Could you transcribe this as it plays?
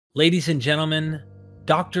Ladies and gentlemen,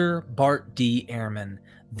 Dr. Bart D. Ehrman.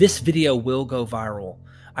 This video will go viral.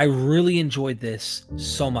 I really enjoyed this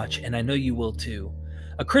so much, and I know you will too.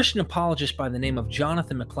 A Christian apologist by the name of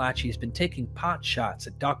Jonathan McClatchy has been taking pot shots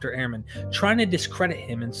at Dr. Ehrman, trying to discredit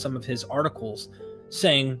him in some of his articles,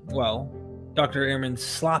 saying, well, Dr. Ehrman's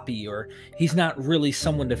sloppy, or he's not really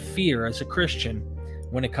someone to fear as a Christian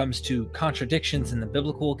when it comes to contradictions in the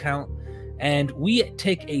biblical account. And we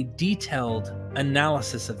take a detailed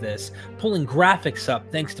analysis of this, pulling graphics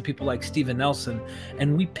up thanks to people like Stephen Nelson,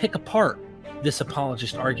 and we pick apart this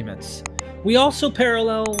apologist arguments. We also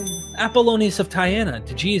parallel Apollonius of Tyana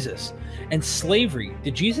to Jesus and slavery.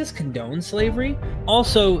 Did Jesus condone slavery?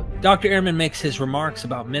 Also, Dr. Ehrman makes his remarks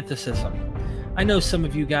about mythicism. I know some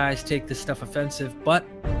of you guys take this stuff offensive, but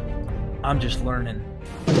I'm just learning.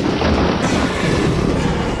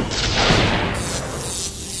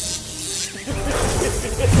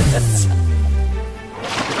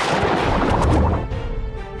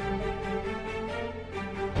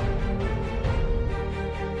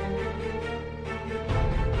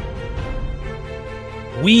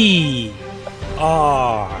 We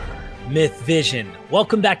are MythVision.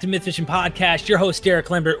 Welcome back to MythVision Podcast. Your host,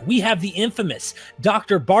 Derek Lambert. We have the infamous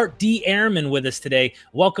Dr. Bart D. Ehrman with us today.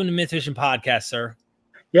 Welcome to MythVision Podcast, sir.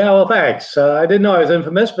 Yeah, well, thanks. I didn't know I was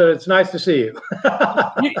infamous, but it's nice to see you.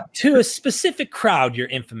 To a specific crowd, you're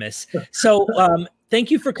infamous. So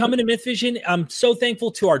thank you for coming to MythVision. I'm so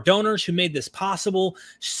thankful to our donors who made this possible.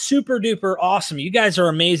 Super duper awesome. You guys are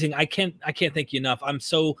amazing. I can't thank you enough. I'm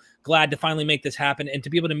so glad to finally make this happen and to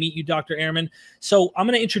be able to meet you, Dr. Ehrman. So I'm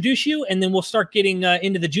going to introduce you, and then we'll start getting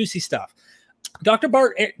into the juicy stuff. Dr.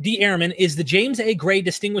 Bart D. Ehrman is the James A. Gray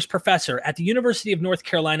Distinguished Professor at the University of North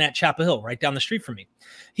Carolina at Chapel Hill, right down the street from me.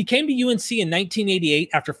 He came to UNC in 1988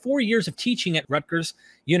 after 4 years of teaching at Rutgers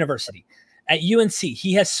University. At UNC,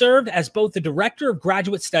 he has served as both the Director of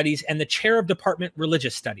Graduate Studies and the Chair of Department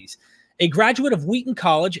Religious Studies. A graduate of Wheaton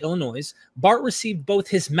College, Illinois, Bart received both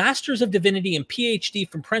his Master's of Divinity and PhD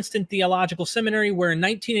from Princeton Theological Seminary, where in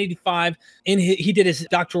 1985, he did his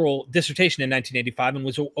doctoral dissertation in 1985 and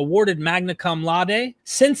was awarded magna cum laude.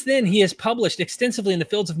 Since then, he has published extensively in the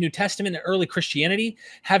fields of New Testament and early Christianity,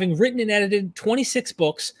 having written and edited 26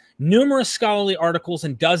 books, numerous scholarly articles,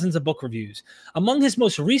 and dozens of book reviews. Among his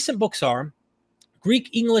most recent books are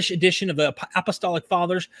Greek-English edition of the Apostolic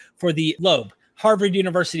Fathers for the Loeb, Harvard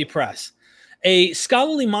University Press, a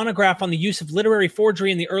scholarly monograph on the use of literary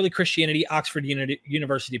forgery in the early Christianity, Oxford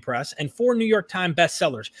University Press, and 4 New York Times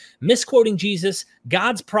bestsellers, Misquoting Jesus,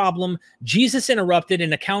 God's Problem, Jesus Interrupted,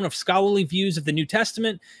 an account of scholarly views of the New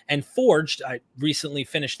Testament, and Forged, I recently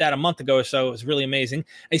finished that a month ago or so, it was really amazing,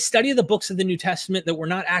 a study of the books of the New Testament that were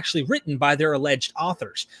not actually written by their alleged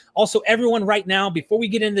authors. Also, everyone right now, before we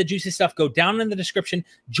get into the juicy stuff, go down in the description,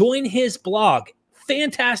 join his blog.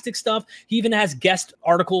 Fantastic stuff. He even has guest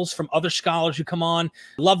articles from other scholars who come on.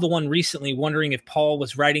 Love the one recently wondering if Paul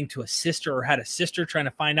was writing to a sister or had a sister trying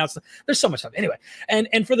to find out. There's so much stuff. Anyway,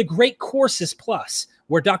 and for the Great Courses Plus,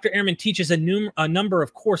 where Dr. Ehrman teaches a number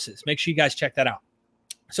of courses. Make sure you guys check that out.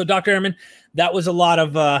 So Dr. Ehrman, that was a lot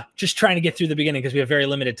of just trying to get through the beginning because we have very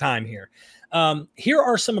limited time here. Here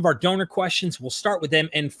are some of our donor questions. We'll start with them.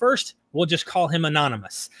 And first, we'll just call him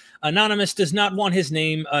Anonymous. Anonymous does not want his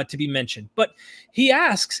name to be mentioned, but he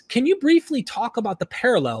asks, can you briefly talk about the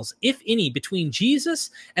parallels, if any, between Jesus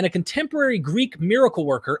and a contemporary Greek miracle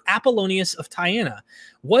worker, Apollonius of Tyana?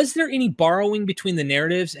 Was there any borrowing between the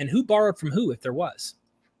narratives, and who borrowed from who, if there was?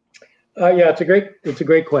 Yeah, it's a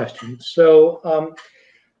great question. So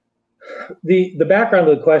the background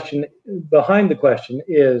of the question, behind the question,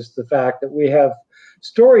 is the fact that we have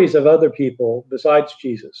stories of other people besides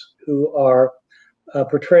Jesus who are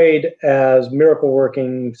portrayed as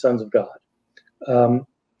miracle-working sons of God,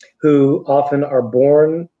 who often are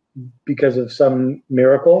born because of some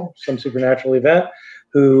miracle, some supernatural event,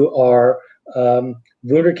 who are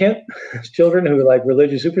Wunderkind, children who are like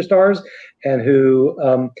religious superstars, and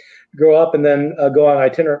who grow up and then go on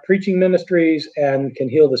itinerant preaching ministries and can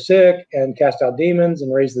heal the sick and cast out demons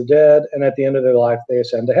and raise the dead, and at the end of their life they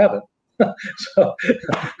ascend to heaven. So,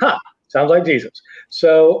 sounds like Jesus.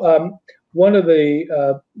 So one of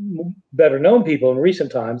the better known people in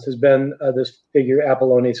recent times has been this figure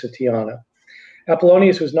Apollonius of Tyana.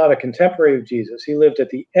 Apollonius was not a contemporary of Jesus. He lived at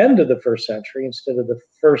the end of the 1st century instead of the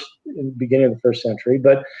beginning of the 1st century.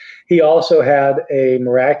 But he also had a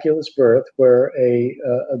miraculous birth where a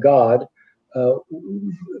god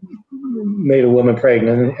made a woman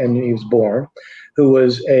pregnant, and he was born, who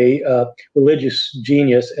was a religious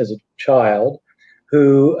genius as a child,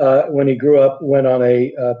 who, when he grew up, went on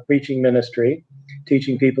a preaching ministry,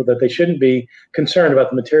 teaching people that they shouldn't be concerned about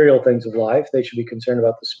the material things of life. They should be concerned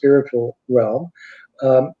about the spiritual realm,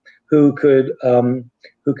 who could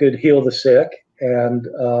heal the sick and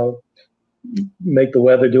make the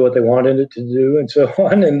weather do what they wanted it to do, and so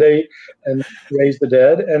on, and raise the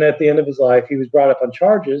dead. And at the end of his life, he was brought up on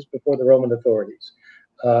charges before the Roman authorities,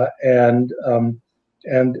 and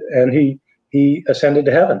he ascended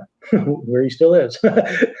to heaven, where he still is.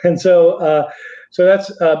 And so that's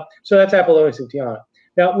Apollonius of Tyana.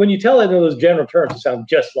 Now, when you tell it in those general terms, it sounds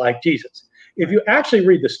just like Jesus. If you actually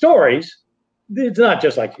read the stories, it's not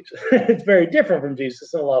just like Jesus. It's very different from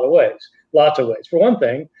Jesus in a lot of ways, lots of ways. For one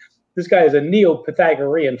thing, this guy is a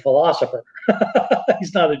neo-Pythagorean philosopher.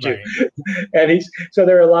 He's not a Jew. Right. And so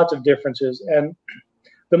there are lots of differences. And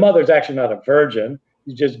the mother's actually not a virgin.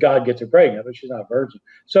 It's just God gets her pregnant, but she's not a virgin.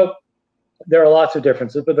 So there are lots of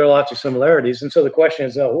differences, but there are lots of similarities. And so the question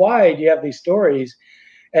is, why do you have these stories?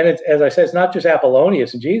 And it's, as I said, it's not just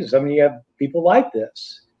Apollonius and Jesus. I mean, you have people like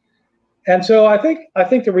this. And so I think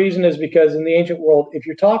the reason is because in the ancient world, if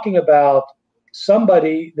you're talking about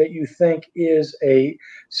somebody that you think is a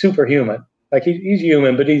superhuman, like he's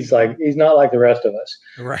human, but he's not like the rest of us.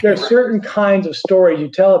 Right. There are certain kinds of stories you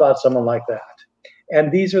tell about someone like that.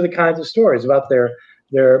 And these are the kinds of stories about their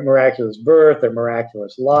miraculous birth, their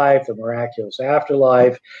miraculous life, their miraculous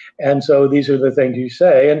afterlife. And so these are the things you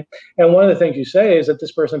say. And one of the things you say is that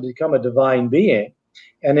this person has become a divine being.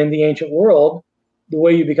 And in the ancient world, the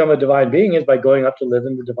way you become a divine being is by going up to live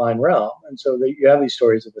in the divine realm. And so you have these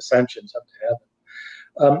stories of ascensions up to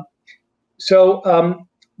heaven.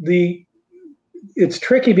 It's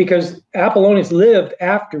tricky because Apollonius lived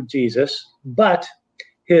after Jesus, but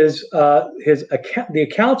the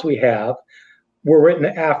accounts we have were written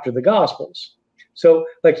after the Gospels. So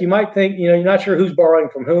like you might think, you're not sure who's borrowing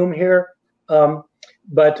from whom here. So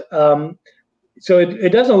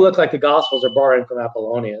it doesn't look like the Gospels are borrowing from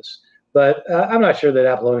Apollonius. But I'm not sure that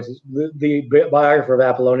the biographer of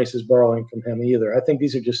Apollonius is borrowing from him either. I think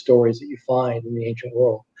these are just stories that you find in the ancient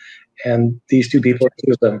world. And these two people are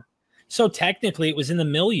two of them. So technically it was in the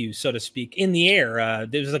milieu, so to speak, in the air.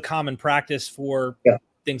 There was a common practice for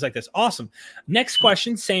things like this. Awesome. Next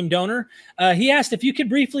question, same donor. He asked if you could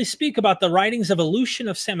briefly speak about the writings of Lucian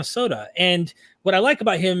of Samosata. And what I like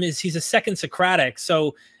about him is he's a second Socratic.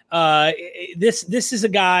 So this is a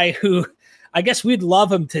guy who... I guess we'd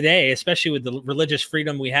love him today, especially with the religious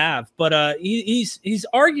freedom we have. But he's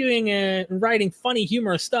arguing and writing funny,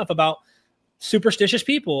 humorous stuff about superstitious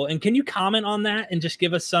people. And can you comment on that and just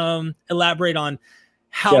give us elaborate on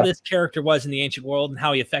how this character was in the ancient world and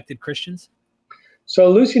how he affected Christians? So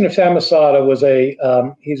Lucian of Samosata was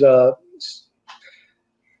he's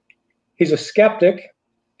a skeptic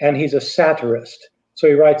and he's a satirist. So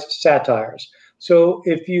he writes satires. So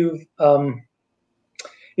if you've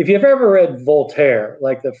ever read Voltaire,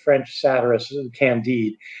 like the French satirist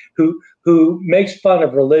Candide, who makes fun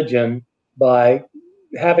of religion by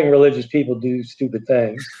having religious people do stupid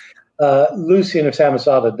things, Lucian of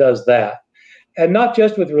Samosata does that. And not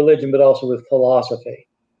just with religion, but also with philosophy.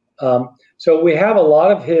 So we have a lot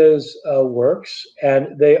of his works,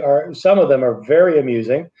 and some of them are very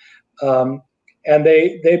amusing, and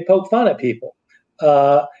they poke fun at people,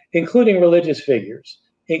 including religious figures,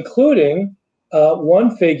 including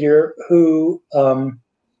one figure who,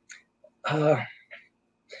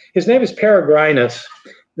 his name is Peregrinus.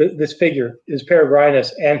 This figure is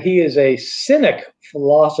Peregrinus, and he is a cynic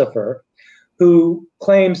philosopher who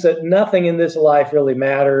claims that nothing in this life really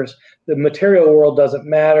matters. The material world doesn't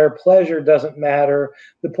matter. Pleasure doesn't matter.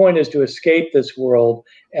 The point is to escape this world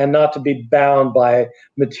and not to be bound by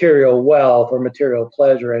material wealth or material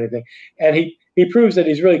pleasure or anything. And he proves that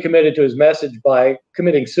he's really committed to his message by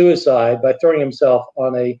committing suicide, by throwing himself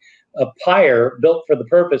on a pyre built for the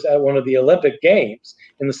purpose at one of the Olympic Games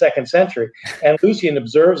in the 2nd century. And Lucian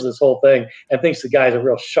observes this whole thing and thinks the guy's a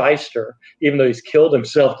real shyster, even though he's killed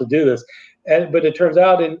himself to do this. But it turns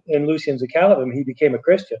out in Lucian's account of him, he became a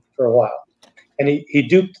Christian for a while. And he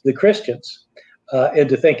duped the Christians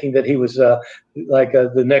into thinking that he was like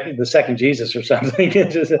the second Jesus or something.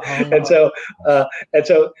 And so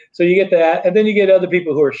you get that, and then you get other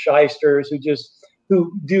people who are shysters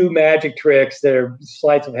who do magic tricks that are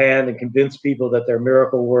sleights of hand and convince people that they're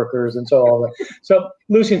miracle workers and so on. So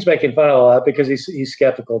Lucian's making fun of all that because he's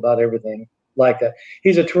skeptical about everything like that.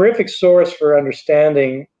 He's a terrific source for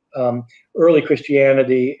understanding early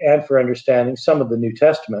Christianity and for understanding some of the New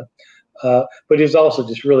Testament. But he's also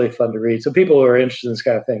just really fun to read. So people who are interested in this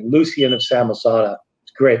kind of thing, Lucian of Samosata,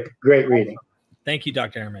 it's great reading. Thank you,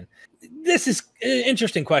 Dr. Ehrman. This is an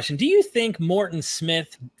interesting question. Do you think Morton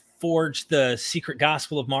Smith forged the secret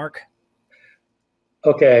gospel of Mark?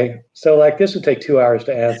 Okay, so like this would take 2 hours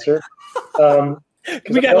to answer.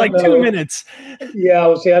 We got like 2 minutes. Yeah,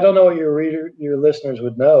 well, see, I don't know what your listeners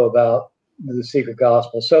would know about the secret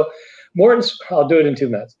gospel. So I'll do it in 2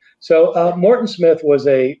 minutes. So Morton Smith was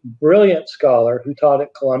a brilliant scholar who taught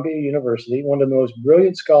at Columbia University, one of the most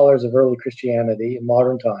brilliant scholars of early Christianity in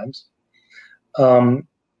modern times.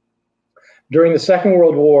 During the Second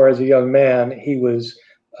World War, as a young man, he was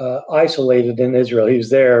isolated in Israel. He was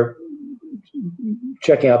there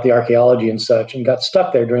checking out the archaeology and such, and got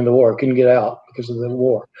stuck there during the war, couldn't get out because of the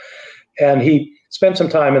war. And he spent some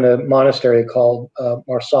time in a monastery called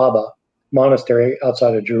Marsaba Monastery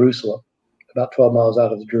outside of Jerusalem, about 12 miles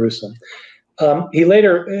out of Jerusalem. He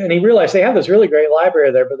realized they have this really great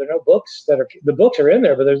library there, but there are no books the books are in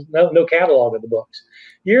there, but there's no catalog of the books.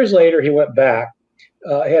 Years later, he went back.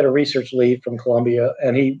 He had a research leave from Columbia,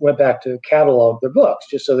 and he went back to catalog their books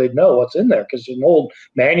just so they'd know what's in there, because there's old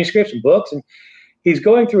manuscripts and books. And he's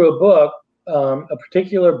going through a book, a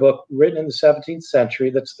particular book written in the 17th century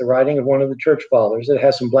that's the writing of one of the church fathers. It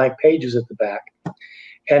has some blank pages at the back.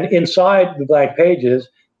 And inside the blank pages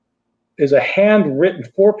is a handwritten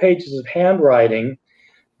 4 pages of handwriting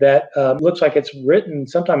that looks like it's written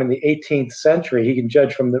sometime in the 18th century. He can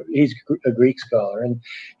judge he's a Greek scholar, and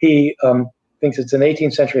he thinks it's an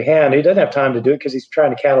 18th century hand. He doesn't have time to do it because he's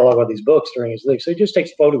trying to catalog all these books during his leave. So he just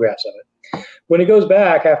takes photographs of it. When he goes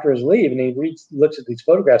back after his leave and he looks at these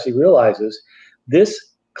photographs, he realizes this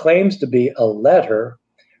claims to be a letter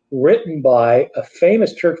written by a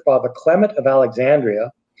famous church father, Clement of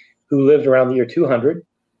Alexandria, who lived around the year 200,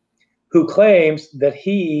 who claims that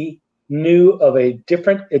he knew of a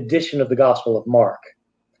different edition of the Gospel of Mark,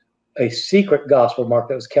 a secret Gospel of Mark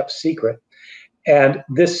that was kept secret. And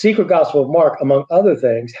this secret Gospel of Mark, among other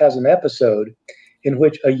things, has an episode in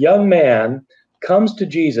which a young man comes to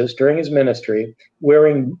Jesus during his ministry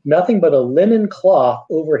wearing nothing but a linen cloth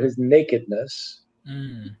over his nakedness.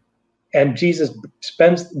 And Jesus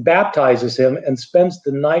baptizes him and spends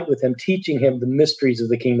the night with him, teaching him the mysteries of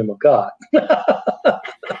the kingdom of God.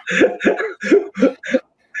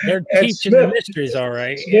 They're teaching the mysteries, all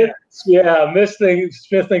right.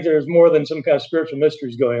 Smith thinks there's more than some kind of spiritual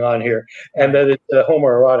mysteries going on here, and that it's a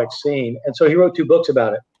homoerotic scene. And so he wrote 2 books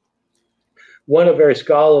about it. One, a very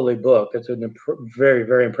scholarly book that's very,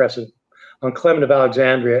 very impressive, on Clement of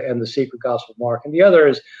Alexandria and the Secret Gospel of Mark. And the other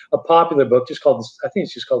is a popular book I think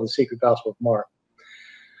it's just called The Secret Gospel of Mark.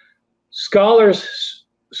 Scholars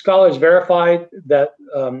verified that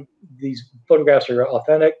these photographs are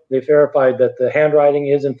authentic. They verified that the handwriting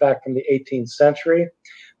is, in fact, from the 18th century.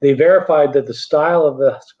 They verified that the style of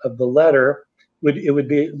the letter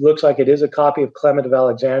looks like it is a copy of Clement of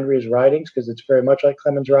Alexandria's writings, because it's very much like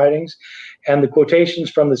Clement's writings. And the quotations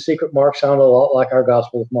from the Secret Mark sound a lot like our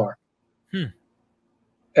Gospel of Mark.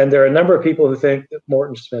 And there are a number of people who think that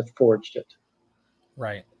Morton Smith forged it.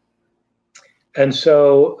 Right. And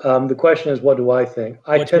so the question is, what do I think?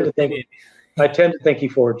 I tend to think he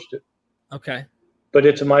forged it. Okay. But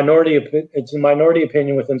it's a minority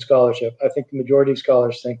opinion within scholarship. I think the majority of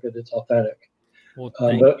scholars think that it's authentic. Well,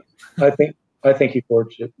 but I think he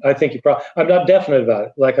forged it. I think I'm not definite about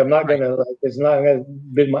it. Like, I'm not going to, it's not going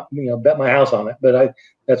to bet my house on it, but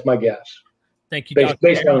that's my guess. Thank you,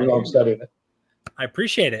 based on a long study of it. I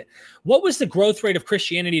appreciate it. What was the growth rate of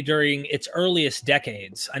Christianity during its earliest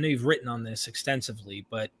decades? I know you've written on this extensively,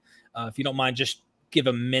 but if you don't mind, just give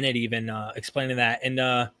a minute even explaining that.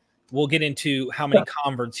 And we'll get into how many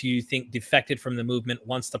converts you think defected from the movement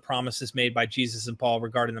once the promises made by Jesus and Paul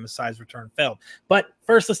regarding the Messiah's return failed. But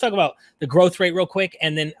first, let's talk about the growth rate real quick.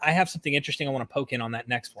 And then I have something interesting I want to poke in on that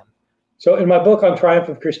next one. So in my book on Triumph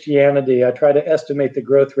of Christianity, I try to estimate the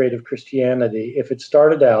growth rate of Christianity if it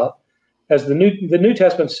started out, as the New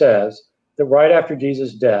Testament says, that right after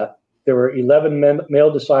Jesus' death, there were 11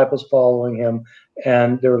 male disciples following him,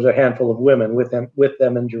 and there was a handful of women with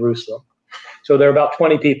them in Jerusalem. So there are about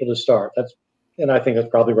 20 people to start. And I think that's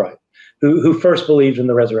probably right, who first believed in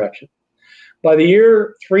the resurrection. By the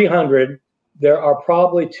year 300, there are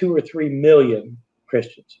probably 2 or 3 million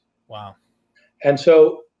Christians. Wow. And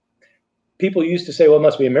so people used to say, well, it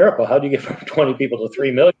must be a miracle. How do you get from 20 people to 3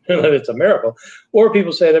 million? It's a miracle. Or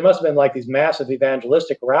people say there must have been like these massive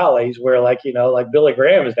evangelistic rallies where like Billy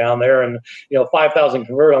Graham is down there and, 5,000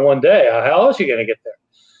 convert on one day. How else are you going to get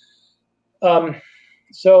there?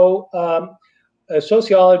 A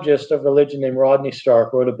sociologist of religion named Rodney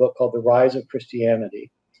Stark wrote a book called The Rise of Christianity.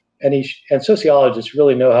 And sociologists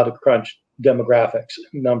really know how to crunch demographics,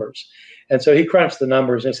 numbers. And so he crunched the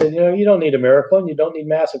numbers and said, you don't need a miracle and you don't need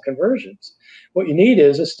massive conversions. What you need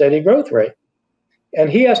is a steady growth rate. And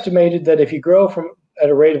he estimated that if you grow at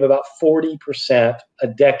a rate of about 40% a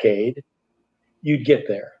decade, you'd get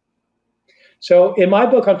there. So in my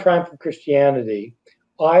book on Triumph of Christianity,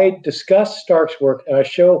 I discuss Stark's work and I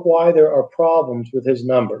show why there are problems with his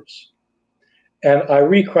numbers. And I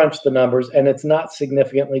recrunch the numbers, and it's not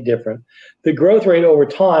significantly different. The growth rate over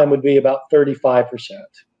time would be about 35%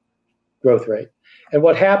 growth rate. And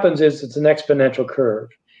what happens is it's an exponential curve.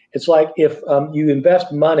 It's like if you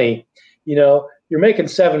invest money, you're making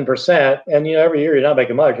 7%, and every year you're not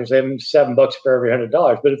making much. You're saving $7 for every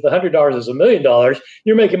 $100. But if the $100 is $1 million,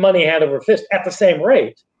 you're making money hand over fist at the same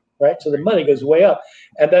rate, right? So the money goes way up,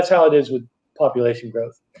 and that's how it is with population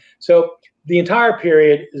growth. So the entire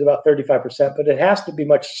period is about 35%, but it has to be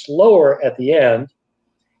much slower at the end,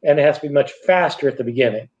 and it has to be much faster at the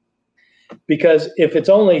beginning. Because if it's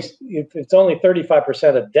only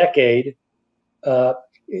 35% a decade,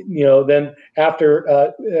 then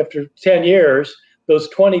after 10 years, those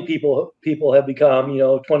 20 people have become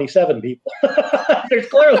 27 people. There's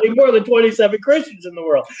clearly more than 27 Christians in the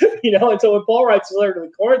world, And so when Paul writes a letter to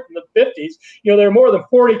the Corinth in the 50s, there are more than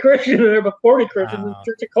 40 Christians in there, but 40 Christians in the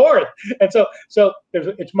Church of Corinth. And so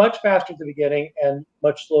it's much faster at the beginning and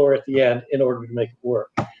much slower at the end in order to make it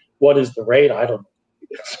work. What is the rate? I don't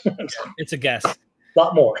know. It's a guess. A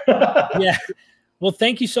lot more. Yeah. Well,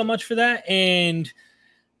 thank you so much for that. And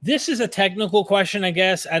this is a technical question, I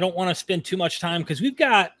guess. I don't want to spend too much time because we've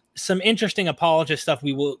got some interesting apologist stuff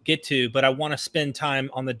we will get to, but I want to spend time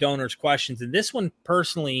on the donors' questions. And this one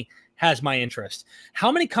personally has my interest.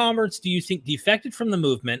 How many converts do you think defected from the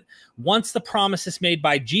movement once the promises made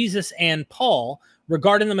by Jesus and Paul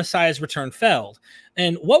regarding the Messiah's return failed?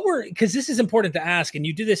 And because this is important to ask, and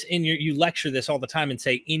you do this you lecture this all the time and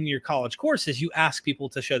say in your college courses, you ask people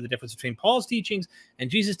to show the difference between Paul's teachings and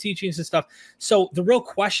Jesus' teachings and stuff. So the real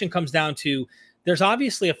question comes down to, there's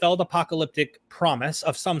obviously a failed apocalyptic promise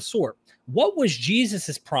of some sort. What was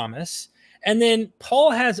Jesus's promise? And then Paul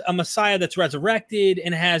has a Messiah that's resurrected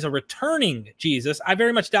and has a returning Jesus. I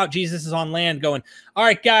very much doubt Jesus is on land going, all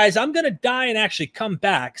right, guys, I'm going to die and actually come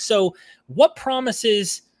back. So what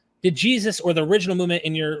promises did Jesus or the original movement,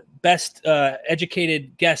 in your best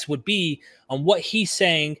educated guess, would be on what he's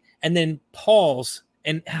saying, and then Paul's,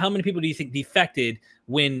 and how many people do you think defected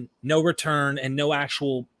when no return and no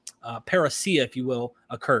actual parousia, if you will,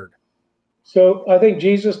 occurred? So I think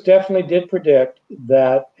Jesus definitely did predict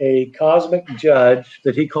that a cosmic judge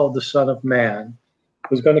that he called the Son of Man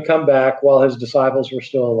was going to come back while his disciples were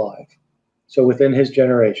still alive. So within his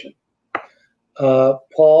generation.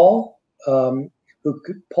 Paul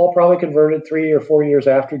probably converted 3 or 4 years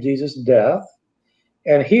after Jesus' death,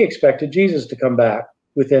 and he expected Jesus to come back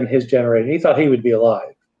within his generation. He thought he would be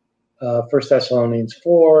alive. 1 Thessalonians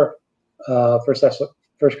 4, 1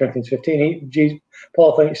 Corinthians 15,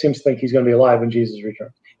 Paul seems to think he's going to be alive when Jesus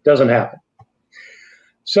returns. It doesn't happen.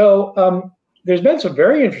 So there's been some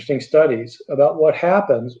very interesting studies about what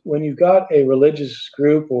happens when you've got a religious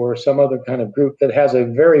group or some other kind of group that has a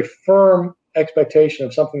very firm expectation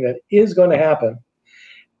of something that is going to happen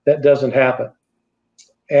that doesn't happen.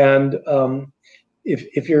 And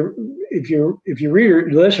if your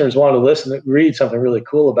listeners want to read something really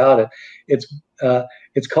cool about it,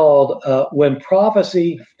 it's called "When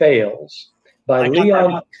Prophecy Fails" by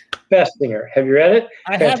Leon Festinger. Have you read it?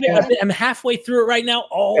 I have it. I'm halfway through it right now.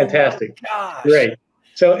 Oh, fantastic! Gosh. Great.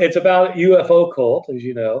 So it's about UFO cult, as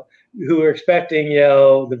you know, who are expecting,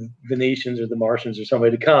 the Venetians or the Martians or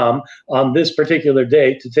somebody to come on this particular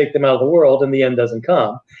date to take them out of the world, and the end doesn't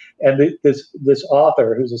come. And this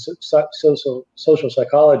author, who's a social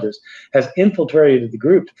psychologist, has infiltrated the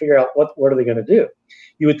group to figure out what are they going to do.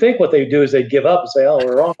 You would think what they do is they'd give up and say, "Oh,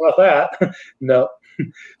 we're wrong about that." No,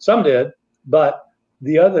 some did. But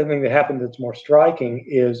the other thing that happened that's more striking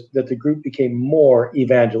is that the group became more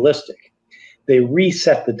evangelistic. They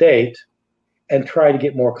reset the date and try to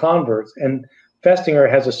get more converts. And Festinger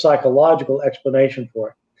has a psychological explanation for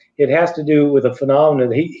it. It has to do with a phenomenon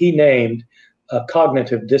that he named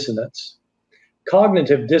cognitive dissonance.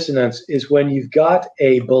 Cognitive dissonance is when you've got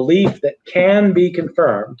a belief that can be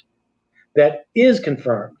confirmed, that is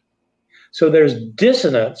confirmed. So there's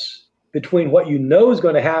dissonance between what you know is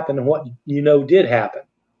going to happen and what you know did happen.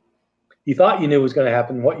 You thought you knew was going to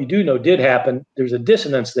happen. What you do know did happen. There's a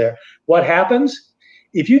dissonance there. What happens?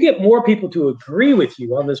 If you get more people to agree with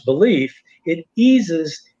you on this belief, it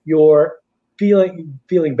eases your feeling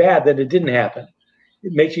bad that it didn't happen.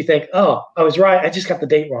 It makes you think, "Oh, I was right. I just got the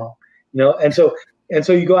date wrong." And so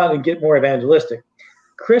you go out and get more evangelistic.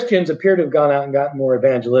 Christians appear to have gone out and gotten more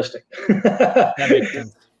evangelistic. That makes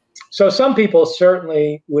sense. So some people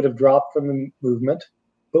certainly would have dropped from the movement,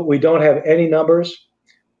 but we don't have any numbers.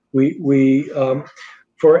 We don't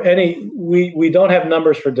have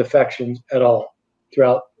numbers for defections at all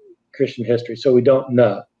throughout Christian history, so we don't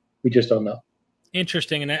know. We just don't know.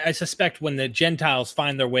 Interesting. And I suspect when the Gentiles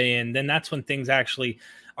find their way in, then that's when things actually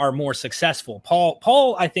are more successful.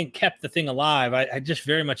 Paul, I think, kept the thing alive. I just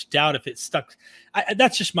very much doubt if it stuck.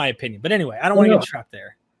 That's just my opinion. But anyway, I don't want to get trapped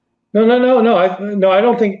there. No. I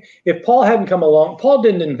don't think if Paul hadn't come along, Paul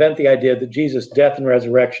didn't invent the idea that Jesus' death and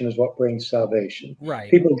resurrection is what brings salvation. Right.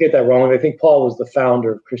 People get that wrong. They think Paul was the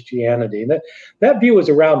founder of Christianity. And that view was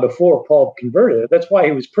around before Paul converted. That's why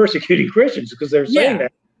he was persecuting Christians, because they're saying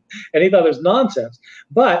that. And he thought it was nonsense.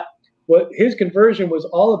 But what his conversion was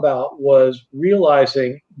all about was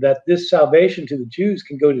realizing that this salvation to the Jews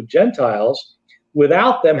can go to Gentiles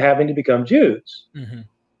without them having to become Jews. Mm-hmm.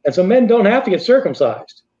 And so men don't have to get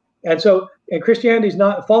circumcised. And Christianity is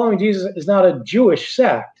not, following Jesus is not a Jewish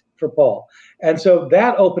sect for Paul. And so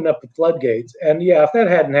that opened up the floodgates. And yeah, if that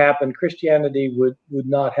hadn't happened, Christianity would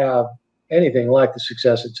not have anything like the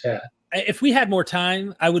success it's had. If we had more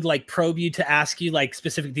time, I would probe you to ask you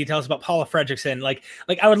specific details about Paula Fredrickson. Like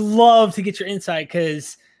I would love to get your insight,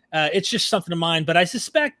 because it's just something of mine. But I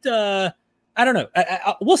suspect, I don't know.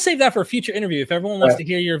 We'll save that for a future interview if everyone wants to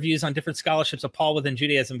hear your views on different scholarships of Paul within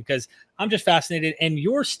Judaism, because I'm just fascinated. And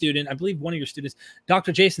your student, I believe one of your students,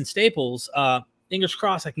 Dr. Jason Staples, fingers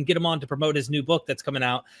crossed I can get him on to promote his new book that's coming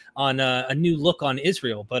out on a new look on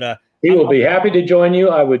Israel. But he will be happy to join you.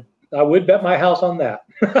 I would bet my house on that.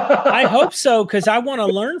 I hope so, because I want to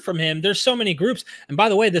learn from him. There's so many groups. And by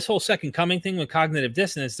the way, this whole second coming thing with cognitive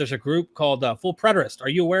dissonance, there's a group called Full Preterist. Are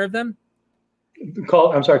you aware of them?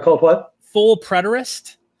 I'm sorry, called what? Full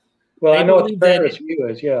Preterist. Well, I know what the preterist view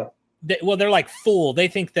is, yeah. They're like full. They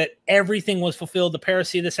think that everything was fulfilled, the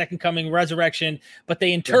parousia, the second coming, resurrection, but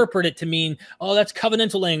they interpret it to mean, oh, that's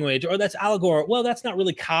covenantal language, or that's allegorical. Well, that's not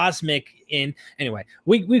really cosmic. Anyway,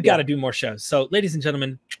 we've got to do more shows. So, ladies and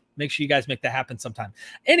gentlemen, make sure you guys make that happen sometime.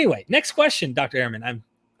 Anyway, next question, Dr. Ehrman.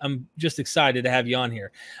 I'm just excited to have you on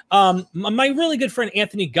here. My really good friend,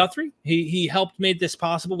 Anthony Guthrie, he helped made this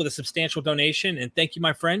possible with a substantial donation. And thank you,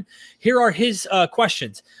 my friend. Here are his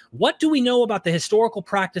questions. What do we know about the historical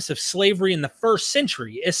practice of slavery in the first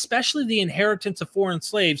century, especially the inheritance of foreign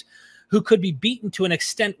slaves who could be beaten to an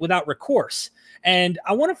extent without recourse? And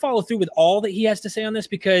I want to follow through with all that he has to say on this,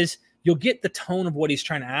 because you'll get the tone of what he's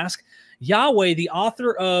trying to ask. Yahweh, the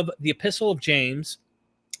author of the Epistle of James,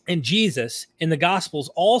 and Jesus in the Gospels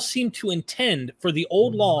all seem to intend for the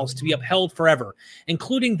old laws to be upheld forever,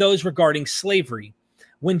 including those regarding slavery.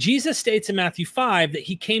 When Jesus states in Matthew 5 that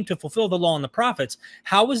he came to fulfill the law and the prophets,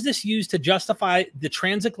 how was this used to justify the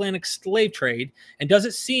transatlantic slave trade? And does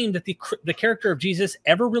it seem that the character of Jesus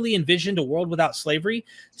ever really envisioned a world without slavery?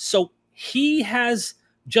 So he has,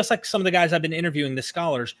 just like some of the guys I've been interviewing, the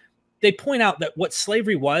scholars, they point out that what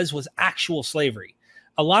slavery was actual slavery.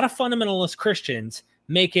 A lot of fundamentalist Christians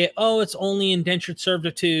make it, oh, it's only indentured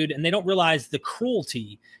servitude, and they don't realize the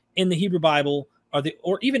cruelty in the Hebrew Bible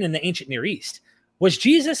or even in the ancient Near East. Was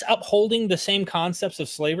Jesus upholding the same concepts of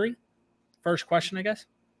slavery? First question, I guess.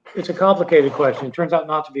 It's a complicated question. It turns out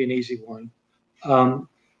not to be an easy one.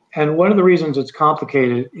 And one of the reasons it's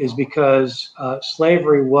complicated is because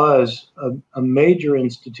slavery was a major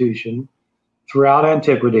institution throughout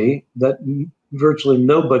antiquity that virtually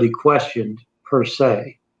nobody questioned per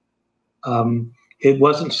se. It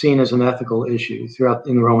wasn't seen as an ethical issue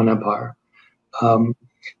in the Roman Empire.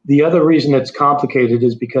 The other reason it's complicated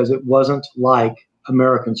is because it wasn't like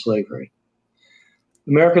American slavery.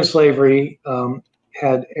 American slavery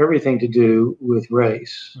had everything to do with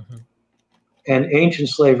race, and ancient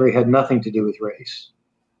slavery had nothing to do with race.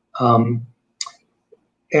 And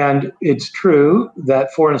it's true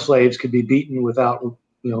that foreign slaves could be beaten without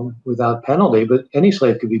penalty, but any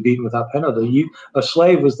slave could be beaten without penalty. A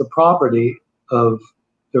slave was the property of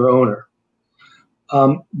their owner.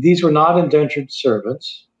 These were not indentured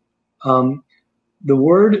servants. The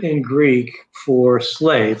word in Greek for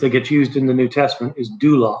slave that gets used in the New Testament is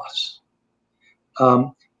doulos.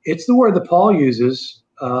 It's the word that Paul uses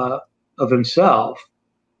of himself,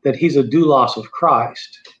 that he's a doulos of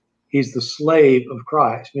Christ. He's the slave of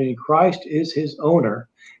Christ, meaning Christ is his owner,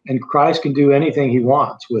 and Christ can do anything he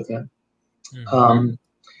wants with him.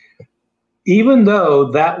 Even though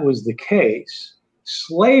that was the case,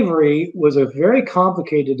 slavery was a very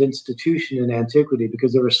complicated institution in antiquity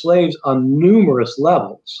because there were slaves on numerous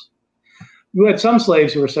levels. You had some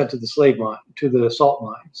slaves who were sent to the salt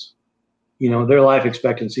mines. Their life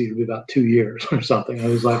expectancy would be about 2 years or something.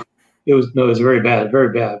 It was very bad,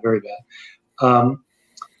 very bad, very bad.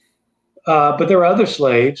 But there were other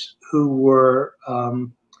slaves who were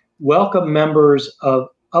welcome members of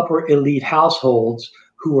upper elite households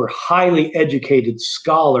who were highly educated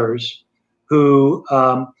scholars who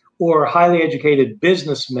or highly educated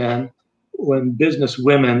businessmen and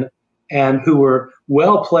businesswomen, and who were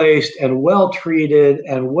well placed and well treated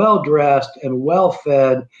and well dressed and well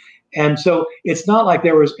fed. And so it's not like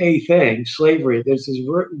there was a thing, slavery. There's this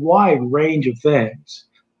wide range of things,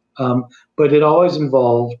 but it always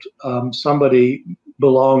involved somebody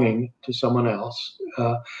belonging to someone else,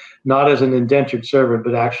 not as an indentured servant,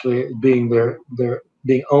 but actually being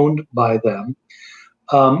being owned by them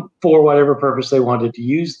for whatever purpose they wanted to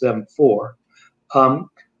use them for.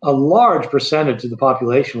 A large percentage of the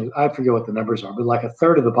population, I forget what the numbers are, but like a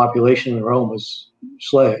third of the population in Rome were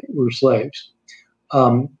slaves.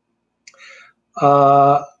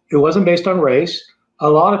 It wasn't based on race. A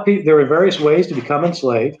lot of people, there were various ways to become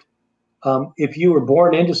enslaved. If you were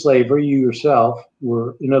born into slavery, you yourself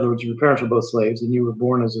were, in other words, your parents were both slaves and you were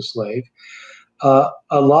born as a slave. A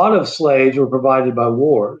lot of slaves were provided by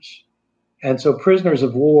wars. And so prisoners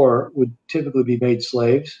of war would typically be made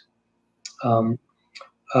slaves.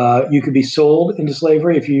 You could be sold into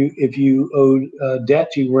slavery if you owed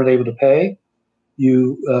debt you weren't able to pay.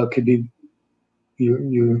 You could be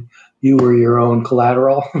you were your own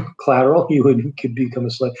collateral. You could become a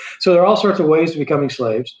slave. So there are all sorts of ways to becoming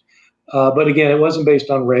slaves. But again, it wasn't based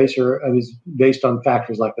on race, or it was based on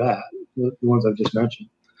factors like that, the ones I've just mentioned.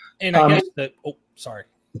 And I guess that. Oh, sorry.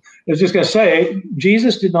 I was just going to say,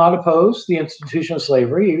 Jesus did not oppose the institution of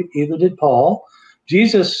slavery. Either did Paul.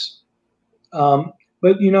 Jesus.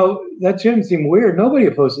 But, you know, that shouldn't seem weird. Nobody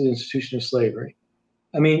opposed the institution of slavery.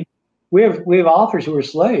 I mean, we have authors who are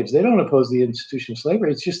slaves. They don't oppose the institution of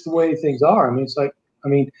slavery. It's just the way things are. I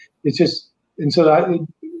mean, it's just, and so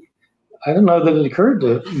I don't know that it occurred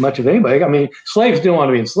to much of anybody. I mean, slaves didn't want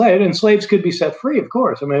to be enslaved, and slaves could be set free, of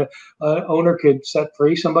course. I mean, an owner could set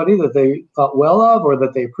free somebody that they thought well of, or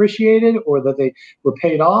that they appreciated, or that they were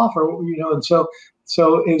paid off, or, you know, and so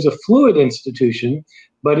it was a fluid institution,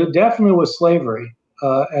 but it definitely was slavery.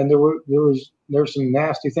 And there were some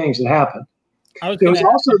nasty things that happened. It was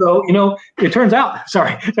also, though, you know, it turns out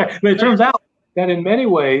that in many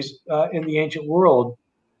ways in the ancient world,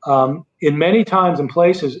 in many times and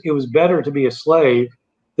places, it was better to be a slave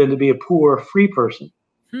than to be a poor free person.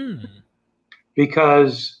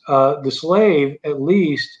 Because the slave, at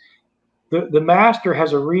least, the master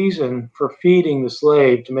has a reason for feeding the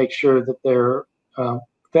slave to make sure that they're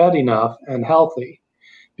fed enough and healthy.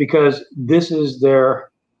 Because this is their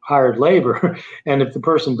hired labor. And if the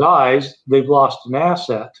person dies, they've lost an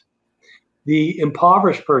asset. The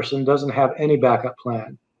impoverished person doesn't have any backup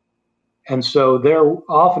plan. And so they're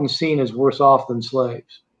often seen as worse off than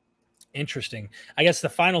slaves. Interesting. I guess the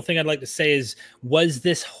final thing I'd like to say is, was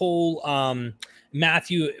this whole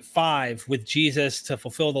Matthew 5 with Jesus to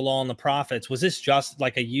fulfill the law and the prophets, was this just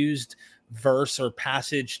like a used verse or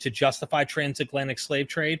passage to justify transatlantic slave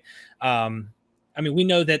trade? I mean, we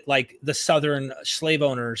know that like the Southern slave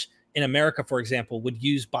owners in America, for example, would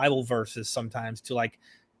use Bible verses sometimes to, like,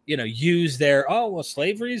 you know, use their, oh, well,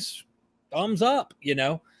 slavery's thumbs up, you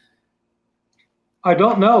know. I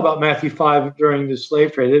don't know about Matthew 5 during the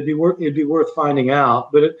slave trade. It'd be worth finding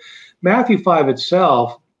out. But Matthew 5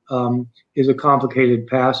 itself is a complicated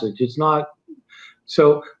passage. It's not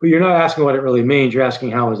so. But you're not asking what it really means. You're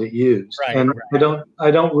asking how was it used. Right, and right.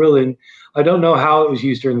 I don't know how it was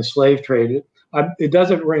used during the slave trade. It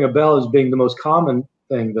doesn't ring a bell as being the most common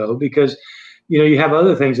thing, though, because, you know, you have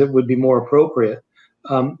other things that would be more appropriate.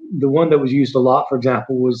 The one that was used a lot, for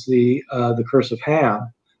example, was the curse of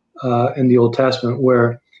Ham in the Old Testament,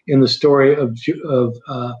 where in the story of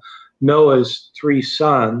Noah's three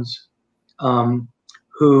sons,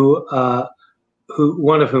 who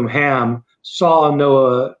one of whom, Ham, saw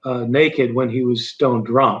Noah naked when he was stone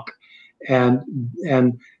drunk, and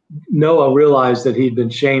Noah realized that he'd been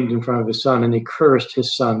shamed in front of his son, and he cursed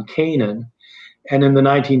his son Canaan. And in the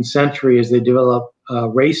 19th century, as they developed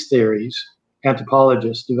race theories,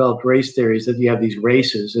 anthropologists developed race theories that you have these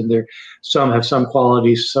races, and some have some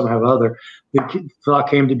qualities, some have other. The thought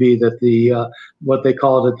came to be that the what they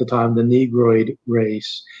called at the time the Negroid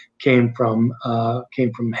race came from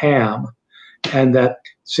Ham, and that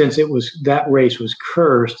since that race was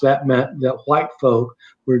cursed, that meant that white folk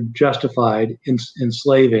were justified in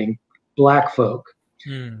enslaving black folk.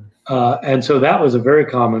 And so that was a very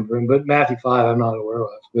common room, but Matthew 5 I'm not aware of,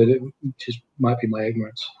 but it just might be my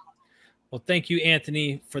ignorance. Well, thank you,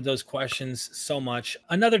 Anthony, for those questions so much.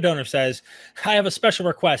 Another donor says, I have a special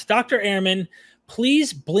request. Dr. Ehrman,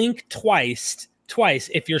 please blink twice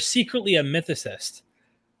if you're secretly a mythicist.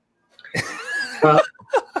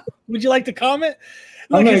 Would you like to comment?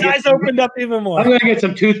 Look, his eyes opened up even more. I'm going to get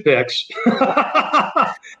some toothpicks.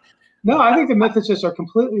 No, I think the mythicists are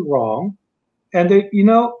completely wrong. And they, you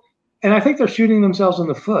know, and I think they're shooting themselves in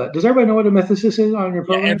the foot. Does everybody know what a mythicist is on your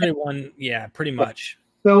program? Yeah, everyone, yeah, pretty much.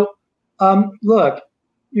 So, look,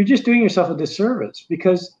 you're just doing yourself a disservice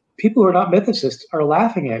because people who are not mythicists are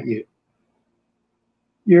laughing at you.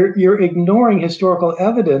 You're ignoring historical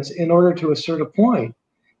evidence in order to assert a point.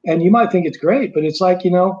 And you might think it's great, but it's like,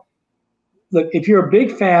 look, if you're a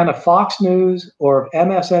big fan of Fox News or of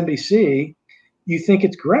MSNBC, you think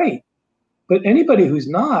it's great. But anybody who's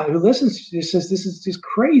not, who listens, just says this is just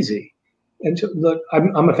crazy. And so, look,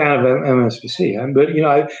 I'm a fan of MSNBC, but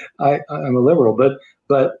I'm a liberal,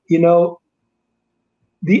 but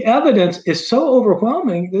the evidence is so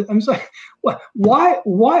overwhelming that I'm just like, why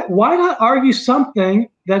not argue something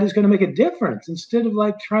that is going to make a difference instead of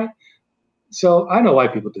like trying? So I know why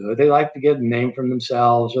people do it. They like to get a name from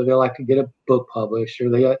themselves, or they like to get a book published, or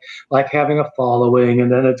they like having a following,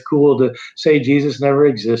 and then it's cool to say Jesus never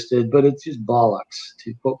existed, but it's just bollocks,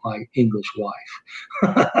 to quote my English wife.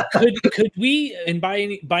 could we, and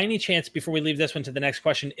by any chance, before we leave this one to the next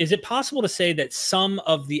question, is it possible to say that some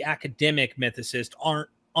of the academic mythicists aren't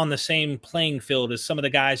on the same playing field as some of the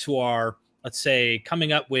guys who are, let's say,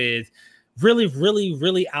 coming up with really, really,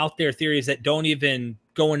 really out there theories that don't even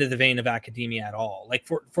go into the vein of academia at all? Like,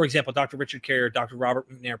 for example, Dr. Richard Carrier, Dr. Robert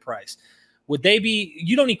McNair Price. Would they be,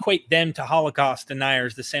 you don't equate them to Holocaust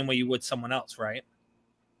deniers the same way you would someone else, right?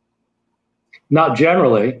 Not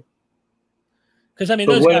generally. Because, I mean,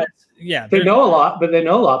 those guys, yeah. They know a lot, but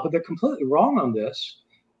they're completely wrong on this.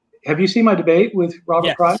 Have you seen my debate with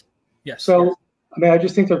Robert Price? Yes. So, yes. I mean, I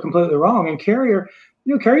just think they're completely wrong. And Carrier,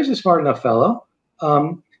 Carrier's a smart enough fellow,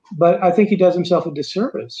 but I think he does himself a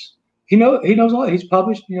disservice. He knows a lot. He's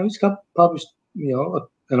published, he's published,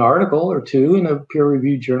 an article or two in a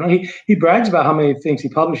peer-reviewed journal. He brags about how many things he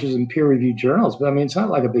publishes in peer-reviewed journals, but I mean, it's not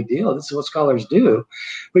like a big deal. This is what scholars do.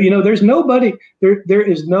 But there's nobody. There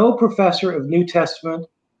is no professor of New Testament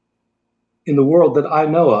in the world that I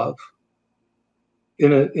know of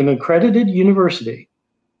in an accredited university,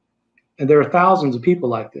 and there are thousands of people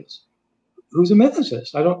like this, who's a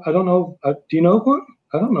mythicist. I don't know. Do you know of one?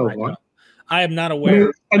 I don't know of one. I am not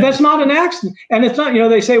aware. And that's not an accident. And it's not,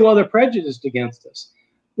 they say, well, they're prejudiced against us.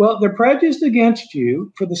 Well, they're prejudiced against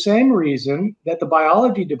you for the same reason that the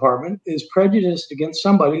biology department is prejudiced against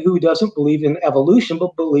somebody who doesn't believe in evolution,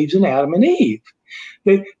 but believes in Adam and Eve.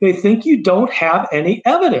 They think you don't have any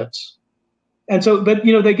evidence. And so, but,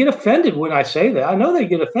 they get offended when I say that. I know they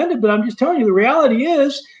get offended, but I'm just telling you, the reality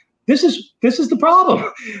is this is the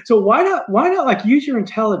problem. So why not like use your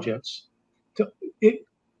intelligence to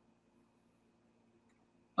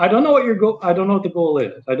I don't know what your goal. I don't know what the goal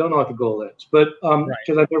is. I don't know what the goal is, but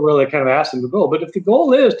because I've never really kind of asked them the goal. But if the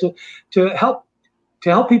goal is to help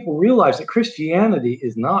people realize that Christianity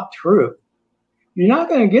is not true, you're not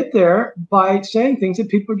going to get there by saying things that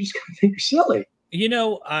people are just going to think are silly.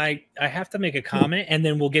 I have to make a comment, and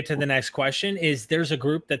then we'll get to the next question. Is there's a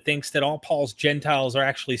group that thinks that all Paul's Gentiles are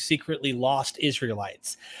actually secretly lost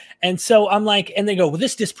Israelites, and so I'm like, and they go, well,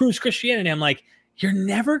 this disproves Christianity. I'm like, you're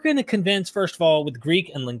never going to convince, first of all, with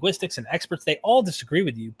Greek and linguistics and experts, they all disagree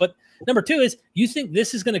with you. But number two is, you think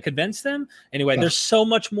this is going to convince them? Anyway, there's so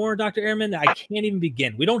much more, Dr. Ehrman, that I can't even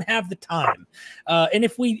begin. We don't have the time. And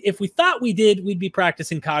if we thought we did, we'd be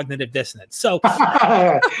practicing cognitive dissonance. So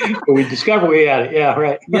we discovered we had it. Yeah,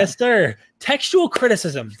 right. Yes, sir. Textual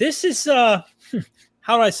criticism. This is, how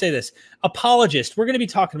do I say this? Apologist. We're going to be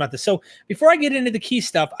talking about this. So before I get into the key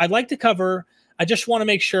stuff, I'd like to cover, I just want to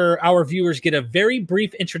make sure our viewers get a very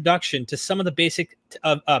brief introduction to some of the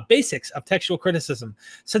basics of textual criticism,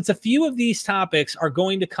 since a few of these topics are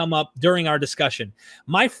going to come up during our discussion.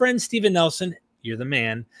 My friend Stephen Nelson, you're the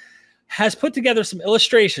man, has put together some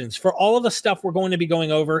illustrations for all of the stuff we're going to be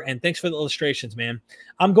going over, and thanks for the illustrations, man.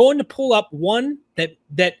 I'm going to pull up one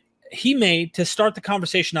that he made to start the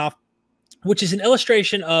conversation off, which is an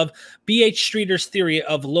illustration of B.H. Streeter's theory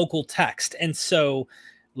of local text. And so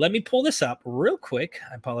let me pull this up real quick.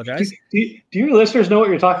 I apologize. Do your listeners know what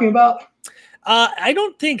you're talking about? I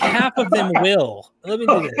don't think half of them will. Let me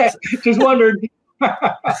do this. Just wondered.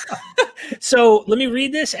 So let me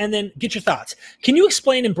read this and then get your thoughts. Can you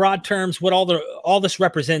explain in broad terms what all this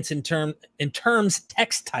represents in terms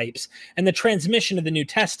text types and the transmission of the New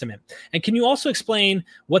Testament? And can you also explain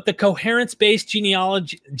what the coherence-based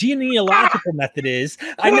genealogical method is?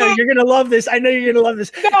 I know you're gonna love this. I'm not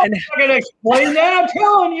gonna explain that. I'm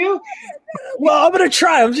telling you. Well, I'm gonna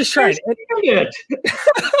try. I'm just trying.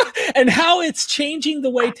 And how it's changing the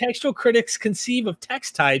way textual critics conceive of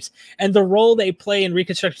text types and the role they play in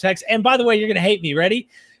reconstructed text. And by the way, you're going to hate me. Ready?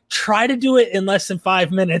 Try to do it in less than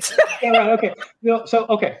 5 minutes. Yeah, right, okay. So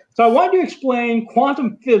I want you to explain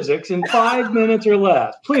quantum physics in 5 minutes or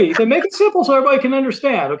less, please, and make it simple so everybody can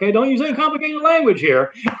understand. Okay, don't use any complicated language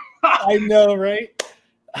here. I know, right?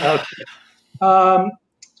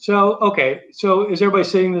 Okay. So is everybody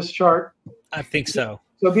seeing this chart? I think so.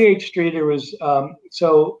 So B.H. Streeter was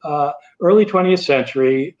early 20th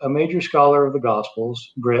century, a major scholar of the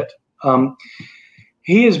Gospels, Brit.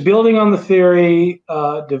 He is building on the theory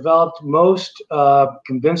developed most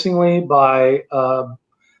convincingly by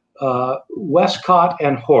Westcott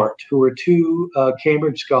and Hort, who were two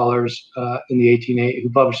Cambridge scholars in the 1880s, who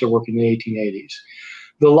published their work in the 1880s.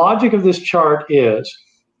 The logic of this chart is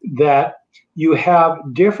that you have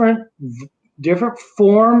different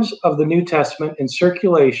forms of the New Testament in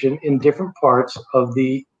circulation in different parts of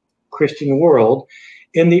the Christian world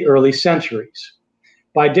in the early centuries.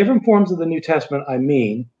 By different forms of the New Testament, I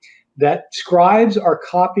mean that scribes are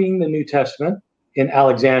copying the New Testament in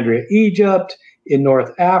Alexandria, Egypt, in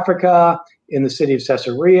North Africa, in the city of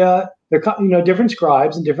Caesarea. They're, different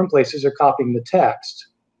scribes in different places are copying the text.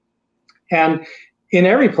 And in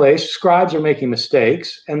every place, scribes are making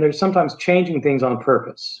mistakes, and they're sometimes changing things on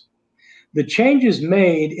purpose. The changes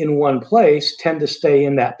made in one place tend to stay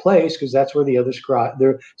in that place because that's where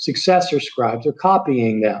their successor scribes are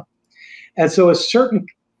copying them. And so a certain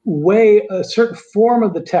form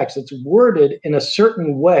of the text that's worded in a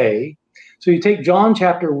certain way. So you take John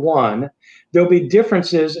chapter 1, there'll be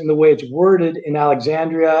differences in the way it's worded in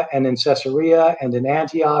Alexandria and in Caesarea and in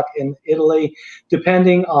Antioch in Italy,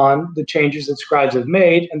 depending on the changes that scribes have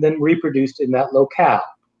made and then reproduced in that locale.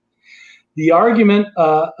 The argument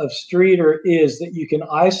of Streeter is that you can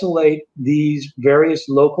isolate these various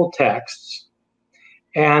local texts,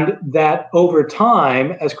 and that over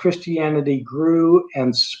time, as Christianity grew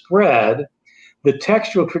and spread, the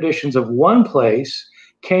textual traditions of one place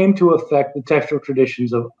came to affect the textual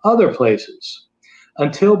traditions of other places,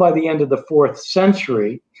 until by the end of the 4th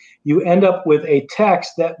century, you end up with a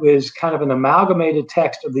text that was kind of an amalgamated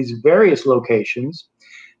text of these various locations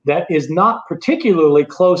that is not particularly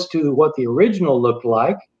close to what the original looked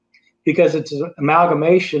like, because it's an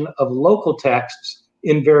amalgamation of local texts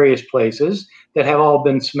in various places that have all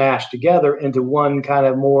been smashed together into one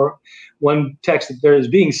text that there is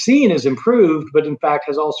being seen as improved, but in fact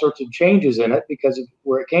has all sorts of changes in it because of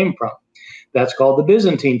where it came from. That's called the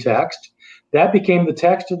Byzantine text. That became the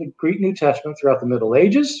text of the Greek New Testament throughout the Middle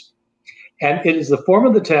Ages, and it is the form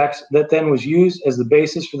of the text that then was used as the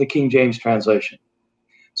basis for the King James translation.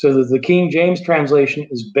 So that the King James translation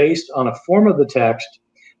is based on a form of the text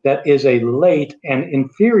that is a late and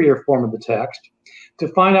inferior form of the text. To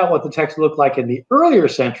find out what the text looked like in the earlier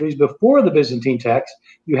centuries before the Byzantine text,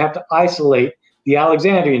 you have to isolate the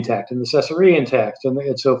Alexandrian text and the Caesarean text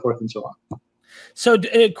and so forth and so on. So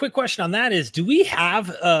a quick question on that is, do we have,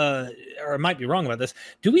 or I might be wrong about this,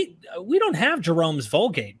 we don't have Jerome's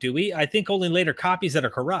Vulgate, do we? I think only later copies that are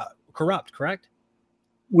corrupt, correct?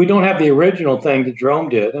 We don't have the original thing that Jerome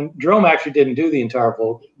did, and Jerome actually didn't do the entire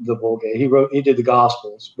Vulgate. He did the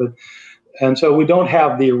Gospels, and so we don't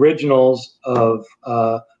have the originals of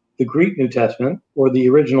the Greek New Testament, or the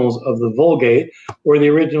originals of the Vulgate, or the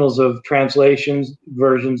originals of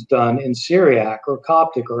versions done in Syriac or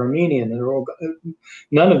Coptic or Armenian, or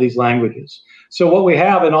none of these languages. So what we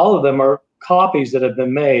have in all of them are copies that have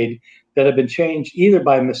been made that have been changed either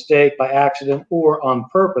by mistake, by accident, or on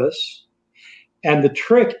purpose. And the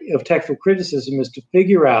trick of textual criticism is to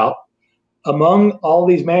figure out, among all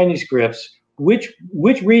these manuscripts, which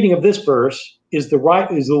reading of this verse is the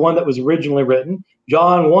one that was originally written.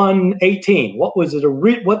 John 1:18.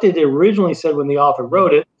 What did it originally say when the author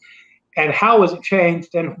wrote it, and how was it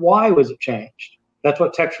changed, and why was it changed? That's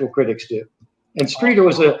what textual critics do. And Streeter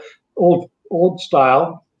was an old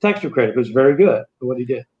style textual critic, who was very good at what he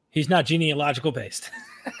did. He's not genealogical based.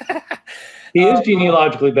 He is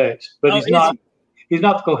genealogically based, but he's not. He's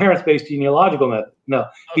not the coherence-based genealogical method. No,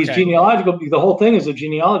 he's genealogical. The whole thing is a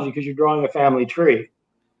genealogy because you're drawing a family tree.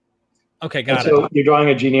 Okay, got it. So you're drawing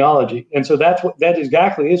a genealogy, and so that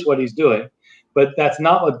exactly is what he's doing, but that's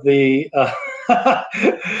not what the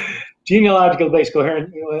genealogical-based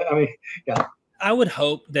coherent. I mean, yeah. I would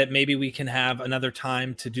hope that maybe we can have another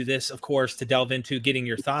time to do this, of course, to delve into getting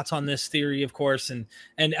your thoughts on this theory, of course. And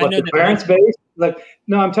I know that coherence-based,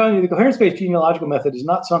 no, I'm telling you, the coherence-based genealogical method is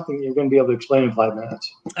not something that you're going to be able to explain in 5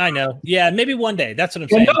 minutes. I know. Yeah, maybe one day. That's what I'm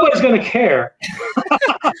saying. Nobody's going to care.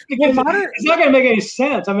 It's not going to make any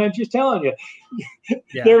sense. I mean, I'm just telling you.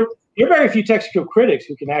 Yeah. There are very few textual critics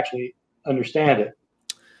who can actually understand it.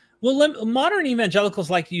 Well, modern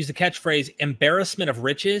evangelicals like to use the catchphrase embarrassment of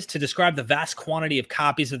riches to describe the vast quantity of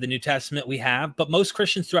copies of the New Testament we have. But most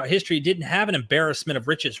Christians throughout history didn't have an embarrassment of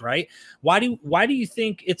riches, right? Why do you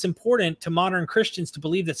think it's important to modern Christians to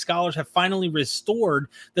believe that scholars have finally restored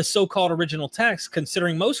the so-called original text,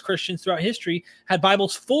 considering most Christians throughout history had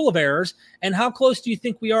Bibles full of errors? And how close do you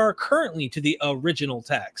think we are currently to the original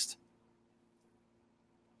text?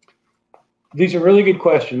 These are really good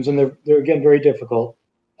questions, and they're again very difficult.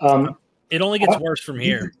 It only gets worse from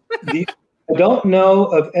here. I don't know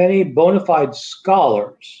of any bona fide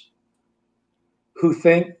scholars who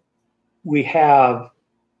think we have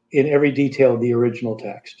in every detail the original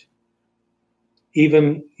text.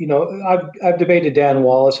 Even, I've debated Dan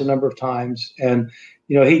Wallace a number of times, and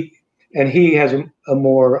he has a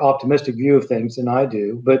more optimistic view of things than I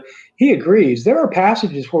do, but he agrees there are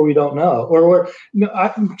passages where we don't know, I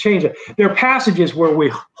can change it. There are passages where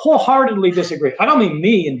we wholeheartedly disagree. I don't mean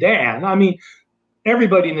me and Dan. I mean,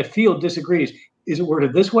 everybody in the field disagrees. Is it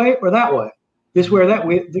worded this way or that way? This way or that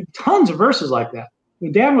way? There are tons of verses like that.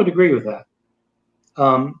 Dan would agree with that.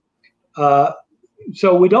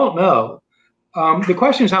 So we don't know. The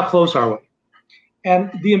question is, how close are we?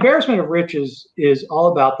 And the embarrassment of riches is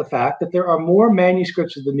all about the fact that there are more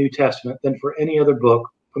manuscripts of the New Testament than for any other book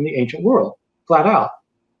from the ancient world, flat out.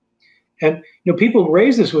 And people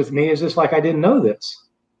raise this with me as if like I didn't know this.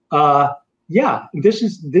 Yeah, this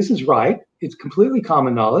is right. It's completely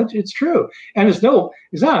common knowledge. It's true, and it's not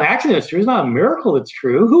an accident. It's true. It's not a miracle. It's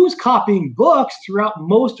true. Who's copying books throughout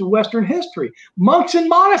most of Western history? Monks and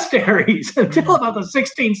monasteries until about the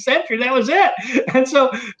 16th century. That was it. And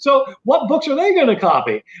so what books are they going to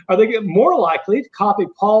copy? Are they more likely to copy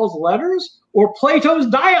Paul's letters or Plato's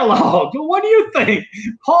dialogue? What do you think?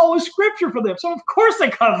 Paul was scripture for them, so of course they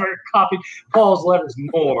copied Paul's letters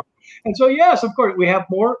more. And so yes, of course we have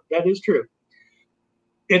more. That is true.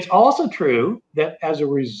 It's also true that as a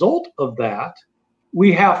result of that,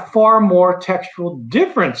 we have far more textual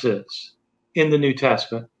differences in the New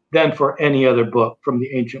Testament than for any other book from the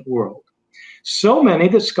ancient world. So many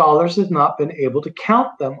that scholars have not been able to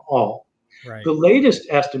count them all. Right. The latest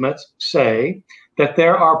estimates say that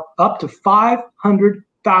there are up to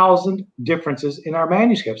 500,000 differences in our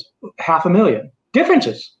manuscripts, 500,000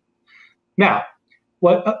 differences. Now,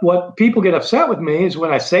 what people get upset with me is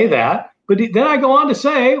when I say that. But then I go on to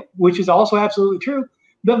say, which is also absolutely true,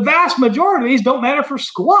 the vast majority of these don't matter for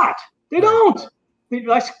squat. They don't.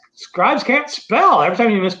 Scribes can't spell. Every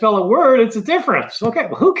time you misspell a word, it's a difference. Okay,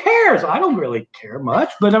 well, who cares? I don't really care much.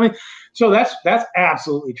 But I mean, so that's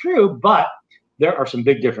absolutely true. But there are some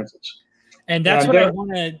big differences. And that's what I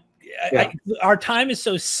want to. Yeah. Our time is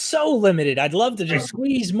so limited. I'd love to just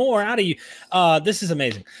squeeze more out of you. This is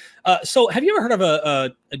amazing. So have you ever heard of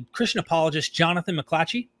a Christian apologist, Jonathan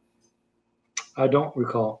McClatchy? I don't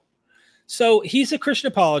recall. So he's a Christian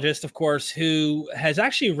apologist, of course, who has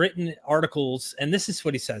actually written articles, and this is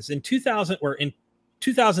what he says. In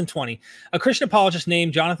 2020, a Christian apologist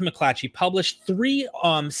named Jonathan McClatchy published 3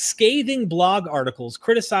 scathing blog articles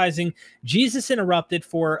criticizing Jesus Interrupted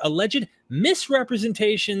for alleged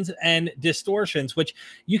misrepresentations and distortions, which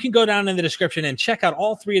you can go down in the description and check out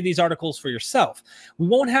all 3 of these articles for yourself. We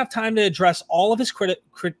won't have time to address all of his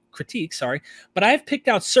critiques, but I have picked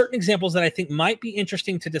out certain examples that I think might be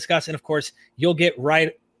interesting to discuss, and of course, you'll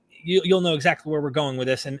know exactly where we're going with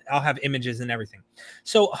this, and I'll have images and everything.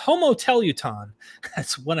 So homoteluton,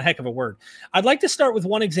 that's one heck of a word. I'd like to start with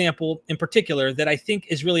one example in particular that I think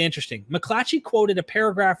is really interesting. McClatchy quoted a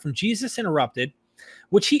paragraph from Jesus Interrupted,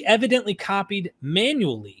 which he evidently copied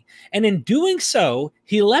manually. And in doing so,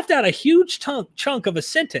 he left out a huge chunk of a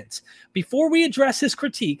sentence. Before we address his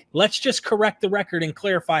critique, let's just correct the record and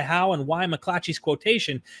clarify how and why McClatchy's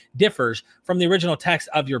quotation differs from the original text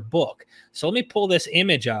of your book. So let me pull this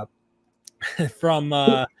image up from...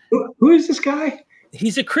 Who is this guy?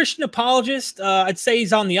 He's a Christian apologist. I'd say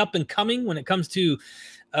he's on the up and coming when it comes to,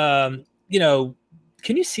 can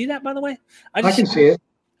you see that, by the way? I can see it.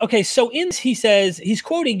 Okay, so he says, he's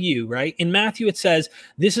quoting you, right? In Matthew, it says,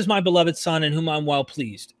 "This is my beloved son in whom I'm well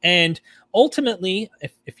pleased." And ultimately,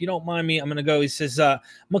 if you don't mind me, I'm going to go, he says,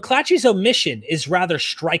 McClatchy's omission is rather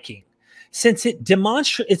striking, since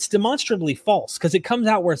it's demonstrably false, because it comes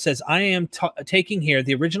out where it says, "I am taking here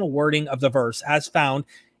the original wording of the verse as found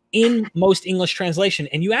in most English translation."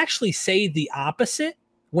 And you actually say the opposite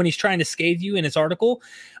when he's trying to scathe you in his article,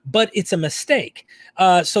 but it's a mistake.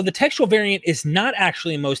 So the textual variant is not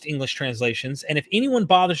actually in most English translations. And if anyone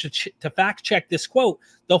bothers to fact check this quote,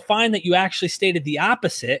 they'll find that you actually stated the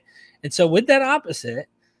opposite. And so with that opposite,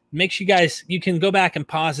 make sure you can go back and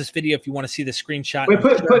pause this video if you want to see the screenshot. Wait,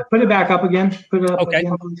 put it back up again. Put it up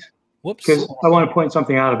again, please. Whoops. Because I want to point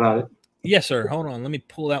something out about it. Yes, sir. Hold on. Let me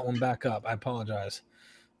pull that one back up. I apologize.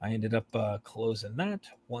 I ended up closing that.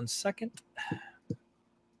 1 second. I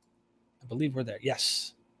believe we're there.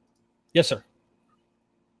 Yes. Yes, sir.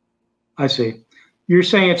 I see. You're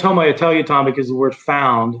saying it's homoiouteleuton because the word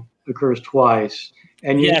found occurs twice.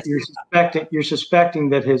 And Yes. you're suspecting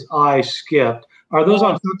that his eye skipped. Are those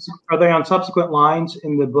are they on subsequent lines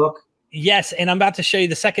in the book? Yes, and I'm about to show you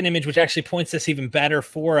the second image, which actually points this even better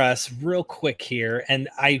for us real quick here. And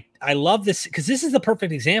I love this because this is the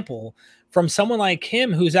perfect example from someone like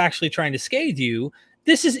him who's actually trying to scathe you.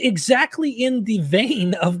 This is exactly in the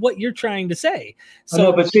vein of what you're trying to say. So,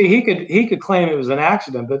 no, but see, he could claim it was an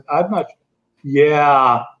accident, but I'm not.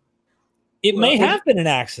 Yeah, it may have been an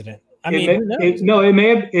accident. I mean, who knows?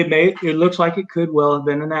 It looks like it could well have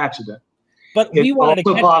been an accident. But we wanted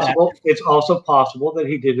to catch that. It's also possible that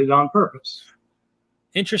he did it on purpose.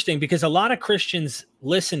 Interesting, because a lot of Christians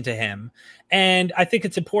listen to him, and I think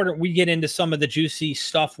it's important we get into some of the juicy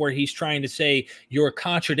stuff where he's trying to say your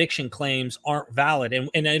contradiction claims aren't valid, and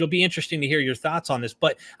it'll be interesting to hear your thoughts on this.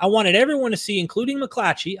 But I wanted everyone to see, including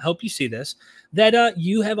McClatchy, I hope you see this, that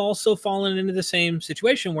you have also fallen into the same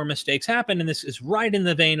situation where mistakes happen, and this is right in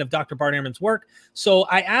the vein of Dr. Bart Ehrman's work. So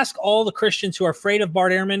I ask all the Christians who are afraid of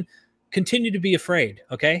Bart Ehrman, continue to be afraid,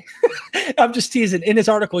 okay? I'm just teasing. In his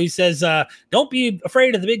article, he says, don't be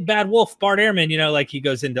afraid of the big bad wolf, Bart Ehrman, you know, like he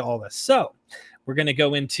goes into all this. So we're going to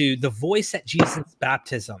go into the voice at Jesus'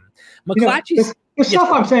 baptism. McClatchy's... the stuff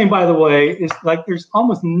I'm saying, by the way, is like there's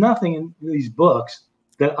almost nothing in these books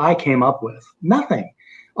that I came up with. Nothing.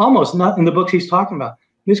 Almost nothing in the books he's talking about.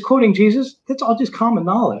 He's quoting Jesus. That's all just common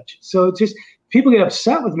knowledge. So it's just... people get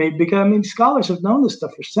upset with me because, I mean, scholars have known this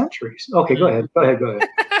stuff for centuries. Okay, go ahead.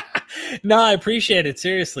 No, I appreciate it.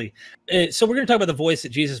 Seriously. So we're going to talk about the voice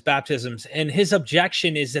at Jesus' baptisms, and his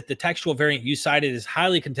objection is that the textual variant you cited is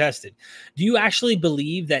highly contested. Do you actually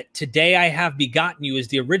believe that today I have begotten you is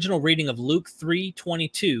the original reading of Luke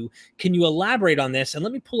 3:22? Can you elaborate on this? And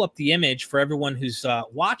let me pull up the image for everyone who's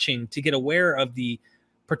watching to get aware of the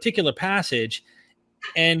particular passage.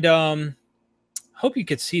 And hope you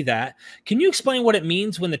could see that. Can you explain what it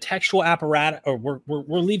means when the textual apparatus, or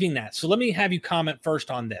we're leaving that. So let me have you comment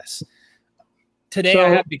first on this. Today I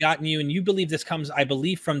have begotten you, and you believe this comes, I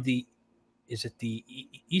believe, from the, is it the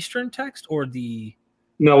Eastern text or the?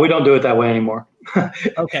 No, we don't do it that way anymore.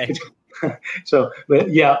 Okay. So,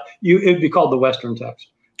 but yeah, it'd be called the Western text.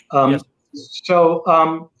 Yes.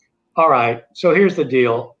 So, all right. So here's the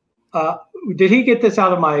deal. Did he get this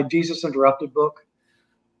out of my Jesus Interrupted book?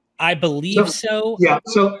 I believe so. Yeah.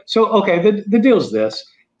 So okay. The deal is this.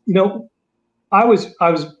 You know, I was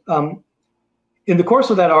in the course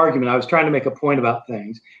of that argument, I was trying to make a point about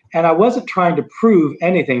things, and I wasn't trying to prove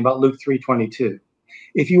anything about Luke 3:22.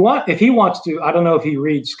 If he wants to, I don't know if he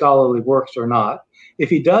reads scholarly works or not. If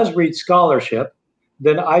he does read scholarship,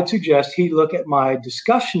 then I'd suggest he look at my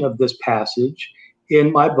discussion of this passage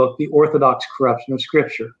in my book, The Orthodox Corruption of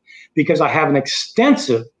Scripture, because I have an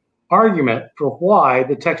extensive argument for why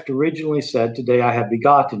the text originally said, "Today I have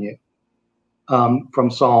begotten you," from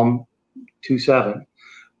Psalm 2:7.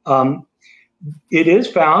 It's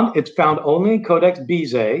found only in Codex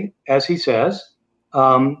Bezae, as he says.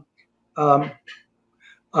 Well,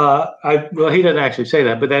 he doesn't actually say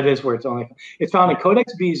that, but that is where it's only. It's found in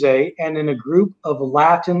Codex Bezae and in a group of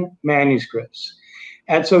Latin manuscripts.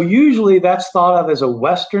 And so usually that's thought of as a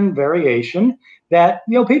Western variation that,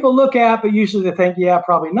 you know, people look at, but usually they think, yeah,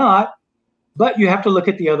 probably not. But you have to look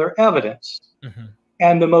at the other evidence. Mm-hmm.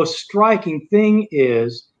 And the most striking thing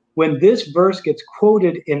is when this verse gets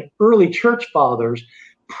quoted in early church fathers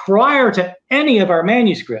prior to any of our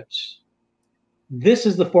manuscripts, this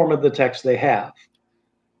is the form of the text they have.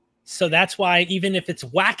 So that's why even if it's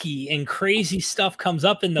wacky and crazy stuff comes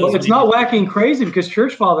up in those, well, it's not wacky and crazy because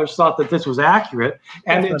church fathers thought that this was accurate,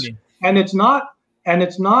 and it's not.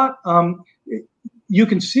 You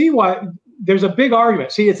can see why there's a big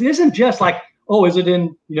argument. See, it isn't just like, oh, is it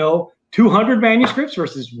in 200 manuscripts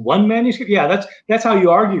versus one manuscript? Yeah, that's how you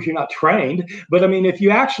argue if you're not trained. But I mean, if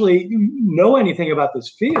you actually know anything about this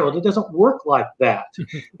field, it doesn't work like that.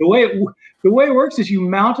 The way it works is you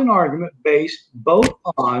mount an argument based both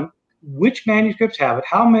on which manuscripts have it,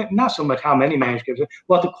 how many, not so much how many manuscripts,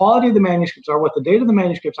 what the quality of the manuscripts are, what the date of the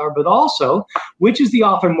manuscripts are, but also which is the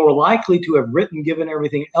author more likely to have written given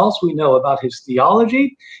everything else we know about his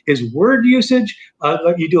theology, his word usage.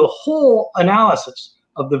 You do a whole analysis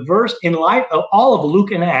of the verse in light of all of Luke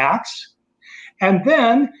and Acts, and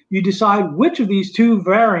then you decide which of these two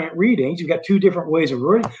variant readings, you've got two different ways of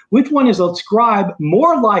reading, which one is a scribe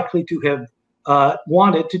more likely to have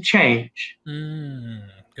wanted to change.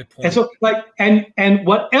 Good point. And so, like, and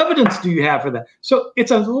what evidence do you have for that? So it's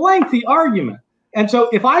a lengthy argument. And so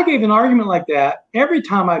if I gave an argument like that, every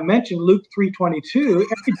time I mentioned Luke 3:22,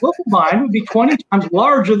 every book of mine would be 20 times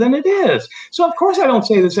larger than it is. So of course I don't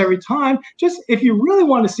say this every time. Just if you really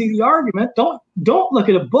want to see the argument, don't look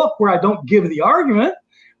at a book where I don't give the argument.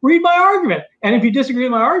 Read my argument. And if you disagree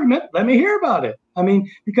with my argument, let me hear about it. I mean,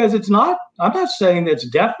 because I'm not saying that it's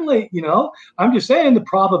definitely, I'm just saying the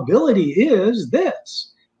probability is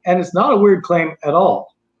this. And it's not a weird claim at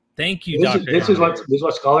all. Thank you, Dr. This is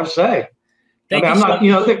what scholars say. There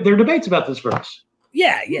are debates about this verse.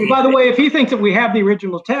 Yeah. By the way, if you think that we have the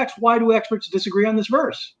original text, why do experts disagree on this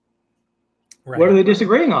verse? Right. What are they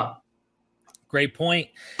disagreeing on? Great point.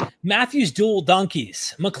 Matthew's dual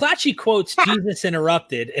donkeys. McClatchy quotes Jesus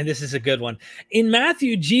interrupted, and this is a good one. In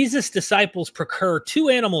Matthew, Jesus' disciples procure two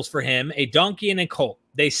animals for him, a donkey and a colt.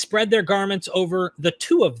 They spread their garments over the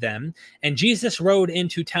two of them, and Jesus rode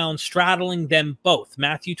into town straddling them both.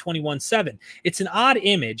 Matthew 21:7. It's an odd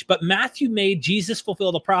image, but Matthew made Jesus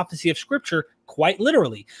fulfill the prophecy of Scripture quite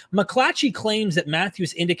literally. McClatchy claims that Matthew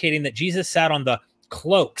is indicating that Jesus sat on the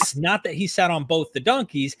cloaks, not that he sat on both the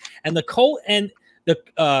donkeys and the colt and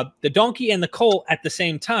the donkey and the colt at the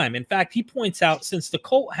same time. In fact, he points out since the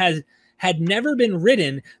colt had never been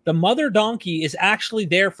ridden, the mother donkey is actually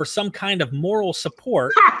there for some kind of moral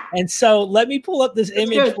support. And so let me pull up this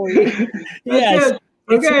image for you. Yes.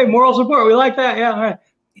 Okay, moral support. We like that. Yeah. All right.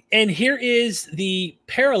 And here is the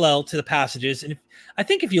parallel to the passages. And I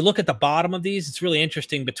think if you look at the bottom of these, it's really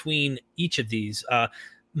interesting between each of these.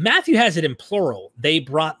 Matthew has it in plural. They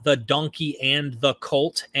brought the donkey and the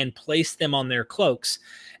colt and placed them on their cloaks.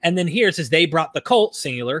 And then here it says they brought the colt,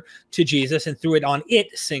 singular, to Jesus and threw it on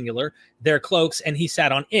it, singular, their cloaks, and he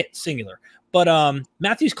sat on it, singular. But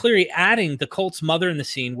Matthew's clearly adding the colt's mother in the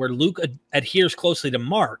scene where Luke adheres closely to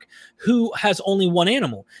Mark, who has only one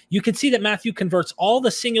animal. You can see that Matthew converts all the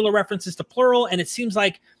singular references to plural, and it seems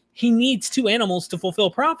like he needs two animals to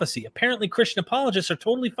fulfill prophecy. Apparently, Christian apologists are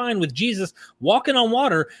totally fine with Jesus walking on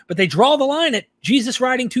water, but they draw the line at Jesus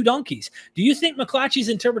riding two donkeys. Do you think McClatchy's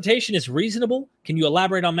interpretation is reasonable? Can you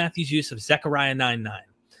elaborate on Matthew's use of Zechariah 9:9?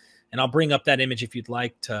 And I'll bring up that image if you'd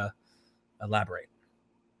like to elaborate.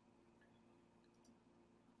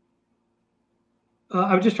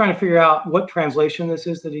 I'm just trying to figure out what translation this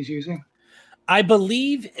is that he's using. I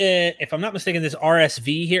believe, if I'm not mistaken, this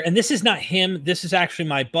RSV here, and this is not him. This is actually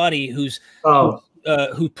my buddy who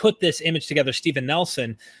put this image together, Stephen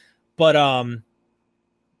Nelson. But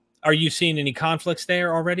are you seeing any conflicts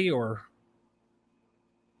there already, or?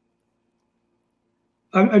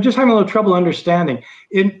 I'm just having a little trouble understanding.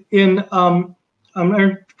 I'm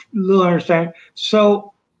a little understanding.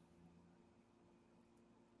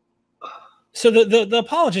 So the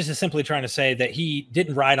apologist is simply trying to say that he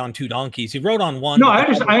didn't ride on two donkeys. He rode on one. No,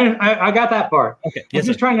 I got that part. Okay. I'm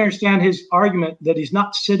just trying to understand his argument that he's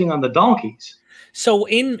not sitting on the donkeys. So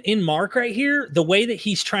in Mark right here, the way that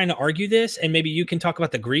he's trying to argue this, and maybe you can talk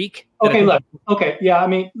about the Greek. Okay, look. Okay, yeah. I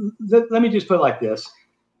mean, let me just put it like this.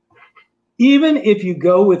 Even if you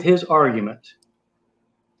go with his argument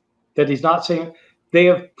that he's not saying, they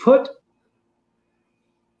have put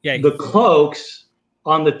the cloaks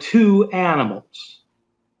on the two animals.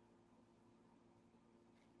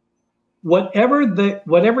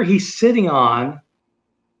 Whatever he's sitting on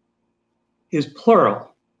is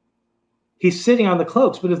plural. He's sitting on the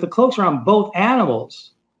cloaks, but if the cloaks are on both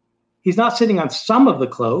animals, he's not sitting on some of the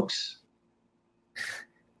cloaks.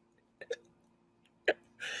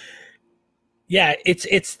 Yeah, it's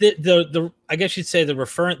the I guess you'd say the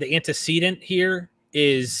referent, the antecedent here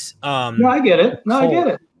is No, I get it. No, I get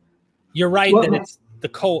it. You're right that it's the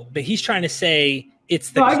colt, but he's trying to say it's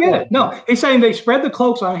the I get it. No, he's saying they spread the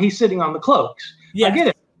cloaks on, he's sitting on the cloaks. Yeah. I get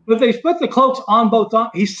it. But they put the cloaks on both,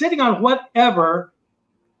 he's sitting on whatever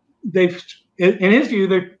they've, in his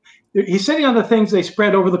view, he's sitting on the things they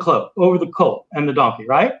spread over the colt and the donkey,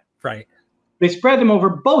 right? Right. They spread them over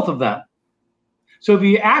both of them. So if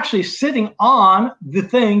he's actually sitting on the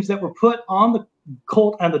things that were put on the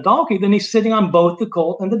colt and the donkey, then he's sitting on both the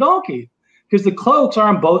colt and the donkey, because the cloaks are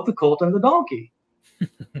on both the colt and the donkey.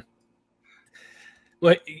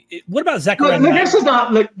 What about Zechariah?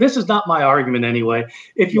 This is not my argument anyway.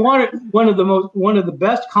 If you want one of the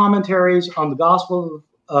best commentaries on the Gospel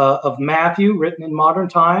of Matthew written in modern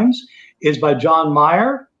times is by John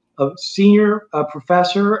Meyer, a senior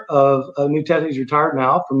professor of New Testament. He's retired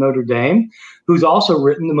now from Notre Dame, who's also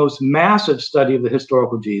written the most massive study of the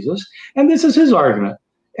historical Jesus. And this is his argument.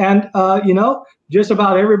 And just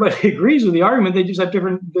about everybody agrees with the argument. They just have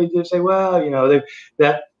different. They just say, well,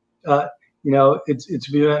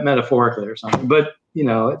 it's metaphorically or something. But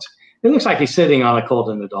it looks like he's sitting on a colt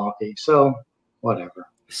and a donkey. So whatever.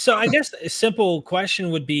 So I guess a simple question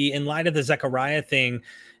would be, in light of the Zechariah thing,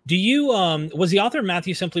 do you was the author of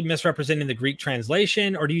Matthew simply misrepresenting the Greek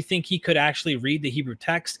translation, or do you think he could actually read the Hebrew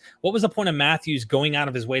text? What was the point of Matthew's going out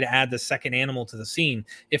of his way to add the second animal to the scene,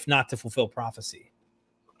 if not to fulfill prophecy?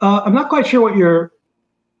 I'm not quite sure what you're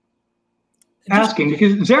asking,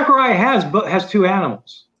 because Zechariah has two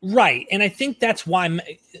animals. Right. And I think that's why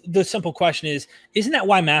the simple question is, isn't that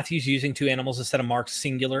why Matthew's using two animals instead of Mark's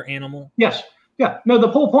singular animal? Yes. Yeah. No, the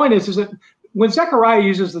whole point is that when Zechariah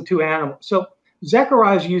uses the two animals, so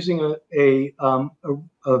Zechariah is using a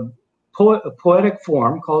poetic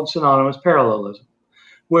form called synonymous parallelism,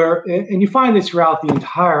 where, and you find this throughout the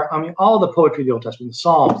entire, I mean, all the poetry of the Old Testament, the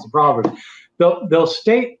Psalms, the Proverbs, they'll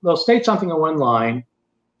state something in one line,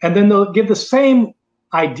 and then they'll give the same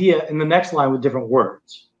idea in the next line with different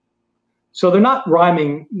words. So they're not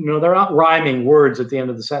rhyming, they're not rhyming words at the end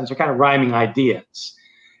of the sentence. They're kind of rhyming ideas.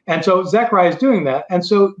 And so Zechariah is doing that. And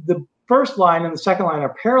so the first line and the second line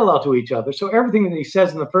are parallel to each other. So everything that he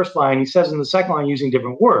says in the first line, he says in the second line using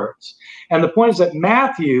different words. And the point is that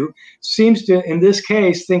Matthew seems to, in this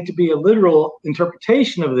case, think to be a literal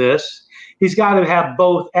interpretation of this. He's got to have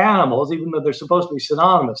both animals, even though they're supposed to be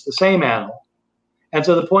synonymous, the same animal. And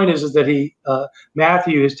so the point is that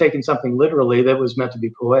Matthew has taken something literally that was meant to be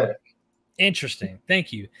poetic. Interesting.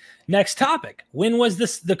 Thank you. Next topic. When was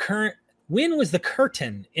the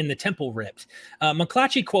curtain in the temple ripped?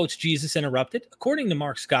 McClatchy quotes Jesus interrupted. According to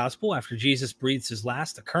Mark's gospel, after Jesus breathes his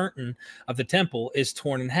last, the curtain of the temple is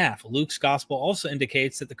torn in half. Luke's gospel also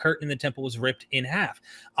indicates that the curtain in the temple was ripped in half.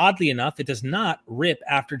 Oddly enough, it does not rip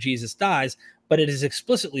after Jesus dies, but it is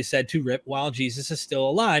explicitly said to rip while Jesus is still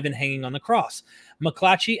alive and hanging on the cross.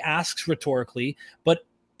 McClatchy asks rhetorically, but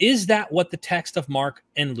is that what the text of Mark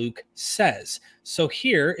and Luke says? So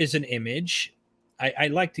here is an image. I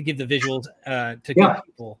like to give the visuals to give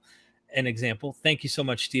people an example. Thank you so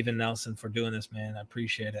much, Stephen Nelson, for doing this, man. I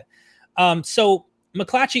appreciate it. So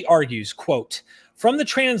McClatchy argues, quote, from the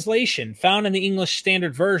translation found in the English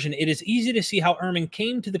Standard Version, it is easy to see how Ehrman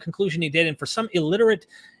came to the conclusion he did, and for someone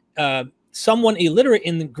illiterate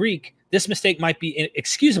in the Greek, this mistake might be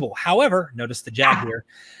inexcusable. However, notice the jab here.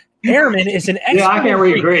 Ehrman is an expert. Yeah, I can't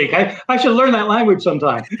read Greek. I should learn that language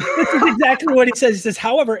sometime. This is exactly what he says. He says,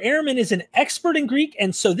 however, Ehrman is an expert in Greek,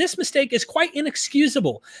 and so this mistake is quite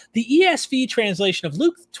inexcusable. The ESV translation of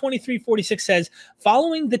Luke 23:46 says,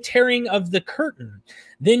 following the tearing of the curtain,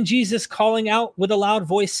 then Jesus, calling out with a loud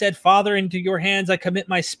voice, said, Father, into your hands I commit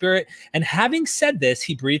my spirit. And having said this,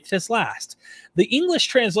 he breathed his last. The English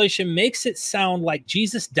translation makes it sound like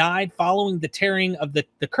Jesus died following the tearing of the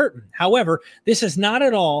curtain. However, this is not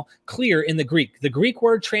at all clear in the Greek. The Greek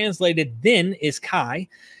word translated then is kai,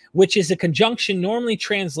 which is a conjunction normally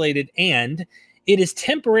translated and. It is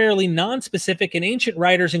temporarily non-specific, and ancient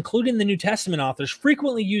writers, including the New Testament authors,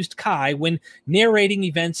 frequently used kai when narrating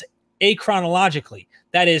events achronologically,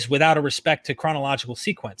 that is, without a respect to chronological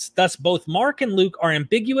sequence. Thus, both Mark and Luke are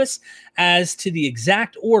ambiguous as to the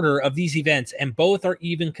exact order of these events, and both are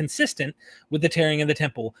even consistent with the tearing of the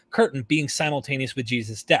temple curtain being simultaneous with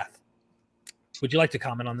Jesus' death. Would you like to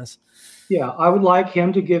comment on this? Yeah, I would like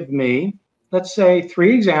him to give me, let's say,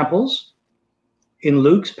 3 examples in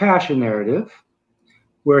Luke's Passion narrative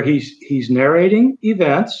where he's narrating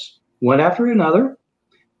events one after another,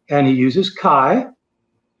 and he uses kai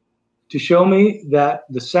to show me that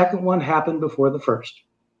the second one happened before the first.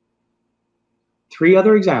 3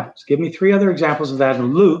 other examples. Give me 3 other examples of that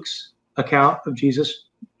in Luke's account of Jesus'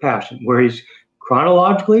 passion, where he's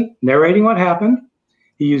chronologically narrating what happened.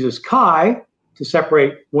 He uses kai to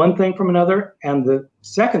separate one thing from another, and the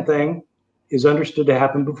second thing is understood to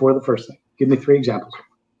happen before the first thing. Give me 3 examples.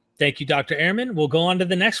 Thank you, Dr. Ehrman. We'll go on to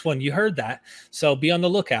the next one. You heard that, so be on the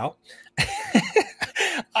lookout.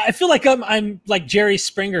 I feel like I'm like Jerry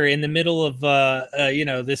Springer in the middle of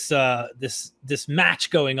this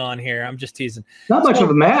match going on here. I'm just teasing. Not much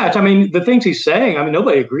of a match. I mean, the things he's saying, I mean,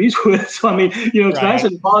 nobody agrees with. So I mean, it's nice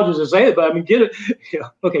that apologists say it, but I mean, get it. Yeah.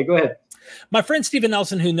 Okay, go ahead. My friend Stephen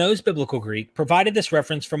Nelson, who knows biblical Greek, provided this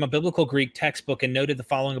reference from a biblical Greek textbook and noted the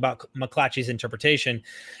following about McClatchy's interpretation.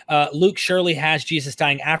 Luke surely has Jesus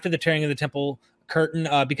dying after the tearing of the temple curtain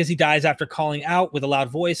because he dies after calling out with a loud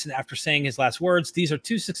voice and after saying his last words. These are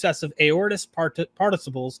 2 successive aorist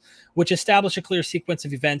participles which establish a clear sequence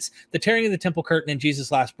of events. The tearing of the temple curtain and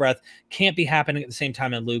Jesus' last breath can't be happening at the same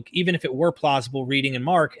time in Luke, even if it were plausible reading in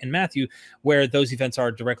Mark and Matthew, where those events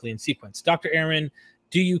are directly in sequence. Dr. Ehrman,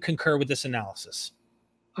 do you concur with this analysis?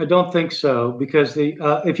 I don't think so, because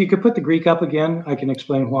if you could put the Greek up again, I can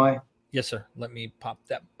explain why. Yes, sir. Let me pop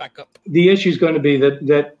that back up. The issue is going to be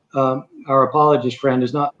that our apologist friend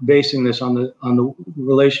is not basing this on the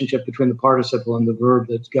relationship between the participle and the verb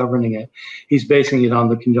that's governing it. He's basing it on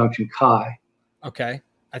the conjunction kai. Okay,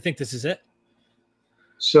 I think this is it.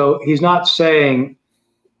 So he's not saying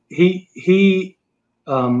he.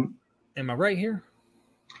 Am I right here?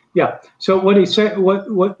 Yeah. So what he said,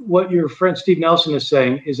 what your friend Steve Nelson is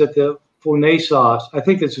saying is that the phonesos, I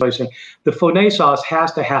think that's what he's saying, the phonesos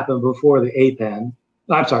has to happen before the apen.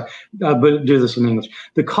 I'm sorry, but do this in English.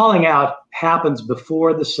 The calling out happens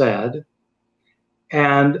before the said,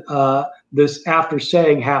 and this after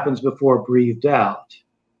saying happens before breathed out,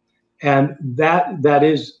 and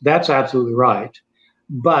that's absolutely right,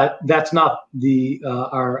 but that's not the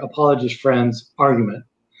our apologist friend's argument.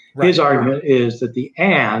 Right. His argument is that the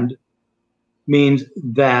and means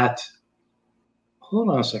that. Hold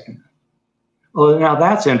on a second. Oh, now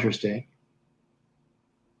that's interesting.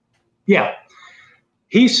 Yeah.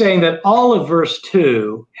 He's saying that all of verse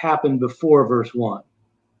 2 happened before verse 1.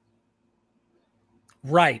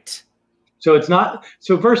 Right. So it's not,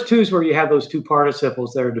 so verse 2 is where you have those two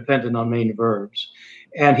participles that are dependent on main verbs.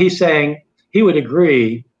 And he's saying he would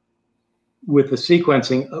agree with the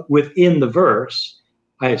sequencing within the verse,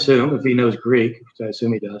 I assume, if he knows Greek, which I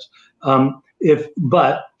assume he does.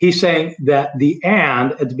 But he's saying that the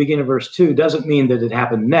and at the beginning of verse 2 doesn't mean that it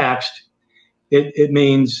happened next. It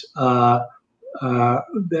means that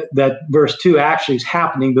verse 2 actually is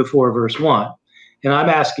happening before verse 1. And I'm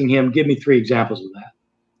asking him, give me 3 examples of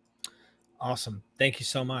that. Awesome. Thank you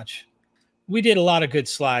so much. We did a lot of good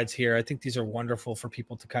slides here. I think these are wonderful for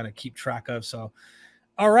people to kind of keep track of. So,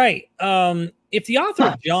 all right. If the author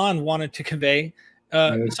of John wanted to convey,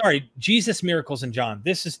 Jesus miracles in John.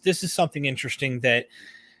 This is something interesting that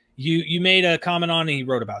you made a comment on and he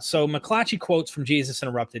wrote about. So McClatchy quotes from Jesus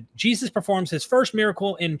Interrupted. Jesus performs his first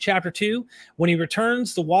miracle in chapter 2 when he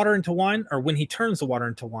turns the water into wine,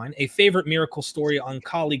 a favorite miracle story on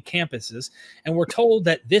colleague campuses. And we're told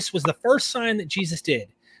that this was the first sign that Jesus did.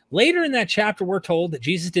 Later in that chapter, we're told that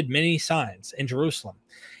Jesus did many signs in Jerusalem.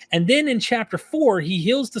 And then in chapter 4, he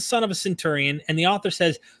heals the son of a centurion. And the author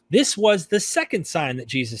says, this was the second sign that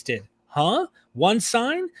Jesus did. Huh? One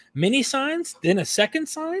sign, many signs, then a second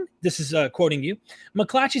sign? This is quoting you.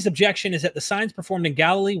 McClatchy's objection is that the signs performed in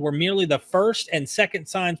Galilee were merely the first and second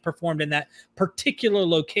signs performed in that particular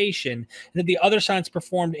location, and that the other signs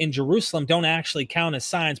performed in Jerusalem don't actually count as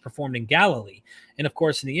signs performed in Galilee. And of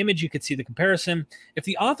course, in the image, you could see the comparison. If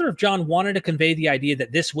the author of John wanted to convey the idea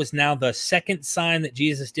that this was now the second sign that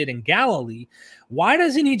Jesus did in Galilee, why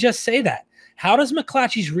doesn't he just say that? How does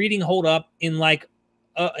McClatchy's reading hold up in like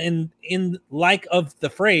of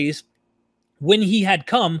the phrase when he had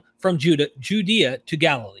come from Judea to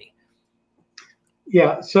Galilee?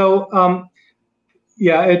 Yeah. So,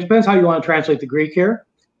 it depends how you want to translate the Greek here.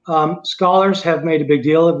 Scholars have made a big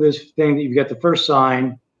deal of this thing that you get the first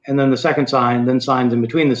sign and then the second sign, then signs in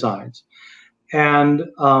between the signs. And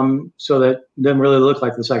so that doesn't really look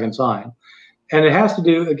like the second sign. And it has to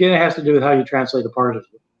do with how you translate the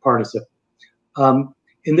participle.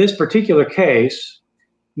 In this particular case,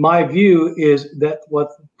 my view is that what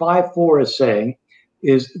 5:4 is saying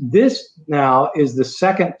is this now is the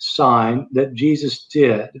second sign that Jesus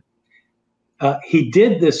did. He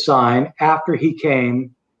did this sign after he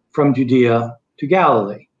came from Judea to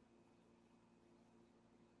Galilee.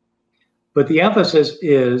 But the emphasis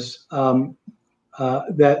is that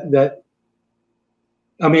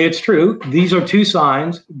it's true. These are two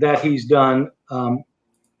signs that he's done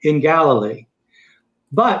in Galilee.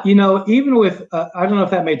 But, even with, I don't know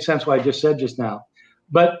if that made sense what I just said just now,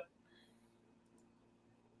 but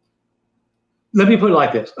let me put it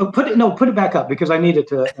like this. Put it back up because I need it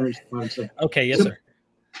to understand what I'm saying. Okay, yes, sir.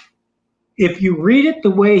 If you read it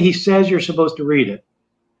the way he says you're supposed to read it,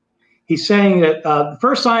 he's saying that the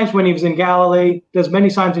first signs when he was in Galilee, does many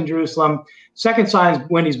signs in Jerusalem, second signs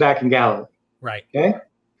when he's back in Galilee. Right. Okay?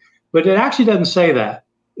 But it actually doesn't say that.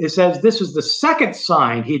 It says this was the second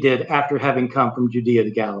sign he did after having come from Judea to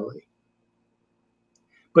Galilee.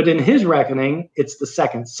 But in his reckoning, it's the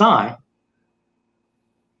second sign.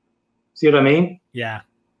 See what I mean? Yeah.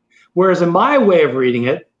 Whereas in my way of reading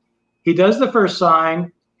it, he does the first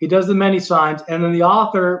sign, he does the many signs, and then the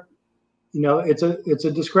author, it's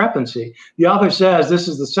a discrepancy. The author says this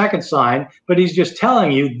is the second sign, but he's just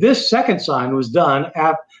telling you this second sign was done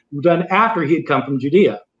after he had come from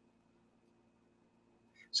Judea.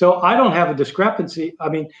 So I don't have a discrepancy. I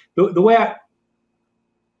mean, the way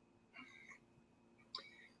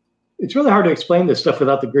it's really hard to explain this stuff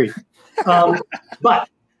without the Greek.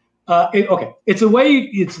 It's the way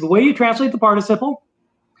you translate the participle.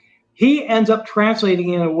 He ends up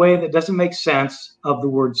translating in a way that doesn't make sense of the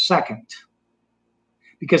word second.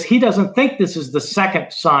 because he doesn't think this is the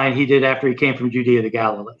second sign he did after he came from Judea to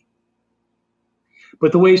Galilee.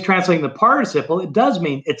 But the way he's translating the participle, it does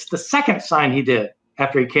mean it's the second sign he did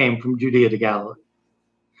after he came from Judea to Galilee.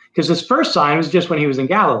 Because his first sign was just when he was in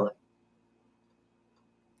Galilee.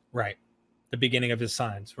 Right. The beginning of his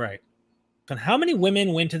signs. Right. And how many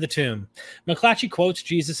women went to the tomb? McClatchy quotes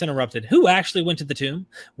Jesus interrupted. Who actually went to the tomb?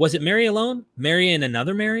 Was it Mary alone? Mary and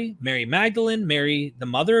another Mary? Mary Magdalene? Mary, the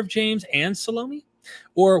mother of James and Salome?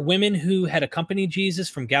 Or women who had accompanied Jesus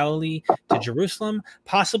from Galilee to Jerusalem?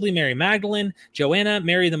 Possibly Mary Magdalene, Joanna,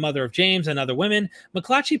 Mary, the mother of James, and other women.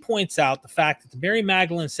 McClatchy points out the fact that Mary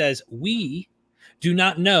Magdalene says, we do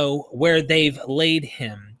not know where they've laid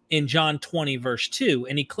him in John 20, verse 2.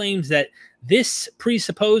 And he claims that this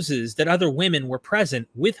presupposes that other women were present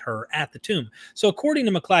with her at the tomb. So according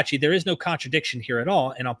to McClatchy, there is no contradiction here at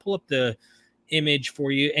all. And I'll pull up the image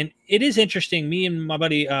for you. And it is interesting. Me and my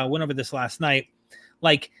buddy went over this last night.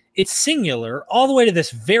 Like, it's singular all the way to this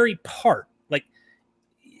very part. Like,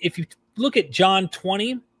 if you look at John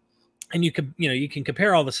 20, and you can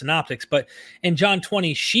compare all the synoptics, but in John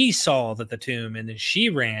 20, she saw that the tomb, and then she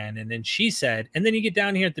ran, and then she said, and then you get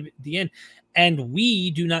down here at the end, and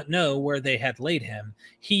we do not know where they had laid him.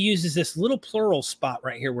 He uses this little plural spot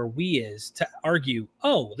right here where we is to argue,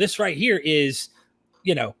 oh, this right here is,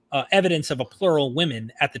 evidence of a plural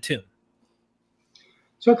women at the tomb.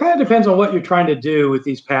 So it kind of depends on what you're trying to do with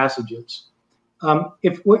these passages.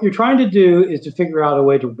 If what you're trying to do is to figure out a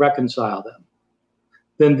way to reconcile them,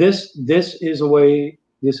 then this is a way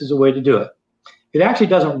to do it. It actually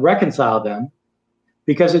doesn't reconcile them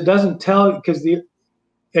because it doesn't tell, because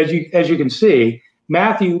as you can see,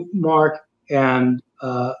 Matthew, Mark, and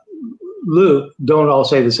Luke don't all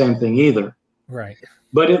say the same thing either. Right.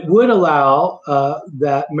 But it would allow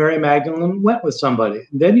that Mary Magdalene went with somebody.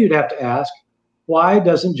 Then you'd have to ask, why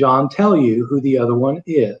doesn't John tell you who the other one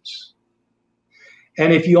is?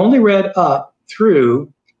 And if you only read up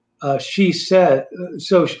through, she said,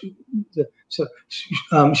 she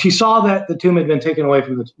saw that the tomb had been taken away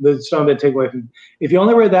from the stone had been taken away from. If you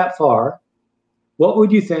only read that far, what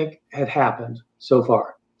would you think had happened so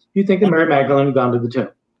far? You think that Mary Magdalene had gone to the tomb,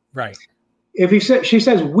 right? If she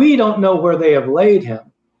says we don't know where they have laid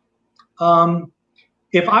him.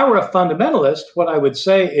 If I were a fundamentalist, what I would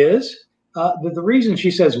say is that the reason she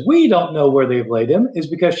says we don't know where they've laid him is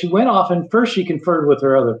because she went off and first she conferred with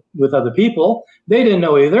other people. They didn't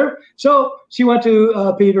know either. So she went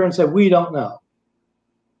to Peter and said, we don't know.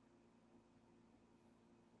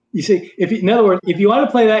 You see, in other words, if you want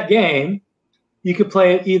to play that game, you could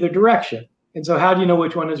play it either direction. And so how do you know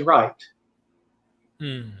which one is right?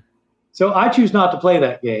 So I choose not to play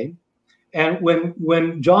that game. And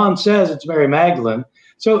when John says it's Mary Magdalene,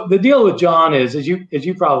 so the deal with John is, as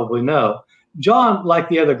you probably know, John, like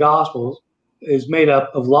the other Gospels, is made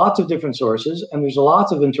up of lots of different sources, and there's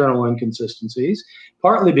lots of internal inconsistencies,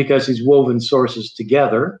 partly because he's woven sources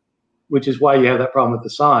together, which is why you have that problem with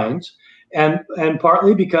the signs, and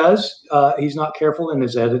partly because he's not careful in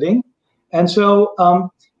his editing. And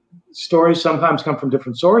so stories sometimes come from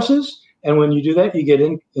different sources, and when you do that, you get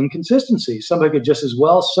inconsistencies. Somebody could just as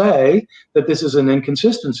well say that this is an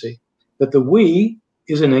inconsistency, that the we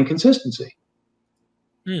is an inconsistency.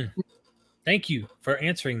 Thank you for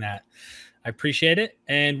answering that. I appreciate it.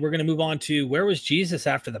 And we're going to move on to where was Jesus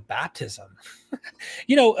after the baptism?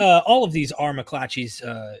 All of these are McClatchy's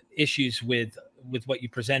issues with what you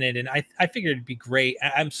presented. And I figured it'd be great.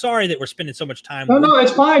 I'm sorry that we're spending so much time. No,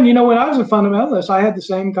 it's fine. When I was a fundamentalist, I had the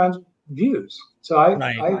same kinds of views. So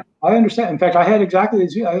I understand. In fact, I had exactly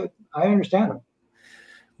these views. I understand them.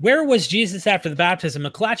 Where was Jesus after the baptism?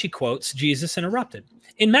 McClatchy quotes Jesus interrupted.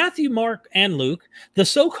 In Matthew, Mark, and Luke, the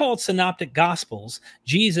so-called synoptic gospels,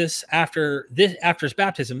 Jesus, after his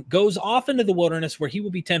baptism, goes off into the wilderness where he will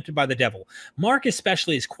be tempted by the devil. Mark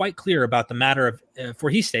especially is quite clear about the matter of, for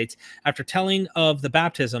he states, after telling of the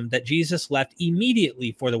baptism, that Jesus left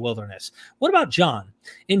immediately for the wilderness. What about John?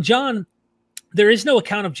 In John, there is no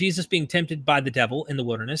account of Jesus being tempted by the devil in the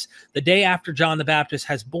wilderness. The day after John the Baptist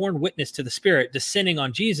has borne witness to the Spirit descending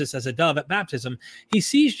on Jesus as a dove at baptism, he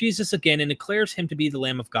sees Jesus again and declares him to be the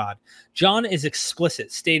Lamb of God. John is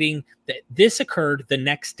explicit, stating that this occurred the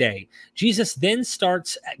next day. Jesus then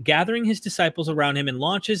starts gathering his disciples around him and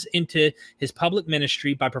launches into his public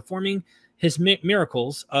ministry by performing his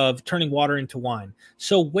miracles of turning water into wine.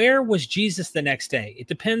 So where was Jesus the next day? It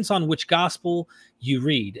depends on which gospel you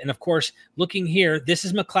read. And of course, looking here, this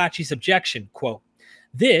is McClatchy's objection, quote,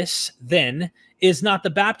 "This, then, is not the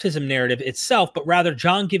baptism narrative itself, but rather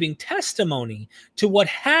John giving testimony to what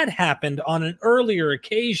had happened on an earlier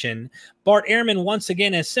occasion. Bart Ehrman once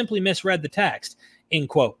again has simply misread the text. end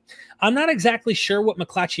quote. I'm not exactly sure what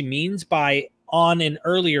McClatchy means by on an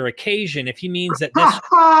earlier occasion, if he means that this...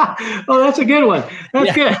 Oh, that's a good one.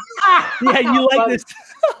 That's good. Yeah, you like this.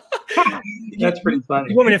 That's pretty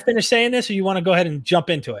funny. You want me to finish saying this, or you want to go ahead and jump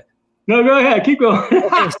into it? No, go ahead. Keep going.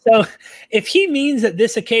 Okay, so if he means that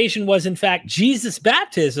this occasion was in fact Jesus'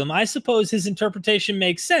 baptism, I suppose his interpretation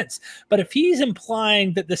makes sense. But if he's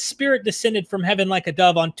implying that the Spirit descended from heaven like a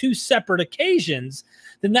dove on 2 separate occasions,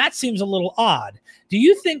 then that seems a little odd. Do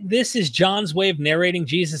you think this is John's way of narrating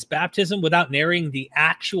Jesus' baptism without narrating the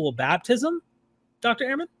actual baptism, Dr.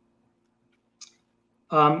 Ehrman?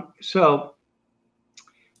 So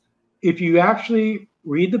if you actually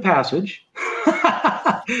read the passage,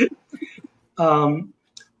 John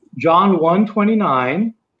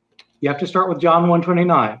 1:29, you have to start with John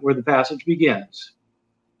 1:29, where the passage begins.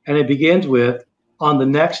 And it begins with, on the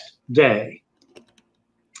next day.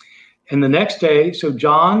 And the next day, so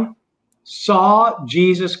John saw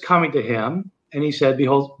Jesus coming to him, and he said,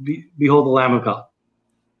 behold the Lamb of God.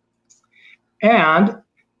 And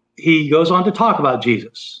he goes on to talk about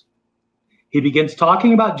Jesus. He begins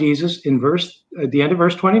talking about Jesus at the end of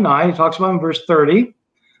verse 29. He talks about him in verse 30.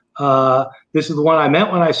 This is the one I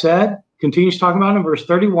meant when I said, continues talking about him in verse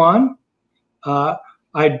 31. I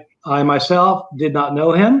myself did not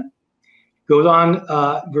know him. Goes on,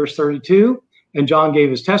 verse 32. And John gave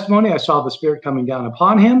his testimony. I saw the Spirit coming down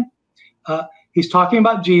upon him. He's talking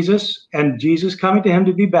about Jesus and Jesus coming to him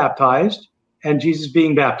to be baptized and Jesus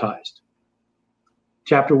being baptized.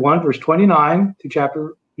 Chapter 1, verse 29 to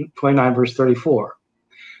chapter 29, verse 34.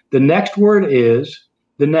 The next word is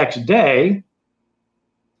the next day.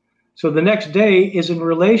 So the next day is in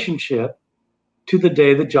relationship to the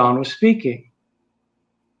day that John was speaking.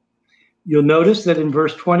 You'll notice that in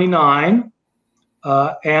verse 29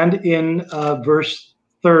 and in verse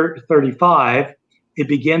 35, it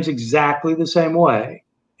begins exactly the same way.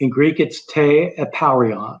 In Greek, it's te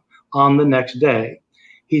eparion, on the next day.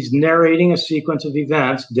 He's narrating a sequence of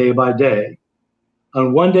events day by day.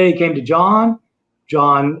 On one day, he came to John.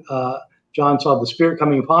 John saw the Spirit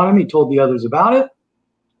coming upon him. He told the others about it.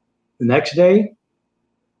 The next day,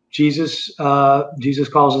 Jesus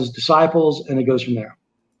calls his disciples, and it goes from there.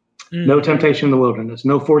 No temptation in the wilderness.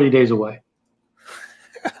 No 40 days away.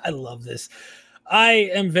 I love this.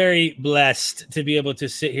 I am very blessed to be able to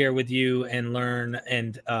sit here with you and learn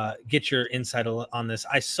and get your insight on this.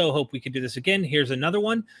 I so hope we can do this again. Here's another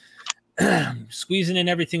one. Squeezing in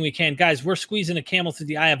everything we can. Guys, we're squeezing a camel through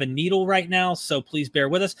the eye of a needle right now, so please bear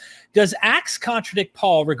with us. Does Acts contradict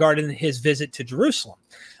Paul regarding his visit to Jerusalem?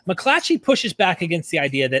 McClatchy pushes back against the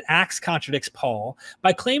idea that Acts contradicts Paul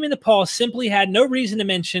by claiming that Paul simply had no reason to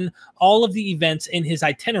mention all of the events in his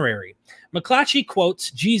itinerary. McClatchy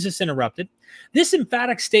quotes Jesus interrupted. This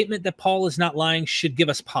emphatic statement that Paul is not lying should give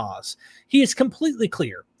us pause. He is completely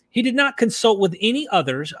clear. He did not consult with any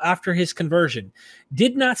others after his conversion,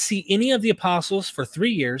 did not see any of the apostles for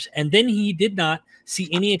 3 years, and then he did not see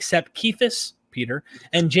any except Cephas, Peter,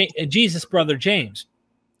 and Jesus' brother James.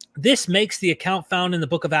 This makes the account found in the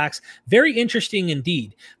book of Acts very interesting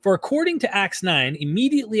indeed, for according to Acts 9,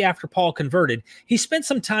 immediately after Paul converted, he spent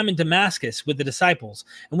some time in Damascus with the disciples,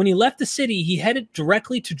 and when he left the city, he headed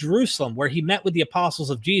directly to Jerusalem, where he met with the apostles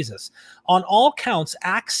of Jesus. On all counts,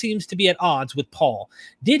 Acts seems to be at odds with Paul.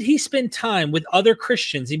 Did he spend time with other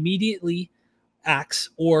Christians immediately, Acts,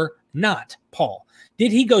 or not, Paul?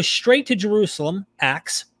 Did he go straight to Jerusalem,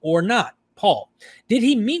 Acts, or not, Paul? Did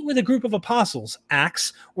he meet with a group of apostles,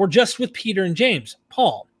 Acts, or just with Peter and James,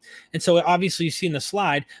 Paul? And so obviously you see in the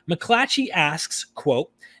slide, McClatchy asks, quote,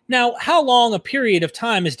 now how long a period of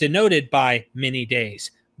time is denoted by many days?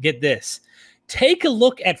 Get this. Take a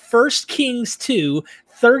look at 1 Kings 2,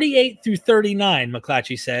 38 through 39,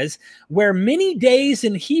 McClatchy says, where many days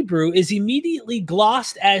in Hebrew is immediately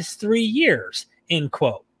glossed as 3 years, end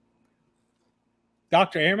quote.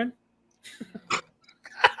 Dr. Ehrman?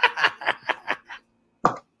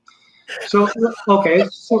 So okay,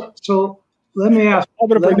 so let me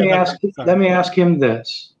ask him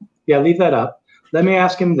this. Yeah, leave that up. Let me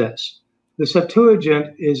ask him this. The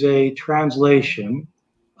Septuagint is a translation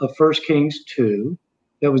of 1 Kings 2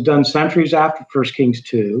 that was done centuries after 1 Kings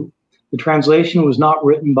 2. The translation was not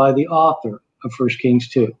written by the author of 1 Kings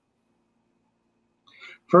 2.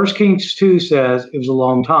 1 Kings 2 says it was a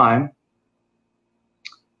long time.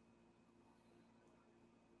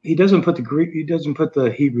 He doesn't put the Greek, he doesn't put the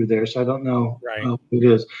Hebrew there, so I don't know what it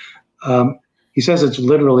is. He says it's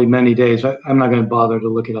literally many days. I'm not going to bother to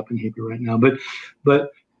look it up in Hebrew right now, but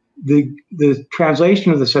the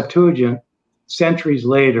translation of the Septuagint centuries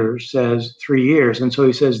later says 3 years, and so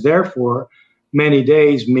he says therefore many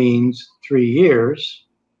days means 3 years,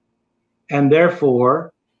 and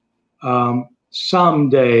therefore some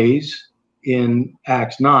days in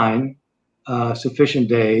Acts 9, sufficient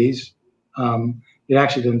days. It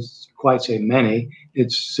actually doesn't quite say many.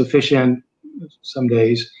 It's sufficient some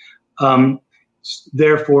days.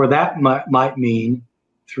 Therefore, that might mean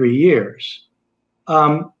 3 years.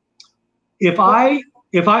 If I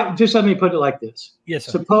just let me put it like this. Yes,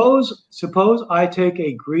 sir. Suppose I take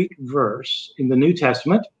a Greek verse in the New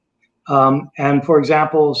Testament, and for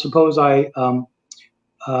example, suppose I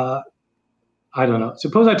don't know.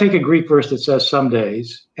 Suppose I take a Greek verse that says some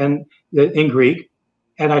days, and in Greek,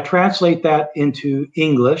 and I translate that into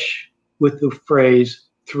English with the phrase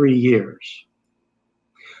 3 years.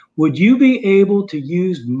 Would you be able to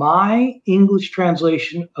use my English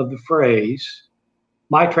translation of the phrase?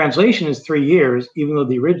 My translation is 3 years, even though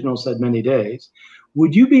the original said many days.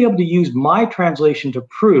 Would you be able to use my translation to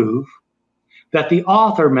prove that the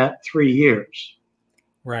author meant 3 years?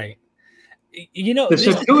 Right. You know, the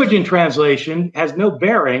Septuagint translation has no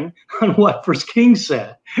bearing on what First Kings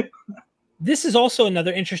said. This is also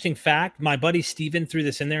another interesting fact. My buddy Stephen threw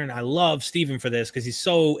this in there, and I love Stephen for this because he's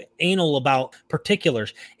so anal about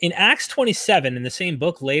particulars. In Acts 27, in the same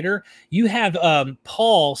book later, you have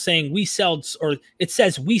Paul saying we sailed, or it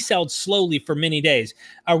says we sailed slowly for many days.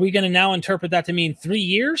 Are we going to now interpret that to mean 3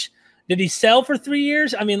 years? Did he sail for 3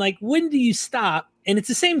 years? I mean, like, when do you stop? And it's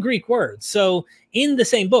the same Greek word. So in the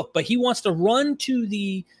same book, but he wants to run to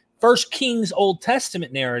the First Kings Old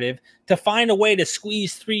Testament narrative to find a way to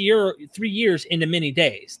squeeze 3 years into many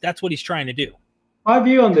days. That's what he's trying to do. My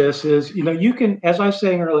view on this is, you know, you can, as I was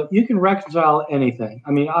saying earlier, you can reconcile anything.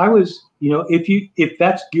 I mean, if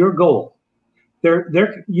that's your goal,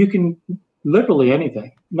 you can literally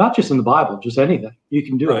anything, not just in the Bible, just anything. You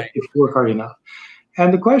can do it if you work hard enough.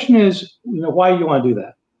 And the question is, you know, why do you want to do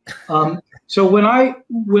that? So when I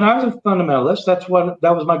was a fundamentalist, that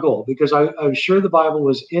was my goal, because I was sure the Bible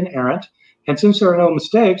was inerrant, and since there are no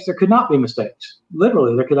mistakes, there could not be mistakes.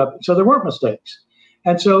 Literally, there could not. So there weren't mistakes,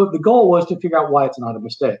 and so the goal was to figure out why it's not a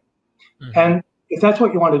mistake. Mm-hmm. And if that's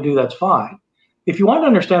what you want to do, that's fine. If you want to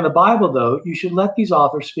understand the Bible, though, you should let these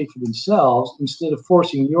authors speak for themselves instead of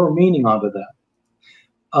forcing your meaning onto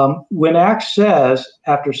them. When Acts says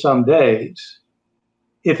after some days,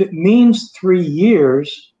 if it means 3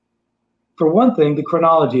 years. For one thing, the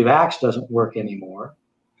chronology of Acts doesn't work anymore.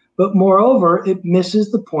 But moreover, it misses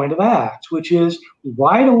the point of Acts, which is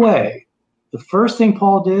right away, the first thing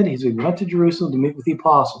Paul did is he went to Jerusalem to meet with the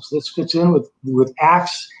apostles. This fits in with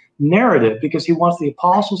Acts' narrative because he wants the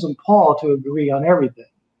apostles and Paul to agree on everything.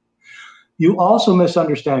 You also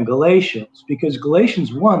misunderstand Galatians, because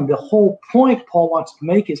Galatians 1, the whole point Paul wants to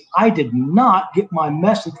make is I did not get my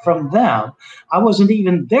message from them. I wasn't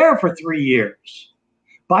even there for 3 years.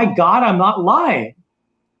 By God, I'm not lying.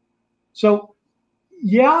 So,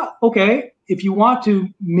 yeah, okay. If you want to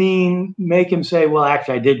make him say, well,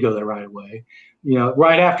 actually, I did go there right away. You know,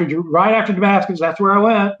 right after Damascus, that's where I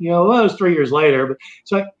went. You know, well, it was 3 years later. But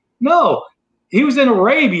it's like, no, he was in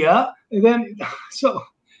Arabia. And then, so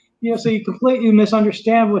you completely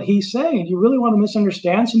misunderstand what he's saying. You really want to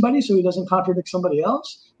misunderstand somebody so he doesn't contradict somebody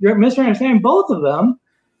else? You're misunderstanding both of them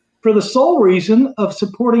for the sole reason of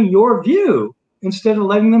supporting your view, instead of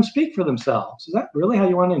letting them speak for themselves. Is that really how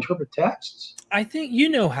you want to interpret texts? I think you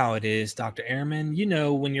know how it is, Dr. Ehrman. You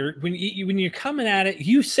know, when you're coming at it,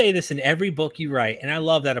 you say this in every book you write, and I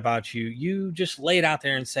love that about you. You just lay it out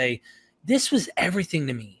there and say, this was everything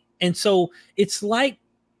to me. And so it's like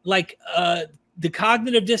the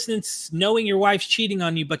cognitive dissonance, knowing your wife's cheating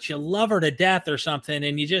on you, but you love her to death or something,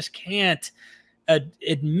 and you just can't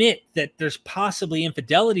admit that there's possibly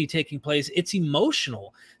infidelity taking place. It's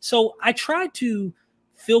emotional. So I try to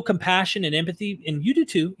feel compassion and empathy, and you do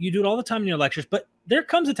too. You do it all the time in your lectures, but there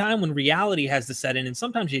comes a time when reality has to set in, and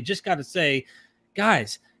sometimes you just got to say,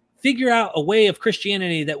 guys, figure out a way of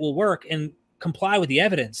Christianity that will work and comply with the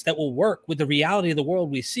evidence, that will work with the reality of the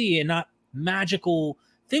world we see, and not magical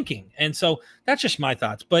thinking. And so that's just my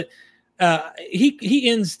thoughts. But he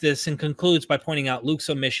ends this and concludes by pointing out Luke's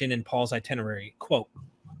omission in Paul's itinerary. Quote,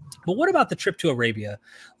 but what about the trip to Arabia?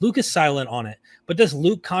 Luke is silent on it. But does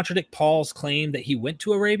Luke contradict Paul's claim that he went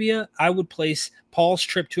to Arabia? I would place Paul's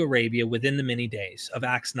trip to Arabia within the many days of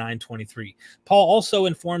Acts 9:23. Paul also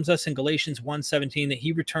informs us in Galatians 1:17 that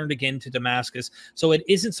he returned again to Damascus. So it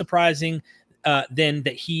isn't surprising then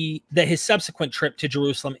that his subsequent trip to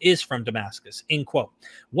Jerusalem is from Damascus, end quote.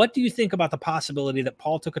 What do you think about the possibility that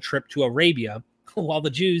Paul took a trip to Arabia while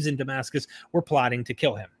the Jews in Damascus were plotting to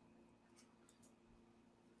kill him?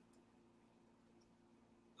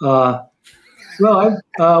 Well,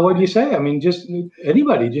 what do you say? I mean, just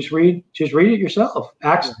anybody, just read it yourself.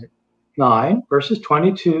 Acts 9, verses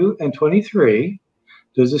 22 and 23,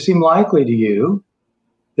 does it seem likely to you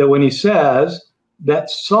that when he says that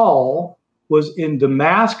Saul was in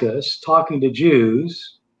Damascus talking to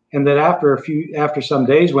Jews, and that after some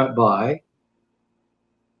days went by,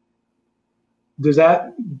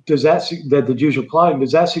 that the Jews were plotting,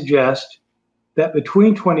 does that suggest that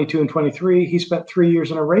between 22 and 23 he spent 3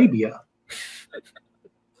 years in Arabia?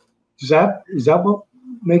 Is that what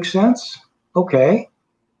makes sense? Okay.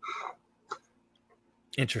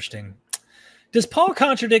 Interesting. Does Paul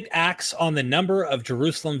contradict Acts on the number of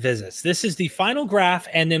Jerusalem visits? This is the final graph,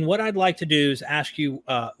 and then what I'd like to do is ask you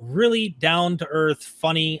really down-to-earth,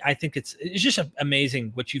 funny. I think it's just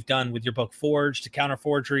amazing what you've done with your book, Forged, to Counter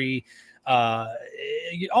Forgery.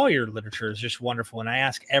 All your literature is just wonderful, and I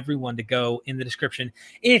ask everyone to go in the description.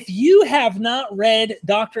 If you have not read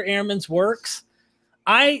Dr. Ehrman's works,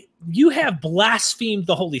 you have blasphemed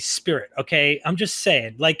the Holy Spirit. Okay, I'm just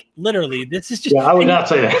saying, like, literally, this is just. Yeah, I would not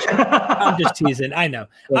say that. I'm just teasing. I know.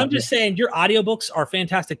 I'm just saying your audiobooks are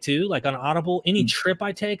fantastic too. Like on Audible, any trip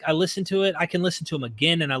I take, I listen to it. I can listen to them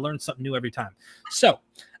again, and I learn something new every time. So,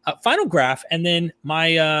 final graph, and then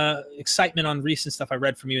my excitement on recent stuff I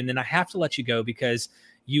read from you, and then I have to let you go because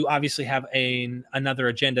you obviously have another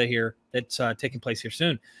agenda here that's taking place here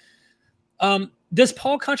soon. Does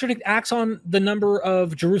Paul contradict Acts on the number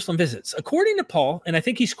of Jerusalem visits? According to Paul, and I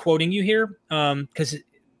think he's quoting you here because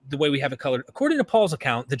the way we have it colored, according to Paul's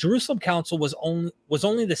account, the Jerusalem Council was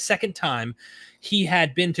only the second time he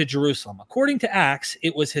had been to Jerusalem. According to Acts,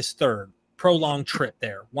 it was his third prolonged trip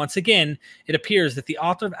there. Once again, it appears that the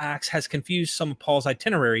author of Acts has confused some of Paul's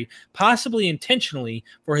itinerary, possibly intentionally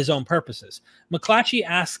for his own purposes. McClatchy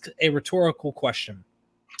asks a rhetorical question.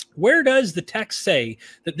 Where does the text say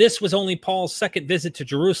that this was only Paul's second visit to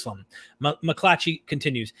Jerusalem? McClatchy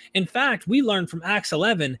continues. In fact, we learn from Acts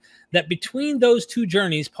 11 that between those two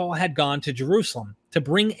journeys, Paul had gone to Jerusalem to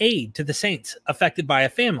bring aid to the saints affected by a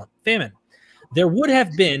famine. There would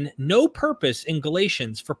have been no purpose in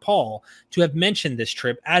Galatians for Paul to have mentioned this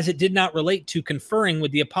trip, as it did not relate to conferring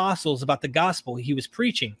with the apostles about the gospel he was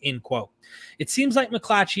preaching, end quote. It seems like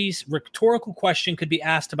McClatchy's rhetorical question could be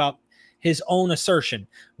asked about his own assertion.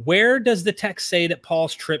 Where does the text say that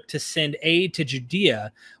Paul's trip to send aid to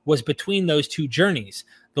Judea was between those two journeys,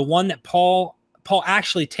 the one that Paul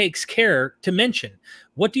actually takes care to mention?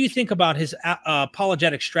 What do you think about his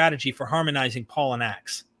apologetic strategy for harmonizing Paul and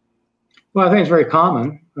Acts? Well, I think it's very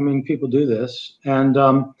common. I mean, people do this. And,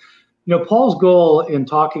 Paul's goal in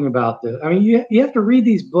talking about this, I mean, you have to read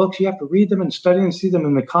these books, you have to read them and study and see them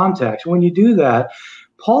in the context. When you do that,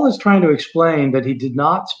 Paul is trying to explain that he did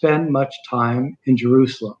not spend much time in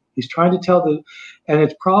Jerusalem. He's trying to tell and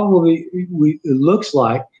it's probably, it looks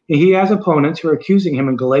like he has opponents who are accusing him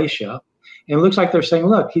in Galatia. And it looks like they're saying,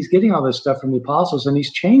 look, he's getting all this stuff from the apostles and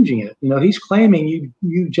he's changing it. He's claiming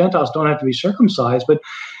you Gentiles don't have to be circumcised, but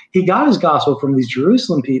he got his gospel from these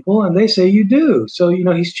Jerusalem people and they say you do. So,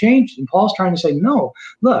 he's changed. And Paul's trying to say, no,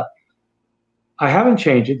 look, I haven't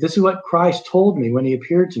changed it. This is what Christ told me when he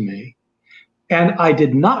appeared to me. And I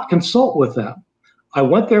did not consult with them. I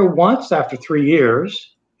went there once after 3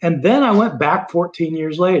 years, and then I went back 14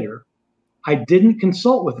 years later. I didn't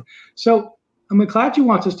consult with them. So McClatchy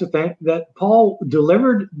wants us to think that Paul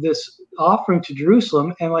delivered this offering to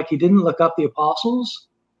Jerusalem and like he didn't look up the apostles.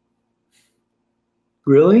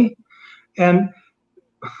 Really? And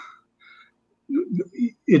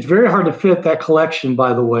it's very hard to fit that collection,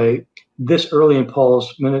 by the way, this early in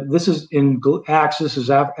Paul's minute. This is in Acts. This is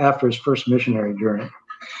after his first missionary journey.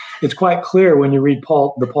 It's quite clear when you read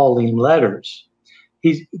the Pauline letters.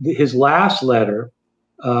 His last letter,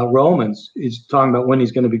 Romans, is talking about when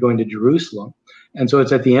he's going to be going to Jerusalem. And so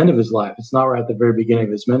it's at the end of his life. It's not right at the very beginning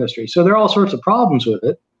of his ministry. So there are all sorts of problems with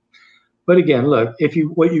it. But again, look, if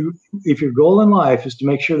your goal in life is to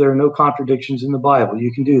make sure there are no contradictions in the Bible,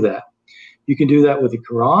 you can do that. You can do that with the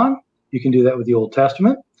Quran. You can do that with the Old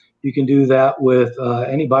Testament. You can do that with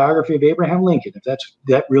any biography of Abraham Lincoln, if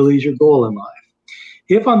that really is your goal in life.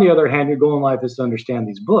 If, on the other hand, your goal in life is to understand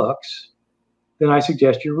these books, then I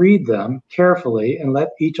suggest you read them carefully and let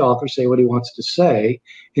each author say what he wants to say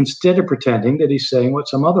instead of pretending that he's saying what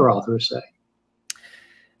some other author is saying.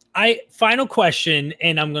 Final question,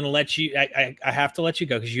 and I'm going to let you, I have to let you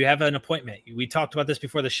go because you have an appointment. We talked about this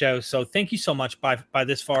before the show. So thank you so much by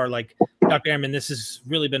this far. Like, Dr. Ehrman, this has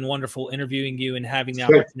really been wonderful interviewing you and having the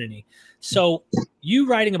opportunity. So you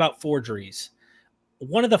writing about forgeries,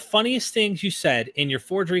 one of the funniest things you said in your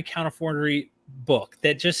forgery, counter forgery book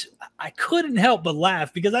that just, I couldn't help but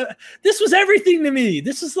laugh because this was everything to me.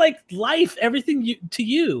 This is like life, everything to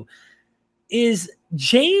you is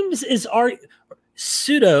James is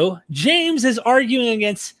arguing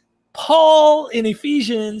against Paul in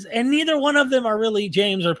Ephesians, and neither one of them are really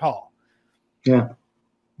James or Paul. Yeah.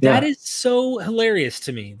 That is so hilarious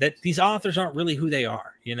to me that these authors aren't really who they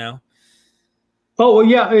are, you know? Oh, well,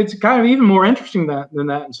 yeah, it's kind of even more interesting than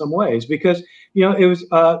that in some ways, because, you know, it was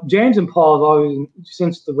James and Paul have always,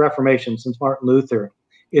 since the Reformation, since Martin Luther,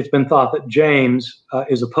 it's been thought that James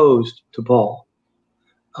is opposed to Paul.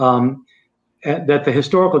 And that the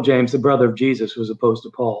historical James, the brother of Jesus, was opposed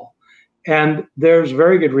to Paul. And there's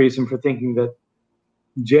very good reason for thinking that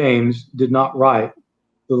James did not write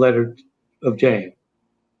the letter of James.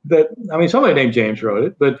 Somebody named James wrote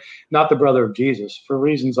it, but not the brother of Jesus, for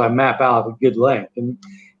reasons I map out at good length in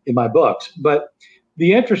my books. But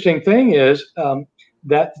the interesting thing is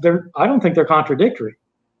that I don't think they're contradictory.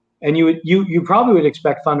 And you probably would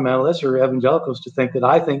expect fundamentalists or evangelicals to think that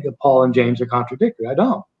I think that Paul and James are contradictory. I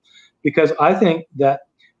don't, because I think that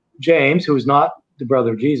James, who is not the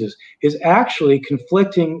brother of Jesus, is actually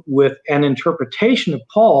conflicting with an interpretation of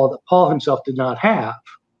Paul that Paul himself did not have.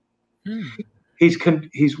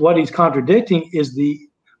 What he's contradicting is the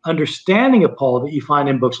understanding of Paul that you find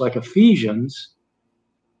in books like Ephesians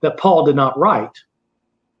that Paul did not write.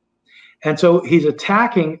 And so he's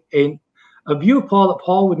attacking a view of Paul that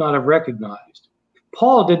Paul would not have recognized.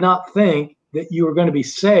 Paul did not think that you were going to be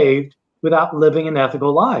saved without living an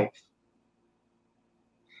ethical life.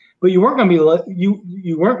 But you weren't going to be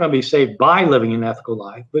you weren't going to be saved by living an ethical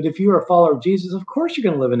life. But if you are a follower of Jesus, of course you're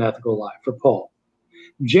going to live an ethical life for Paul.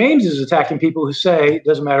 James is attacking people who say it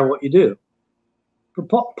doesn't matter what you do. For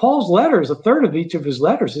Paul's letters, a third of each of his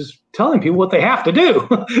letters is telling people what they have to do.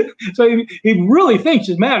 So he really thinks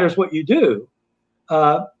it matters what you do.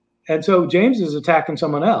 And so James is attacking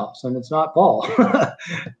someone else, and it's not Paul.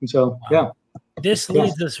 And so, yeah. This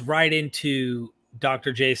leads us right into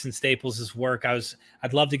Dr. Jason Staples' work.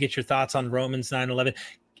 I'd love to get your thoughts on Romans 9:11.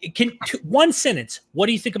 One sentence, what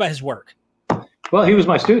do you think about his work? Well, he was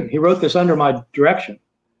my student. He wrote this under my direction.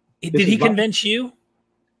 Did he convince you?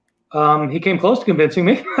 He came close to convincing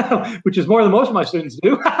me, which is more than most of my students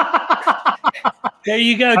do. There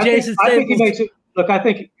you go, Jason Staples. I think he makes it. Look, I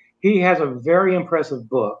think he has a very impressive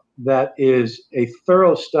book that is a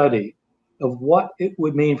thorough study of what it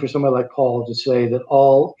would mean for somebody like Paul to say that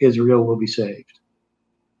all Israel will be saved.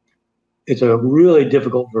 It's a really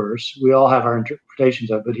difficult verse. We all have our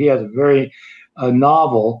interpretations of it, but he has a very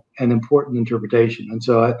novel and important interpretation. And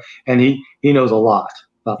so, he knows a lot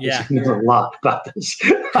about this. Yeah. He knows a lot about this.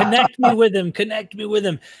 Connect me with him.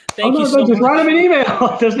 Thank you so just much. Write him an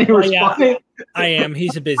email. Doesn't he respond? Yeah, I am.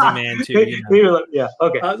 He's a busy man too. You know. Yeah.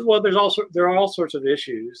 Okay. Well, there are all sorts of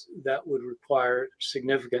issues that would require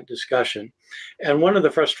significant discussion, and one of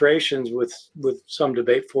the frustrations with some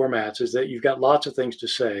debate formats is that you've got lots of things to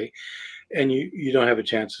say, and you don't have a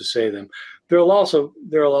chance to say them. There'll also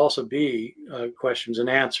be questions and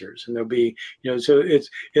answers, and there'll be, so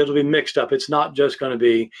it'll be mixed up. It's not just going to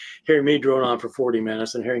be hearing me drone on for 40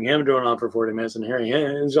 minutes and hearing him drone on for 40 minutes and hearing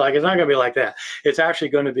him. It's not going to be like that. It's actually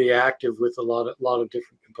going to be active with a lot of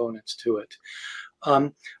different components to it.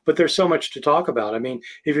 But there's so much to talk about. I mean,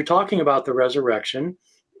 if you're talking about the resurrection,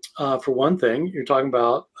 for one thing, you're talking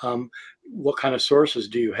about what kind of sources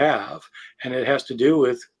do you have? And it has to do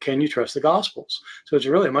with, can you trust the Gospels? So it's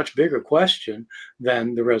really a much bigger question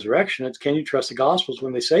than the resurrection. It's, can you trust the Gospels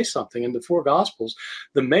when they say something? In the four Gospels,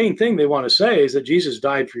 the main thing they want to say is that Jesus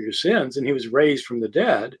died for your sins and he was raised from the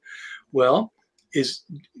dead. Well,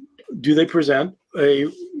 do they present a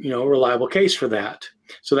reliable case for that?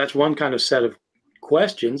 So that's one kind of set of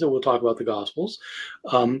questions, and we'll talk about the Gospels.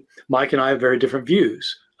 Mike and I have very different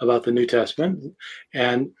views about the New Testament,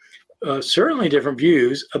 and certainly different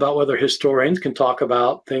views about whether historians can talk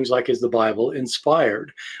about things like, is the Bible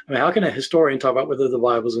inspired? I mean, how can a historian talk about whether the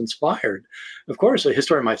Bible is inspired? Of course, a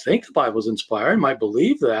historian might think the Bible is inspired, might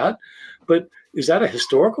believe that, but is that a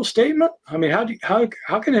historical statement? I mean, how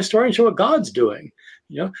can a historian show what God's doing?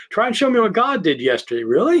 Try and show me what God did yesterday.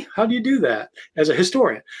 Really? How do you do that as a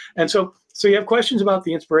historian? And so you have questions about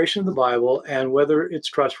the inspiration of the Bible and whether it's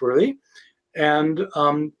trustworthy, and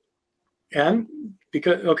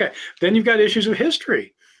because, okay, then you've got issues of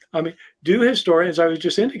history. I mean, do historians, I was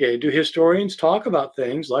just indicating, do historians talk about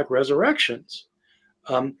things like resurrections?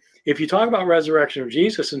 If you talk about resurrection of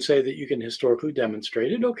Jesus and say that you can historically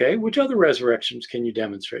demonstrate it, okay, which other resurrections can you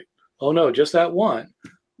demonstrate? Oh no, just that one.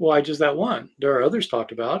 Why just that one? There are others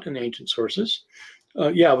talked about in ancient sources.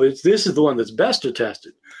 Yeah, but this is the one that's best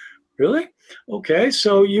attested. Really? Okay,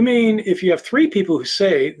 so you mean if you have three people who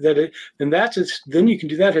say that then you can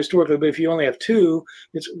do that historically, but if you only have two,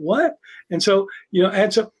 it's what? And so,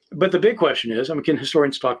 but the big question is, can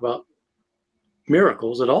historians talk about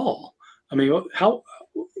miracles at all? I mean,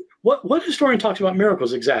 what historian talks about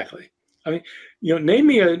miracles exactly? I mean, name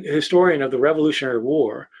me a historian of the Revolutionary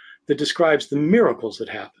War that describes the miracles that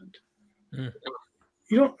happened. Mm.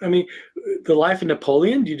 You don't. I mean, the life of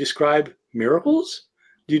Napoleon. Do you describe miracles?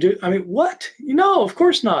 I mean, what? No, of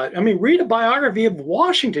course not. I mean, read a biography of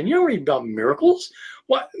Washington. You don't read about miracles.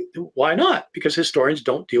 Why not? Because historians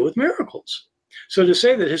don't deal with miracles. So to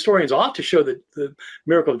say that historians ought to show that the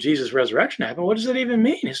miracle of Jesus' resurrection happened, what does it even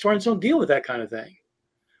mean? Historians don't deal with that kind of thing.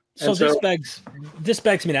 So this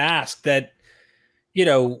begs me to ask that,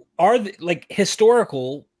 are like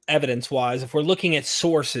historical evidence-wise, if we're looking at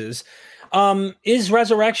sources, is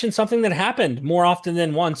resurrection something that happened more often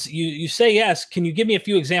than once? You say yes. Can you give me a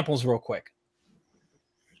few examples real quick?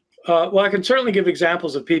 Well, I can certainly give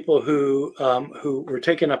examples of people who were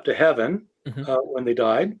taken up to heaven when they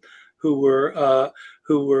died, who were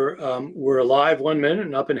alive one minute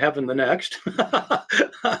and up in heaven the next.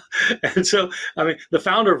 And so, I mean, the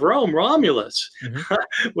founder of Rome, Romulus,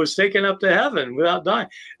 was taken up to heaven without dying.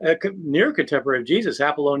 Near contemporary of Jesus,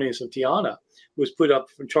 Apollonius of Tyana, was put up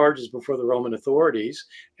for charges before the Roman authorities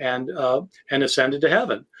and ascended to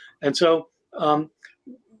heaven. And so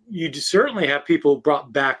you certainly have people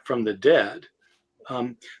brought back from the dead.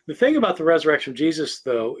 The thing about the resurrection of Jesus,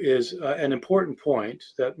 though, is an important point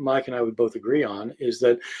that Mike and I would both agree on, is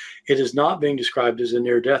that it is not being described as a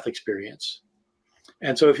near-death experience.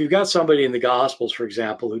 And so if you've got somebody in the Gospels, for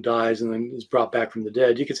example, who dies and then is brought back from the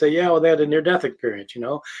dead, you could say, yeah, well, they had a near-death experience,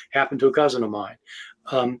 happened to a cousin of mine.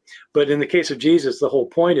 But in the case of Jesus, the whole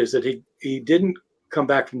point is that he didn't come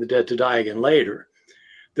back from the dead to die again later.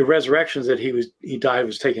 The resurrections that he died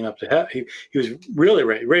was taken up to heaven. He was really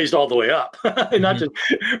raised all the way up, not just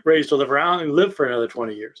raised to live around and live for another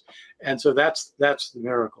 20 years. And so that's the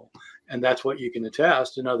miracle. And that's what you can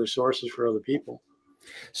attest in other sources for other people.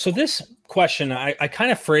 So this question, I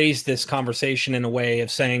kind of phrased this conversation in a way of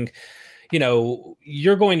saying,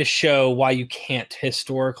 you're going to show why you can't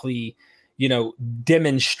historically,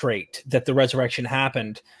 demonstrate that the resurrection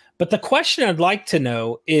happened. But the question I'd like to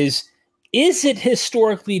know is it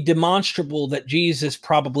historically demonstrable that Jesus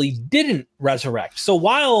probably didn't resurrect? So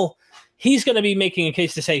while he's going to be making a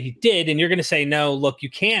case to say he did, and you're going to say, no, look, you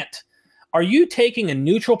can't, are you taking a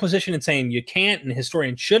neutral position and saying you can't and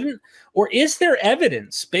historians shouldn't? Or is there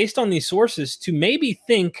evidence based on these sources to maybe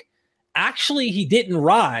think actually he didn't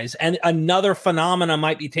rise and another phenomena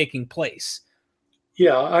might be taking place?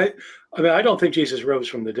 Yeah, I mean, I don't think Jesus rose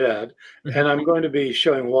from the dead, and I'm going to be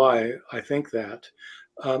showing why I think that.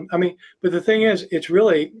 I mean, but the thing is, it's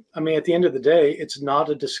really, I mean, at the end of the day, it's not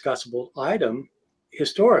a discussable item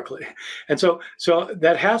historically. And so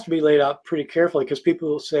that has to be laid out pretty carefully, because people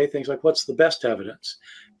will say things like, what's the best evidence?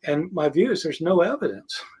 And my view is there's no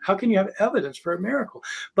evidence. How can you have evidence for a miracle?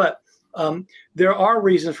 But there are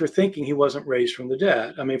reasons for thinking he wasn't raised from the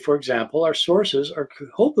dead. I mean, for example, our sources are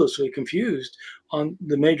hopelessly confused on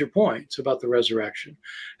the major points about the resurrection.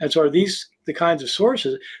 And so are these the kinds of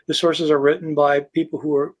sources? The sources are written by people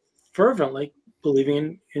who are fervently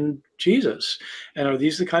believing in Jesus. And are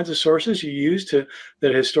these the kinds of sources you use that a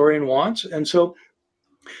historian wants? And so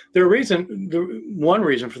one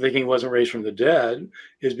reason for thinking he wasn't raised from the dead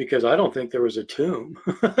is because I don't think there was a tomb.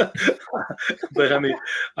 But I mean,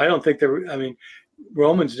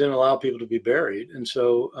 Romans didn't allow people to be buried. And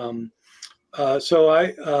so I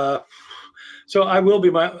will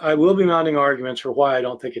be mounting arguments for why I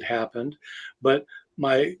don't think it happened. But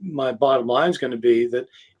my bottom line is going to be that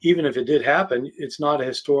even if it did happen, it's not a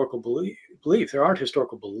historical belief. There aren't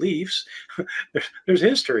historical beliefs. There's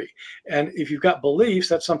history. And if you've got beliefs,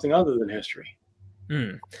 that's something other than history.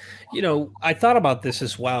 I thought about this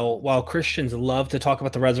as well. While Christians love to talk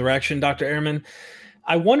about the resurrection, Dr. Ehrman,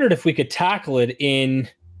 I wondered if we could tackle it in,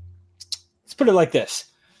 let's put it like this,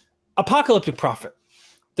 apocalyptic prophet.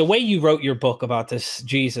 The way you wrote your book about this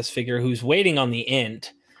Jesus figure who's waiting on the end,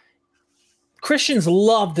 Christians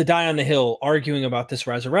love to die on the hill arguing about this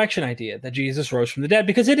resurrection idea that Jesus rose from the dead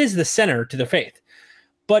because it is the center to their faith.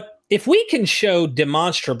 But if we can show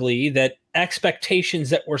demonstrably that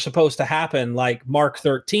expectations that were supposed to happen, like Mark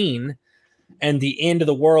 13 and the end of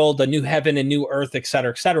the world, a new heaven and new earth, et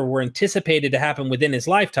cetera, were anticipated to happen within his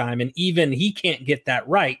lifetime, and even he can't get that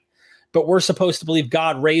right, but we're supposed to believe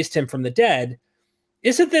God raised him from the dead,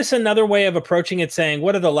 isn't this another way of approaching it, saying,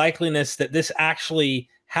 what are the likeliness that this actually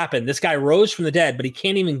happened? This guy rose from the dead, but he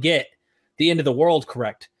can't even get the end of the world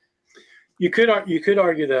correct. You could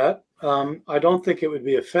argue that. I don't think it would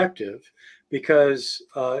be effective because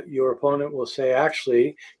your opponent will say,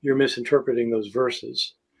 actually, you're misinterpreting those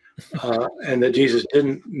verses, and that Jesus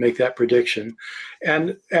didn't make that prediction.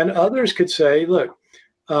 And others could say, look,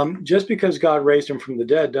 just because God raised him from the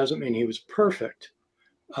dead doesn't mean he was perfect.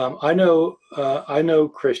 I know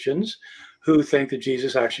Christians who think that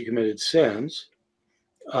Jesus actually committed sins,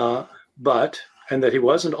 and that he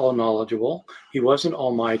wasn't all knowledgeable, he wasn't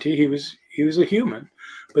almighty, he was a human,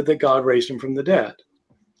 but that God raised him from the dead.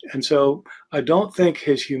 And so I don't think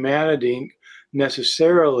his humanity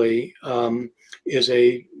necessarily is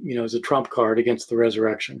a trump card against the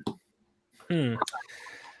resurrection.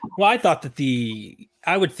 Well,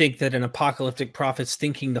 I would think that an apocalyptic prophet's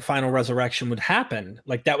thinking the final resurrection would happen.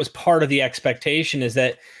 Like that was part of the expectation, is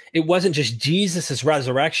that it wasn't just Jesus's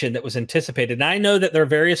resurrection that was anticipated. And I know that there are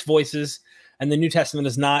various voices, and the New Testament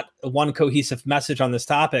is not one cohesive message on this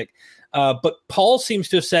topic. But Paul seems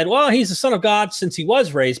to have said, well, he's the Son of God since he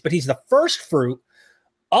was raised, but he's the first fruit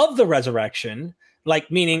of the resurrection, like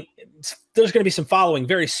meaning there's going to be some following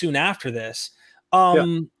very soon after this.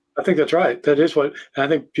 Yeah. I think that's right. That is what I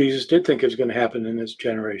think Jesus did think it was going to happen in his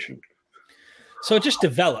generation. So it just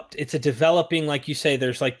developed. It's a developing, like you say,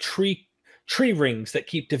 there's like tree rings that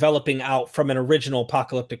keep developing out from an original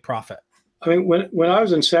apocalyptic prophet. I mean, when I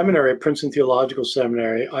was in seminary, Princeton Theological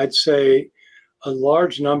Seminary, I'd say a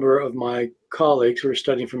large number of my colleagues who were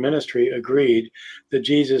studying for ministry agreed that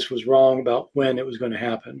Jesus was wrong about when it was going to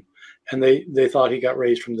happen. And they thought he got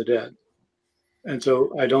raised from the dead. And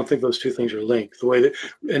so I don't think those two things are linked the way that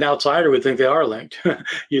an outsider would think they are linked.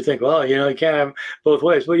 You think, well, you can't have both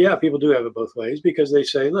ways. Well, yeah, people do have it both ways, because they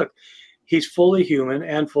say, look, he's fully human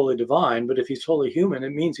and fully divine. But if he's fully human, it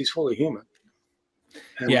means he's fully human.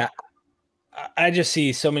 And yeah. I just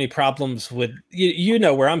see so many problems with, you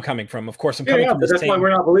know where I'm coming from. Of course, I'm coming from the that's same.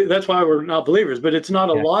 That's why we're not believers, but it's not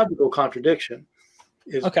a logical contradiction.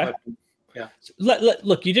 Okay. Yeah.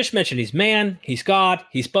 Look, you just mentioned he's man, he's God,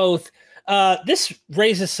 he's both. This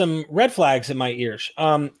raises some red flags in my ears. There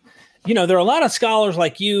are a lot of scholars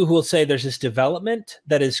like you who will say there's this development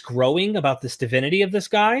that is growing about this divinity of this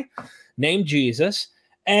guy named Jesus.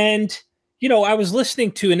 And, I was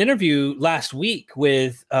listening to an interview last week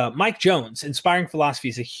with Mike Jones, Inspiring Philosophy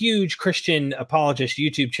is a huge Christian apologist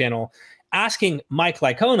YouTube channel, asking Mike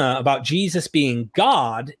Licona about Jesus being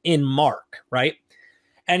God in Mark, right?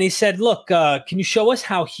 And he said, look, can you show us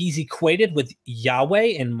how he's equated with Yahweh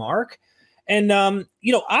in Mark? And,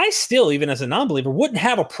 I still, even as a non-believer, wouldn't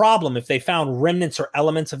have a problem if they found remnants or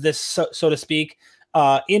elements of this, so to speak,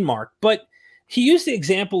 in Mark. But he used the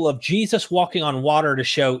example of Jesus walking on water to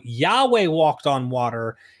show Yahweh walked on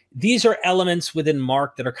water. These are elements within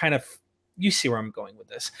Mark that are kind of, you see where I'm going with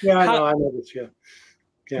this. Yeah, I know this, yeah.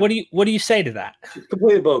 What do you say to that? It's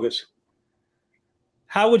completely bogus.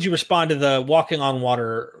 How would you respond to the walking on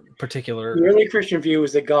water particular? The early Christian view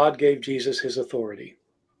is that God gave Jesus his authority.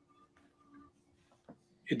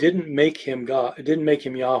 It didn't make him God. It didn't make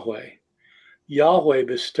him Yahweh. Yahweh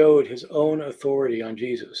bestowed his own authority on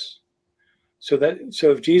Jesus. So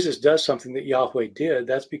if Jesus does something that Yahweh did,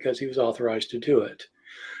 that's because he was authorized to do it.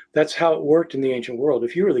 That's how it worked in the ancient world.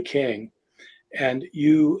 If you were the king and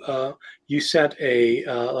you sent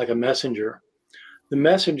a messenger, the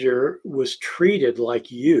messenger was treated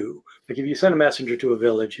like you. Like if you sent a messenger to a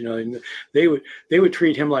village, and they would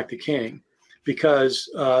treat him like the king, because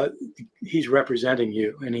he's representing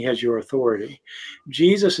you and he has your authority.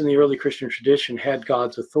 Jesus in the early Christian tradition had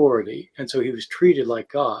God's authority, and so he was treated like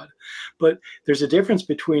God. But there's a difference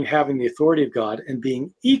between having the authority of God and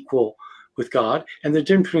being equal with God, and the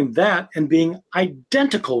difference between that and being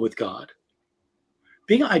identical with God.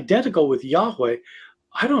 Being identical with Yahweh,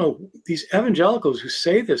 I don't know, these evangelicals who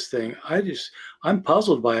say this thing, I'm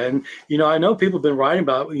puzzled by it. And, I know people have been writing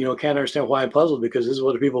about, can't understand why I'm puzzled because this is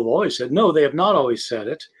what people have always said. No, they have not always said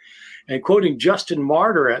it. And quoting Justin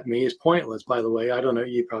Martyr at me is pointless, by the way. I don't know,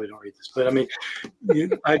 you probably don't read this, but I mean,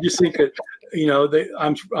 I just think that,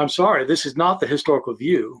 I'm sorry, this is not the historical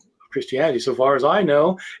view of Christianity so far as I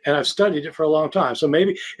know, and I've studied it for a long time. So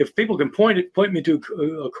maybe if people can point me to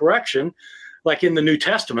a correction, like in the New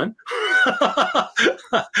Testament,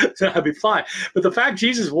 then I'd be fine. But the fact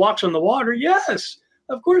Jesus walks on the water, yes,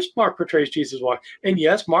 of course Mark portrays Jesus walk. And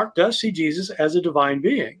yes, Mark does see Jesus as a divine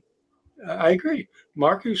being. I agree.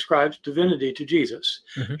 Mark ascribes divinity to Jesus.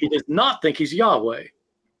 Mm-hmm. He does not think he's Yahweh.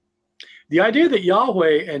 The idea that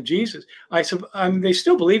Yahweh and Jesus, they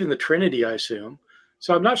still believe in the Trinity, I assume.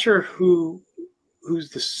 So I'm not sure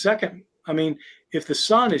who's the second. I mean, if the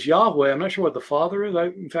Son is Yahweh, I'm not sure what the Father is.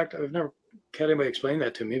 In fact, I've never had anybody explain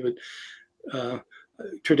that to me, but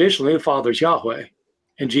traditionally the Father is Yahweh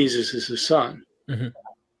and Jesus is his Son. Mm-hmm.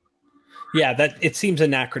 Yeah, that it seems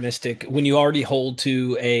anachronistic when you already hold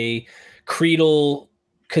to a creedal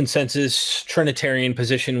consensus Trinitarian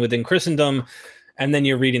position within Christendom. and then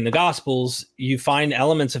you're reading the Gospels, you find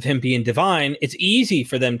elements of him being divine. It's easy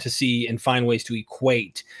for them to see and find ways to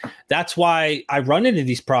equate. That's why I run into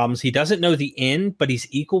these problems. He doesn't know the end, but he's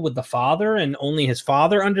equal with the Father, and only his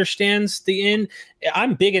Father understands the end.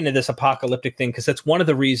 I'm big into this apocalyptic thing because that's one of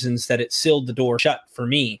the reasons that it sealed the door shut for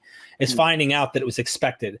me, is finding out that it was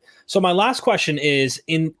expected. So my last question is,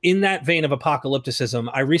 in that vein of apocalypticism,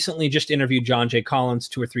 I recently just interviewed John J. Collins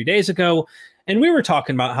 2 or 3 days ago, and we were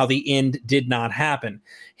talking about how the end did not happen.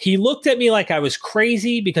 He looked at me like I was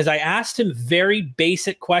crazy because I asked him very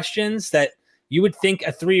basic questions that you would think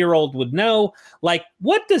a 3-year-old would know. Like,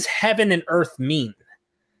 what does heaven and earth mean?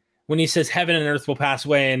 When he says heaven and earth will pass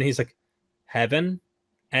away, and he's like, heaven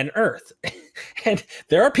and earth. And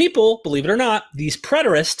there are people, believe it or not, these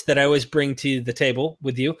preterists that I always bring to the table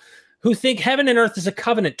with you, who think heaven and earth is a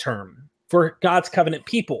covenant term for God's covenant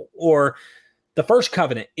people, or the first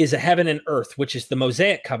covenant is a heaven and earth, which is the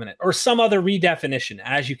Mosaic covenant, or some other redefinition.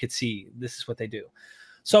 As you could see, this is what they do.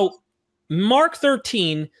 So Mark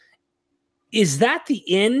 13, is that the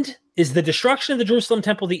end? Is the destruction of the Jerusalem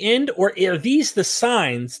temple the end? Or are these the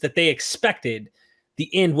signs that they expected the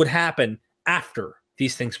end would happen after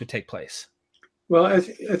these things would take place? Well, I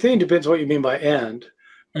think it depends what you mean by end.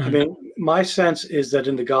 I mean, my sense is that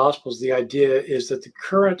in the Gospels, the idea is that the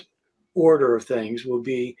current order of things will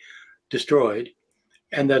be destroyed,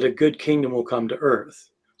 and that a good kingdom will come to earth.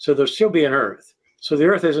 So there'll still be an earth. So the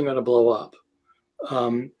earth isn't going to blow up,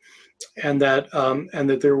 and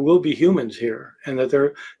that there will be humans here, and that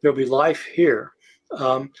there'll be life here.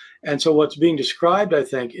 And so what's being described, I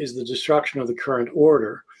think, is the destruction of the current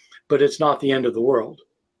order, but it's not the end of the world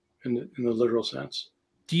in the literal sense.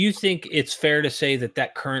 Do you think it's fair to say that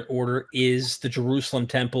that current order is the Jerusalem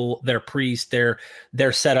temple, their priests, their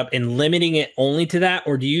setup, and limiting it only to that?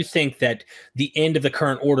 Or do you think that the end of the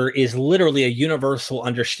current order is literally a universal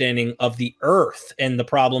understanding of the earth and the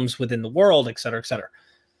problems within the world, et cetera, et cetera?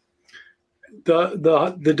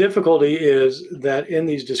 The difficulty is that in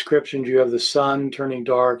these descriptions, you have the sun turning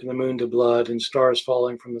dark and the moon to blood and stars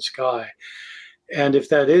falling from the sky. And if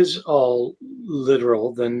that is all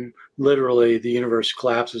literal, then literally the universe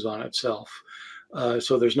collapses on itself.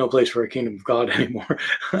 So there's no place for a kingdom of God anymore.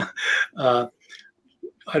 I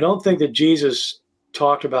don't think that Jesus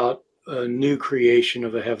talked about a new creation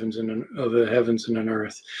of the heavens and an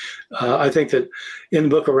earth. I think that in the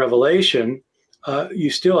book of Revelation, you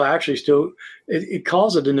still it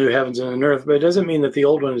calls it a new heavens and an earth, but it doesn't mean that the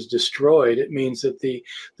old one is destroyed. It means that the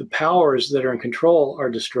powers that are in control are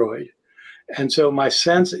destroyed. And so my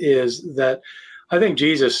sense is that I think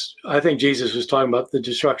Jesus was talking about the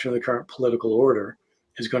destruction of the current political order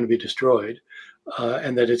is going to be destroyed,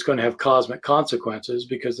 and that it's going to have cosmic consequences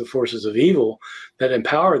because the forces of evil that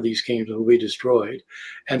empower these kingdoms will be destroyed.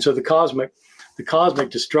 And so the cosmic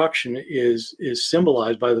destruction is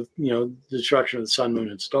symbolized by the destruction of the sun, moon,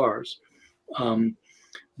 and stars.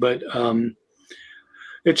 But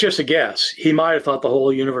it's just a guess. He might have thought the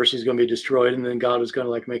whole universe is going to be destroyed, and then God was going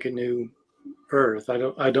to make a new earth. I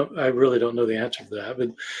really don't know the answer to that, but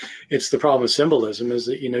it's the problem with symbolism is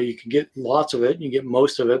that, you can get lots of it, you get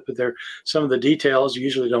most of it, but some of the details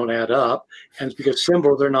usually don't add up. And it's because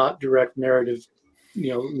symbols are not direct narrative,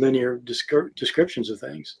 linear descriptions of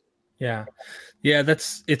things. Yeah.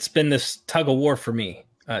 It's been this tug of war for me.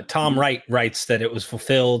 Tom Wright writes that it was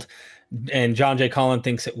fulfilled, and John J. Collins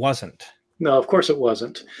thinks it wasn't. No, of course it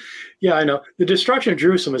wasn't. Yeah, I know. The destruction of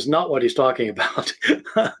Jerusalem is not what he's talking about.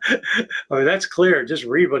 I mean, that's clear. Just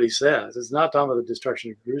read what he says. It's not talking about the destruction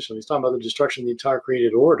of Jerusalem. He's talking about the destruction of the entire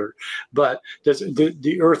created order. But does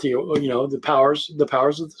the earth, the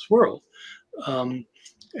powers of this world,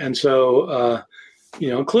 and so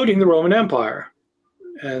including the Roman Empire,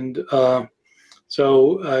 and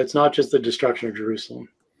so it's not just the destruction of Jerusalem.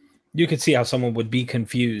 You could see how someone would be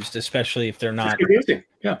confused, especially if they're not. It's confusing.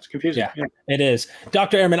 Yeah, it's confusing. Yeah, it is.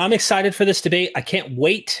 Dr. Ehrman, I'm excited for this debate. I can't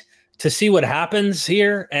wait to see what happens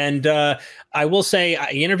here. And I will say,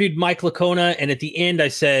 I interviewed Mike Licona, and at the end I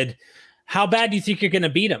said, how bad do you think you're going to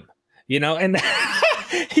beat him? And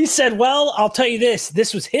he said, well, I'll tell you this.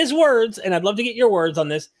 This was his words, and I'd love to get your words on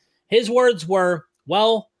this. His words were,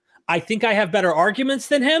 well, I think I have better arguments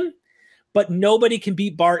than him, but nobody can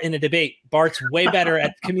beat Bart in a debate. Bart's way better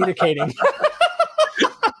at communicating.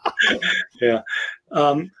 Yeah.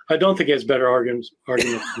 I don't think he has better arguments than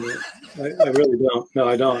me. I really don't. No,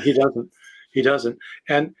 I don't. He doesn't.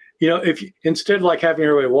 And, if instead of having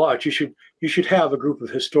everybody watch, you should have a group of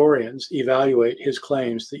historians evaluate his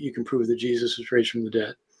claims that you can prove that Jesus was raised from the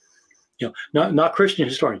dead. Not Christian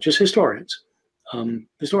historians, just historians.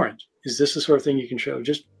 Historians. Is this the sort of thing you can show?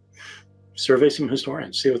 Just survey some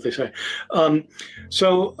historians, see what they say.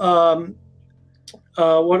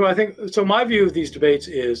 What do I think? So my view of these debates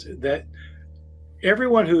is that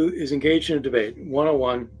everyone who is engaged in a debate,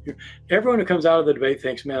 one-on-one, everyone who comes out of the debate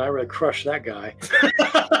thinks, man, I really crushed that guy.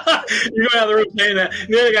 You go out of the room saying that,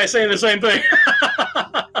 and the other guy's saying the same thing.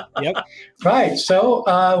 Yep. Right. So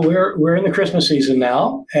we're in the Christmas season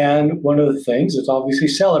now, and one of the things that's obviously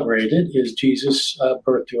celebrated is Jesus'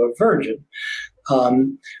 birth to a virgin.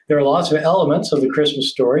 There are lots of elements of the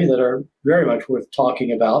Christmas story that are very much worth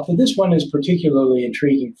talking about, but this one is particularly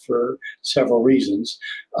intriguing for several reasons.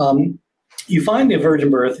 You find the virgin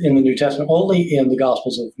birth in the New Testament only in the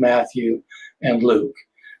Gospels of Matthew and Luke.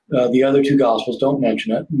 The other two Gospels don't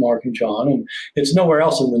mention it, Mark and John, and it's nowhere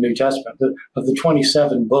else in the New Testament. Of the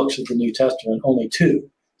 27 books of the New Testament, only 2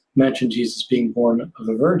 mention Jesus being born of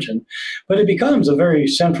a virgin, but it becomes a very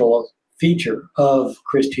central feature of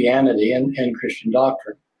Christianity and Christian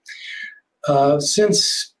doctrine.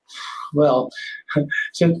 Since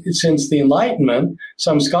the Enlightenment,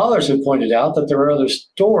 some scholars have pointed out that there are other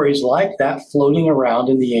stories like that floating around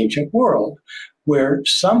in the ancient world, where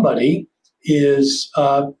somebody is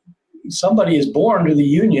born to the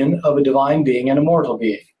union of a divine being and a mortal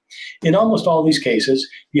being. In almost all these cases,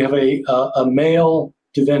 you have a male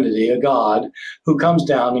divinity, a god, who comes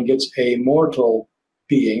down and gets a mortal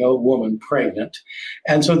being, a woman, pregnant.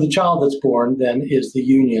 And so the child that's born then is the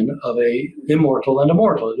union of a immortal and a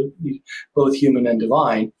mortal, both human and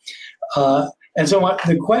divine. And so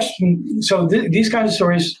the question, these kinds of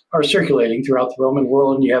stories are circulating throughout the Roman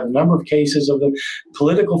world, and you have a number of cases of them,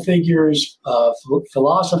 political figures,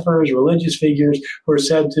 philosophers, religious figures who are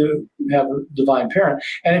said to have a divine parent.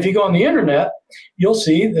 And if you go on the internet, you'll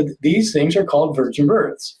see that these things are called virgin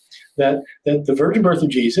births, that the virgin birth of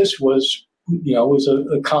Jesus was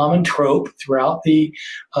a common trope throughout the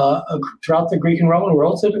Greek and Roman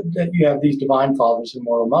worlds, that you have these divine fathers and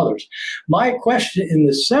mortal mothers. My question in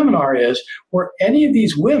this seminar is, were any of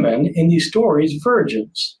these women in these stories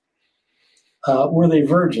virgins? Were they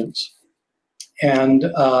virgins?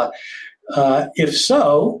 And if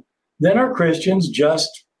so, then are Christians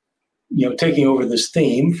just taking over this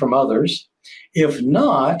theme from others? If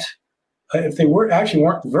not, if they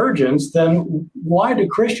weren't virgins, then why do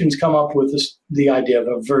Christians come up with the idea of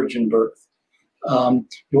a virgin birth?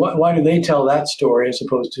 Why do they tell that story as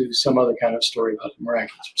opposed to some other kind of story about the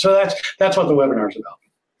miraculous? So that's what the webinar is about.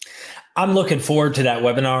 I'm looking forward to that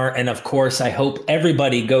webinar. And of course, I hope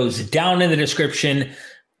everybody goes down in the description,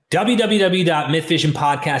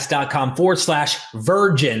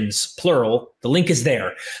 www.mythvisionpodcast.com/virgins, plural. The link is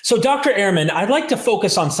there. So Dr. Ehrman, I'd like to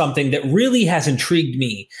focus on something that really has intrigued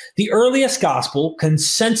me. The earliest gospel,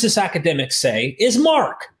 consensus academics say, is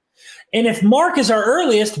Mark. And if Mark is our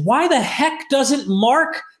earliest, why the heck doesn't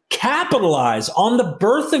Mark capitalize on the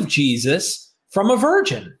birth of Jesus from a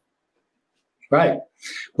virgin? Right.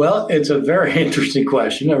 Well, it's a very interesting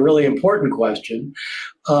question, a really important question.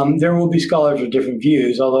 There will be scholars with different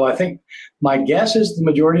views, although I think my guess is the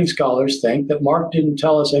majority of scholars think that Mark didn't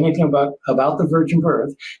tell us anything about the virgin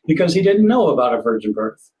birth because he didn't know about a virgin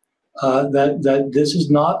birth. That this is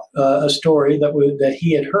not a story that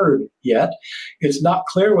he had heard yet. It's not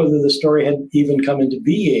clear whether the story had even come into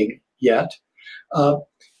being yet.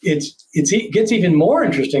 It gets even more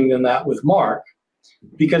interesting than that with Mark.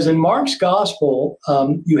 Because in Mark's gospel,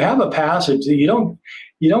 you have a passage that you don't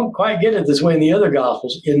quite get it this way in the other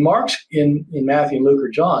gospels. In Matthew, Luke, or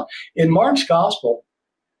John, in Mark's gospel,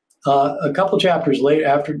 a couple chapters later,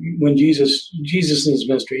 after when Jesus in his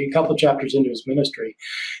ministry, a couple chapters into his ministry,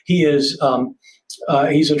 he's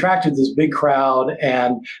attracted this big crowd,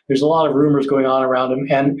 and there's a lot of rumors going on around him.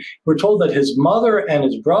 And we're told that his mother and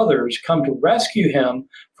his brothers come to rescue him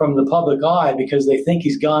from the public eye because they think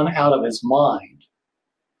he's gone out of his mind.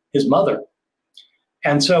 His mother.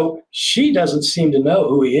 And so she doesn't seem to know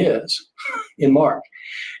who he is in Mark.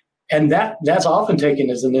 And that's often taken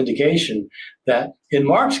as an indication that in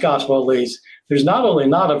Mark's gospel, at least, there's not only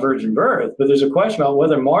not a virgin birth, but there's a question about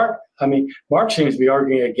whether Mark seems to be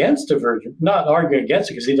arguing against a virgin, not arguing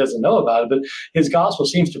against it because he doesn't know about it, but his gospel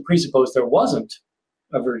seems to presuppose there wasn't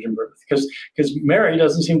a virgin birth because Mary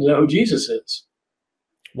doesn't seem to know who Jesus is.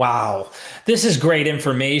 Wow. This is great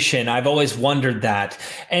information. I've always wondered that.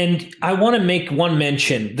 And I want to make one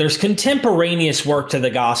mention. There's contemporaneous work to the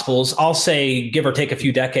Gospels. I'll say, give or take a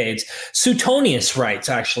few decades. Suetonius writes,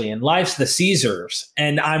 actually, in Lives of the Caesars.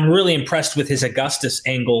 And I'm really impressed with his Augustus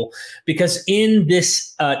angle, because in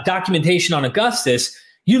this documentation on Augustus,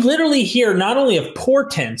 you literally hear not only of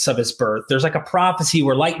portents of his birth, there's like a prophecy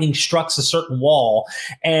where lightning strikes a certain wall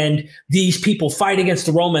and these people fight against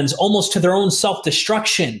the Romans almost to their own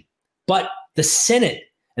self-destruction. But the Senate,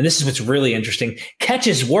 and this is what's really interesting,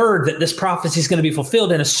 catches word that this prophecy is going to be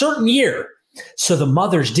fulfilled in a certain year. So the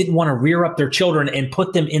mothers didn't want to rear up their children and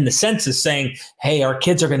put them in the census saying, hey, our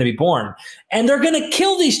kids are going to be born. And they're going to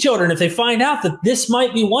kill these children if they find out that this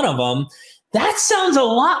might be one of them. That sounds a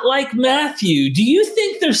lot like Matthew. Do you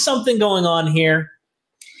think there's something going on here?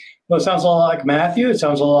 Well, it sounds a lot like Matthew. It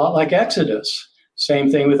sounds a lot like Exodus.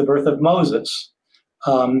 Same thing with the birth of Moses.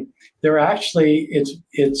 They're actually,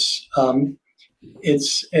 it's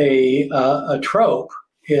a trope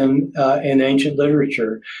in ancient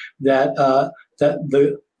literature that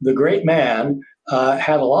the great man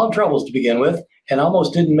had a lot of troubles to begin with and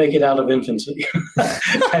almost didn't make it out of infancy.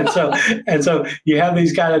 and so you have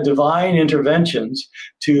these kind of divine interventions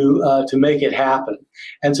to make it happen.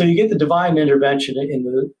 And so you get the divine intervention in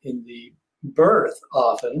the birth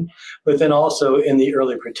often, but then also in the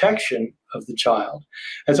early protection of the child.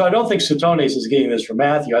 And so I don't think Suetonius is getting this from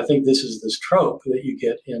Matthew. I think this is this trope that you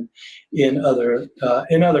get in other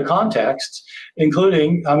contexts,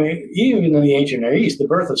 including, I mean, even in the ancient Near East, the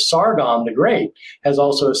birth of Sargon the Great has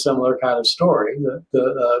also a similar kind of story,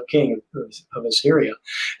 the king of Assyria.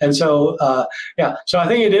 And so, so I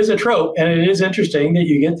think it is a trope, and it is interesting that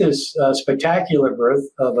you get this spectacular birth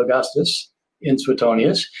of Augustus in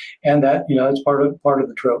Suetonius, and that, it's part of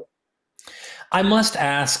the trope. I must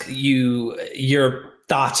ask you your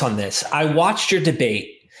thoughts on this. I watched your debate,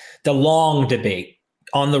 the long debate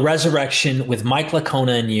on the resurrection with Mike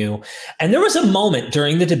Licona and you, and there was a moment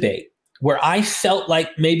during the debate where I felt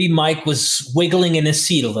like maybe Mike was wiggling in his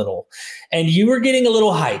seat a little, and you were getting a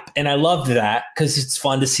little hype, and I loved that because it's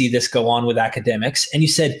fun to see this go on with academics. And you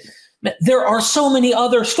said, there are so many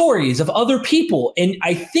other stories of other people, and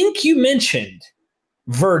I think you mentioned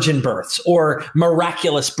virgin births or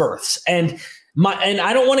miraculous births, and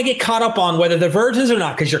I don't want to get caught up on whether they're virgins or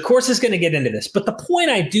not, because your course is going to get into this. But the point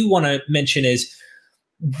I do want to mention is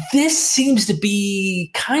this seems to be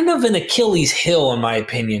kind of an Achilles heel, in my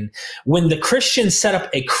opinion, when the Christians set up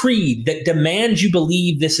a creed that demands you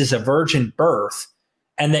believe this is a virgin birth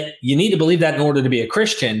and that you need to believe that in order to be a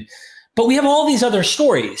Christian. But we have all these other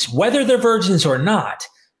stories, whether they're virgins or not.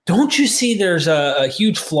 Don't you see there's a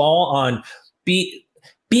huge flaw on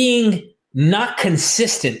being not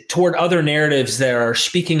consistent toward other narratives that are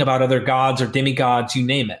speaking about other gods or demigods, you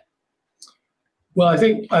name it? Well, I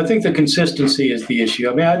think the consistency is the issue.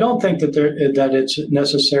 I mean, I don't think that it's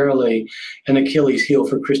necessarily an Achilles heel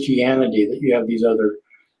for Christianity that you have these other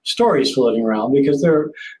stories floating around, because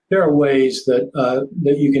there are ways that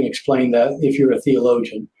you can explain that if you're a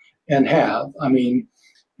theologian, and have. I mean,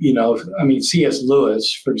 C.S.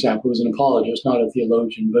 Lewis, for example, was an apologist, not a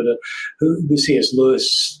theologian, but the C.S.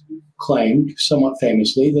 Lewis claimed somewhat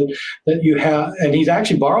famously that you have, and he's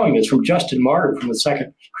actually borrowing this from Justin Martyr from the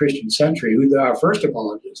second Christian century, who our first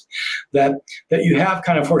apologist, that you have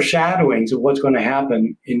kind of foreshadowings of what's going to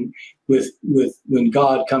happen with when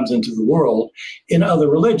God comes into the world in other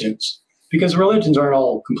religions. Because religions aren't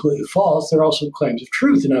all completely false. There are also claims of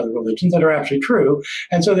truth in other religions that are actually true.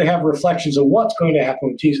 And so they have reflections of what's going to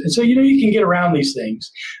happen with Jesus. And so, you can get around these things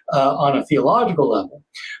on a theological level.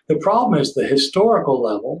 The problem is the historical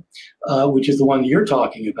level, which is the one that you're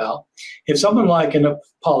talking about. If someone like an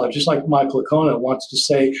apologist, like Mike Licona, wants to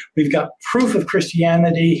say, we've got proof of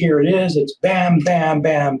Christianity, here it is, it's bam, bam,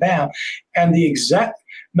 bam, bam, and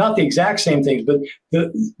not the exact same things, but the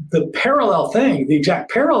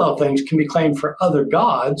exact parallel things can be claimed for other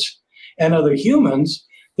gods and other humans,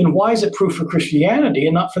 then why is it proof for Christianity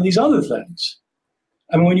and not for these other things?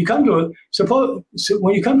 I mean, when you come to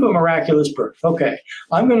a miraculous birth, okay,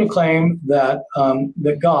 I'm going to claim that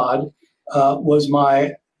God was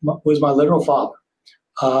my literal father,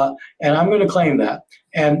 and I'm going to claim that,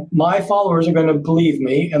 and my followers are going to believe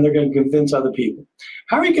me, and they're going to convince other people.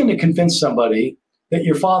 How are you going to convince somebody that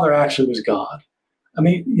your father actually was God? I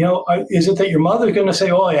mean, is it that your mother's going to say,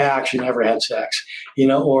 oh, yeah, I actually never had sex,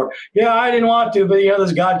 or, yeah, I didn't want to, but,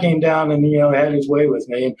 this God came down and, had his way with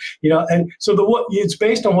me. And so it's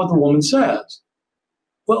based on what the woman says.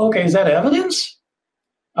 Well, okay, is that evidence?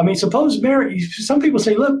 I mean, suppose Mary, some people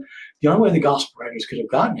say, look, the only way the gospel writers could have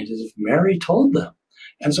gotten it is if Mary told them.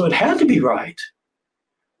 And so it had to be right.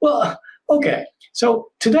 Well, okay, so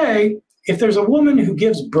today, if there's a woman who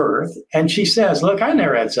gives birth and she says, look, I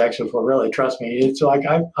never had sex before, really, trust me. It's like,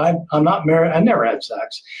 I'm not married, I never had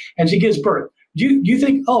sex. And she gives birth. Do you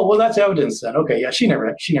think, oh, well, that's evidence then. Okay, yeah, she never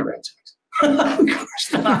had sex. Of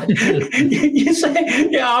course not. You say,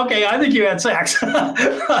 yeah, okay, I think you had sex.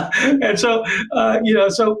 And so,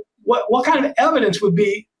 so what kind of evidence would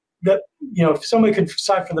be that, if somebody could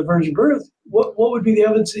decide for the virgin birth, what would be the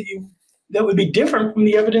evidence that that would be different from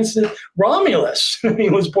the evidence that Romulus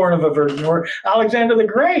was born of a virgin, or Alexander the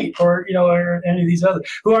Great, or or any of these others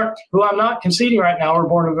who I'm not conceding right now are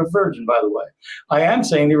born of a virgin. By the way, I am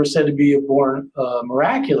saying they were said to be born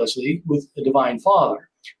miraculously with a divine father.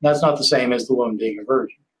 That's not the same as the woman being a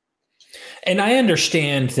virgin. And I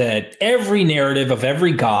understand that every narrative of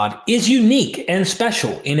every god is unique and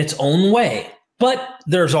special in its own way. But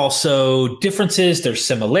there's also differences, there's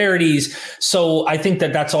similarities. So I think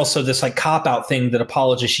that that's also this like cop-out thing that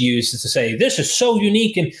apologists use, is to say, this is so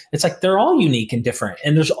unique. And it's like, they're all unique and different.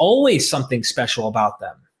 And there's always something special about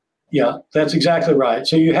them. Yeah, that's exactly right.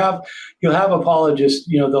 So you'll have apologists,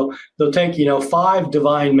 they'll take, 5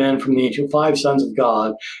 divine men from the ancient, 5 sons of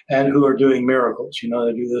God, and who are doing miracles, they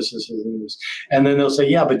do this, and then they'll say,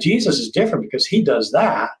 yeah, but Jesus is different because he does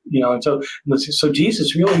that, and so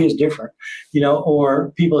Jesus really is different,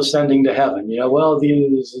 or people ascending to heaven, yeah,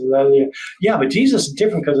 but Jesus is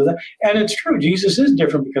different because of that. And it's true, Jesus is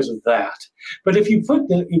different because of that. But if you've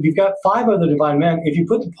got 5 other divine men, if you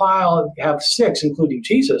put the pile, have 6, including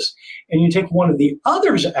Jesus, and you take one of the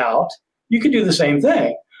others out, you could do the same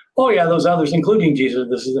thing. Oh yeah, those others, including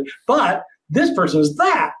Jesus, but this person is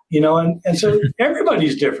that, and so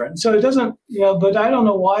everybody's different. So it doesn't, but I don't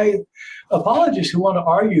know why apologists who want to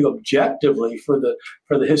argue objectively for the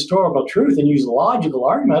historical truth and use logical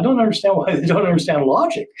argument, I don't understand why they don't understand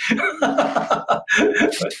logic. But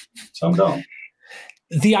some don't.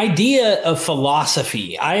 The idea of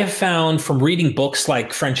philosophy, I have found from reading books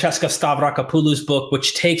like Francesca Stavrakopoulos' book,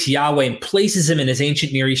 which takes Yahweh and places him in his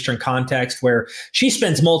ancient Near Eastern context, where she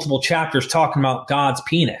spends multiple chapters talking about God's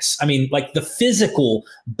penis. I mean, like the physical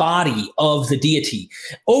body of the deity.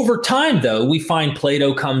 Over time, though, we find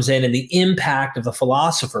Plato comes in and the impact of the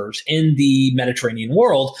philosophers in the Mediterranean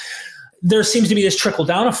world. There seems to be this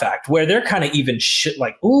trickle-down effect where they're kind of even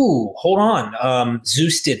like, ooh, hold on,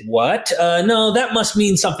 Zeus did what? No, that must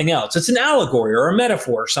mean something else. It's an allegory or a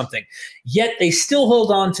metaphor or something. Yet they still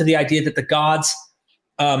hold on to the idea that the gods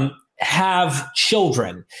have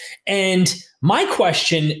children. And my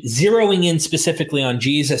question, zeroing in specifically on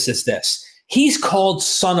Jesus, is this. He's called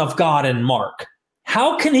Son of God in Mark.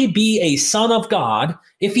 How can he be a son of God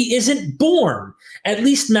if he isn't born? At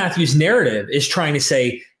least Matthew's narrative is trying to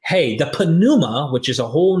say, hey, the pneuma, which is a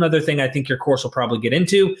whole nother thing I think your course will probably get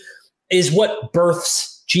into, is what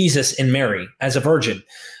births Jesus and Mary as a virgin,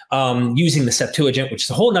 using the Septuagint, which is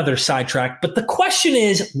a whole nother sidetrack. But the question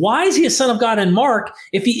is, why is he a son of God in Mark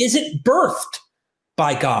if he isn't birthed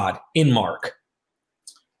by God in Mark?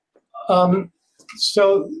 It's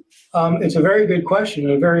a very good question,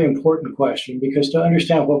 and a very important question, because to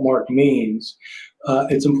understand what Mark means,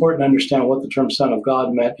 it's important to understand what the term son of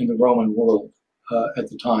God meant in the Roman world. At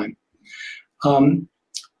the time.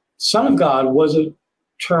 Son of God was a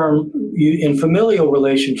term in familial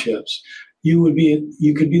relationships. You could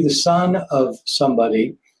be the son of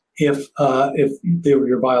somebody if they were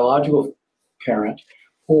your biological parent,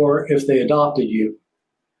 or if they adopted you.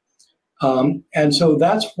 And so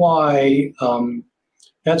that's why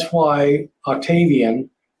Octavian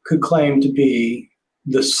could claim to be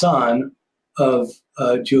the son of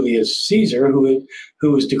Julius Caesar, who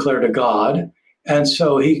was declared a god. And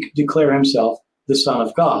so he could declare himself the Son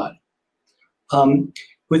of God.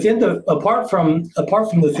 Apart from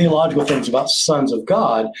the theological things about sons of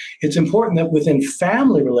God, it's important that within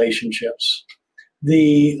family relationships,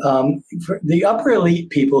 the upper elite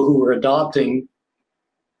people who were adopting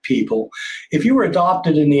people, if you were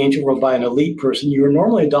adopted in the ancient world by an elite person, you were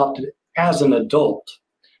normally adopted as an adult.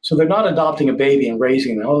 So they're not adopting a baby and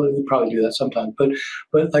raising them. Oh, they probably do that sometimes. But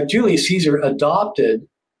like Julius Caesar adopted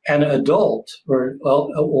an adult, or an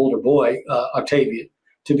older boy, Octavian,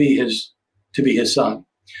 to be his son.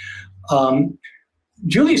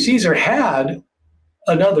 Julius Caesar had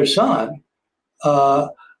another son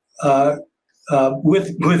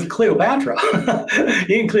with Cleopatra.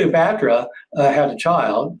 He and Cleopatra had a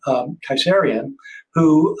child, Caesarion,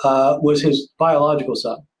 who was his biological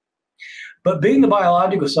son. But being the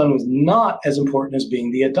biological son was not as important as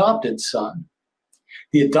being the adopted son.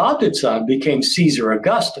 The adopted son became Caesar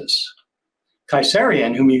Augustus.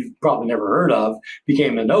 Caesarion, whom you've probably never heard of,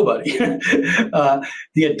 became a nobody.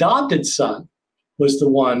 The adopted son was the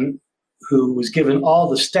one who was given all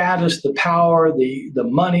the status, the power, the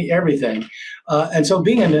money, everything. And so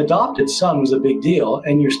being an adopted son was a big deal,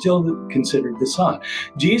 and you're still considered the son.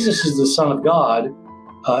 Jesus is the Son of God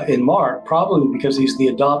in Mark, probably because he's the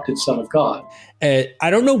adopted Son of God. I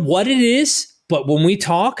don't know what it is, but when we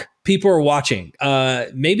talk, people are watching.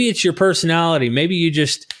 Maybe it's your personality. Maybe you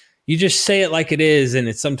just say it like it is, and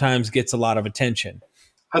it sometimes gets a lot of attention.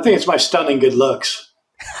 I think it's my stunning good looks.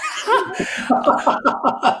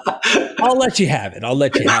 I'll let you have it. I'll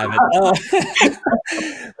let you have it.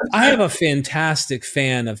 I have a fantastic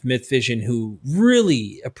fan of MythVision who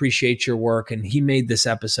really appreciates your work, and he made this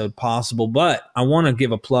episode possible. But I want to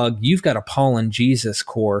give a plug. You've got a Paul and Jesus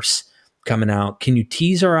course coming out. Can you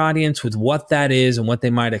tease our audience with what that is and what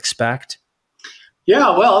they might expect?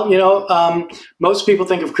 Yeah, well, most people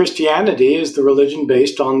think of Christianity as the religion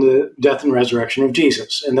based on the death and resurrection of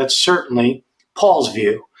Jesus, and that's certainly Paul's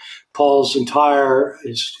view. Paul's entire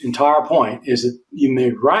point is that you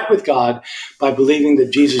made right with God by believing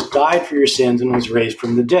that Jesus died for your sins and was raised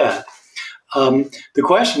from the dead. The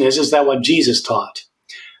question is that what Jesus taught?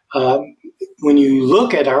 When you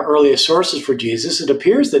look at our earliest sources for Jesus, it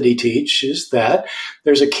appears that he teaches that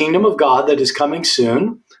there's a kingdom of God that is coming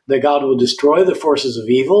soon, that God will destroy the forces of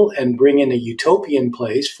evil and bring in a utopian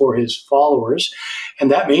place for his followers.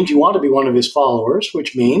 And that means you want to be one of his followers,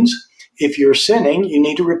 which means if you're sinning, you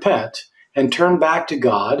need to repent and turn back to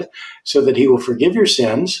God so that he will forgive your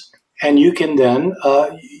sins. And you can then,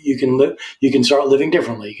 you can start living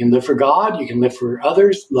differently. You can live for God, you can live for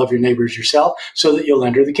others, love your neighbors yourself, so that you'll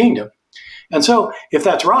enter the kingdom. And so if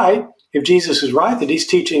that's right, if Jesus is right, that he's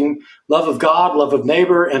teaching love of God, love of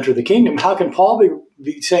neighbor, enter the kingdom, how can Paul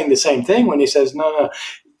be saying the same thing when he says, no,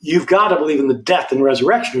 you've got to believe in the death and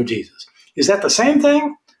resurrection of Jesus? Is that the same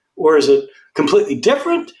thing? Or is it completely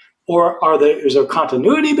different? Or is there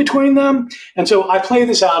continuity between them? And so I play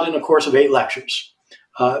this out in a course of 8 lectures,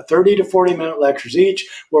 30 to 40-minute lectures each,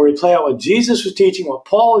 where we play out what Jesus was teaching, what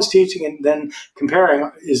Paul was teaching, and then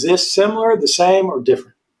comparing, is this similar, the same, or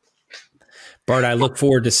different? Bart, I look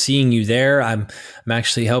forward to seeing you there. I'm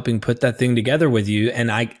actually helping put that thing together with you.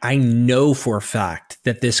 And I know for a fact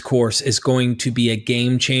that this course is going to be a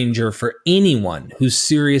game changer for anyone who's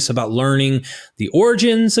serious about learning the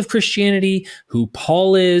origins of Christianity, who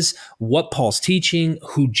Paul is, what Paul's teaching,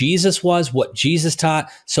 who Jesus was, what Jesus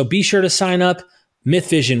taught. So be sure to sign up.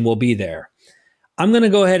 MythVision will be there. I'm going to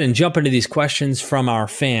go ahead and jump into these questions from our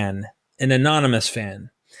fan, an anonymous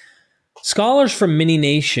fan. Scholars from many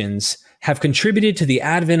nations have contributed to the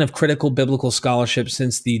advent of critical biblical scholarship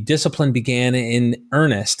since the discipline began in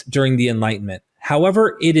earnest during the Enlightenment.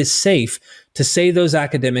 However, it is safe to say those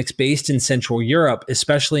academics based in Central Europe,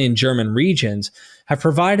 especially in German regions, have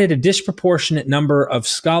provided a disproportionate number of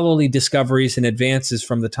scholarly discoveries and advances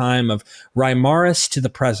from the time of Reimarus to the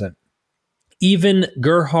present. Even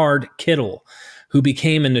Gerhard Kittel, who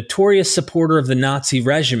became a notorious supporter of the Nazi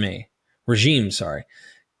regime,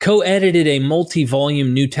 co-edited a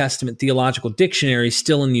multi-volume New Testament theological dictionary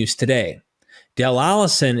still in use today. Dale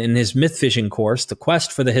Allison, in his MythVision course, The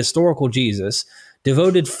Quest for the Historical Jesus,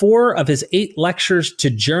 devoted 4 of his 8 lectures to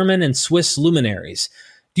German and Swiss luminaries.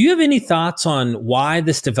 Do you have any thoughts on why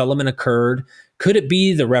this development occurred? Could it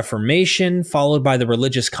be the Reformation, followed by the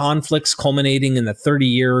religious conflicts culminating in the 30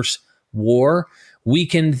 Years' War,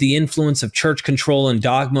 weakened the influence of church control and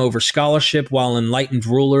dogma over scholarship, while enlightened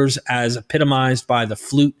rulers, as epitomized by the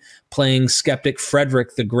flute-playing skeptic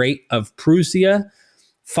Frederick the Great of Prussia,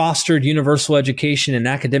 fostered universal education and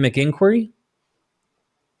academic inquiry?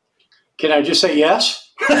 Can I just say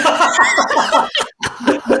yes? It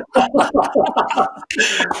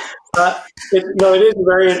is a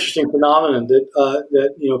very interesting phenomenon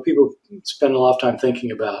that people spend a lot of time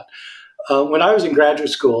thinking about. When I was in graduate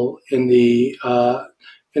school in the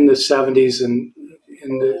 70s and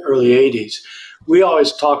in the early 80s, we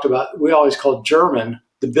always called German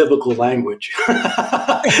the biblical language.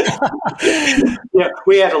 Yeah,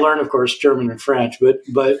 we had to learn, of course, German and French, but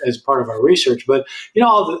as part of our research. But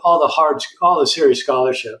all the serious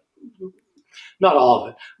scholarship, not all of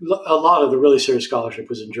it, a lot of the really serious scholarship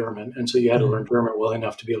was in German, and so you had to learn German well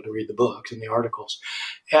enough to be able to read the books and the articles.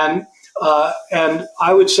 And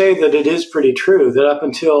I would say that it is pretty true that up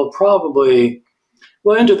until probably,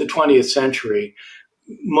 into the 20th century,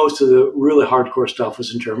 most of the really hardcore stuff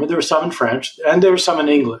was in German. There was some in French, and there was some in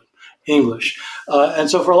English. And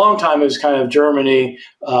so for a long time, it was kind of Germany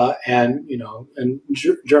and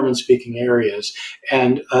German-speaking areas,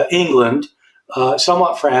 and England,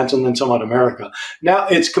 somewhat France, and then somewhat America. Now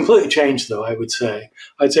it's completely changed, though. I'd say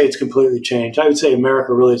it's completely changed. I would say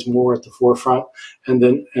America really is more at the forefront, and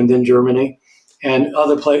then Germany, and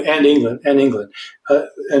England.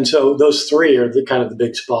 And so those 3 are the kind of the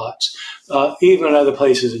big spots. Even in other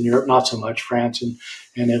places in Europe, not so much, France and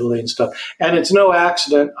Italy and stuff. And it's no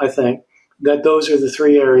accident, I think, that those are the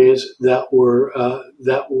 3 areas that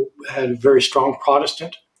had very strong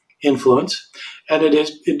Protestant influence. And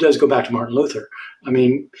it does go back to Martin Luther. I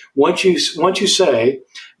mean, once you say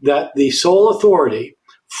that the sole authority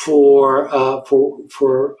for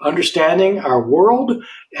understanding our world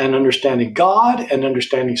and understanding God and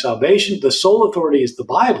understanding salvation, the sole authority is the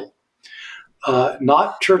Bible,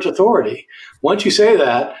 not church authority. Once you say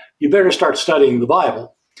that, you better start studying the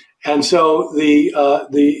Bible. And so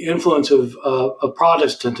the influence of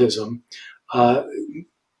Protestantism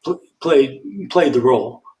played the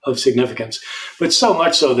role of significance, but so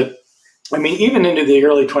much so that, I mean, even into the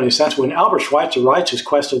early 20th century, when Albert Schweitzer writes his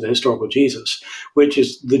Quest of the Historical Jesus, which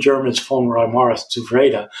is the Germans von Reimarus zu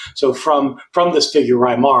Vrede. So from this figure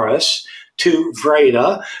Reimarus to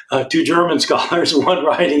Vrede, two German scholars, one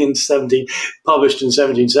writing published in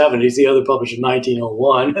 1770s, the other published in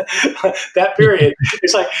 1901. That period,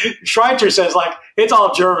 it's like Schweitzer says, like, it's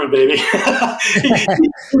all German, baby.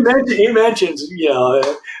 he mentions,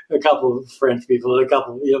 a couple of French people,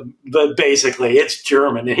 but basically it's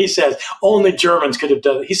German. And he says only Germans could have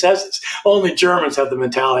done it. He says this, only Germans have the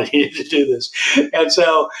mentality to do this. And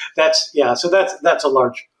so that's a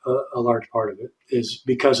large part of it is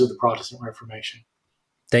because of the Protestant Reformation.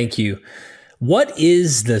 Thank you. What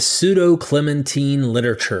is the Pseudo-Clementine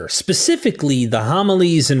literature, specifically the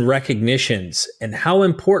homilies and recognitions, and how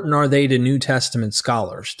important are they to New Testament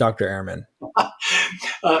scholars, Dr. Ehrman?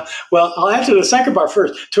 Well, I'll answer the second part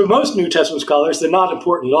first. To most New Testament scholars, they're not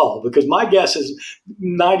important at all, because my guess is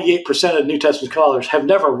 98% of New Testament scholars have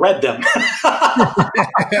never read them.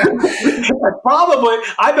 Probably,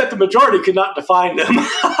 I bet the majority could not define them.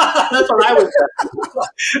 That's what I would say.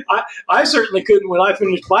 I certainly couldn't when I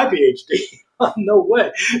finished my PhD. No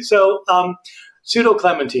way. So,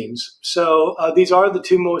 Pseudo-Clementines. So these are the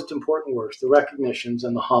two most important works, the recognitions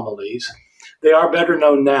and the homilies. They are better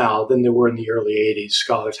known now than they were in the early 80s.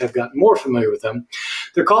 Scholars have gotten more familiar with them.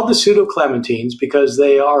 They're called the Pseudo-Clementines because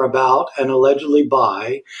they are about and allegedly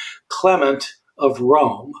by Clement of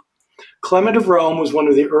Rome. Clement of Rome was one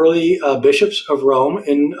of the early bishops of Rome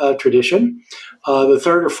in tradition, the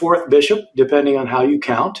third or fourth bishop, depending on how you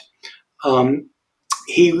count.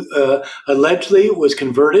 He allegedly was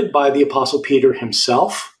converted by the Apostle Peter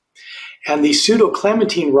himself. And these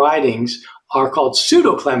Pseudo-Clementine writings are called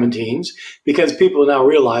Pseudo-Clementines because people now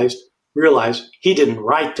realize he didn't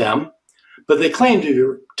write them, but they claim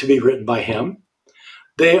to be written by him.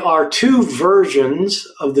 They are two versions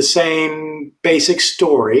of the same basic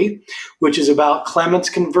story, which is about Clement's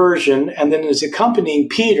conversion and then is accompanying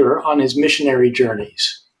Peter on his missionary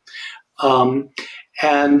journeys.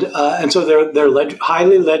 And so they're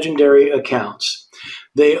highly legendary accounts.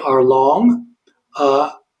 They are long,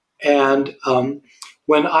 and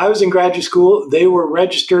when I was in graduate school, they were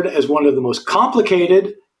registered as one of the most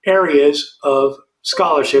complicated areas of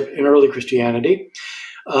scholarship in early Christianity,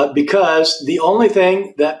 because the only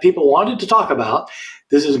thing that people wanted to talk about,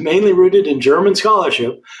 this is mainly rooted in German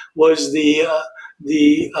scholarship, was the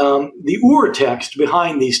Ur text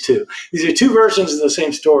behind these two. These are two versions of the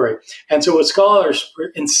same story. And so what scholars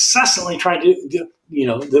were incessantly trying to do,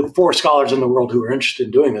 the four scholars in the world who were interested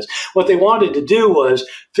in doing this, what they wanted to do was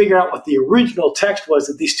figure out what the original text was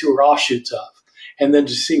that these two were offshoots of, and then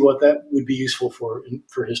to see what that would be useful for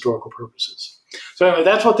historical purposes. So anyway,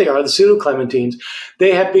 that's what they are, the Pseudo-Clementines.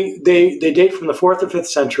 They date from the 4th or 5th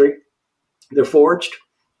century. They're forged.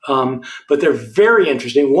 But they're very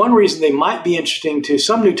interesting. One reason they might be interesting to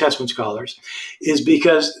some New Testament scholars is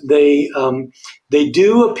because they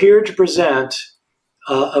do appear to present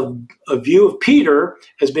a view of Peter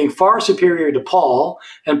as being far superior to Paul,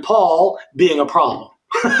 and Paul being a problem.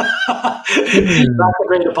 Not the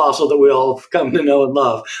great apostle that we all have come to know and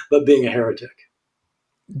love, but being a heretic.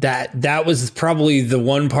 That was probably the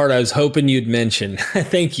one part I was hoping you'd mention.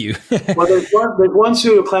 Thank you. Well, there's one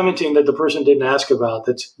Pseudo-Clementine that the person didn't ask about.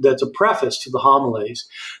 That's a preface to the homilies.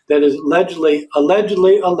 That is allegedly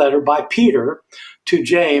a letter by Peter to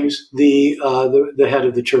James, the head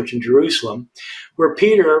of the church in Jerusalem, where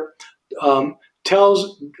Peter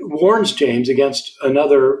warns James against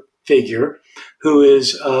another figure who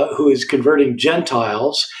is converting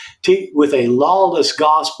Gentiles with a lawless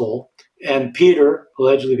gospel. And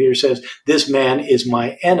allegedly Peter says, this man is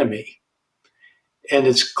my enemy. And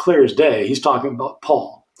it's clear as day. He's talking about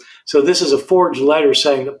Paul. So this is a forged letter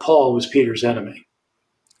saying that Paul was Peter's enemy.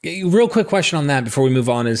 Real quick question on that before we move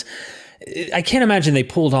on is, I can't imagine they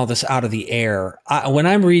pulled all this out of the air. When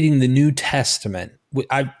I'm reading the New Testament,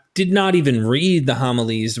 I did not even read the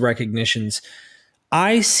homilies, the recognitions.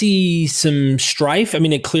 I see some strife. I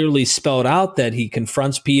mean, it clearly spelled out that he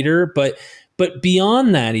confronts Peter, but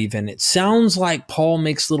beyond that, even, it sounds like Paul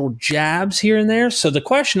makes little jabs here and there. So the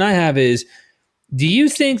question I have is, do you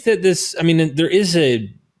think that there is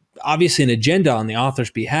obviously an agenda on the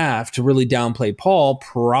author's behalf to really downplay Paul,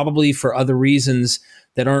 probably for other reasons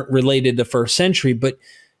that aren't related to first century, but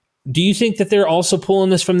do you think that they're also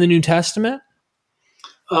pulling this from the New Testament?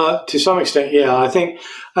 To some extent, yeah. I think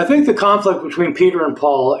the conflict between Peter and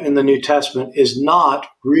Paul in the New Testament is not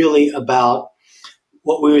really about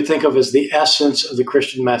what we would think of as the essence of the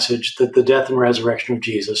Christian message, that the death and resurrection of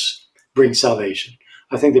Jesus brings salvation.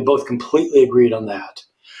 I think they both completely agreed on that.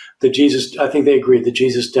 I think they agreed that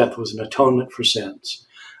Jesus' death was an atonement for sins,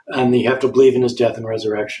 and you have to believe in his death and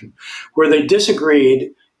resurrection. Where they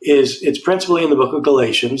disagreed is it's principally in the book of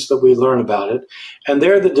Galatians that we learn about it. And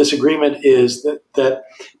there the disagreement is that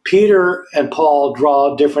Peter and Paul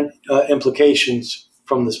draw different implications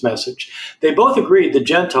from this message. They both agreed that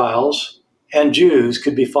Gentiles and Jews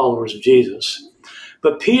could be followers of Jesus.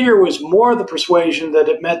 But Peter was more the persuasion that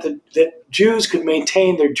it meant that Jews could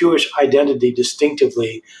maintain their Jewish identity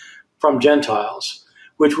distinctively from Gentiles,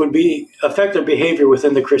 which would affect their behavior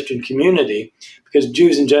within the Christian community, because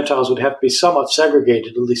Jews and Gentiles would have to be somewhat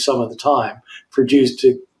segregated, at least some of the time, for Jews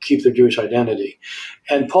to keep their Jewish identity.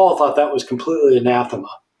 And Paul thought that was completely anathema,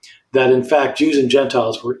 that in fact Jews and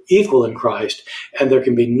Gentiles were equal in Christ, and there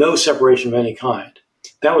can be no separation of any kind.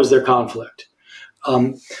 That was their conflict.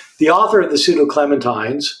 The author of the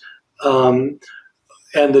Pseudo-Clementines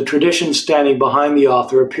and the tradition standing behind the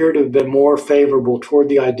author appear to have been more favorable toward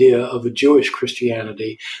the idea of a Jewish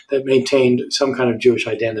Christianity that maintained some kind of Jewish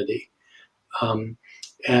identity.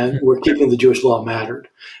 And where keeping the Jewish law mattered.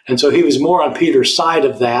 And so he was more on Peter's side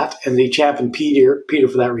of that, and he championed Peter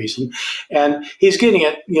for that reason. And he's getting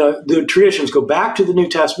at, the traditions go back to the New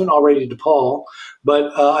Testament, already to Paul,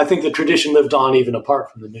 but I think the tradition lived on even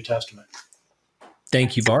apart from the New Testament.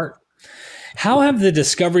 Thank you, Bart. How have the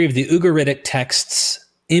discovery of the Ugaritic texts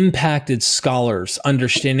impacted scholars'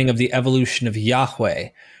 understanding of the evolution of Yahweh,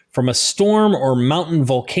 from a storm or mountain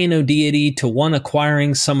volcano deity to one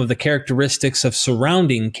acquiring some of the characteristics of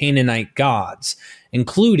surrounding Canaanite gods,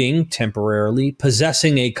 including, temporarily,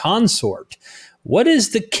 possessing a consort? What is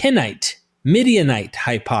the Kenite, Midianite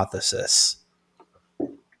hypothesis?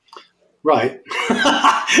 Right.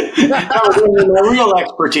 That was my real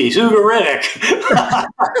expertise, Ugaritic.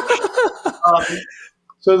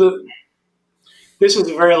 This is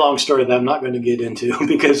a very long story that I'm not going to get into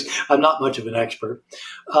because I'm not much of an expert.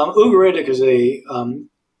 Ugaritic is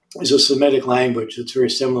a Semitic language that's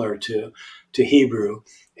very similar to Hebrew.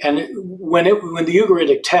 And when the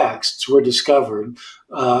Ugaritic texts were discovered,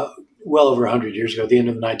 well over 100 years ago, at the end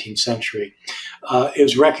of the 19th century, it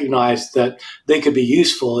was recognized that they could be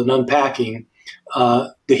useful in unpacking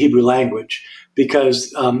the Hebrew language,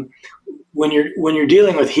 because when you're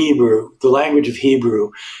dealing with Hebrew, the language of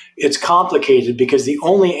Hebrew, it's complicated because the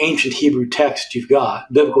only ancient Hebrew text you've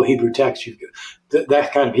got, biblical Hebrew text you've got,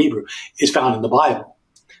 that kind of Hebrew, is found in the Bible.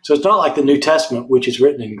 So it's not like the New Testament, which is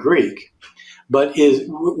written in Greek, but is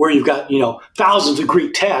where you've got thousands of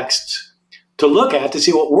Greek texts to look at to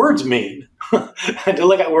see what words mean, and to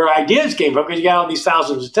look at where ideas came from, because you got all these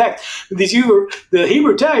thousands of texts. The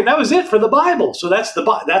Hebrew text, that was it for the Bible. So that's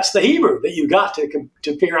the Hebrew that you got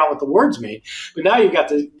to figure out what the words mean. But now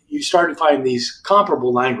you started finding these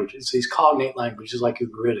comparable languages, these cognate languages like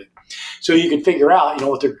Ugaritic. So you can figure out,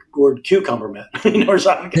 what the word cucumber meant, or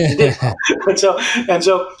something.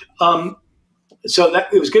 So that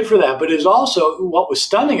it was good for that. But it was also, what was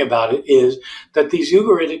stunning about it is that these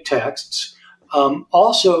Ugaritic texts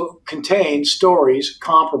also contain stories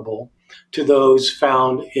comparable to those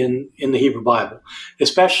found in the Hebrew Bible,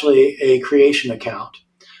 especially a creation account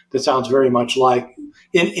that sounds very much like,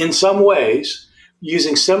 in some ways,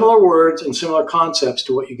 using similar words and similar concepts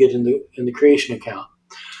to what you get in the creation account.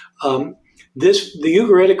 The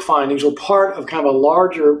Ugaritic findings were part of kind of a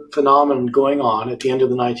larger phenomenon going on at the end of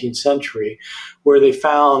the 19th century, where they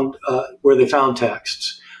found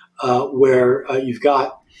texts where you've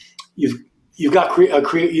got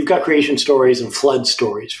creation stories and flood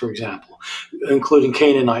stories, for example, including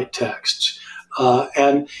Canaanite texts.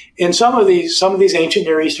 And in some of these ancient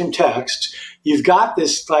Near Eastern texts, you've got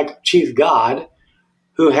this like chief god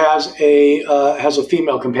who has a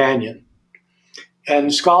female companion.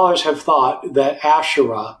 And scholars have thought that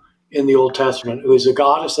Asherah in the Old Testament, who is a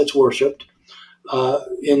goddess that's worshipped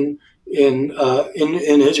in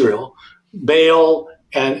Israel, Baal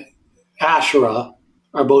and Asherah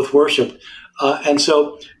are both worshipped. And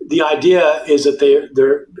so the idea is that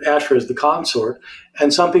Asherah is the consort,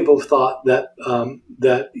 and some people have thought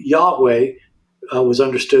that Yahweh was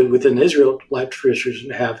understood within Israelite traditions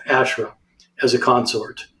to have Asherah as a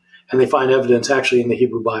consort, and they find evidence actually in the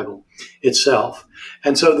Hebrew Bible itself.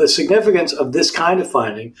 And so the significance of this kind of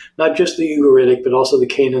finding, not just the Ugaritic, but also the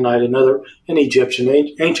Canaanite and Egyptian,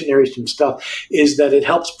 ancient Near Eastern stuff, is that it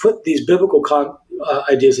helps put these biblical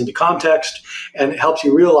ideas into context, and it helps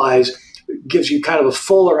you realize gives you kind of a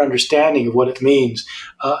fuller understanding of what it means.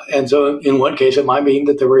 And so in one case, it might mean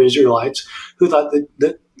that there were Israelites who thought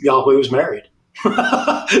that Yahweh was married.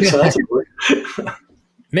 So that's important.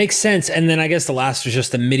 Makes sense. And then I guess the last was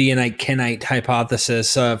just the Midianite Kenite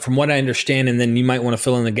hypothesis. From what I understand, and then you might want to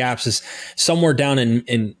fill in the gaps, is somewhere down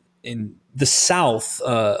in the south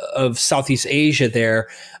of Southeast Asia there,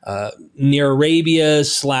 near Arabia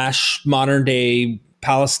 / modern day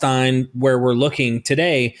Palestine, where we're looking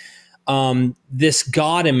today, this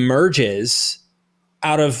god emerges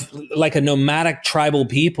out of like a nomadic tribal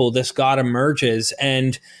people. This god emerges,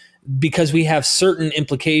 and because we have certain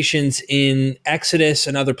implications in Exodus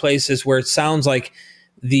and other places where it sounds like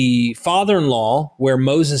the father-in-law, where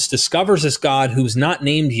Moses discovers this God who's not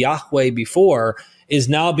named Yahweh before, is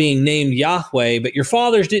now being named Yahweh, but your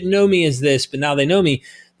fathers didn't know me as this, but now they know me,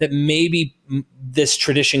 that maybe this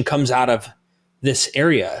tradition comes out of this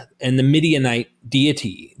area and the Midianite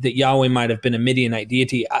deity, that Yahweh might have been a Midianite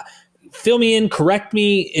deity. Fill me in, correct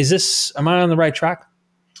me. Am I on the right track?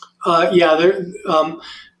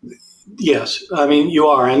 Yes, I mean, you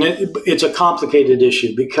are. And it's a complicated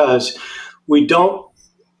issue because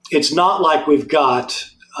it's not like we've got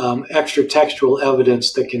extra textual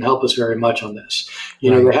evidence that can help us very much on this. They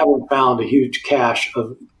haven't found a huge cache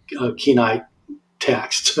of Kenite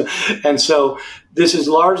texts. And so this is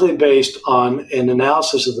largely based on an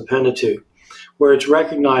analysis of the Pentateuch, where it's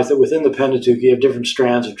recognized that within the Pentateuch, you have different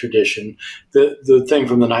strands of tradition. The thing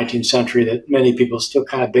from the 19th century that many people still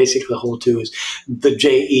kind of basically hold to is the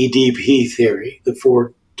JEDP theory, the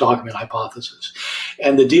four document hypothesis.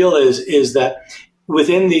 And the deal is that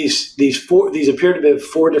within these appear to be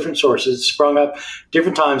four different sources, sprung up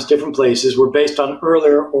different times, different places, were based on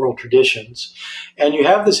earlier oral traditions. And you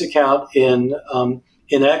have this account in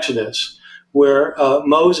Exodus, where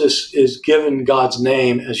Moses is given God's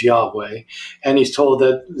name as Yahweh, and he's told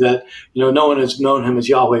that no one has known him as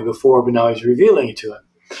Yahweh before, but now he's revealing it to him,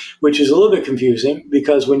 which is a little bit confusing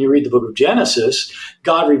because when you read the book of Genesis,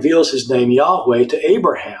 God reveals his name Yahweh to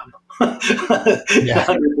Abraham.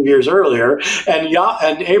 Hundreds of years earlier, and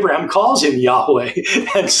Abraham calls him Yahweh,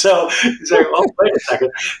 and so he's like, "Oh, wait a second."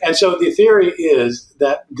 And so the theory is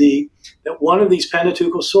that one of these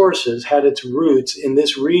Pentateuchal sources had its roots in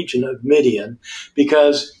this region of Midian,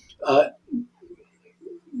 because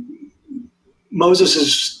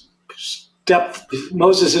Moses'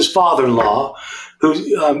 father-in-law, who's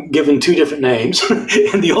given two different names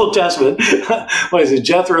in the Old Testament, what is it,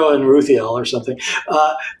 Jethro and Ruthiel or something,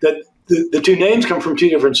 that the two names come from two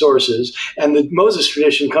different sources, and the Moses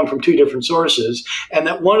tradition come from two different sources, and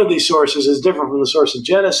that one of these sources is different from the source of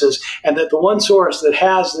Genesis, and that the one source that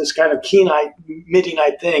has this kind of Kenite,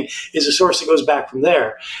 Midianite thing is a source that goes back from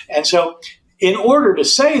there. And so in order to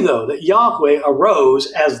say, though, that Yahweh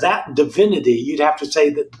arose as that divinity, you'd have to say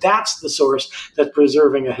that that's the source that's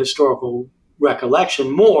preserving a historical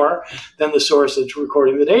recollection more than the source that's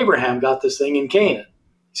recording that Abraham got this thing in Canaan.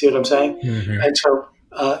 See what I'm saying? Mm-hmm. And so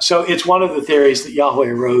it's one of the theories that Yahweh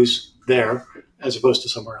arose there as opposed to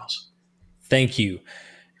somewhere else. Thank you.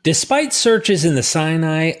 Despite searches in the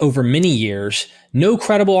Sinai over many years, no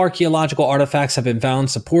credible archaeological artifacts have been found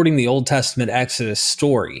supporting the Old Testament Exodus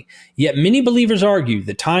story. Yet many believers argue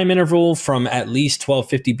the time interval from at least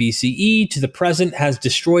 1250 BCE to the present has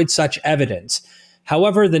destroyed such evidence.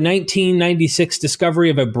 However, the 1996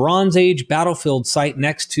 discovery of a Bronze Age battlefield site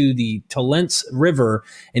next to the Talentz River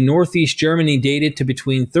in northeast Germany dated to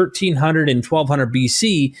between 1300 and 1200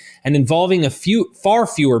 BC and involving far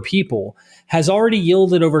fewer people has already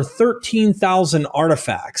yielded over 13,000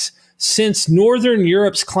 artifacts. Since Northern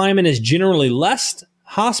Europe's climate is generally less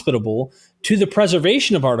hospitable to the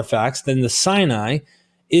preservation of artifacts than the Sinai,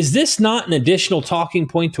 is this not an additional talking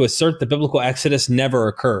point to assert the biblical Exodus never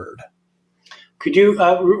occurred? Could you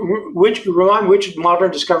remind which modern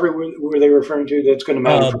discovery were they referring to that's going to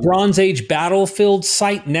matter? Bronze Age battlefield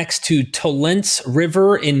site next to Talentz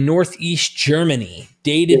River in northeast Germany,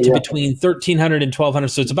 dated to between 1300 and 1200.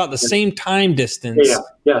 So it's about the same time distance.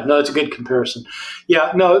 Yeah. No, it's a good comparison.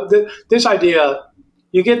 Yeah, no, this idea,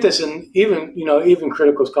 you get this, and even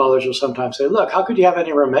critical scholars will sometimes say, "Look, how could you have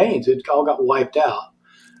any remains? It all got wiped out."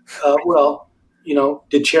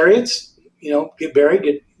 Did chariots, get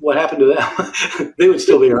buried? What happened to them? They would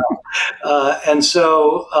still be around. And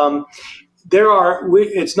so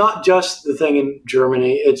it's not just the thing in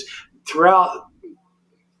Germany. It's throughout.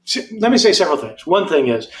 Let me say several things. One thing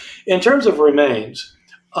is, in terms of remains,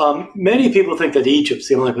 many people think that Egypt's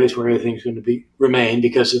the only place where everything's going to remain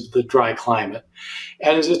because of the dry climate.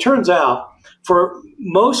 And as it turns out, for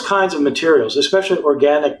most kinds of materials, especially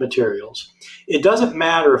organic materials, it doesn't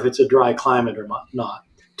matter if it's a dry climate or not.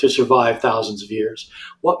 to survive thousands of years.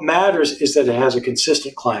 What matters is that it has a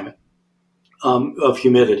consistent climate of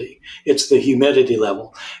humidity. It's the humidity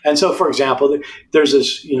level. And so, for example, there's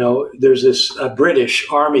this British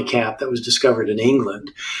army camp that was discovered in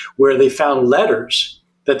England where they found letters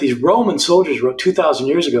that these Roman soldiers wrote 2,000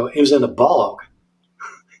 years ago. It was in a bog.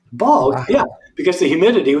 Bog, wow. Yeah, because the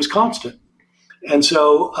humidity was constant. And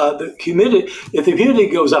so if the humidity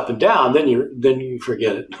goes up and down, then you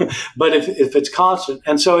forget it. But if it's constant,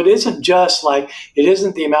 and so it isn't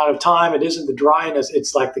the amount of time, it isn't the dryness,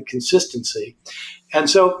 it's like the consistency. And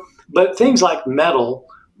so, but things like metal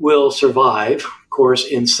will survive, of course,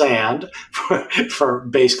 in sand for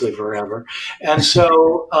basically forever. And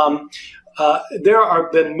so there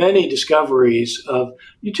have been many discoveries of,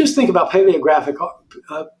 you just think about Paleolithic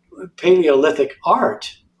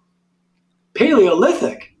art.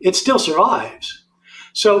 Paleolithic, it still survives.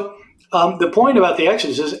 So the point about the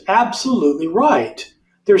Exodus is absolutely right.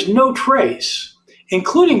 There's no trace,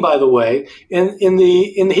 including, by the way, in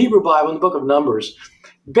the Hebrew Bible, in the book of Numbers,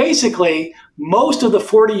 basically most of the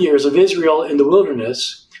 40 years of Israel in the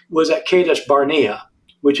wilderness was at Kadesh Barnea,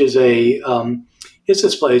 which is it's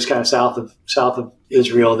this place kind of south of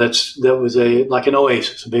Israel that was like an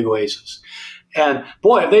oasis, a big oasis. And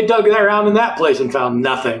boy, if they dug around in that place and found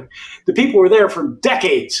nothing. The people were there for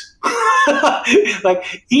decades,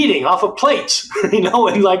 like eating off of plates,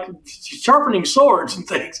 and like sharpening swords and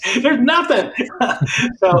things. There's nothing.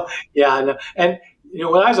 So, yeah. And,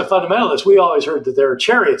 when I was a fundamentalist, we always heard that there are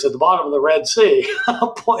chariots at the bottom of the Red Sea.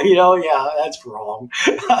 Yeah, that's wrong.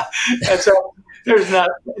 And so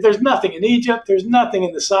there's nothing in Egypt. There's nothing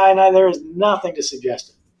in the Sinai. There is nothing to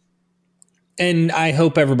suggest it. And I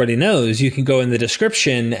hope everybody knows you can go in the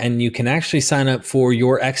description and you can actually sign up for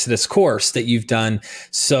your Exodus course that you've done.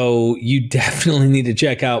 So you definitely need to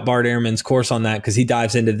check out Bart Ehrman's course on that because he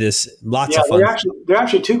dives into this lots of fun. There are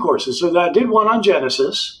actually two courses. So I did one on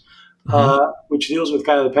Genesis, which deals with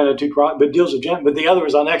kind of the Pentateuch, but deals with but the other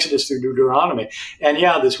was on Exodus through Deuteronomy. And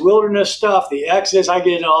yeah, this wilderness stuff, the Exodus, I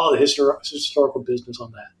get into all the historical business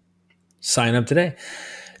on that. Sign up today.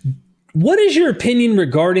 What is your opinion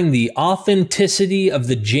regarding the authenticity of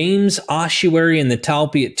the James ossuary and the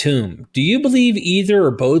Talpiot tomb? Do you believe either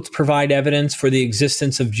or both provide evidence for the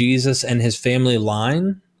existence of Jesus and his family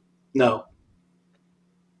line? No,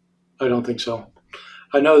 I don't think so.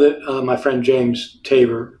 I know that my friend James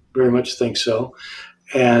Tabor very much thinks so.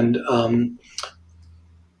 And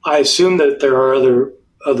I assume that there are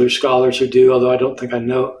other scholars who do, although I don't think I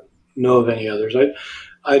know of any others.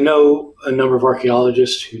 I know a number of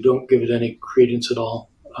archaeologists who don't give it any credence at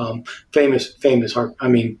all. Famous, Eric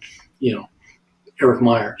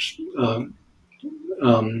Myers,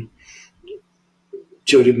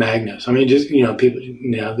 Jody Magnus. I mean, just people.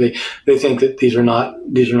 They think that these are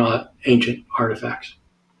not ancient artifacts.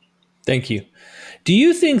 Thank you. Do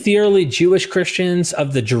you think the early Jewish Christians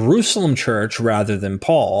of the Jerusalem church, rather than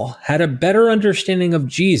Paul, had a better understanding of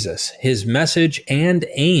Jesus, his message, and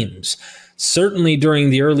aims? Certainly during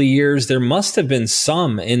the early years, there must have been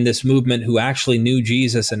some in this movement who actually knew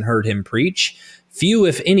Jesus and heard him preach. Few,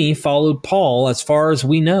 if any, followed Paul as far as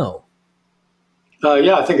we know.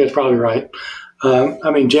 Yeah, I think that's probably right.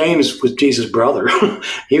 James was Jesus' brother.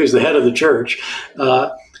 He was the head of the church.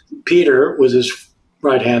 Peter was his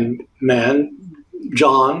right-hand man.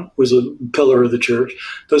 John was a pillar of the church.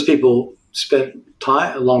 Those people spent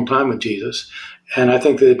a long time with Jesus. And I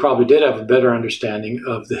think they probably did have a better understanding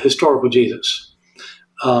of the historical Jesus.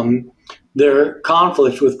 Their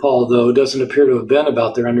conflict with Paul, though, doesn't appear to have been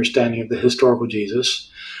about their understanding of the historical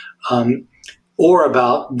Jesus or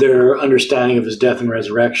about their understanding of his death and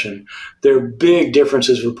resurrection. Their big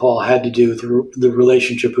differences with Paul had to do with the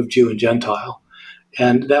relationship of Jew and Gentile.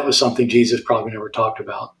 And that was something Jesus probably never talked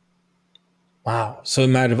about. Wow. So it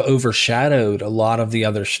might have overshadowed a lot of the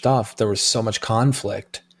other stuff. There was so much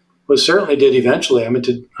conflict. Well, certainly did eventually.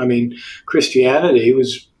 Christianity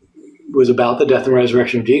was about the death and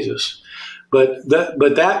resurrection of Jesus, but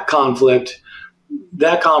that conflict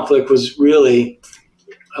was really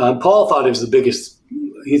Paul thought it was the biggest.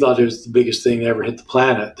 He thought it was the biggest thing that ever hit the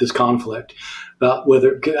planet. This conflict about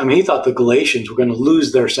he thought the Galatians were going to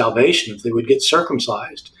lose their salvation if they would get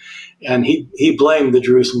circumcised, and he blamed the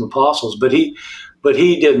Jerusalem apostles, but he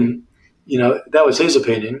didn't. That was his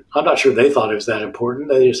opinion. I'm not sure they thought it was that important.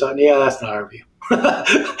 They just thought, yeah, that's not our view.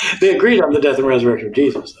 They agreed on the death and resurrection of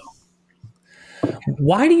Jesus, though.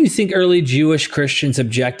 Why do you think early Jewish Christians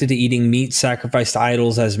objected to eating meat sacrificed to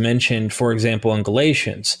idols as mentioned, for example, in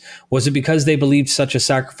Galatians? Was it because they believed such a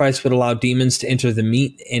sacrifice would allow demons to enter the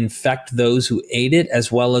meat, infect those who ate it,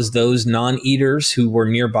 as well as those non-eaters who were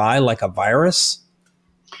nearby, like a virus?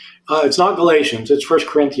 It's not Galatians. It's 1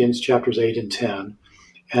 Corinthians chapters 8 and 10,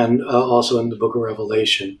 and also in the book of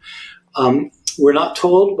Revelation. We're not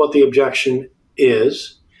told what the objection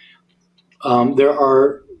is. There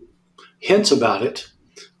are hints about it.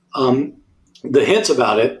 The hints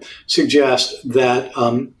about it suggest that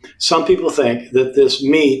some people think that this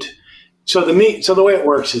meat. So the way it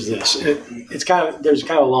works is this. There's kind of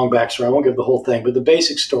a long backstory. I won't give the whole thing, but the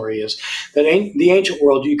basic story is that in the ancient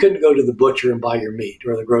world, you couldn't go to the butcher and buy your meat,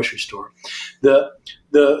 or the grocery store.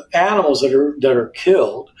 The animals that are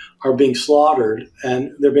killed are being slaughtered,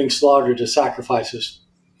 and they're being slaughtered as sacrifices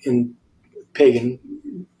in pagan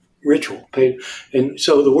ritual. And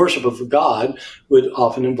so the worship of God would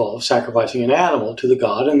often involve sacrificing an animal to the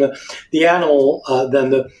god, and the animal,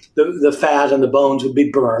 then the fat and the bones would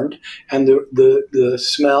be burned, and the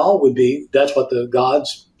smell would be, that's what the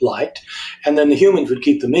gods liked, and then the humans would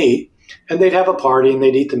keep the meat, and they'd have a party and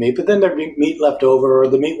they'd eat the meat, but then there'd be meat left over, or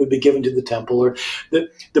the meat would be given to the temple, or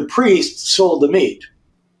the priest sold the meat.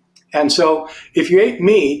 And so if you ate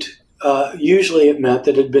meat, usually it meant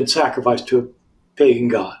that it had been sacrificed to a pagan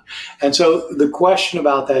god. And so the question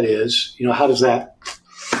about that is, how does that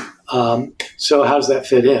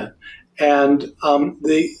fit in? And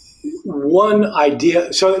the one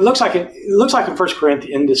idea, so it looks like in 1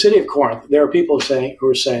 Corinthians, in the city of Corinth, there are people who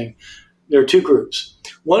are saying there are two groups.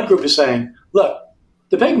 One group is saying, look,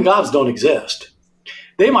 the pagan gods don't exist.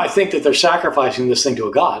 They might think that they're sacrificing this thing to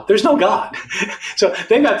a god. There's no god. So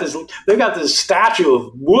they've got this statue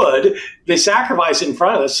of wood. They sacrifice it in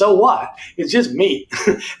front of us. So what? It's just meat.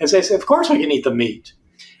 And so they say, of course we can eat the meat.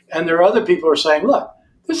 And there are other people who are saying, look,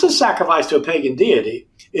 this is sacrifice to a pagan deity.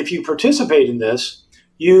 If you participate in this,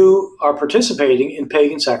 you are participating in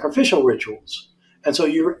pagan sacrificial rituals. And so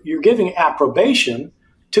you're giving approbation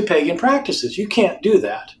to pagan practices. You can't do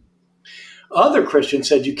that. Other Christians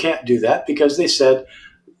said you can't do that because they said,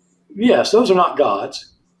 yes, those are not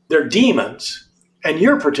gods. They're demons, and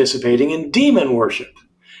you're participating in demon worship.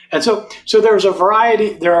 And so there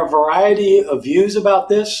are a variety of views about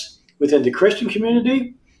this within the Christian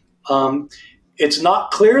community. It's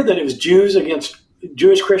not clear that it was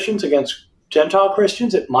Jewish Christians against Gentile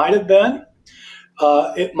Christians. It might have been.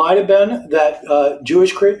 It might have been that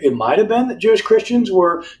Jewish Christians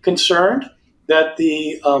were concerned that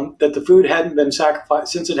the food hadn't been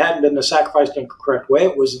sacrificed, since it hadn't been sacrificed in the correct way.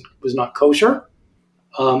 It was not kosher.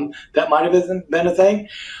 That might have been a thing.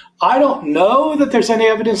 I don't know that there's any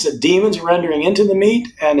evidence that demons are entering into the meat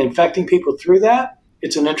and infecting people through that.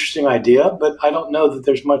 It's an interesting idea, but I don't know that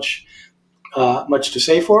there's much to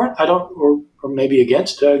say for it. I don't, or maybe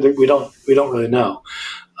against. We don't really know.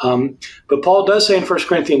 But Paul does say in 1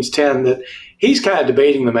 Corinthians 10 that he's kind of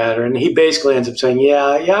debating the matter, and he basically ends up saying, yeah,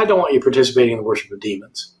 I don't want you participating in the worship of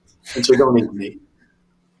demons, and so don't eat the meat.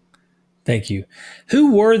 Thank you.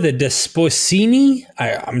 Who were the Desposini?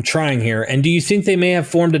 I'm trying here. And do you think they may have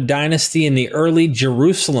formed a dynasty in the early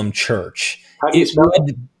Jerusalem church? How do you spell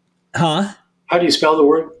it? Huh? How do you spell the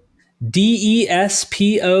word?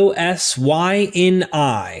 Desposini.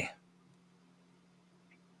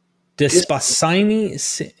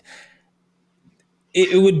 Desposini.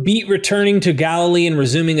 It would beat returning to Galilee and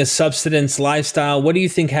resuming a subsistence lifestyle. What do you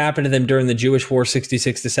think happened to them during the Jewish War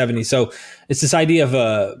 66 to 70? So it's this idea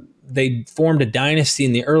of they formed a dynasty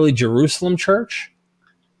in the early Jerusalem church?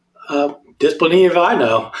 Disposini, if I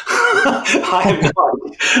know.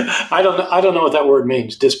 I don't know what that word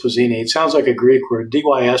means, disposini. It sounds like a Greek word.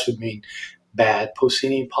 Dys would mean bad.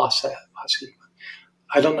 Posini, posse.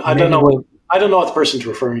 I don't know what the person's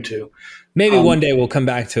referring to. Maybe one day we'll come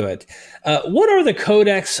back to it. What are the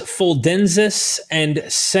Codex Fuldensis and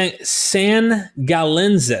San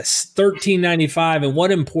Galensis 1395, and what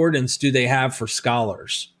importance do they have for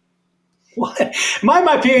scholars? What? Am I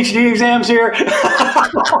my PhD exams here?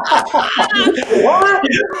 What?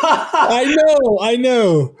 I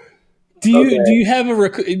know. Do you have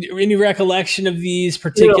any recollection of these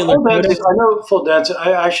particular? I know Fuldensis.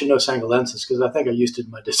 I should know Sangalensis because I think I used it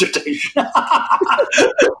in my dissertation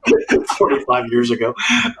 45 years ago.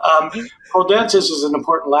 Fuldensis is an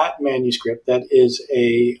important Latin manuscript that is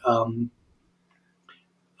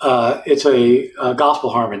it's a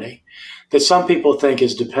gospel harmony that some people think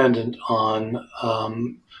is dependent on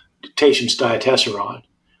Tatian's diatessaron,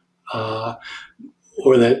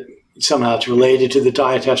 or that somehow it's related to the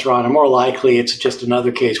diatessaron, or more likely it's just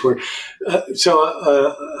another case where,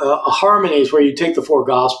 a harmony is where you take the four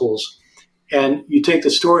gospels and you take the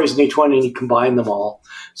stories in each one and you combine them all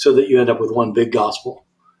so that you end up with one big gospel.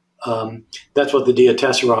 That's what the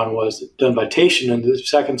diatessaron was, done by Tatian in the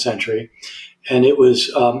 2nd century. And it was,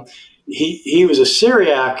 he was a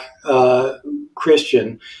Syriac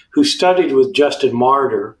Christian who studied with Justin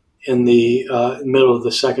Martyr in the middle of the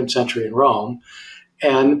 2nd century in Rome.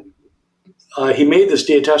 And he made this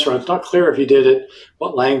Diatessaron. It's not clear if he did it,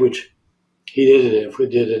 what language he did it in, if he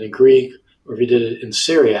did it in Greek or if he did it in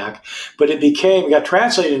Syriac. But it got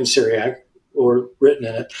translated in Syriac or written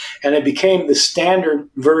in it, and it became the standard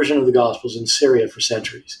version of the Gospels in Syria for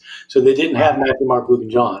centuries. So they didn't have Matthew, Mark, Luke,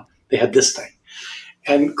 and John. They had this thing.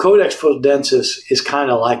 And Codex Fuldensis is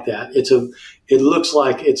kind of like that. It looks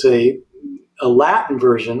like it's a Latin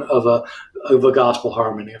version of a gospel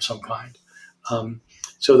harmony of some kind.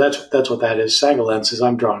 So that's what that is. Sangalensis.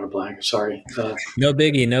 I'm drawing a blank. Sorry. No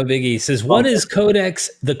biggie. No biggie. It says, what is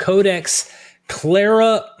the Codex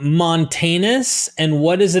Claromontanus, and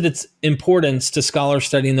what is its importance to scholars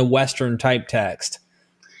studying the Western type text?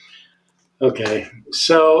 Okay.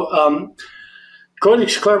 So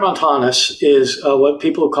Codex Claromontanus is what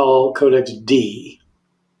people call Codex D.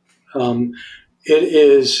 It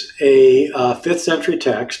is a 5th century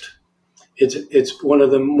text. It's one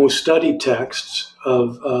of the most studied texts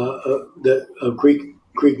of Greek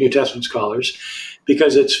New Testament scholars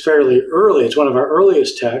because it's fairly early. It's one of our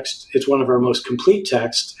earliest texts. It's one of our most complete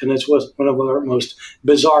texts, and it's one of our most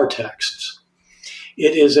bizarre texts.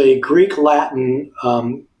 It is a Greek-Latin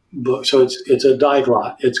book, so it's a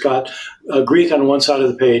diglot. It's got Greek on one side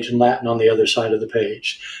of the page and Latin on the other side of the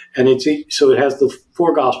page, and so it has the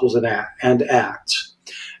 4 Gospels and Acts,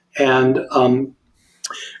 and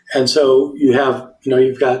so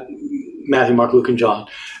you've got Matthew, Mark, Luke, and John,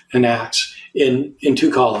 and Acts in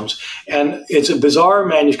 2 columns, and it's a bizarre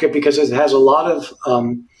manuscript because it has a lot of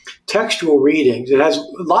textual readings. It has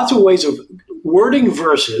lots of ways of wording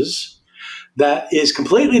verses that is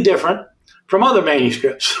completely different from other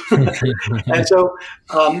manuscripts. And so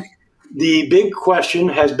the big question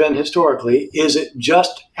has been historically, is it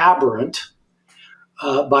just aberrant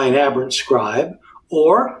by an aberrant scribe,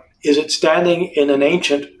 or is it standing in an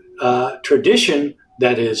ancient tradition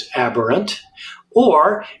that is aberrant,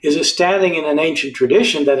 or is it standing in an ancient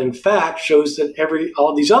tradition that in fact shows that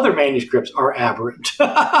all these other manuscripts are aberrant?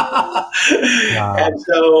 Wow. And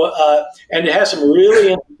so, and it has some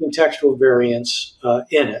really interesting textual variants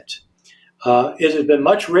in it. It has been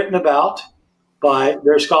much written about by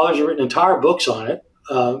various scholars who have written entire books on it,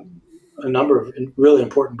 a number of really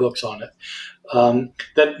important books on it,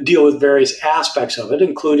 that deal with various aspects of it,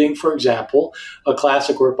 including, for example, a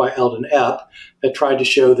classic work by Eldon Epp that tried to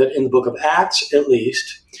show that in the book of Acts, at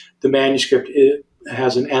least, the manuscript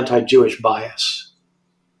has an anti-Jewish bias,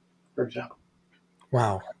 for example.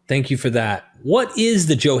 Wow. Thank you for that. What is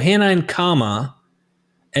the Johannine comma,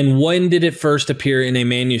 and when did it first appear in a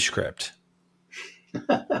manuscript?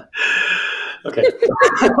 Okay.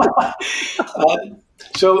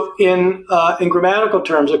 So in grammatical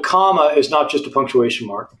terms, a comma is not just a punctuation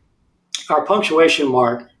mark. Our punctuation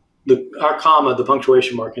mark, our comma, the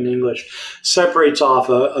punctuation mark in English, separates off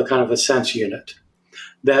a kind of a sense unit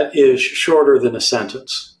that is shorter than a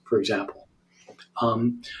sentence, for example.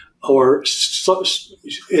 Or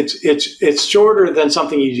it's shorter than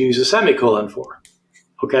something you use a semicolon for.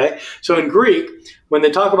 Okay? So in Greek, when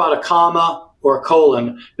they talk about a comma or a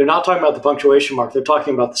colon, they're not talking about the punctuation mark. They're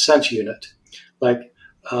talking about the sense unit. Like,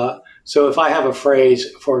 so if I have a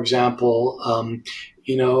phrase, for example,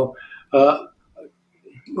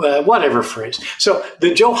 whatever phrase. So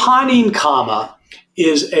the Johannine comma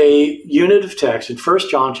is a unit of text in 1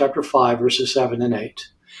 John chapter 5, verses 7 and 8.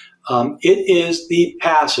 It is the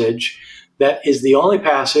passage that is the only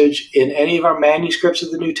passage in any of our manuscripts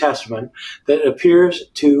of the New Testament that appears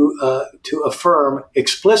to affirm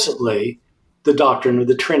explicitly the doctrine of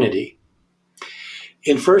the Trinity.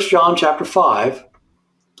 In 1 John chapter 5,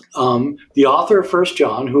 the author of 1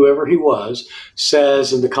 John, whoever he was,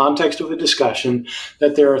 says in the context of a discussion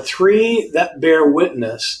that there are 3 that bear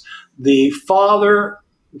witness: the Father,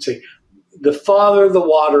 the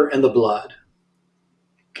water, and the blood.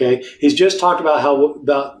 Okay, he's just talked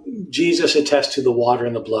about Jesus attests to the water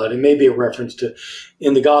and the blood, and maybe a reference to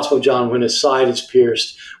in the Gospel of John when his side is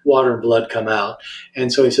pierced, water and blood come out,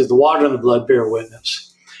 and so he says the water and the blood bear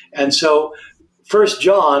witness. And so 1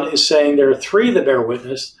 John is saying there are 3 that bear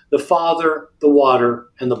witness: the Father, the water,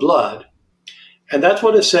 and the blood. And that's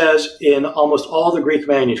what it says in almost all the Greek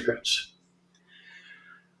manuscripts.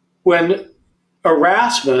 When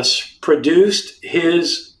Erasmus produced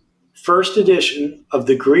his first edition of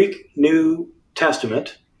the Greek New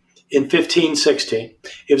Testament in 1516,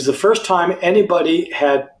 it was the first time anybody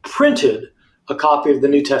had printed a copy of the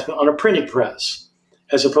New Testament on a printing press,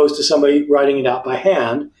 as opposed to somebody writing it out by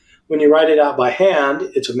hand. When you write it out by hand,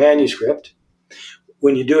 it's a manuscript.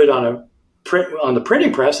 When you do it on the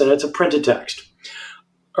printing press, then it's a printed text.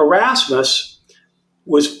 Erasmus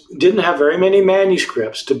didn't have very many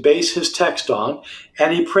manuscripts to base his text on,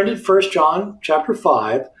 and he printed 1 John chapter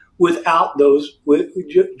 5 without those,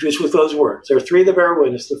 just with those words. There are three that bear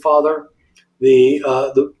witness: the Father, the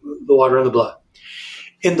water, and the blood.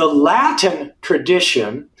 In the Latin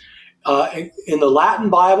tradition, in the Latin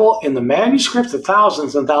Bible, in the manuscripts, the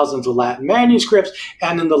thousands and thousands of Latin manuscripts,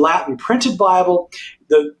 and in the Latin printed Bible,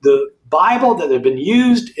 the Bible that had been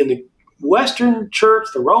used in the Western Church,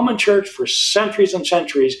 the Roman Church, for centuries and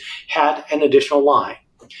centuries, had an additional line.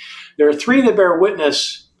 There are three that bear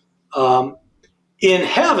witness. In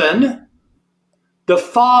heaven, the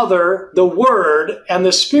Father, the Word, and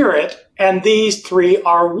the Spirit, and these three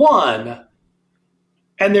are one.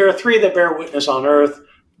 And there are three that bear witness on earth: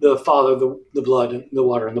 the Father, the blood, the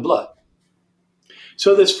water, and the blood.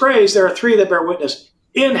 So this phrase, there are three that bear witness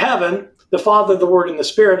in heaven, the Father, the Word, and the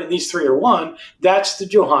Spirit, and these three are one, that's the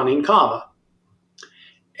Johannine comma.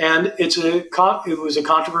 And it was a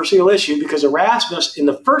controversial issue because Erasmus, in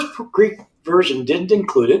the first Greek version, didn't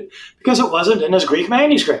include it because it wasn't in his Greek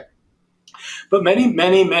manuscript. But many,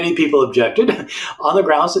 many, many people objected on the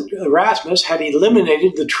grounds that Erasmus had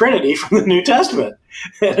eliminated the Trinity from the New Testament.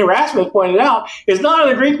 And Erasmus pointed out it's not in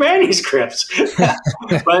the Greek manuscripts.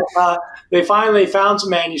 But they finally found some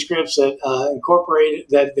manuscripts that incorporated,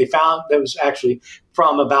 that they found that was actually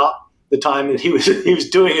from about the time that he was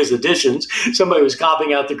doing his editions. Somebody was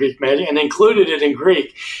copying out the Greek manuscript and included it in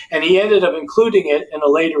Greek. And he ended up including it in a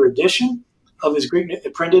later edition of his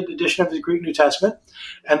printed edition of his Greek New Testament,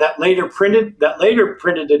 and that later printed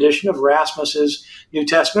edition of Erasmus's New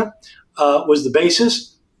Testament was the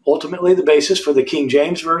basis, ultimately the basis for the King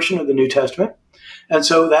James version of the New Testament. And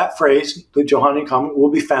so that phrase, the Johannine comma,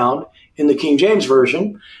 will be found in the King James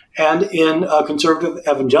version and in conservative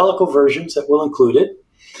evangelical versions that will include it,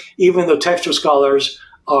 even though textual scholars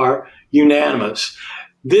are unanimous.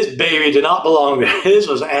 This baby did not belong there. This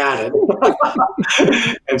was added.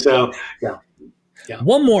 And so, yeah.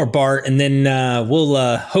 One more, Bart, and then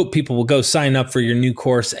we'll hope people will go sign up for your new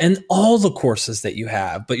course and all the courses that you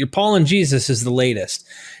have. But your Paul and Jesus is the latest.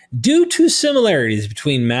 Due to similarities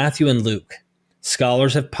between Matthew and Luke,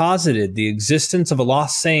 scholars have posited the existence of a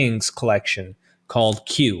lost sayings collection called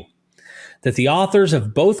Q, that the authors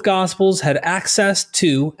of both Gospels had access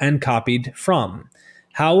to and copied from.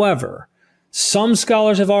 However, some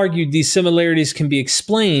scholars have argued these similarities can be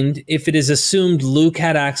explained if it is assumed Luke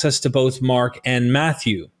had access to both Mark and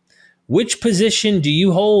Matthew. Which position do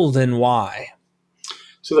you hold and why?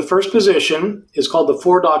 So the first position is called the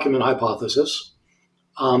four-document hypothesis.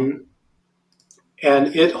 And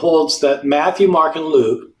it holds that Matthew, Mark, and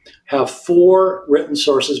Luke have four written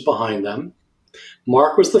sources behind them.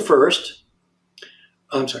 Mark was the first.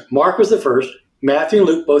 Matthew and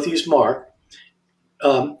Luke both used Mark.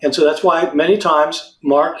 And so that's why many times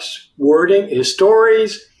Mark's wording, his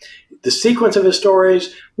stories, the sequence of his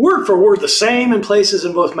stories, word for word the same in places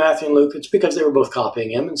in both Matthew and Luke. It's because they were both copying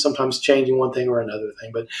him and sometimes changing one thing or another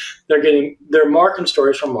thing. But they're Mark and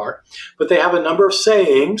stories from Mark. But they have a number of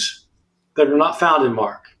sayings that are not found in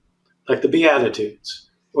Mark, like the Beatitudes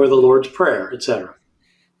or the Lord's Prayer, etc.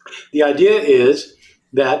 The idea is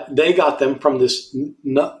that they got them from the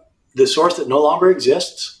source that no longer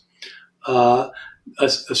exists, a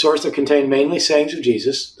source that contained mainly sayings of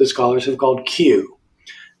Jesus, the scholars have called Q.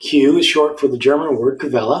 Q is short for the German word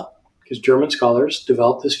Quelle, because German scholars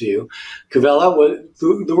developed this view. Quelle,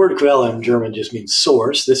 the word Quelle in German just means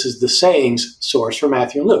source. This is the sayings source for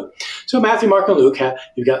Matthew and Luke. So Matthew, Mark, and Luke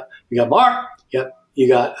you got Mark, you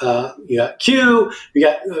got Q,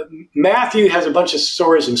 Matthew has a bunch of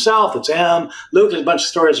stories himself, that's M. Luke has a bunch of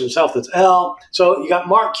stories himself, that's L. So you got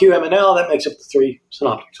Mark, Q, M, and L. That makes up the three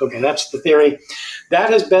synoptics. Okay, that's the theory. That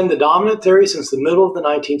has been the dominant theory since the middle of the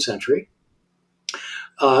 19th century.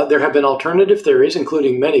 There have been alternative theories,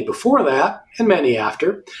 including many before that and many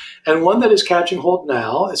after, and one that is catching hold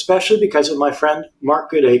now, especially because of my friend Mark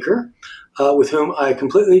Goodacre, with whom I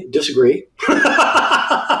completely disagree.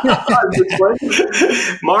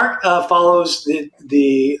 Mark follows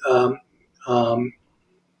the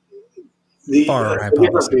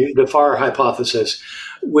Farrer hypothesis,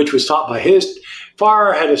 which was taught by his.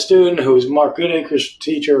 Farrer had a student who was Mark Goodacre's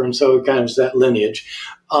teacher, and so it kind of is that lineage.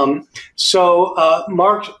 Mark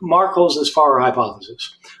holds this Farrer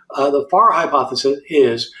hypothesis. The Farrer hypothesis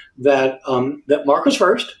is that Mark was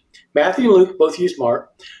first. Matthew and Luke both used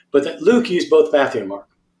Mark, but that Luke used both Matthew and Mark.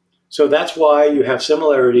 So that's why you have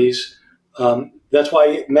similarities. That's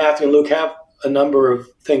why Matthew and Luke have a number of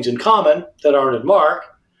things in common that aren't in Mark,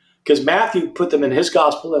 because Matthew put them in his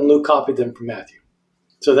gospel and Luke copied them from Matthew.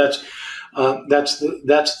 So that's That's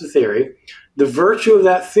the theory. The virtue of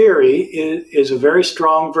that theory is a very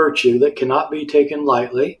strong virtue that cannot be taken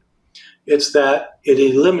lightly. It's that it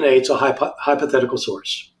eliminates a hypothetical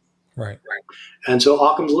source. Right. And so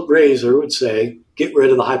Occam's razor would say, get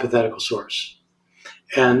rid of the hypothetical source.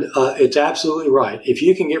 And it's absolutely right. If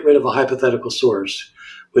you can get rid of a hypothetical source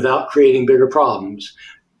without creating bigger problems,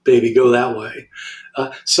 baby, go that way.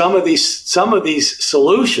 Some of these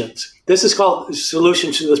solutions, this is called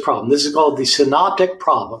solution to this problem. This is called the synoptic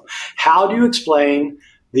problem. How do you explain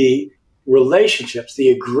the relationships,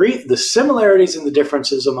 the similarities and the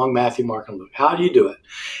differences among Matthew, Mark, and Luke? How do you do it?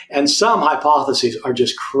 And some hypotheses are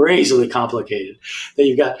just crazily complicated. That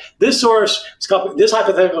you've got this source, this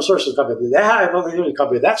hypothetical source is copied, that hypothetical is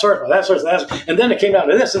copied, that source, and then it came down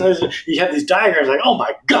to this, and you have these diagrams like, oh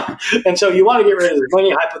my God! And so you want to get rid of as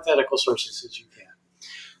many hypothetical sources as you can.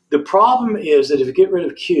 The problem is that if you get rid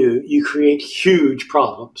of Q, you create huge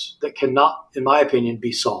problems that cannot, in my opinion,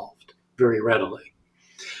 be solved very readily.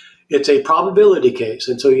 It's a probability case,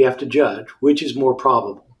 and so you have to judge which is more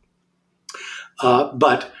probable.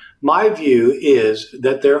 But my view is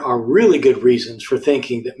that there are really good reasons for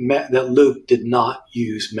thinking that Luke did not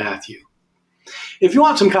use Matthew. If you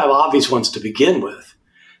want some kind of obvious ones to begin with,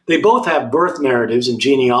 they both have birth narratives and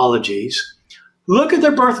genealogies. Look at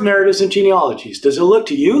their birth narratives and genealogies. Does it look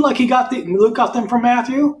to you like Luke got them from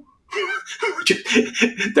Matthew?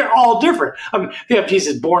 They're all different. I mean, you have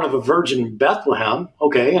Jesus born of a virgin in Bethlehem,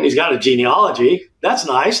 okay, and he's got a genealogy. That's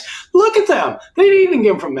nice. Look at them. They didn't even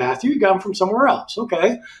get them from Matthew. You got them from somewhere else,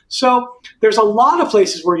 okay? So there's a lot of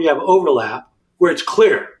places where you have overlap where it's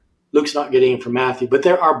clear Luke's not getting it from Matthew, but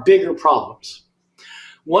there are bigger problems.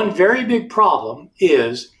 One very big problem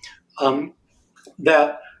is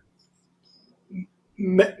that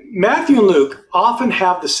Matthew and Luke often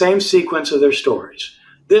have the same sequence of their stories.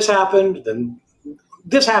 This happened, then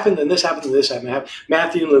this happened, then this happened, then this happened.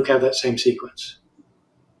 Matthew and Luke have that same sequence.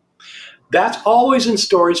 That's always in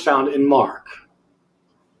stories found in Mark.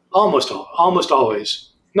 Almost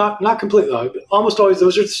always. Not completely, but almost always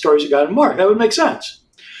those are the stories you got in Mark. That would make sense.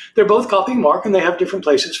 They're both copying Mark, and they have different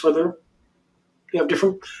places for they're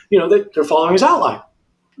following his outline.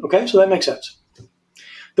 Okay, so that makes sense.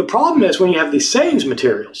 The problem is when you have these sayings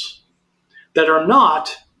materials that are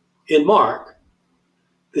not in Mark,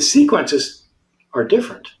 the sequences are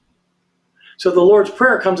different. So the Lord's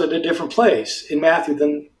Prayer comes at a different place in Matthew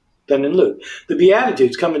than in Luke. The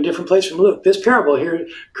Beatitudes come in a different place from Luke. This parable here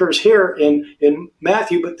occurs here in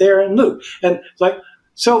Matthew, but there in Luke. And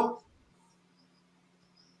so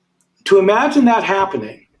to imagine that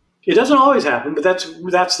happening, it doesn't always happen, but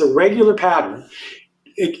that's the regular pattern,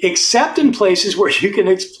 except in places where you can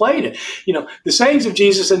explain it. The sayings of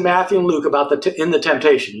Jesus in Matthew and Luke about in the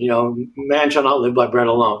temptation, man shall not live by bread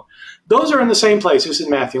alone. Those are in the same places in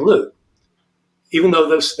Matthew and Luke, even though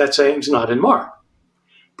that saying's not in Mark.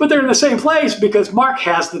 But they're in the same place because Mark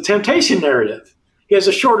has the temptation narrative. He has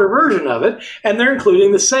a shorter version of it, and they're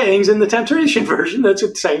including the sayings in the temptation version that's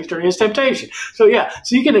sayings during his temptation. So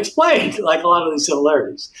you can explain like a lot of these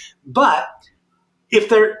similarities. But if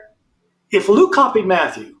Luke copied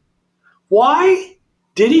Matthew, why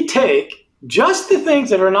did he take just the things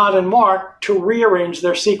that are not in Mark to rearrange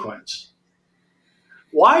their sequence?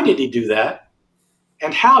 Why did he do that?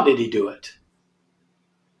 And how did he do it?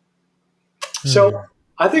 So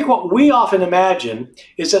I think what we often imagine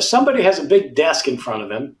is that somebody has a big desk in front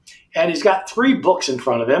of him, and he's got 3 books in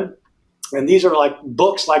front of him. And these are like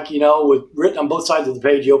books, with written on both sides of the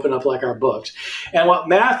page. You open up like our books. And what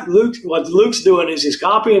Luke's doing is he's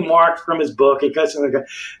copying Mark from his book. He cuts and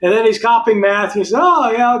then he's copying Matthew. He says,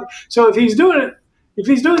 "Oh yeah." So if he's doing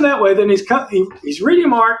that way, then he's reading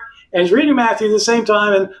Mark and he's reading Matthew at the same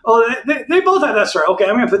time. And they both have that story. Okay,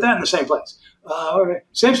 I'm going to put that in the same place. Okay,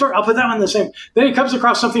 same story. I'll put that one in the same. Then he comes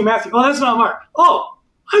across something Matthew. Oh, that's not Mark. Oh,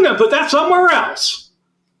 I'm going to put that somewhere else.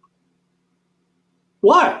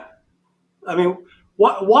 Why? I mean,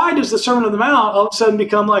 why does the Sermon on the Mount all of a sudden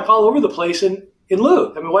become like all over the place in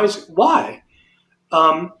Luke? I mean, why?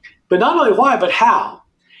 But not only why, but how?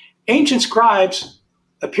 Ancient scribes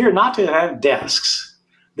appear not to have desks.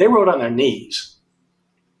 They wrote on their knees.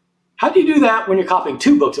 How do you do that when you're copying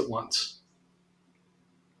 2 books at once?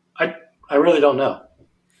 I really don't know.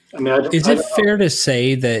 I mean, is it fair to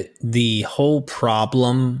say that the whole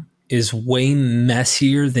problem is way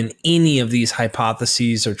messier than any of these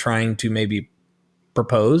hypotheses are trying to maybe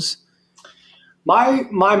propose? My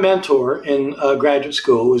mentor in graduate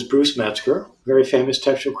school was Bruce Metzger, very famous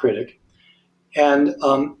textual critic. And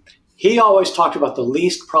he always talked about the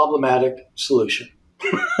least problematic solution.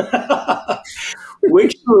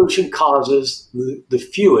 Which solution causes the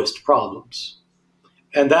fewest problems?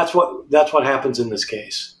 And that's what happens in this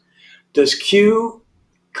case. Does Q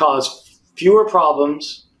cause fewer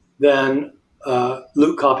problems than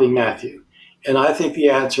Luke copying Matthew? And I think the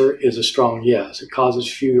answer is a strong yes. It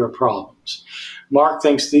causes fewer problems. Mark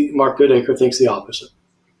Goodacre thinks the opposite.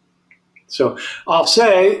 So I'll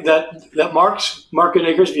say that Mark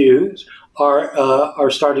Goodacre's views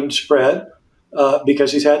are starting to spread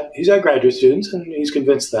because he's had graduate students and he's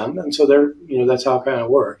convinced them, and so that's how it kind of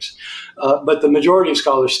works. But the majority of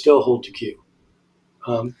scholars still hold to Q.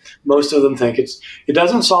 Most of them think it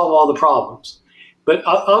doesn't solve all the problems. But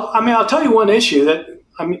I'll tell you one issue that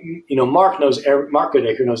Mark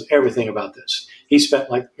Goodacre knows everything about this. He spent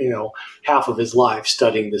half of his life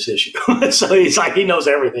studying this issue, so he knows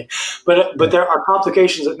everything. But there are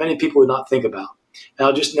complications that many people would not think about. And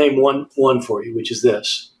I'll just name one for you, which is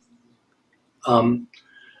this: when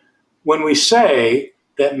we say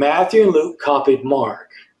that Matthew and Luke copied Mark,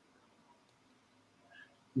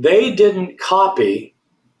 they didn't copy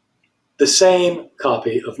the same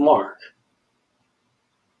copy of Mark.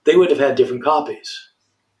 They would have had different copies.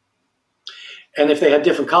 And if they had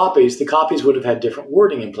different copies, the copies would have had different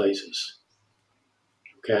wording in places.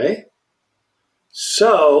 Okay?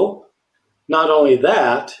 So, not only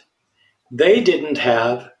that, they didn't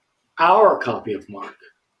have our copy of Mark.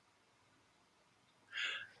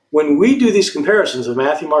 When we do these comparisons of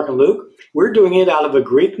Matthew, Mark, and Luke, we're doing it out of a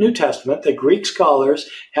Greek New Testament that Greek scholars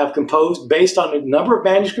have composed based on a number of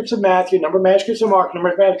manuscripts of Matthew, a number of manuscripts of Mark,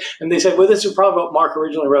 and they say, well, this is probably what Mark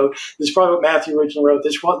originally wrote, this is probably what Matthew originally wrote,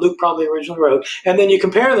 this is what Luke probably originally wrote, and then you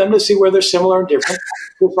compare them to see where they're similar and different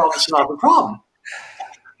to solve the synoptic problem.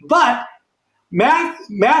 But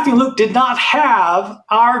Matthew and Luke did not have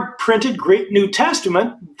our printed Greek New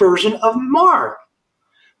Testament version of Mark.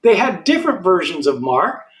 They had different versions of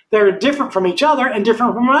Mark. They're different from each other and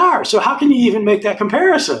different from ours. So how can you even make that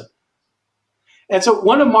comparison? And so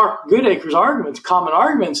one of Mark Goodacre's common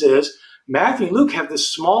arguments is Matthew and Luke have this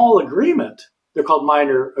small agreement. They're called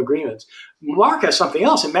minor agreements. Mark has something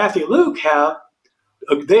else, and Matthew and Luke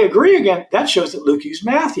they agree again. That shows that Luke used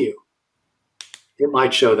Matthew. It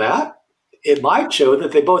might show that. It might show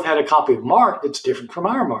that they both had a copy of Mark that's different from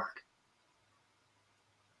our Mark.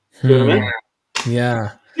 You know what I mean?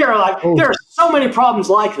 Yeah. There are so many problems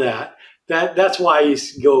like that's why you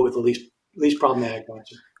go with the least problematic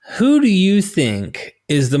answer. Who do you think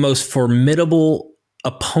is the most formidable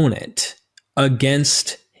opponent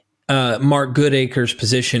against Mark Goodacre's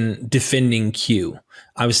position defending Q?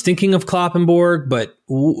 I was thinking of Kloppenborg, but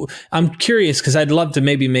I'm curious because I'd love to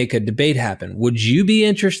maybe make a debate happen. Would you be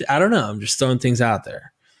interested? I don't know. I'm just throwing things out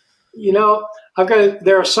there.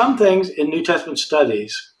 There are some things in New Testament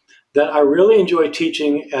studies that I really enjoy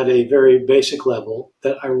teaching at a very basic level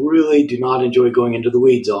that I really do not enjoy going into the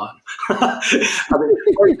weeds on.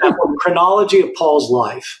 For example, the chronology of Paul's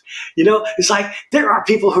life. It's like there are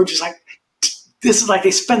people who are just like, this is like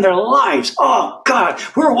they spend their lives. Oh, God,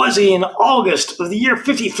 where was he in August of the year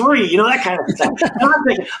 53? That kind of thing. And I'm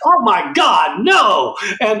thinking, oh, my God, no.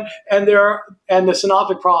 And the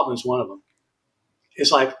synoptic problem is one of them.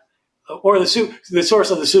 It's like, or the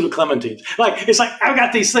source of the pseudo-Clementines. It's like, I've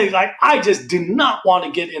got these things, I just do not want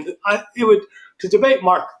to get into to debate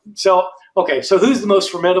Mark. So who's the most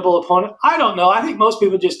formidable opponent? I don't know. I think most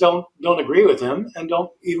people just don't agree with him and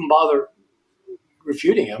don't even bother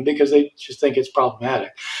refuting him because they just think it's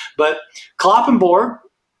problematic. But Kloppenborg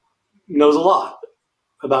knows a lot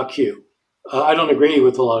about Q. I don't agree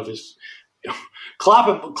with a lot of his.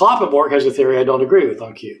 Kloppenborg has a theory I don't agree with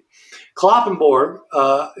on Q. Kloppenborg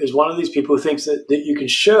is one of these people who thinks that you can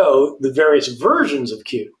show the various versions of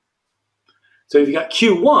Q. So you've got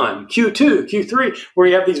Q1, Q2, Q3, where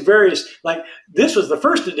you have these various, this was the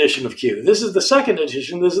first edition of Q. This is the second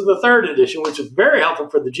edition. This is the third edition, which is very helpful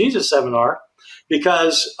for the Jesus seminar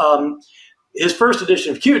because his first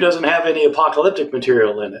edition of Q doesn't have any apocalyptic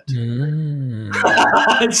material in it.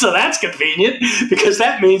 And so that's convenient because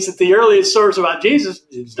that means that the earliest source about Jesus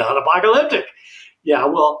is not apocalyptic. Yeah,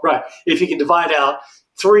 well, right. If you can divide out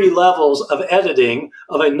 3 levels of editing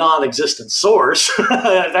of a non-existent source,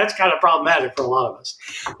 that's kind of problematic for a lot of us.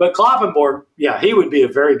 But Kloppenborg, yeah, he would be a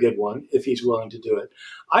very good one if he's willing to do it.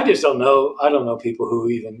 I just don't know. I don't know people who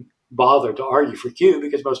even bother to argue for Q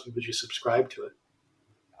because most people just subscribe to it.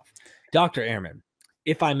 Dr. Ehrman,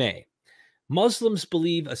 if I may, Muslims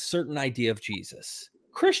believe a certain idea of Jesus.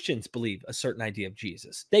 Christians believe a certain idea of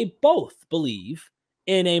Jesus. They both believe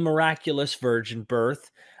in a miraculous virgin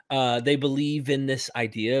birth. They believe in this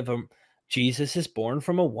idea of Jesus is born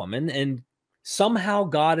from a woman and somehow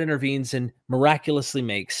God intervenes and miraculously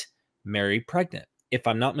makes Mary pregnant. If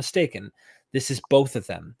I'm not mistaken, this is both of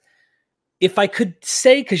them. if I could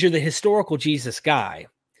say, because you're the historical Jesus guy,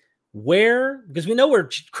 because we know where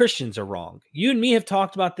Christians are wrong. You and me have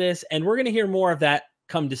talked about this, and we're going to hear more of that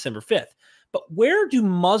come December 5th. But where do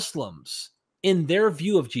Muslims, in their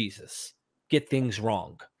view of Jesus, get things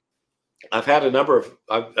wrong? I've done a number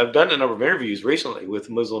of interviews recently with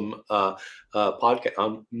Muslim podcast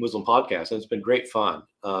on Muslim podcasts, and it's been great fun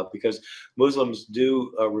because Muslims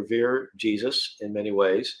do revere Jesus in many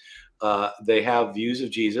ways. They have views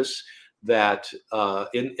of Jesus that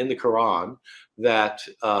in the Quran that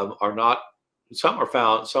are not. Some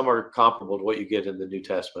are comparable to what you get in the New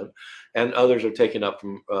Testament, and others are taken up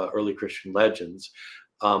from early Christian legends.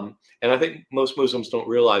 And I think most Muslims don't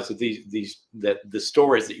realize that that the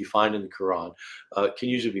stories that you find in the Quran can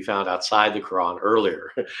usually be found outside the Quran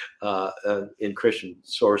earlier in Christian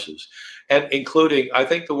sources, and including, I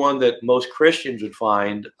think the one that most Christians would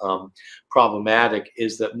find problematic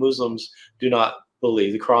is that Muslims do not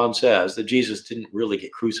believe, the Quran says that Jesus didn't really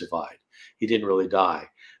get crucified. He didn't really die.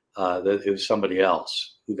 That it was somebody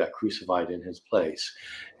else who got crucified in his place.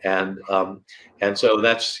 And so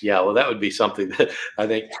that would be something that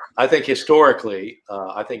I think historically,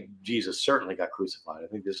 I think Jesus certainly got crucified. I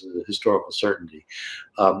think this is a historical certainty.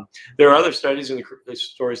 There are other stories in the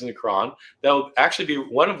Quran that will actually be,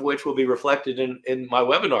 one of which will be reflected in my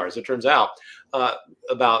webinar, as it turns out,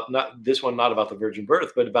 about not about the virgin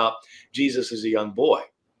birth, but about Jesus as a young boy.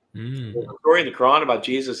 There's a story in the Quran about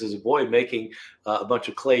Jesus as a boy making a bunch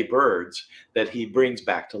of clay birds that he brings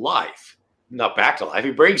back to life. Not back to life,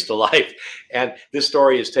 he brings to life. And this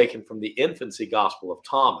story is taken from the infancy gospel of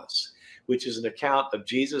Thomas, which is an account of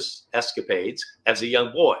Jesus' escapades as a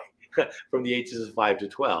young boy from the ages of 5 to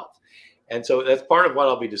 12. And so that's part of what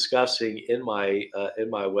I'll be discussing in my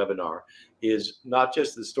webinar, is not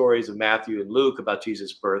just the stories of Matthew and Luke about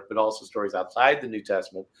Jesus' birth, but also stories outside the New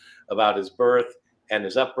Testament about his birth and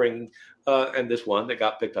his upbringing, and this one that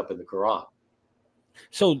got picked up in the Quran.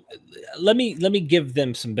 So let me give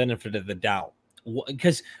them some benefit of the doubt,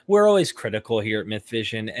 because we're always critical here at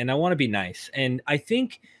MythVision, and I want to be nice. And I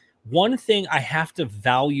think one thing I have to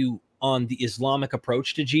value on the Islamic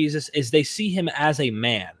approach to Jesus is they see him as a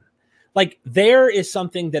man. Like, there is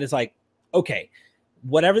something that is like, okay,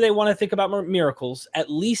 whatever they want to think about miracles, at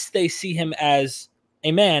least they see him as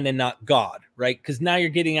a man and not God, right? Because now you're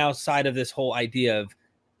getting outside of this whole idea of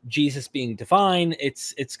Jesus being divine.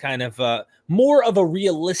 It's kind of more of a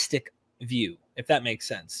realistic view, if that makes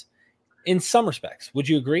sense, in some respects. Would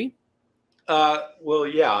you agree? Well,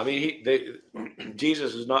 yeah. I mean,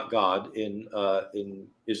 Jesus is not God in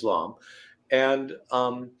Islam, and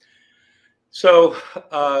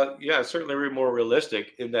yeah, certainly more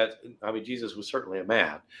realistic in that. I mean, Jesus was certainly a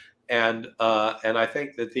man. And I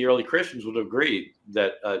think that the early Christians would agree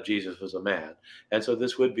that Jesus was a man, and so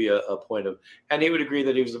this would be a point of, and he would agree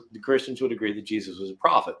that the Christians would agree that Jesus was a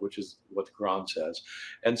prophet, which is what the Quran says,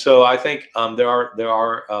 and so I think there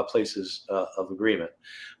are places of agreement,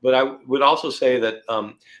 but I would also say that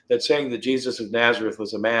that saying that Jesus of Nazareth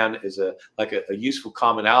was a man is a useful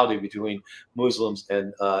commonality between Muslims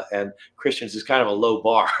and Christians is kind of a low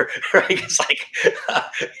bar, right? It's like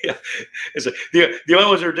the only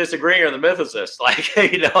ones who are disagreeing are the mythicists, like,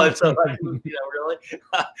 and so like, really.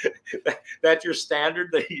 That's your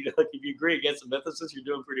standard, that if you agree against the mythicists, you're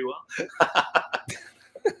doing pretty well.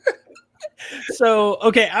 So,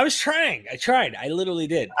 okay, I tried. I literally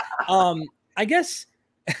did. I guess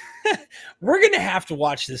we're going to have to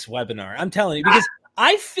watch this webinar. I'm telling you, because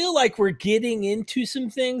I feel like we're getting into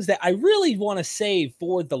some things that I really want to save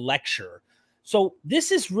for the lecture. So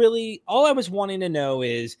this is really all I was wanting to know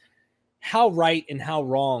is how right and how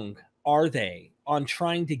wrong are they on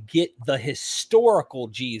trying to get the historical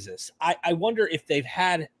Jesus? I wonder if they've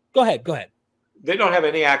had. Go ahead. They don't have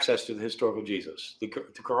any access to the historical Jesus. The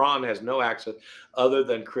Quran has no access other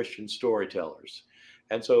than Christian storytellers,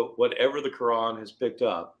 and so whatever the Quran has picked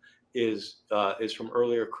up is from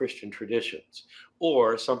earlier Christian traditions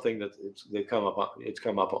or something that it's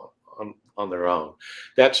come up on their own.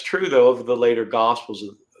 That's true though of the later Gospels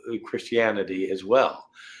of Christianity as well.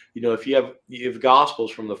 If you have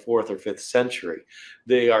Gospels from the 4th or 5th century,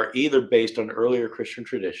 they are either based on earlier Christian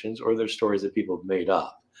traditions or they're stories that people have made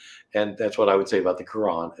up. And that's what I would say about the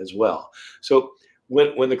Quran as well. So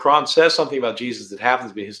when the Quran says something about Jesus that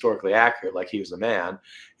happens to be historically accurate, like he was a man,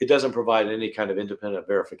 it doesn't provide any kind of independent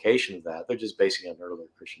verification of that. They're just basing it on earlier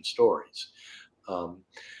Christian stories. But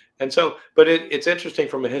it's interesting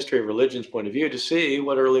from a history of religion's point of view to see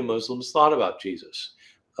what early Muslims thought about Jesus.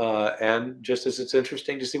 And just as it's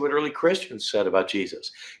interesting to see what early Christians said about Jesus.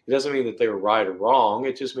 It doesn't mean that they were right or wrong.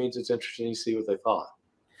 It just means it's interesting to see what they thought.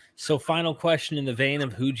 So final question in the vein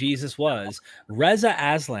of who Jesus was. Reza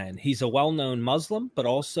Aslan, he's a well-known Muslim, but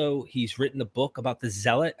also he's written a book about the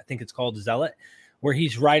Zealot. I think it's called Zealot, where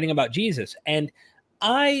he's writing about Jesus. And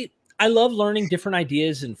I love learning different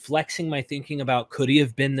ideas and flexing my thinking about, could he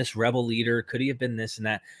have been this rebel leader? Could he have been this and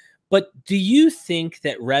that? But do you think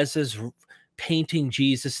that Reza's painting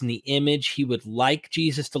Jesus in the image he would like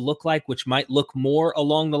Jesus to look like, which might look more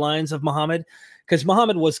along the lines of Muhammad? Because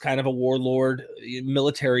Muhammad was kind of a warlord,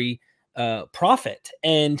 military prophet.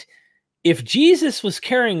 And if Jesus was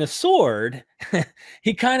carrying a sword,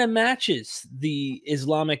 he kind of matches the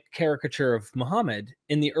Islamic caricature of Muhammad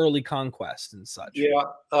in the early conquest and such. Yeah,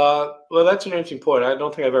 well, that's an interesting point. I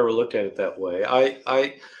don't think I've ever looked at it that way.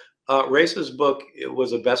 Reza's book, it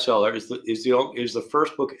was a bestseller. Is the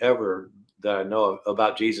first book ever that I know of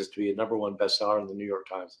about Jesus to be a #1 bestseller in the New York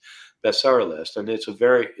Times bestseller list, and it's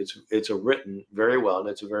a written very well, and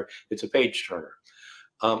it's a page turner.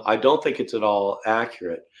 I don't think it's at all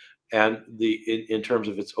accurate, and in terms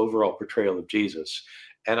of its overall portrayal of Jesus,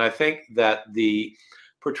 and I think that the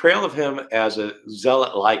portrayal of him as a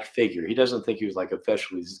zealot-like figure, he doesn't think he was like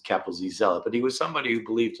officially capital Z zealot, but he was somebody who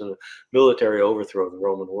believed in a military overthrow of the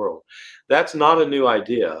Roman world. That's not a new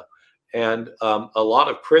idea. And a lot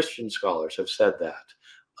of Christian scholars have said that.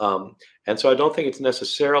 And so I don't think it's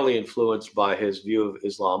necessarily influenced by his view of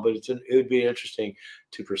Islam, but it would be interesting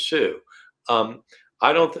to pursue.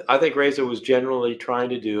 I think Reza was generally trying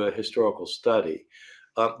to do a historical study.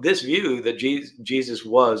 This view that Jesus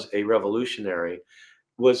was a revolutionary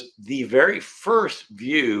was the very first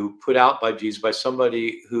view put out by Jesus by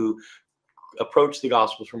somebody who approached the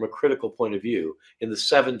Gospels from a critical point of view in the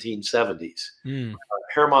 1770s.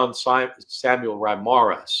 Hermann Samuel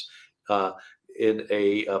Reimarus, in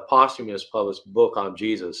a posthumous published book on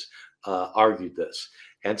Jesus, argued this.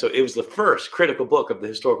 And so it was the first critical book of the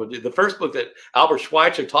historical, the first book that Albert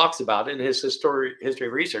Schweitzer talks about in his history of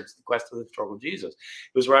research, The Quest of the Historical Jesus.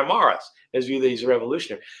 It was Reimarus, his view that he's a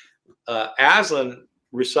revolutionary. Aslan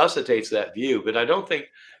resuscitates that view, but I don't think,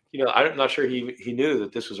 I'm not sure he knew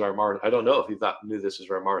that this was Reimarus. I don't know if he knew this was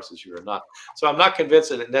Reimarus' view or not. So I'm not convinced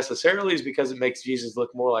that it necessarily is because it makes Jesus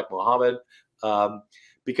look more like Muhammad.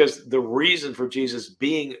 Because the reason for Jesus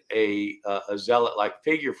being a zealot-like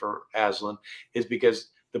figure for Aslan is because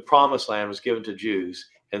the promised land was given to Jews,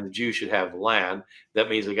 and the Jews should have the land. That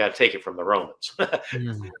means they got to take it from the Romans.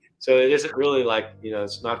 So it isn't really like,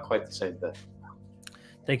 it's not quite the same thing.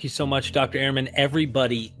 Thank you so much, Dr. Ehrman.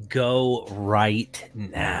 Everybody go right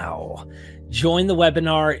now. Join the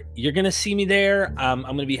webinar. You're going to see me there. I'm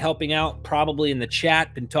going to be helping out probably in the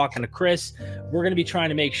chat. Been talking to Chris. We're going to be trying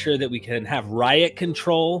to make sure that we can have riot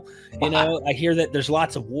control. I hear that there's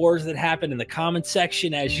lots of wars that happen in the comment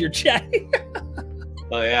section as you're chatting.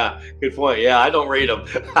 Oh, yeah. Good point. Yeah, I don't read them.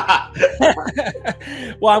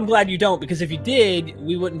 Well, I'm glad you don't, because if you did,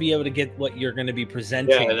 we wouldn't be able to get what you're going to be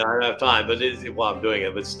presenting. Yeah, I don't have time, but while I'm doing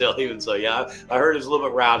it. But still, even so, yeah, I heard it was a little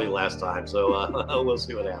bit rowdy last time, so we'll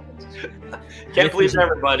see what happens. Can't please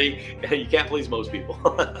everybody. You can't please most people.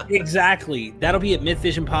 Exactly. That'll be at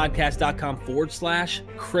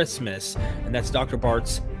mythvisionpodcast.com/Christmas, and that's Dr.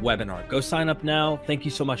 Bart's webinar. Go sign up now. Thank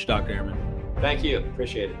you so much, Dr. Ehrman. Thank you.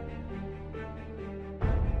 Appreciate it.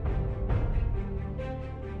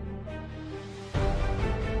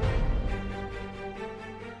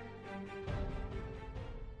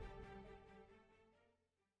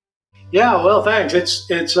 Yeah, well, thanks.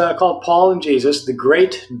 It's called Paul and Jesus, The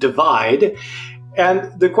Great Divide.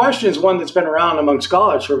 And the question is one that's been around among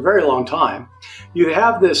scholars for a very long time. You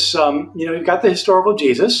have this, you've got the historical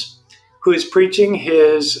Jesus who is preaching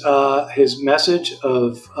his message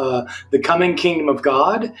of the coming kingdom of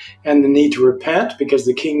God and the need to repent because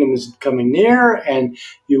the kingdom is coming near, and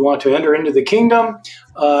you want to enter into the kingdom.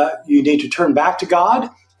 You need to turn back to God.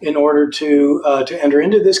 In order to enter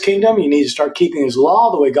into this kingdom, you need to start keeping his law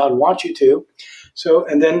the way God wants you to. So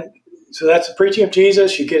that's the preaching of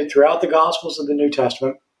Jesus. You get it throughout the Gospels of the New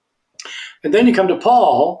Testament. And then you come to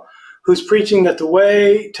Paul, who's preaching that the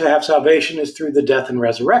way to have salvation is through the death and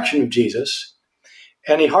resurrection of Jesus.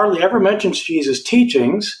 And he hardly ever mentions Jesus'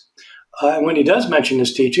 teachings. And when he does mention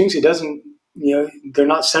his teachings, he doesn't, they're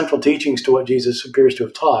not central teachings to what Jesus appears to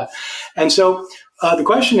have taught. And so the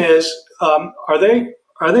question is,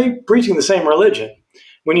 are they preaching the same religion?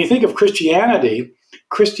 When you think of Christianity,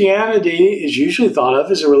 Christianity is usually thought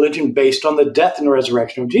of as a religion based on the death and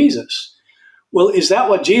resurrection of Jesus. Well, is that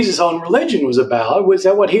what Jesus' own religion was about? Was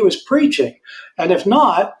that what he was preaching? And if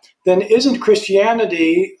not, then isn't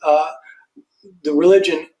Christianity the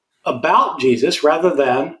religion about Jesus rather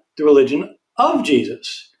than the religion of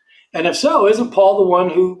Jesus? And if so, isn't Paul the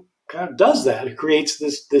one who kind of does that. It creates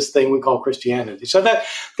this thing we call Christianity. So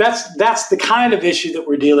that's the kind of issue that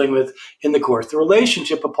we're dealing with in the course. The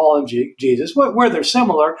relationship of Paul and Jesus, where they're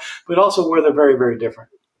similar, but also where they're very, very different.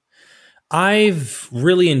 I've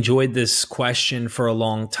really enjoyed this question for a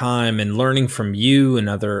long time, and learning from you and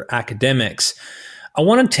other academics. I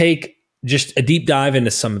want to take just a deep dive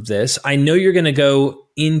into some of this. I know you're going to go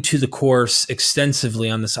into the course extensively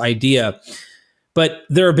on this idea, but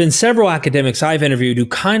there have been several academics I've interviewed who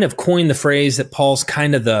kind of coined the phrase that Paul's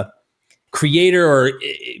kind of the creator, or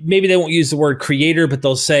maybe they won't use the word creator, but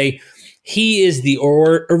they'll say he is the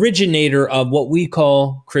originator of what we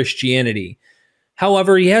call Christianity.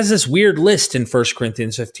 However, he has this weird list in 1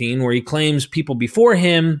 Corinthians 15 where he claims people before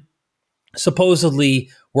him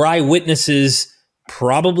supposedly were eyewitnesses,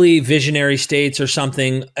 probably visionary states or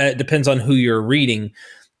something, depends on who you're reading,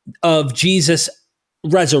 of Jesus'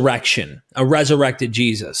 resurrection, a resurrected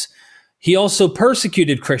Jesus. He also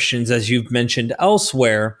persecuted Christians, as you've mentioned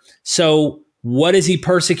elsewhere. So what is he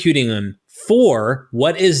persecuting them for?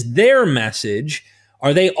 What is their message?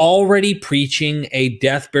 Are they already preaching a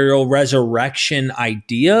death, burial, resurrection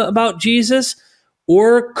idea about Jesus?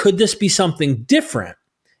 Or could this be something different?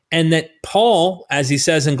 And that Paul, as he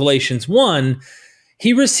says in Galatians 1,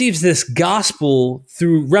 he receives this gospel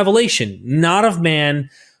through revelation, not of man,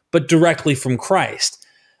 but directly from Christ.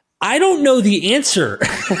 I don't know the answer,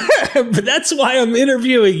 but that's why I'm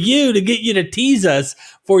interviewing you, to get you to tease us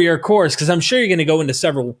for your course, because I'm sure you're going to go into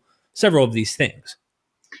several of these things.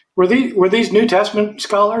 Were these New Testament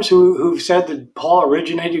scholars who've said that Paul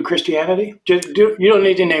originated Christianity? You don't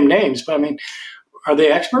need to name names, but I mean, are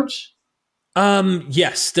they experts?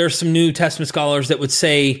 Yes, there's some New Testament scholars that would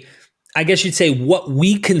say, I guess you'd say, what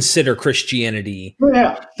we consider Christianity. Oh,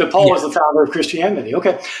 yeah, that Paul was the founder of Christianity.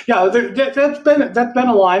 Okay, yeah, that's been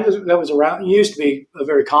a line that was around. It used to be a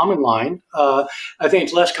very common line. I think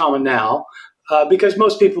it's less common now because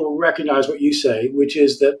most people recognize what you say, which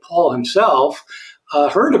is that Paul himself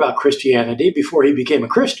heard about Christianity before he became a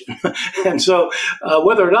Christian. And so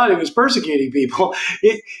whether or not he was persecuting people,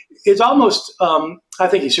 it's almost, I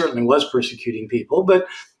think he certainly was persecuting people, but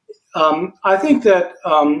I think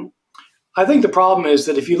the problem is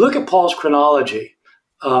that if you look at Paul's chronology,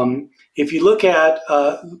 if you look at,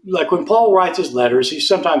 like when Paul writes his letters, he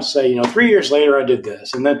sometimes say, 3 years later I did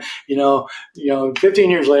this, and then, 15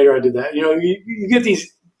 years later I did that. You get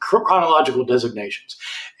these chronological designations.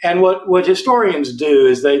 And what historians do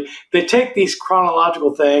is they take these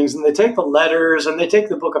chronological things, and they take the letters, and they take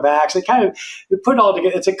the book of Acts. They put it all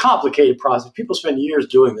together. It's a complicated process. People spend years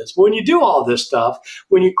doing this. But when you do all this stuff,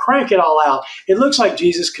 when you crank it all out, it looks like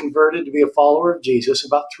Jesus converted to be a follower of Jesus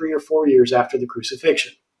about 3 or 4 years after the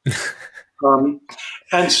crucifixion.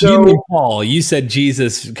 And so, you mean Paul? You said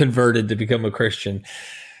Jesus converted to become a Christian.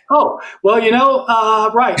 Oh, well,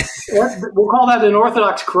 right. We'll call that an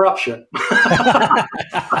Orthodox corruption.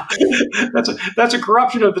 That's a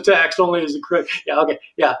corruption of the text, only as the correct. Yeah, okay.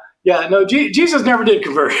 Yeah. No, Jesus never did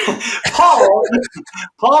convert.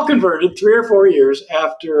 Paul converted 3 or 4 years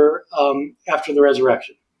after the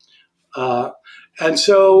resurrection. And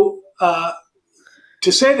so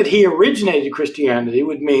to say that he originated Christianity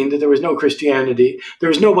would mean that there was no Christianity. There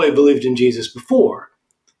was nobody who believed in Jesus before,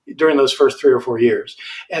 during those first 3 or 4 years.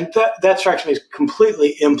 And that strikes me as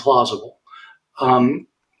completely implausible,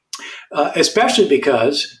 especially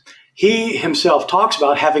because he himself talks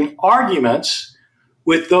about having arguments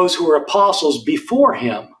with those who were apostles before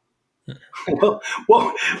him. Well,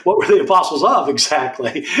 what were the apostles of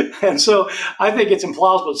exactly? And so I think it's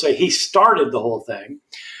implausible to say he started the whole thing.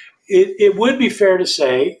 It would be fair to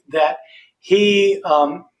say that he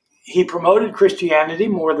promoted Christianity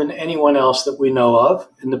more than anyone else that we know of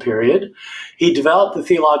in the period. He developed the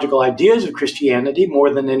theological ideas of Christianity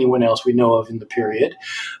more than anyone else we know of in the period.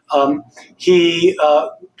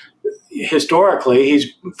 Historically, he's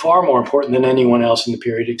far more important than anyone else in the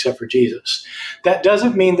period except for Jesus. That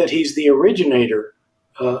doesn't mean that he's the originator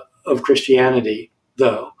of Christianity,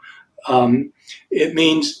 though. It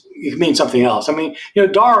means something else. I mean,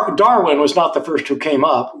 Darwin was not the first who came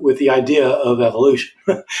up with the idea of evolution,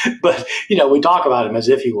 but we talk about him as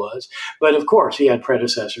if he was. But of course, he had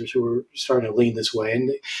predecessors who were starting to lean this way,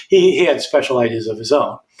 and he had special ideas of his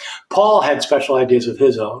own. Paul had special ideas of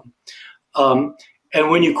his own. And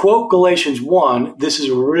when you quote Galatians 1, this is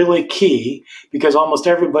really key because almost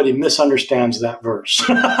everybody misunderstands that verse.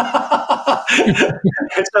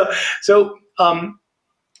 So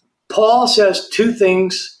Paul says two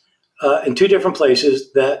things in two different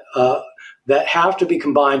places that have to be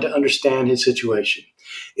combined to understand his situation.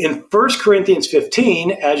 In 1 Corinthians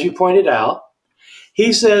 15, as you pointed out,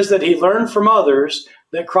 He says that he learned from others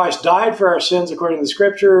that Christ died for our sins according to the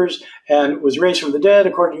scriptures and was raised from the dead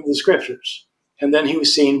according to the scriptures. And then he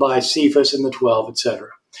was seen by Cephas and the 12, etc.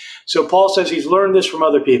 So Paul says he's learned this from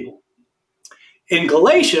other people. In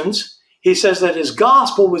Galatians, he says that his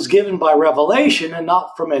gospel was given by revelation and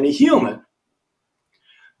not from any human.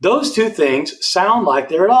 Those two things sound like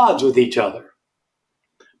they're at odds with each other.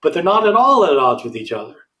 But they're not at all at odds with each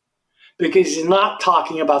other, because he's not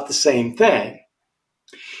talking about the same thing.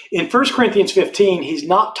 In 1 Corinthians 15, he's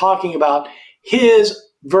not talking about his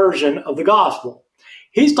version of the gospel.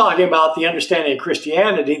 He's talking about the understanding of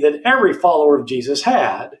Christianity that every follower of Jesus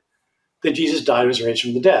had, that Jesus died and was raised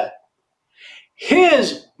from the dead.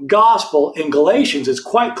 His gospel in Galatians is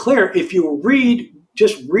quite clear if you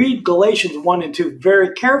just read Galatians 1 and 2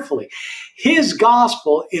 very carefully. His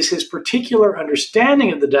gospel is his particular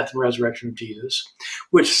understanding of the death and resurrection of Jesus,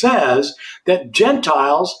 which says that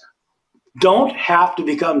Gentiles don't have to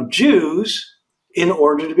become Jews in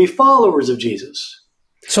order to be followers of Jesus.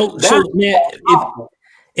 So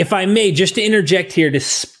if I may, just to interject here to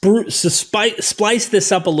splice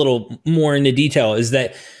this up a little more into detail, is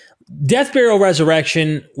that death, burial,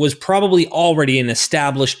 resurrection was probably already an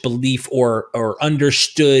established belief or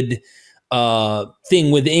understood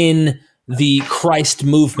thing within the Christ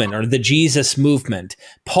movement or the Jesus movement.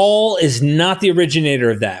 Paul is not the originator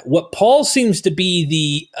of that. What Paul seems to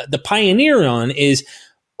be the pioneer on is,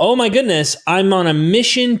 oh my goodness, I'm on a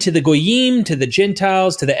mission to the Goyim, to the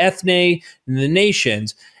Gentiles, to the ethne, and the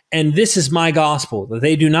nations, and this is my gospel, that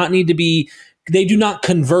they do not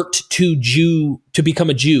convert to become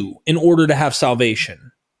a Jew in order to have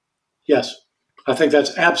salvation. Yes, I think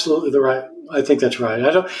that's absolutely right. I think that's right.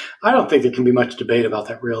 I don't think there can be much debate about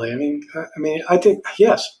that, really. I mean, I think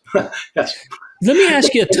yes, yes. Let me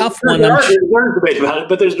ask you a tough one. There's debate about it,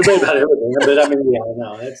 but there's debate about everything. But I mean, yeah,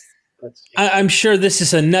 no, that's. Yeah. I'm sure this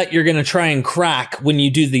is a nut you're going to try and crack when you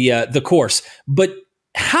do the course. But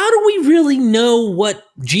how do we really know what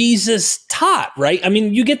Jesus taught, right? I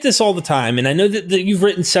mean, you get this all the time, and I know that you've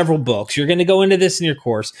written several books. You're going to go into this in your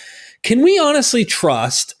course. Can we honestly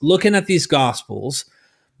trust, looking at these Gospels,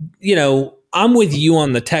 you know, I'm with you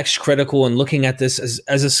on the text critical and looking at this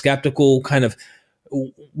as a skeptical kind of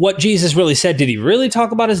what Jesus really said. Did he really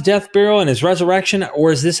talk about his death, burial, and his resurrection,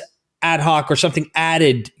 or is this ad hoc or something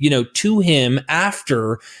added, you know, to him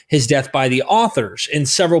after his death by the authors? In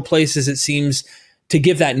several places, it seems to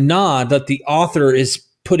give that nod that the author is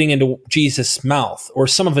putting into Jesus' mouth, or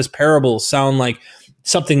some of his parables sound like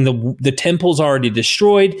something the temple's already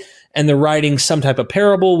destroyed and they're writing some type of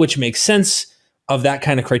parable, which makes sense of that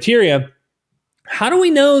kind of criteria. How do we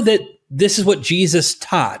know that this is what Jesus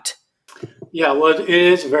taught? Yeah, well, it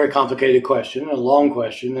is a very complicated question, a long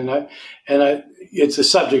question, and it's the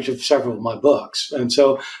subject of several of my books, and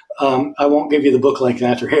so I won't give you the book length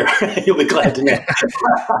answer here. You'll be glad to know.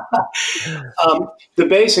 The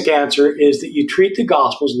basic answer is that you treat the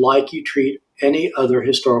Gospels like you treat any other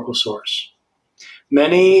historical source.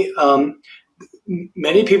 Many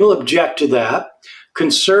people object to that.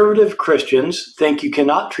 Conservative Christians think you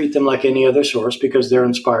cannot treat them like any other source because they're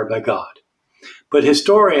inspired by God. But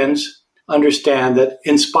historians understand that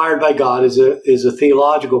inspired by God is a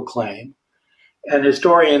theological claim, and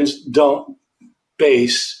historians don't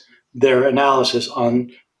base their analysis on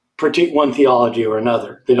one theology or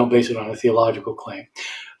another. They don't base it on a theological claim.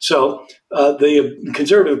 So the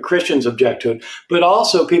conservative Christians object to it, but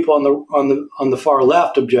also people on the far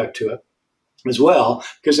left object to it as well,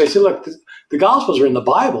 because they say, look, the Gospels are in the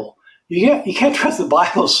Bible. You can't trust the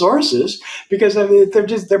Bible sources because I mean,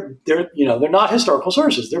 they're not historical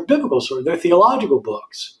sources. They're biblical sources. They're theological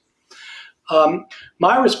books.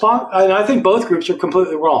 My response, and I think both groups are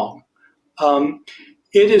completely wrong.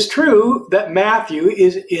 It is true that Matthew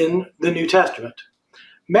is in the New Testament.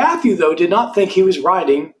 Matthew, though, did not think he was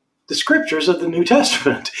writing the scriptures of the New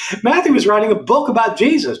Testament. Matthew was writing a book about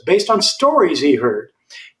Jesus based on stories he heard.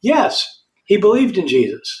 Yes, he believed in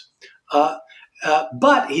Jesus.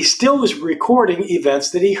 But he still was recording events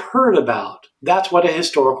that he heard about. That's what a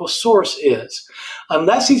historical source is.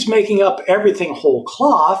 Unless he's making up everything whole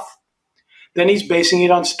cloth, then he's basing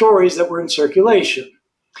it on stories that were in circulation.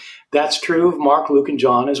 That's true of Mark, Luke, and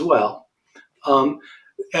John as well.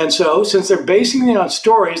 And so, since they're basing it on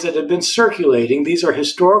stories that have been circulating, these are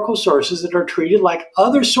historical sources that are treated like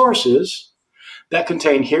other sources that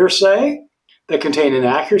contain hearsay, that contain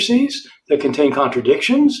inaccuracies, that contain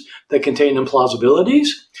contradictions, that contain implausibilities.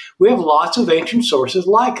 We have lots of ancient sources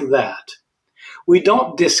like that. We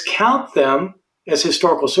don't discount them as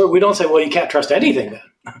historical sources. We don't say, well, you can't trust anything then.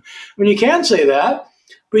 I mean, you can say that,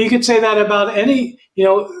 but you could say that about any,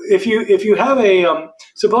 if you have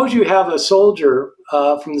suppose you have a soldier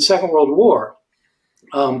from the Second World War.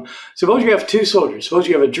 Suppose you have two soldiers. Suppose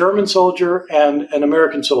you have a German soldier and an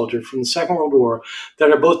American soldier from the Second World War that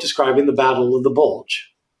are both describing the Battle of the Bulge.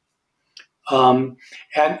 And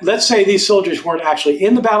let's say these soldiers weren't actually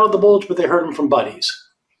in the Battle of the Bulge, but they heard them from buddies.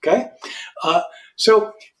 Okay?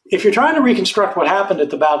 So if you're trying to reconstruct what happened at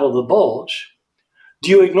the Battle of the Bulge, do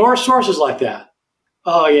you ignore sources like that?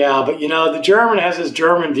 Oh, yeah, but, the German has his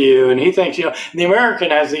German view, and he thinks, the American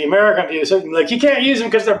has the American view. So, you can't use them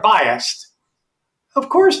because they're biased. Of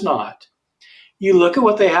course not. You look at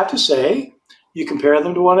what they have to say. You compare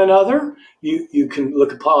them to one another. You can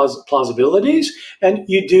look at plausibilities, and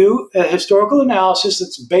you do a historical analysis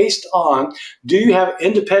that's based on, do you have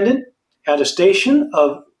independent attestation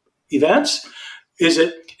of events? Is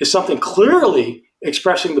something clearly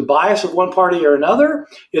expressing the bias of one party or another?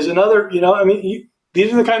 Is another,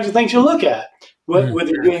 these are the kinds of things you look at, whether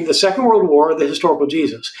you're doing the Second World War or the historical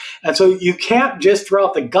Jesus. And so you can't just throw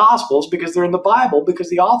out the Gospels because they're in the Bible, because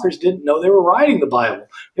the authors didn't know they were writing the Bible.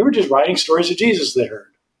 They were just writing stories of Jesus they heard.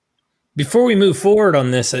 Before we move forward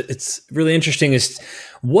on this, it's really interesting is,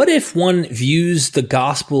 what if one views the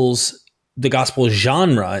gospel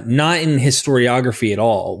genre not in historiography at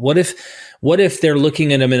all? What if they're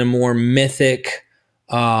looking at them in a more mythic,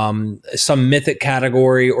 some mythic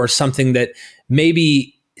category, or something that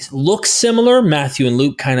maybe looks similar? Matthew and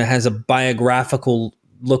Luke kind of has a biographical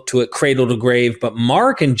look to it, cradle to grave, but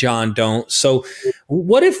Mark and John don't. So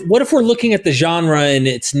what if we're looking at the genre and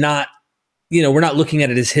it's not, we're not looking at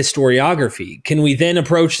it as historiography? Can we then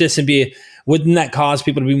approach this and wouldn't that cause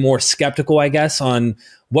people to be more skeptical, I guess, on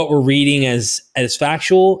what we're reading as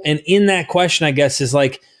factual? And in that question, I guess, is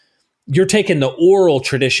like, you're taking the oral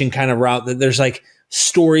tradition kind of route, that there's like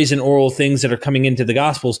stories and oral things that are coming into the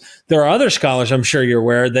Gospels. There are other scholars, I'm sure you're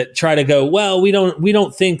aware, that try to go, well, we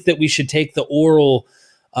don't think that we should take the oral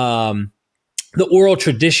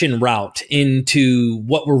tradition route into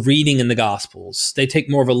what we're reading in the Gospels. They take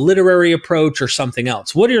more of a literary approach or something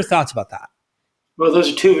else. What are your thoughts about that? Well,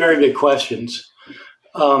 those are two very big questions.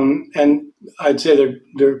 And I'd say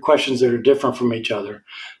they're questions that are different from each other.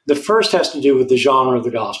 The first has to do with the genre of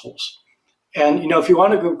the Gospels. And, if you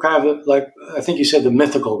want to go kind of like, I think you said, the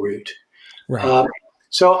mythical route. Right.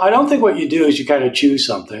 So I don't think what you do is you kind of choose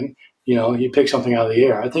something, you pick something out of the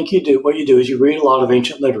air. I think what you do is you read a lot of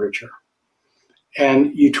ancient literature,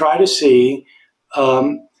 and you try to see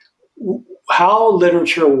how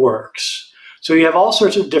literature works. So you have all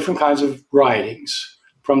sorts of different kinds of writings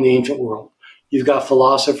from the ancient world. You've got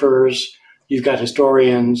philosophers, you've got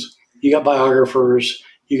historians, you got biographers,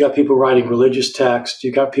 you got people writing religious texts,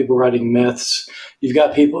 you got people writing myths, you've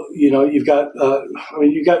got people, you've got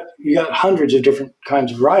hundreds of different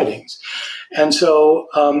kinds of writings. And so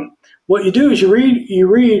what you do is you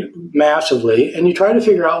read massively, and you try to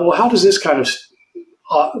figure out, well, how does this kind of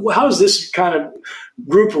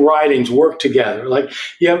group of writings work together? Like,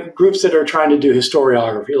 you have groups that are trying to do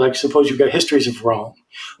historiography. Like, suppose you've got histories of Rome.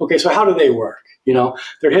 Okay, so how do they work?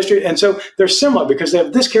 Their history, and so they're similar because they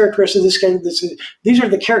have this characteristic, these are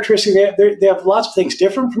the characteristics. They have lots of things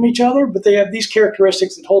different from each other, but they have these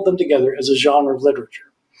characteristics that hold them together as a genre of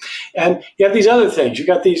literature. And you have these other things. You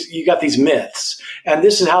got these myths, and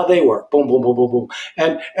this is how they work. Boom, boom, boom, boom, boom.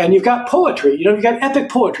 And you've got poetry. You've got epic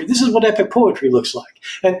poetry. This is what epic poetry looks like.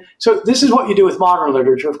 And so this is what you do with modern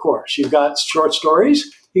literature. Of course, you've got short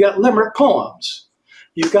stories. You got limerick poems.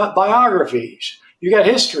 You've got biographies. You got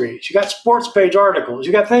histories, you got sports page articles,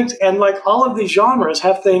 you got things, and like all of these genres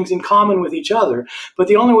have things in common with each other. But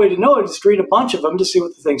the only way to know it is to read a bunch of them to see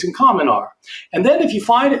what the things in common are. And then if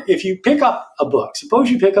you pick up a book,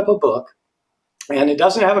 suppose you pick up a book and it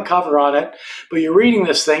doesn't have a cover on it, but you're reading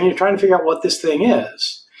this thing, you're trying to figure out what this thing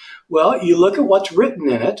is. Well, you look at what's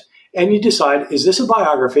written in it and you decide, is this a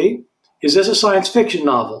biography? Is this a science fiction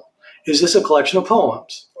novel? Is this a collection of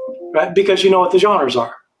poems? Right? Because you know what the genres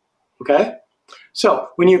are. Okay? So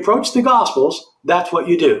when you approach the Gospels, that's what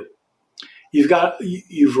you do.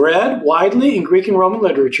 You've read widely in Greek and Roman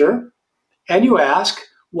literature, and you ask,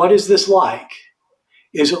 what is this like?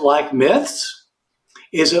 Is it like myths?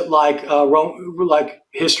 Is it like like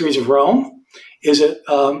histories of Rome? Is it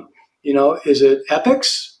is it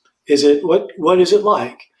epics? Is it what is it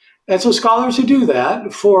like? And so scholars who do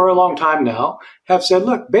that for a long time now have said,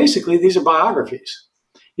 look, basically these are biographies.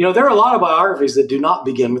 There are a lot of biographies that do not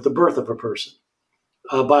begin with the birth of a person.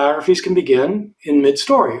 Biographies can begin in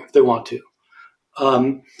mid-story if they want to.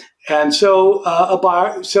 And so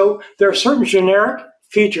there are certain generic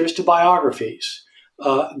features to biographies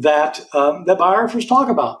that biographers talk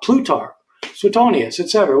about. Plutarch, Suetonius,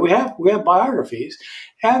 etc. We have biographies,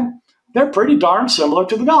 and they're pretty darn similar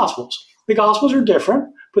to the Gospels. The Gospels are different,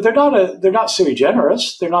 but they're not sui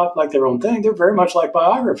generis. They're not like their own thing. They're very much like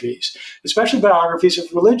biographies, especially biographies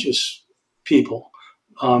of religious people.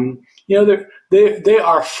 They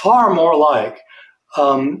are far more like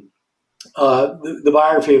the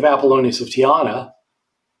biography of Apollonius of Tyana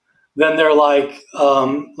than they're like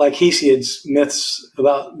Hesiod's myths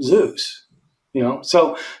about Zeus.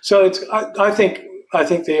 So it's I think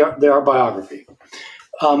they are biography.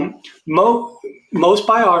 Most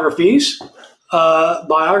biographers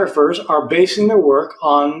are basing their work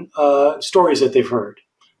on stories that they've heard.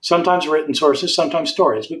 Sometimes written sources, sometimes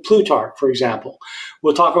stories. But Plutarch, for example,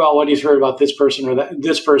 will talk about what he's heard about this person or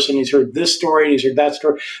this person. He's heard this story, and he's heard that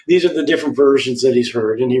story. These are the different versions that he's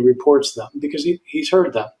heard, and he reports them because he's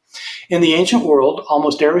heard them. In the ancient world,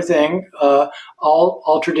 almost everything,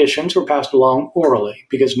 all traditions were passed along orally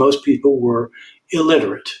because most people were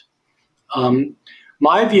illiterate.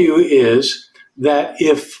 My view is that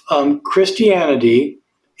if Christianity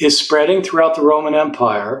is spreading throughout the Roman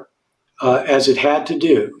Empire, as it had to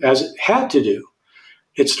do,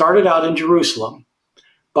 it started out in Jerusalem.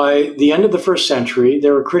 By the end of the first century,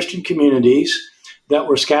 there were Christian communities that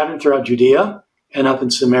were scattered throughout Judea and up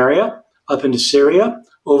in Samaria, up into Syria,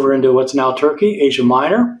 over into what's now Turkey, Asia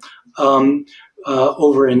Minor,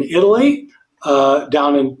 over in Italy,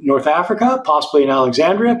 down in North Africa, possibly in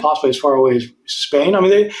Alexandria, possibly as far away as Spain. I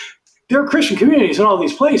mean, there are Christian communities in all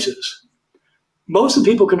these places. Most of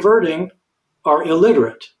the people converting are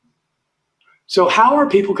illiterate. So how are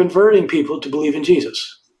people converting people to believe in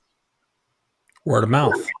Jesus? Word of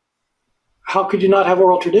mouth. How could you not have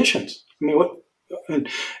oral traditions? I mean, what?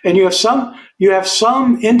 And you have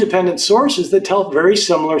some independent sources that tell very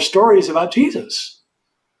similar stories about Jesus.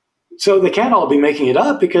 So they can't all be making it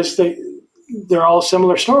up because they're all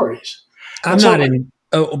similar stories.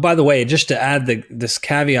 Oh, by the way, just to add this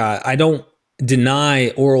caveat, I don't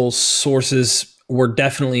deny oral sources were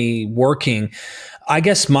definitely working. I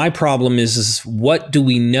guess my problem is what do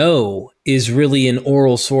we know is really an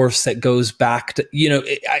oral source that goes back to,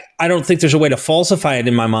 I don't think there's a way to falsify it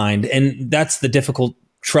in my mind. And that's the difficult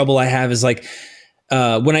trouble I have is like,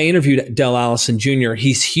 when I interviewed Del Allison Jr.,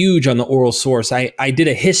 he's huge on the oral source. I did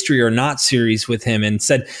a history or not series with him and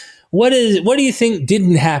said, what do you think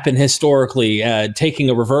didn't happen historically, taking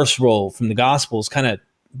a reverse role from the Gospels, kind of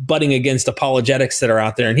butting against apologetics that are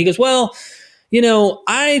out there? And he goes, well,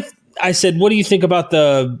 I said, what do you think about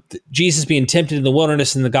the Jesus being tempted in the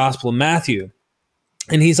wilderness in the Gospel of Matthew?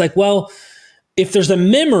 And he's like, well, if there's a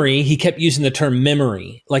memory, he kept using the term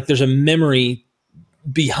memory, like there's a memory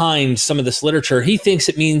behind some of this literature. He thinks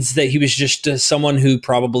it means that he was just someone who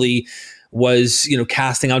probably was,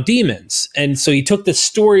 casting out demons. And so he took the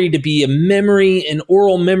story to be a memory, an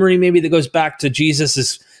oral memory, maybe that goes back to Jesus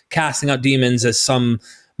as casting out demons as some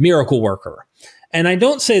miracle worker. And I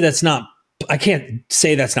don't say I can't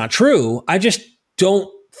say that's not true. I just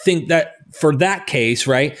don't think that for that case,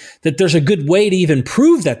 right, that there's a good way to even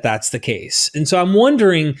prove that that's the case. And so I'm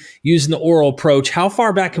wondering, using the oral approach, how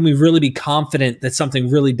far back can we really be confident that something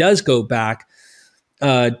really does go back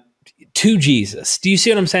to Jesus? Do you see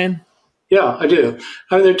what I'm saying? Yeah, I do.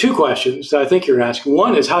 I mean, there are two questions that I think you're asking.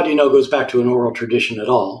 One is, how do you know it goes back to an oral tradition at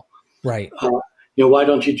all? Right. Why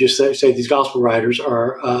don't you just say these gospel writers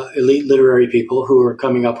are elite literary people who are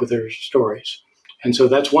coming up with their stories? And so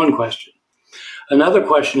that's one question. Another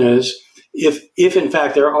question is, if in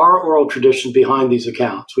fact there are oral traditions behind these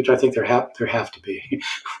accounts, which I think there have to be.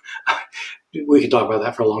 We could talk about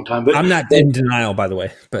that for a long time. But I'm not in denial, by the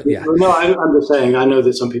way. But yeah. No, I'm just saying, I know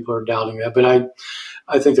that some people are doubting that, but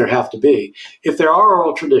I think there have to be. If there are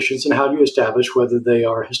oral traditions, then how do you establish whether they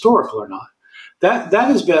are historical or not? That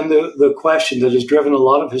has been the question that has driven a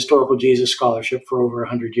lot of historical Jesus scholarship for over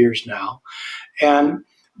 100 years now. And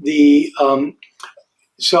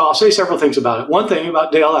so I'll say several things about it. One thing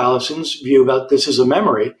about Dale Allison's view about this as a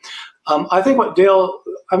memory, I think Dale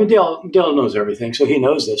knows everything, so he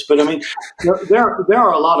knows this. But I mean, there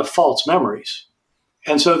are a lot of false memories.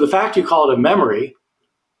 And so the fact you call it a memory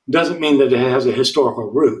doesn't mean that it has a historical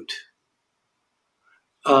root.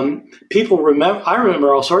 People remember. I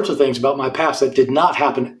remember all sorts of things about my past that did not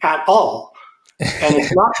happen at all, and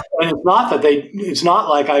it's not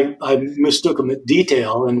like I mistook a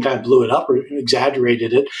detail and kind of blew it up or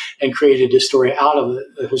exaggerated it and created a story out of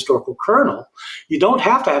a historical kernel. You don't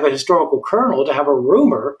have to have a historical kernel to have a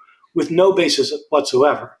rumor with no basis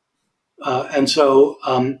whatsoever. And so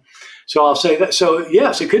I'll say that. So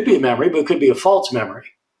yes, it could be a memory, but it could be a false memory.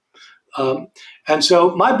 And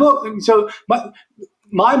so my book. So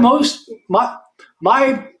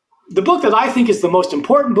the book that I think is the most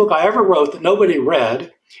important book I ever wrote that nobody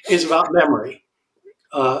read is about memory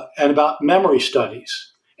and about memory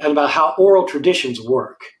studies and about how oral traditions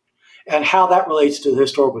work and how that relates to the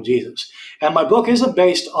historical Jesus. And my book isn't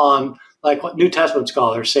based on like what New Testament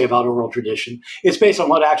scholars say about oral tradition. It's based on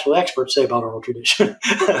what actual experts say about oral tradition,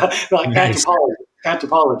 like Nice.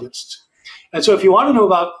 anthropologists. And so if you want to know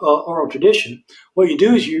about oral tradition, what you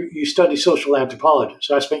do is you study social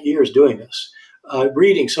anthropologists. I spent years doing this,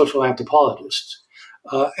 reading social anthropologists,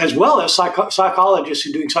 as well as psychologists who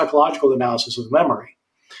are doing psychological analysis of memory.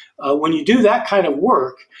 When you do that kind of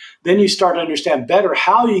work, then you start to understand better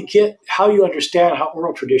how you understand how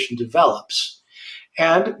oral tradition develops.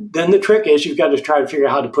 And then the trick is you've got to try to figure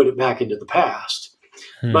out how to put it back into the past.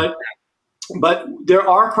 But there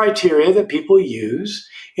are criteria that people use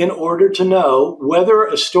in order to know whether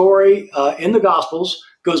a story in the Gospels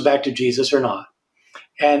goes back to Jesus or not.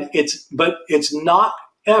 And it's not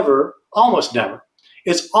ever, almost never.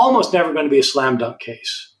 It's almost never going to be a slam dunk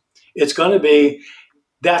case. It's going to be,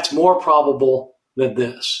 that's more probable than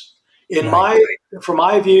this. From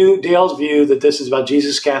my view, Dale's view that this is about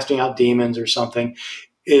Jesus casting out demons or something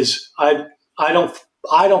is, I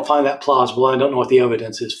don't find that plausible. I don't know what the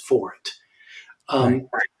evidence is for it.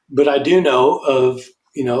 But I do know of,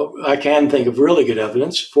 I can think of really good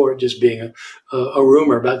evidence for it just being a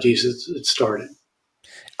rumor about Jesus that started.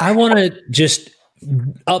 I want to just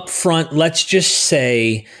up front, let's just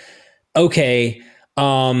say, okay,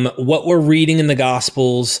 what we're reading in the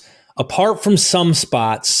Gospels, apart from some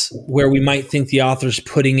spots where we might think the author's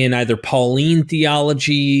putting in either Pauline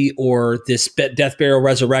theology or this death, burial,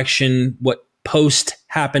 resurrection, what post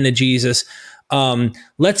happened to Jesus,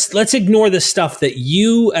 let's ignore the stuff that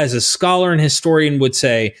you as a scholar and historian would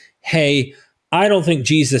say, hey, I don't think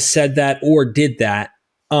Jesus said that or did that.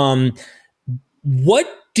 What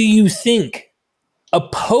do you think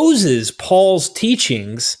opposes Paul's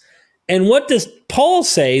teachings, and what does Paul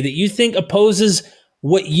say that you think opposes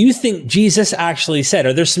what you think Jesus actually said?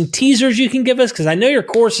 Are there some teasers you can give us? Because I know your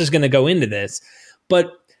course is going to go into this,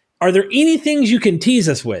 but are there any things you can tease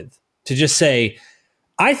us with to just say,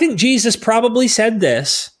 I think Jesus probably said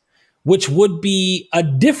this, which would be a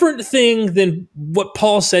different thing than what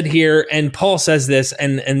Paul said here, and Paul says this,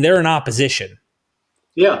 and they're in opposition?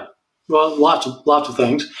 Yeah, well, lots of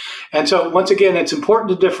things. And so once again, it's important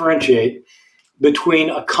to differentiate between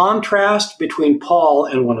a contrast between Paul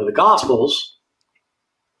and one of the Gospels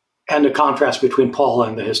and a contrast between Paul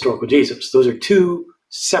and the historical Jesus. Those are two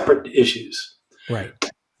separate issues. Right.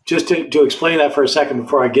 Just to explain that for a second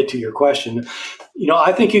before I get to your question,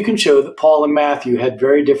 I think you can show that Paul and Matthew had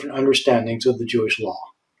very different understandings of the Jewish law,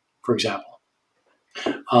 for example.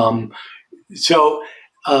 So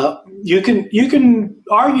you can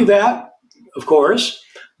argue that, of course,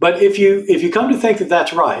 but if you come to think that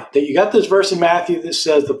that's right, that you got this verse in Matthew that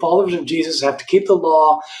says the followers of Jesus have to keep the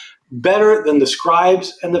law better than the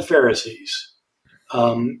scribes and the Pharisees,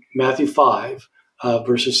 Matthew 5,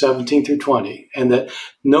 verses 17 through 20, and that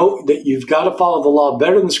you've got to follow the law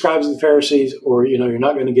better than the scribes and the Pharisees, or you're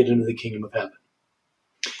not going to get into the kingdom of heaven.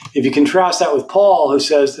 If you contrast that with Paul, who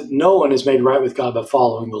says that no one is made right with God by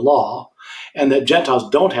following the law, and that Gentiles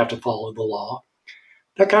don't have to follow the law,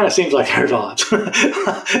 that kind of seems like there's odds.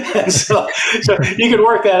 And so you can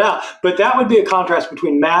work that out. But that would be a contrast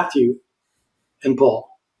between Matthew and Paul.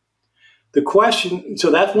 The question,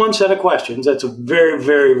 so that's one set of questions. That's a very,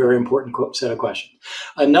 very, very important set of questions.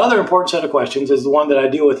 Another important set of questions is the one that I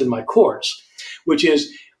deal with in my course, which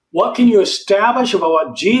is, what can you establish about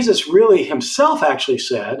what Jesus really himself actually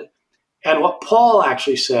said and what Paul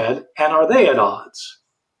actually said, and are they at odds?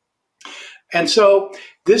 And so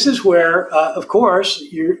this is where, of course,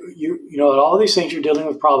 at all these things you're dealing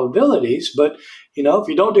with probabilities, but if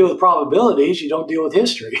you don't deal with probabilities, you don't deal with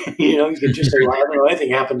history. You can just say, well, I don't know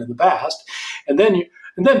anything happened in the past, and then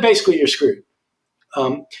basically you're screwed.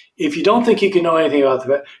 If you don't think you can know anything about the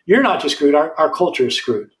past, you're not just screwed. Our culture is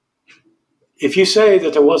screwed. If you say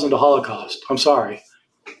that there wasn't a Holocaust, I'm sorry,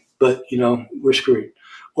 but we're screwed.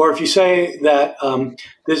 Or if you say that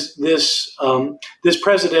this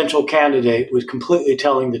presidential candidate was completely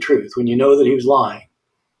telling the truth when you know that he was lying,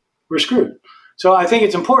 we're screwed. So I think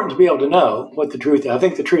it's important to be able to know what the truth is. I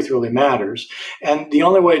think the truth really matters. And the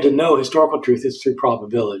only way to know historical truth is through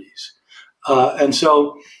probabilities.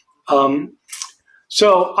 So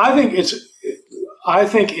I think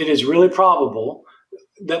it is really probable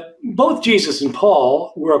that both Jesus and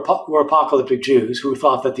Paul were apocalyptic Jews who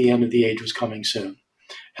thought that the end of the age was coming soon,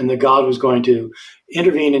 and that God was going to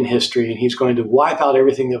intervene in history, and he's going to wipe out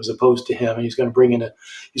everything that was opposed to him, and he's going to bring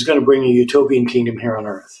a utopian kingdom here on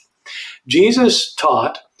earth. Jesus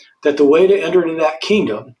taught that the way to enter into that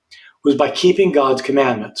kingdom was by keeping God's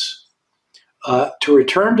commandments. To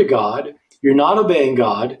return to God, you're not obeying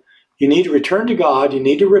God. You need to return to God. You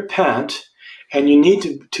need to repent, and you need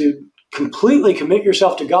to completely commit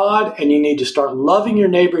yourself to God, and you need to start loving your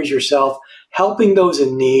neighbors yourself, helping those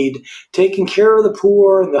in need, taking care of the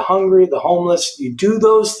poor and the hungry, the homeless. You do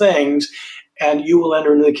those things, and you will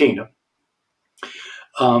enter into the kingdom.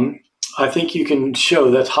 I think you can show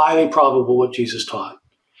that's highly probable what Jesus taught.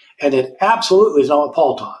 And it absolutely is not what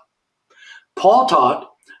Paul taught. Paul taught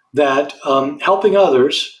that helping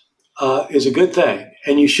others is a good thing,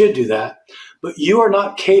 and you should do that. But you are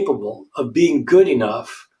not capable of being good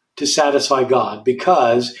enough to satisfy God,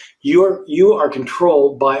 because you are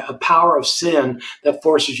controlled by a power of sin that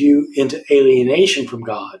forces you into alienation from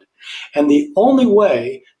God. And the only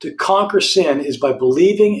way to conquer sin is by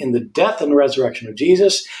believing in the death and resurrection of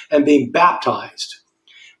Jesus and being baptized.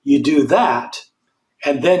 You do that,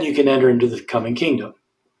 and then you can enter into the coming kingdom.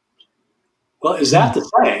 Well, is that the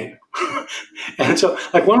same? And so,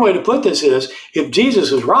 like, one way to put this is, if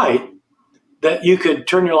Jesus is right, that you could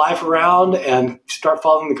turn your life around and start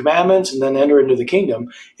following the commandments and then enter into the kingdom.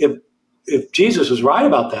 If Jesus was right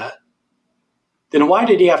about that, then why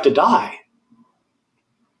did he have to die?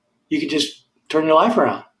 You could just turn your life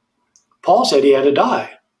around. Paul said he had to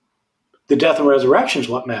die. The death and resurrection is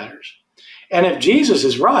what matters. And if Jesus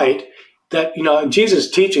is right, that,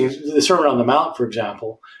 Jesus' teachings, the Sermon on the Mount, for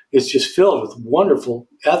example, is just filled with wonderful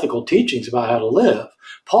ethical teachings about how to live.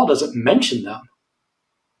 Paul doesn't mention them.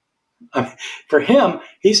 I mean, for him,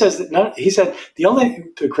 he said,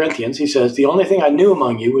 to Corinthians, he says, the only thing I knew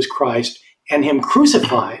among you was Christ and him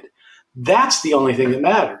crucified. That's the only thing that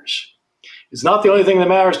matters. It's not the only thing that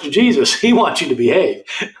matters to Jesus. He wants you to behave.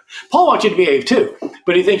 Paul wants you to behave too,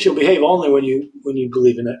 but he thinks you'll behave only when you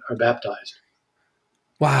believe in it, are baptized.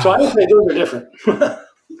 Wow. So I would say those are different.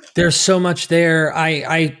 There's so much there.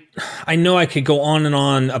 I know I could go on and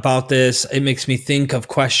on about this. It makes me think of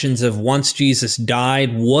questions of, once Jesus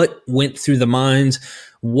died, what went through the minds?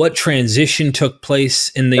 What transition took place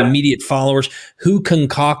in the immediate followers? Who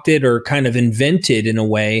concocted or kind of invented, in a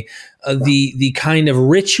way, the kind of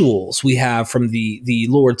rituals we have, from the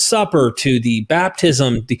Lord's Supper to the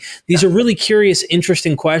baptism? These are really curious,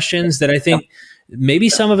 interesting questions that I think maybe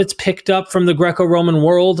some of it's picked up from the Greco-Roman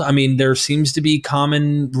world. I mean, there seems to be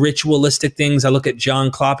common ritualistic things. I look at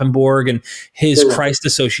John Kloppenborg and his Christ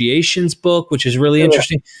Associations book, which is really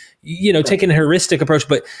interesting, taking a heuristic approach.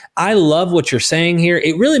 But I love what you're saying here.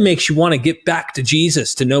 It really makes you want to get back to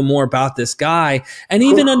Jesus to know more about this guy, and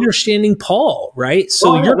even understanding Paul, right?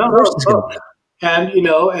 So your course is going to be.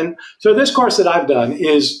 And so this course that I've done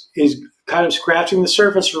is kind of scratching the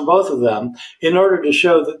surface for both of them, in order to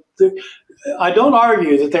show that I don't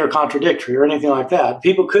argue that they're contradictory or anything like that.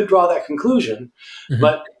 People could draw that conclusion,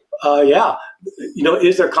 but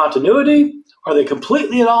is there continuity? Are they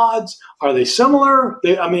completely at odds? Are they similar?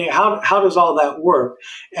 How does all that work?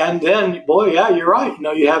 And then, you're right.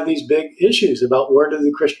 You have these big issues about, where do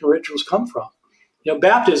the Christian rituals come from?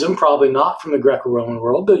 Baptism, probably not from the Greco-Roman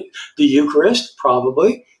world, but the Eucharist,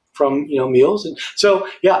 probably from meals. And so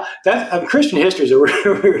Christian history is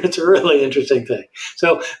it's a really interesting thing.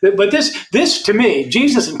 So, but this to me,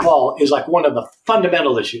 Jesus and Paul, is like one of the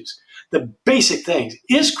fundamental issues, the basic things.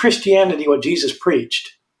 Is Christianity what Jesus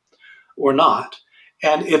preached or not?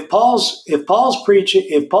 And if Paul's preaching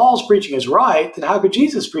is right, then how could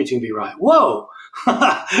Jesus' preaching be right? Whoa.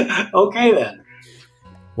 Okay then.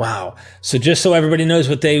 Wow. So just so everybody knows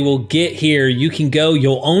what they will get here, you can go,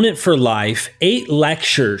 you'll own it for life. 8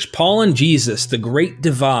 lectures, Paul and Jesus, the Great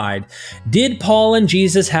Divide. Did Paul and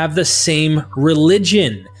Jesus have the same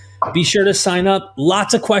religion? Be sure to sign up.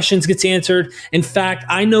 Lots of questions gets answered. In fact,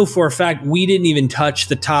 I know for a fact we didn't even touch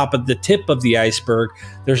the tip of the iceberg.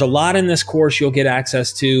 There's a lot in this course you'll get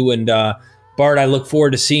access to. And Bart, I look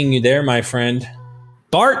forward to seeing you there, my friend.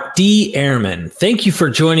 Bart D. Ehrman, thank you for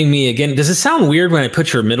joining me again. Does it sound weird when I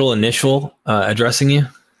put your middle initial addressing you?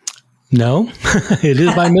 No, it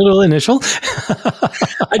is my middle initial.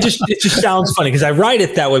 It just sounds funny because I write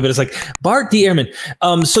it that way, but it's like Bart D. Ehrman.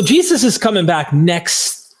 So Jesus is coming back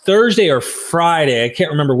next Thursday or Friday. I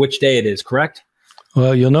can't remember which day it is, correct?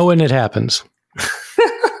 Well, you'll know when it happens.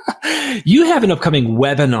 You have an upcoming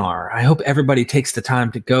webinar. I hope everybody takes the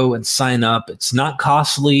time to go and sign up. It's not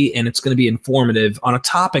costly, and it's going to be informative on a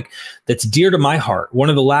topic that's dear to my heart. One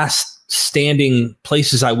of the last standing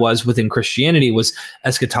places I was within Christianity was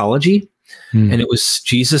eschatology. And it was,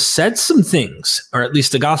 Jesus said some things, or at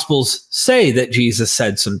least the Gospels say that Jesus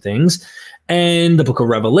said some things. and the book of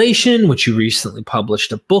Revelation, which you recently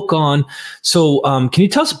published a book on. So can you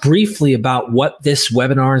tell us briefly about what this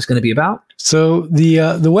webinar is going to be about? So the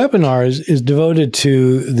webinar is devoted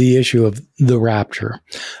to the issue of the rapture.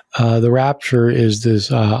 The rapture is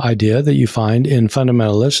this idea that you find in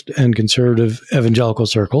fundamentalist and conservative evangelical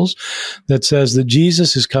circles that says that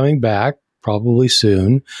Jesus is coming back, probably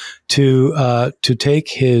soon, to take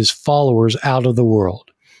his followers out of the world.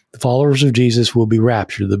 The followers of Jesus will be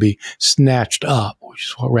raptured. They'll be snatched up, which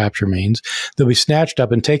is what rapture means. They'll be snatched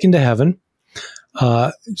up and taken to heaven,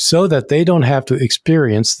 so that they don't have to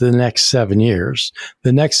experience the next 7 years.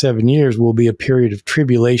 The next 7 years will be a period of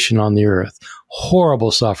tribulation on the earth,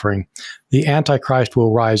 horrible suffering. The Antichrist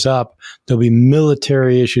will rise up. There'll be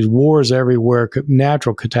military issues, wars everywhere,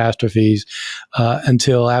 natural catastrophes,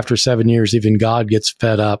 until after 7 years, even God gets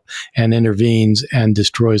fed up and intervenes and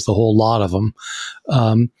destroys the whole lot of them,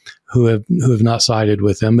 who have not sided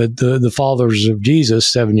with him. But the followers of Jesus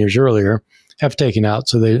 7 years earlier have taken out,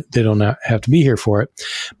 so they don't have to be here for it.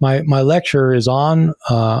 My lecture is on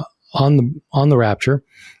the rapture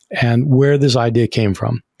and where this idea came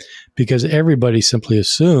from, because everybody simply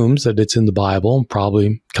assumes that it's in the Bible,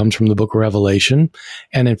 probably comes from the book of Revelation,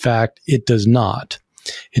 and in fact, it does not.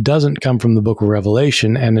 It doesn't come from the book of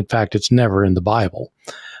Revelation, and in fact, it's never in the Bible.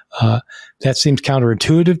 That seems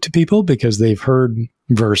counterintuitive to people because they've heard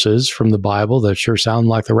verses from the Bible that sure sound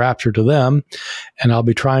like the rapture to them. And I'll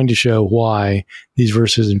be trying to show why these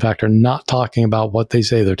verses, in fact, are not talking about what they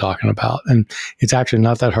say they're talking about. And it's actually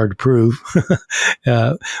not that hard to prove,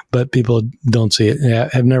 but people don't see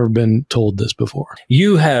it, have never been told this before.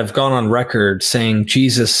 You have gone on record saying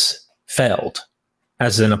Jesus failed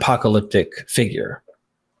as an apocalyptic figure.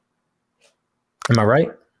 Am I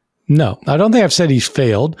right? No, I don't think I've said he's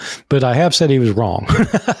failed, but I have said he was wrong.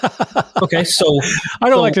 Okay, so I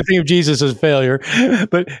don't like to think of Jesus as a failure,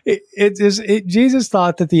 but Jesus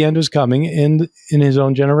thought that the end was coming in his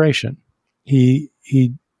own generation. He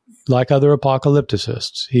like other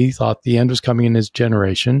apocalypticists, he thought the end was coming in his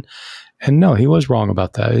generation. And no, he was wrong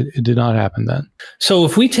about that. It did not happen then. So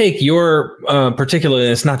if we take your particularly,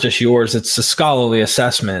 it's not just yours, it's a scholarly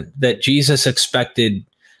assessment that Jesus expected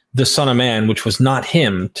the Son of Man, which was not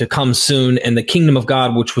him, to come soon, and the kingdom of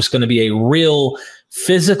God, which was going to be a real,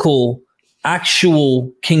 physical,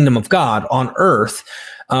 actual kingdom of God on earth,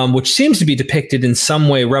 which seems to be depicted in some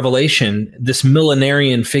way. Revelation, this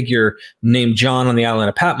millenarian figure named John on the island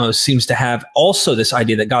of Patmos, seems to have also this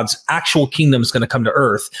idea that God's actual kingdom is going to come to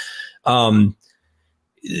earth.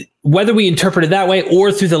 Whether we interpret it that way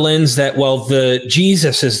or through the lens that, well, the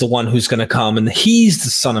Jesus is the one who's going to come and he's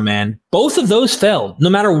the Son of Man, both of those failed. No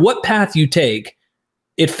matter what path you take,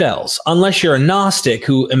 it fails, unless you're a Gnostic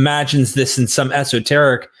who imagines this in some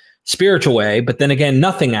esoteric spiritual way. But then again,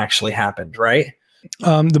 nothing actually happened, right?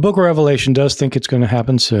 The book of Revelation does think it's going to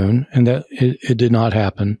happen soon, and that it did not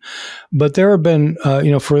happen. But there have been,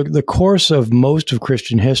 for the course of most of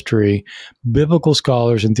Christian history, biblical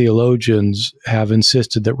scholars and theologians have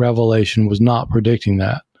insisted that Revelation was not predicting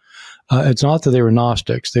that. It's not that they were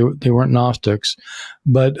Gnostics. They weren't Gnostics.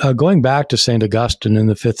 But going back to St. Augustine in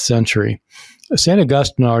the 5th century, St.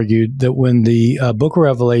 Augustine argued that when the book of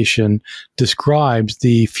Revelation describes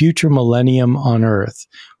the future millennium on earth,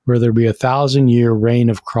 where there'd be 1,000-year reign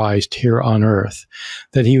of Christ here on earth,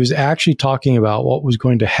 that he was actually talking about what was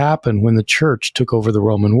going to happen when the church took over the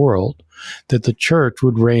Roman world, that the church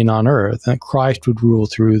would reign on earth, and that Christ would rule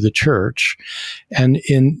through the church. And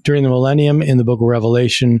during the millennium, in the book of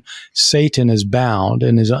Revelation, Satan is bound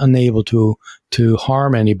and is unable to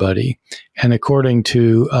harm anybody. And according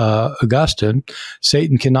to Augustine,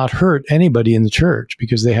 Satan cannot hurt anybody in the church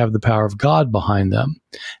because they have the power of God behind them.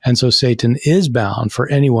 And so Satan is bound for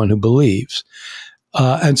anyone who believes.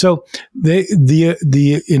 And so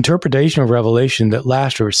the interpretation of Revelation that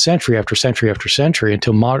lasted over century after century after century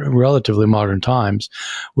until relatively modern times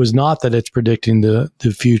was not that it's predicting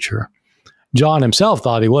the future. John himself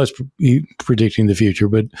thought he was predicting the future,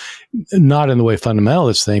 but not in the way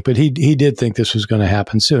fundamentalists think. But he did think this was going to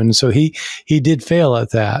happen soon, and so he did fail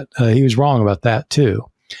at that. He was wrong about that too.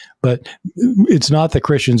 But it's not that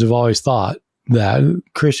Christians have always thought that.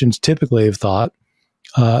 Christians typically have thought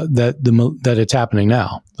that it's happening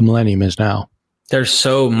now. The millennium is now. There's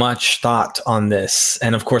so much thought on this,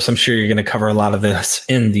 and of course, I'm sure you're going to cover a lot of this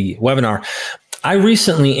in the webinar. I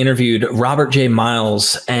recently interviewed Robert J.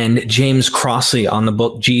 Miles and James Crossley on the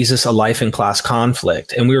book Jesus, A Life in Class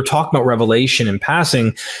Conflict. And we were talking about Revelation in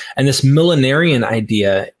passing and this millenarian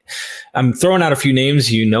idea. I'm throwing out a few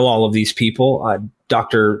names. You know all of these people.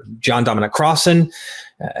 Dr. John Dominic Crossan,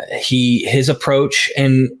 his approach.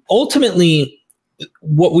 And ultimately,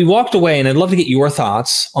 what we walked away, and I'd love to get your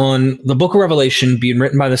thoughts on the book of Revelation being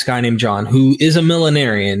written by this guy named John, who is a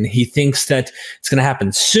millenarian. He thinks that it's going to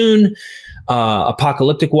happen soon,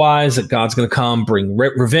 apocalyptic wise, that God's going to come, bring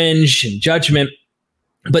revenge and judgment.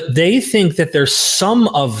 But they think that there's some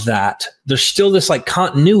of that. There's still this like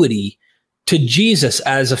continuity to Jesus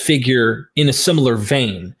as a figure in a similar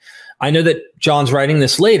vein. I know that John's writing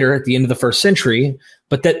this later at the end of the first century,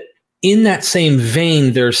 but that in that same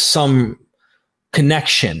vein, there's some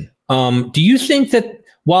connection. Do you think that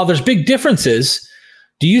while there's big differences,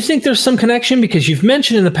 do you think there's some connection? Because you've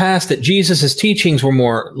mentioned in the past that Jesus's teachings were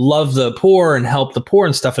more love the poor and help the poor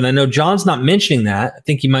and stuff. And I know John's not mentioning that. I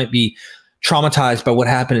think he might be traumatized by what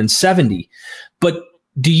happened in 70. But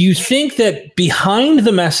do you think that behind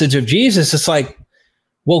the message of Jesus, it's like,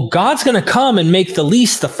 well, God's going to come and make the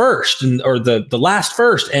least the first, or the last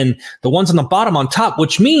first, and the ones on the bottom on top,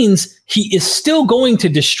 which means he is still going to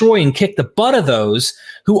destroy and kick the butt of those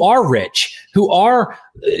who are rich, who are,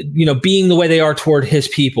 being the way they are toward his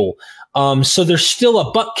people. So there's still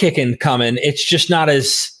a butt kicking coming. It's just not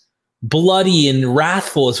as bloody and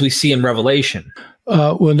wrathful as we see in Revelation.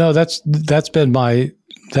 Well, no, that's been my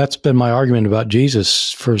argument about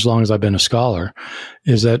Jesus for as long as I've been a scholar,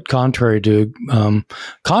 is that contrary to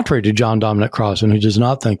John Dominic Crossan, who does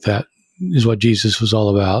not think that is what Jesus was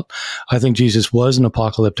all about, I think Jesus was an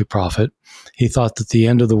apocalyptic prophet. He thought that the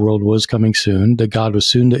end of the world was coming soon, that God was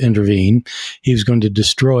soon to intervene. He was going to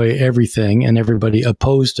destroy everything and everybody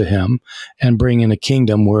opposed to him, and bring in a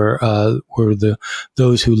kingdom where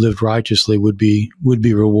those who lived righteously would be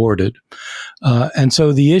rewarded. And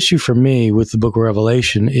so the issue for me with the book of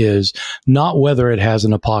Revelation is not whether it has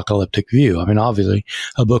an apocalyptic view. I mean, obviously,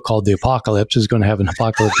 a book called The Apocalypse is going to have an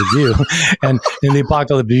apocalyptic view, and in the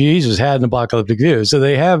apocalyptic Jesus had an apocalyptic view. So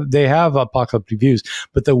they have apocalyptic views,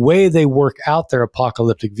 but the way they work out their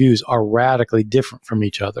apocalyptic views are radically different from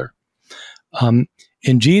each other.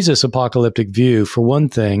 In Jesus' apocalyptic view, for one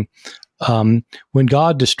thing, when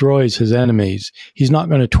God destroys his enemies, he's not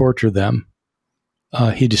going to torture them.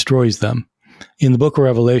 He destroys them. In the book of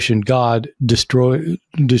Revelation, God destroys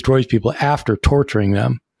people after torturing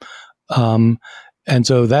them. And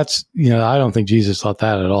so that's, I don't think Jesus thought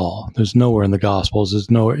that at all. There's nowhere in the Gospels.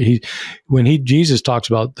 There's nowhere. Jesus talks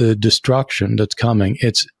about the destruction that's coming,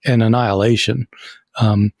 it's an annihilation.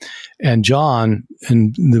 And John,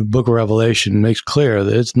 in the book of Revelation, makes clear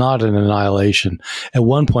that it's not an annihilation. At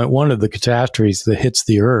one point, one of the catastrophes that hits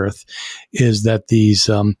the earth is that these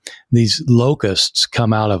locusts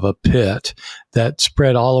come out of a pit that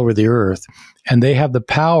spread all over the earth, and they have the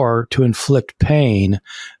power to inflict pain.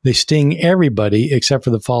 They sting everybody except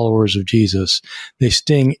for the followers of Jesus. They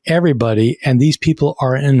sting everybody, and these people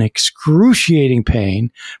are in excruciating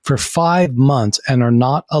pain for 5 months and are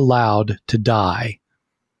not allowed to die.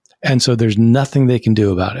 And so there's nothing they can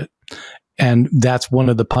do about it. And that's one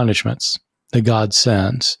of the punishments that God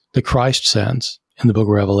sends, that Christ sends in the book of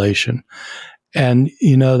Revelation. And,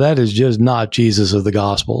 that is just not Jesus of the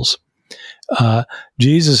Gospels.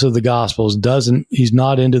 Jesus of the Gospels he's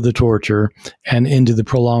not into the torture and into the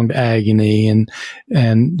prolonged agony.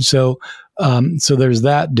 And so there's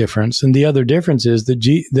that difference. And the other difference is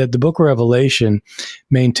that the book of Revelation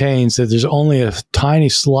maintains that there's only a tiny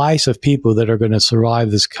slice of people that are going to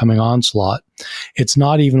survive this coming onslaught. It's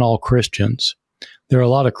not even all Christians. There are a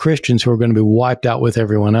lot of Christians who are going to be wiped out with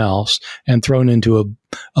everyone else and thrown into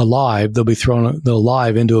alive. They'll be thrown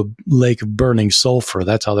alive into a lake of burning sulfur.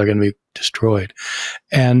 That's how they're going to be destroyed.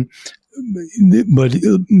 But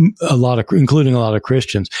including a lot of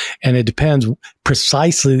Christians. And it depends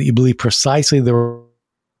precisely that you believe precisely the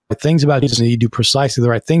right things about Jesus, and you do precisely the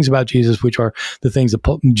right things about Jesus, which are the things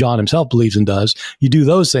that John himself believes and does. You do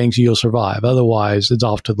those things, you'll survive. Otherwise, it's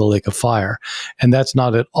off to the lake of fire. And that's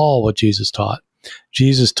not at all what Jesus taught.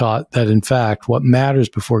 Jesus taught that, in fact, what matters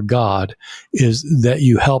before God is that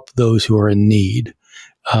you help those who are in need.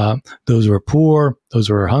 Those who are poor, those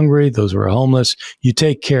who are hungry, those who are homeless. You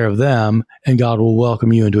take care of them, and God will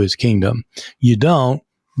welcome you into his kingdom. You don't,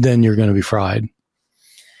 then you're going to be fried.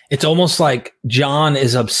 It's almost like John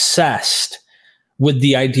is obsessed with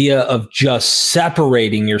the idea of just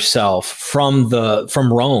separating yourself from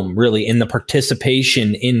Rome, really, in the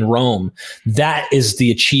participation in Rome. That is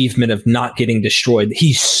the achievement of not getting destroyed.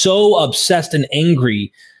 He's so obsessed and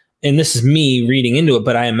angry, and this is me reading into it,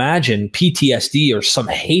 but I imagine PTSD or some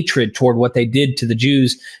hatred toward what they did to the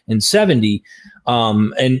Jews in 70.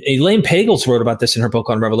 And Elaine Pagels wrote about this in her book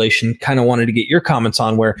on Revelation, kind of wanted to get your comments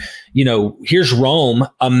on where, here's Rome,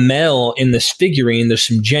 a male in this figurine. There's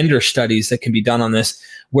some gender studies that can be done on this,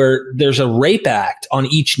 where there's a rape act on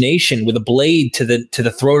each nation with a blade to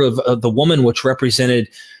the throat of the woman, which represented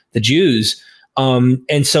the Jews.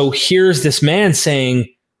 And so here's this man saying,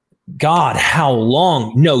 God, how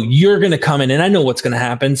long? No, you're going to come in and I know what's going to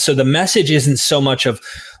happen. So the message isn't so much of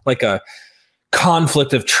like a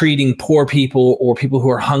conflict of treating poor people or people who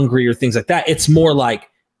are hungry or things like that. It's more like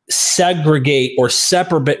segregate or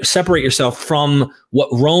separate yourself from what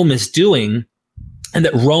Rome is doing, and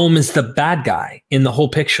that Rome is the bad guy in the whole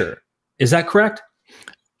picture. Is that correct?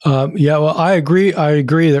 Yeah, well, I agree. I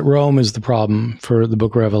agree that Rome is the problem for the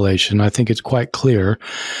book of Revelation. I think it's quite clear.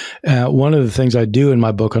 One of the things I do in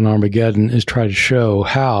my book on Armageddon is try to show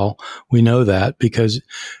how we know that, because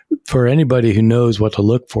for anybody who knows what to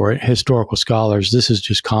look for, historical scholars, this is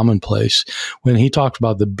just commonplace. When he talks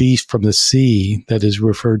about the beast from the sea that is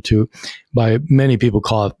referred to by many people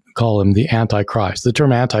call him the Antichrist. The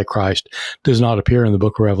term Antichrist does not appear in the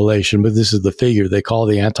book of Revelation, but this is the figure they call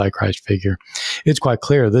the Antichrist figure. It's quite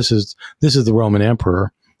clear this is the Roman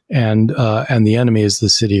emperor, and the enemy is the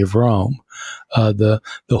city of Rome. The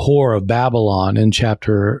whore of Babylon in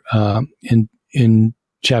chapter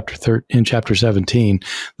 17,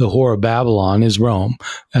 the whore of Babylon is Rome,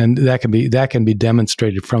 and that can be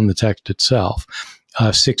demonstrated from the text itself.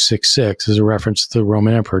 666 is a reference to the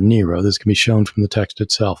Roman Emperor Nero. This can be shown from the text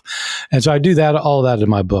itself. And so I do all that in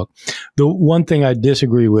my book. The one thing I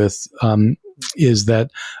disagree with is that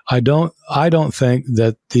I don't think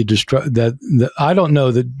that I don't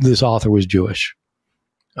know that this author was Jewish.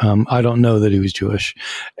 I don't know that he was Jewish,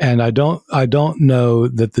 and I don't know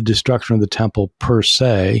that the destruction of the temple per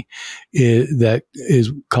se that is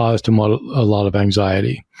caused him a lot of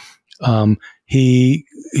anxiety. He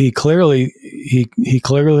clearly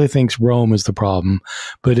thinks Rome is the problem,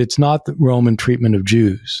 but it's not the Roman treatment of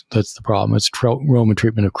Jews that's the problem. It's Roman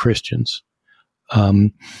treatment of Christians,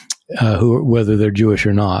 whether they're Jewish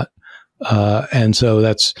or not. And so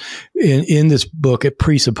that's in this book. It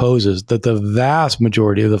presupposes that the vast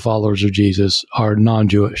majority of the followers of Jesus are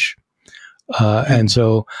non-Jewish, and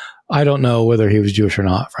so I don't know whether he was Jewish or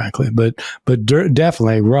not, frankly. But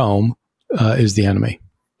definitely Rome is the enemy.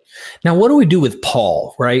 Now, what do we do with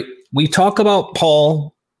Paul, right? We talk about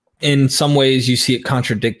Paul. In some ways, you see it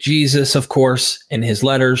contradict Jesus, of course, in his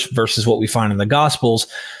letters versus what we find in the Gospels.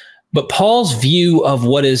 But Paul's view of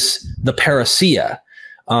what is the parousia,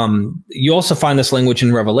 you also find this language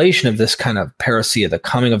in Revelation of this kind of parousia, the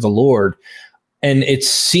coming of the Lord. And it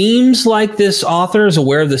seems like this author is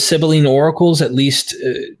aware of the Sibylline oracles. At least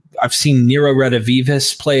I've seen Nero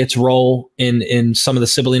Redivivus play its role in some of the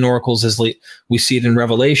Sibylline oracles as we see it in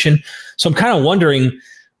Revelation. So I'm kind of wondering,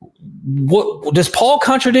 what does Paul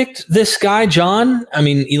contradict this guy, John? I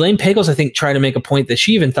mean, Elaine Pagels, I think, tried to make a point that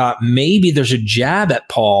she even thought maybe there's a jab at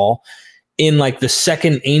Paul in like the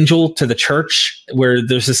second angel to the church, where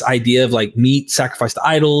there's this idea of like meat sacrificed to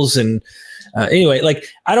idols. And anyway, like,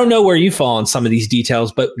 I don't know where you fall on some of these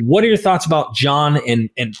details, but what are your thoughts about John and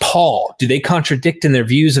Paul? Do they contradict in their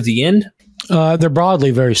views of the end? They're broadly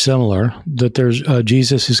very similar, that there's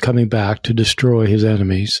Jesus is coming back to destroy his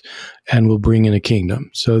enemies and will bring in a kingdom.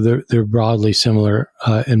 So they're broadly similar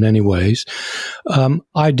in many ways.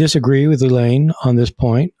 I disagree with Elaine on this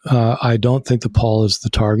point. I don't think that Paul is the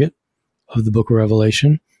target of the book of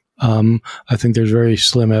Revelation. I think there's very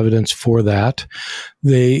slim evidence for that.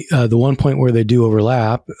 The one point where they do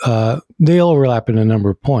overlap, they overlap in a number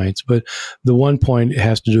of points, but the one point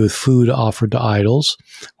has to do with food offered to idols,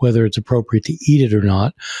 whether it's appropriate to eat it or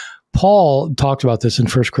not. Paul talks about this in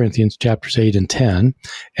 1 Corinthians chapters 8 and 10,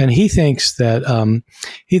 and he thinks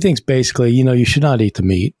basically, you should not eat the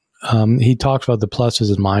meat. He talks about the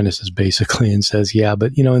pluses and minuses basically and says, yeah,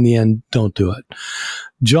 but in the end, don't do it.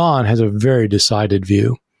 John has a very decided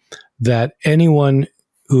view that anyone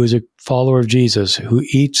who is a follower of Jesus who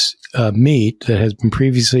eats meat that has been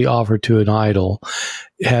previously offered to an idol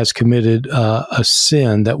has committed a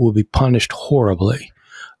sin that will be punished horribly.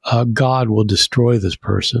 God will destroy this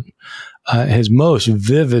person. His most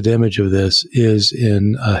vivid image of this is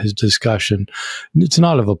in his discussion. It's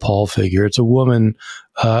not of a Paul figure. It's a woman.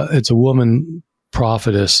 It's a woman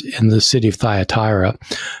prophetess in the city of Thyatira.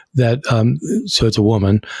 So it's a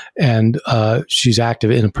woman, and she's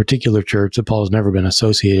active in a particular church that Paul has never been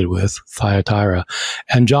associated with, Thyatira.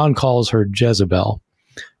 And John calls her Jezebel.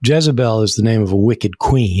 Jezebel is the name of a wicked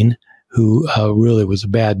queen who really was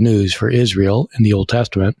bad news for Israel in the Old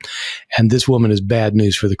Testament. And this woman is bad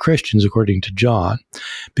news for the Christians, according to John,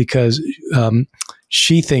 because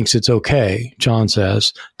she thinks it's okay, John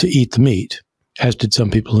says, to eat the meat, as did some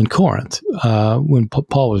people in Corinth when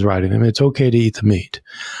Paul was writing them. It's okay to eat the meat.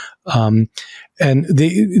 And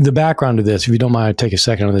the background of this, if you don't mind, I take a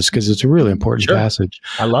second on this because it's a really important passage.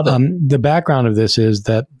 I love it. The background of this is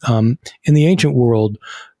that in the ancient world,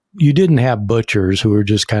 you didn't have butchers who were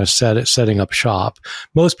just kind of setting up shop.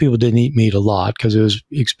 Most people didn't eat meat a lot because it was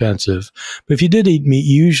expensive. But if you did eat meat,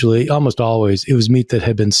 usually, almost always, it was meat that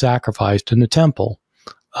had been sacrificed in the temple.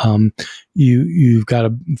 You've got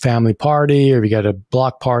a family party, or you got a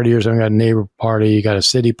block party, or something, you got a neighbor party, you got a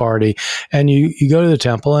city party, and you go to the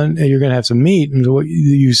temple and you're going to have some meat, and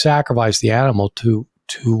you sacrifice the animal to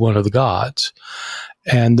one of the gods.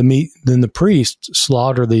 And the meat, then the priests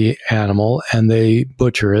slaughter the animal and they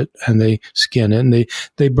butcher it and they skin it, and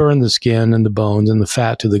they burn the skin and the bones and the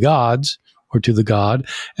fat to the gods, or to the god.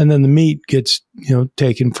 And then the meat gets,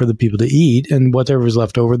 taken for the people to eat, and whatever is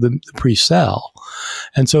left over, the priests sell.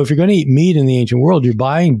 And so if you're going to eat meat in the ancient world, you're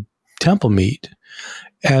buying temple meat.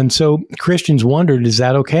 And so Christians wondered, is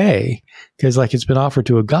that okay? Because it's been offered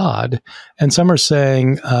to a god. And some are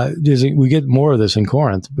saying, we get more of this in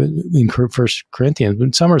Corinth, but in 1 Corinthians,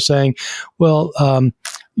 but some are saying, well,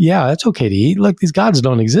 yeah, that's okay to eat. Look, these gods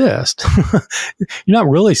don't exist. You're not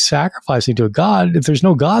really sacrificing to a god. If there's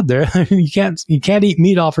no God there, you can't eat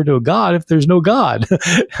meat offered to a god if there's no God.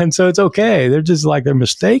 And so it's okay. They're just they're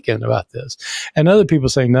mistaken about this. And other people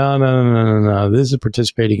saying, no. This is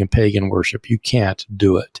participating in pagan worship. You can't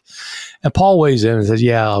do it. And Paul weighs in and says,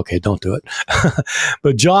 yeah, okay, don't do it.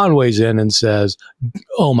 But John weighs in and says,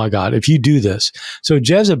 oh my God, if you do this. So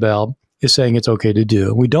Jezebel is saying it's okay to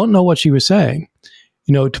do. We don't know what she was saying.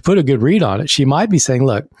 To put a good read on it, she might be saying,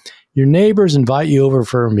 look, your neighbors invite you over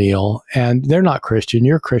for a meal and they're not Christian.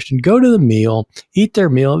 You're Christian. Go to the meal, eat their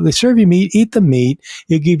meal. They serve you meat, eat the meat.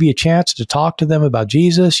 It'll give you a chance to talk to them about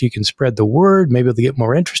Jesus. You can spread the word. Maybe they'll get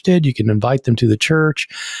more interested. You can invite them to the church.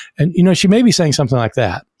 And, she may be saying something like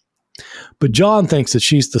that. But John thinks that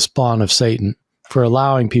she's the spawn of Satan for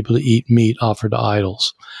allowing people to eat meat offered to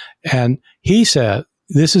idols. And he said,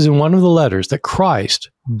 this is in one of the letters that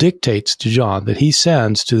Christ dictates to John, that he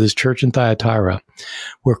sends to this church in Thyatira,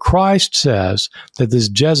 where Christ says that this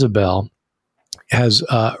Jezebel has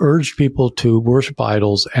urged people to worship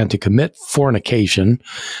idols and to commit fornication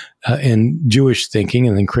in Jewish thinking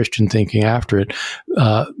and then Christian thinking after it.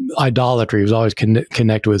 Idolatry was always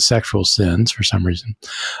connected with sexual sins for some reason.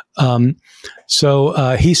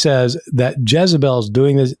 So he says that Jezebel is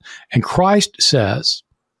doing this, and Christ says,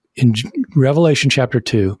 in Revelation chapter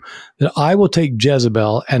 2, that I will take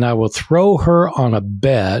Jezebel and I will throw her on a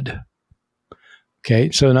bed.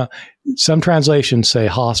 Okay, so now some translations say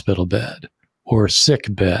hospital bed or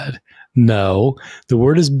sick bed. No, the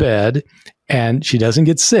word is bed, and she doesn't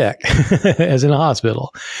get sick as in a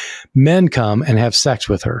hospital. Men come and have sex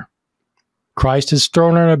with her. Christ has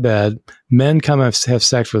thrown her on a bed. Men come and have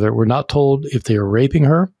sex with her. We're not told if they are raping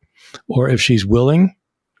her or if she's willing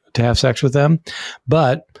to have sex with them.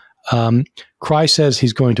 But Christ says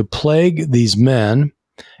he's going to plague these men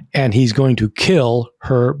and he's going to kill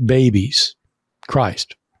her babies.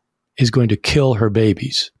 Christ is going to kill her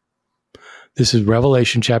babies. This is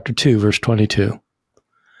Revelation chapter 2, verse 22.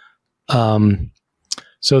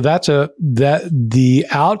 So the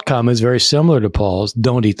outcome is very similar to Paul's,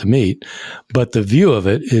 don't eat the meat, but the view of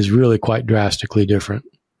it is really quite drastically different.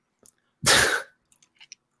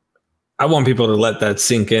 I want people to let that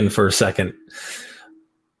sink in for a second.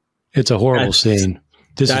 It's a horrible scene.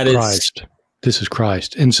 This is Christ. This is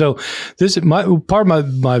Christ. And so this is part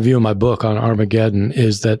of my view in my book on Armageddon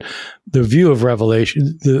is that the view of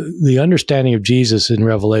Revelation, the understanding of Jesus in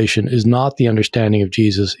Revelation is not the understanding of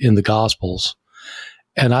Jesus in the Gospels.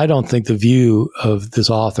 And I don't think the view of this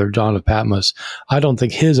author, John of Patmos, I don't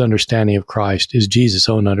think his understanding of Christ is Jesus'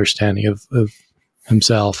 own understanding of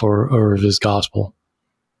himself or of his gospel.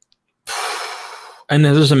 And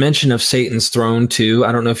there's a mention of Satan's throne too.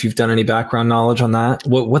 I don't know if you've done any background knowledge on that.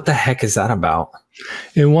 What the heck is that about?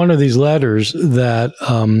 In one of these letters that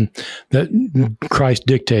that Christ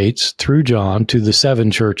dictates through John to the 7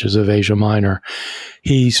 churches of Asia Minor,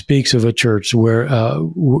 he speaks of a church where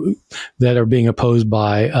that are being opposed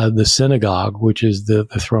by the synagogue, which is the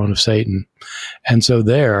throne of Satan, and so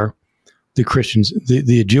there. The Christians,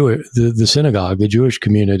 the synagogue, the Jewish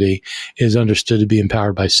community, is understood to be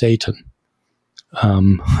empowered by Satan.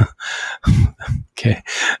 Okay,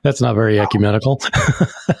 that's not very ecumenical.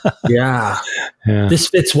 Yeah. This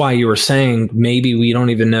fits why you were saying maybe we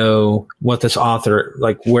don't even know what this author,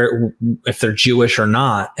 where, if they're Jewish or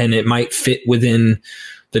not, and it might fit within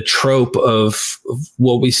the trope of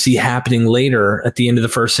what we see happening later at the end of the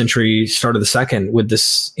 1st century, start of the 2nd, with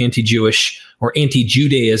this anti-Jewish or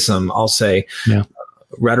anti-Judaism, I'll say,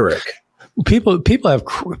 rhetoric. People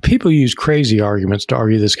use crazy arguments to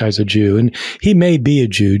argue this guy's a Jew, and he may be a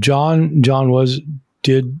Jew. John was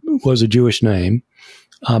a Jewish name.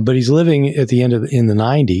 But he's living at the end of in the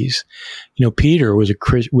 90s. You know, Peter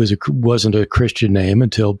wasn't a Christian name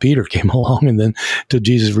until Peter came along, and then till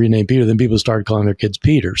Jesus renamed Peter, then people started calling their kids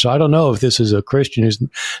Peter. So I don't know if this is a Christian who's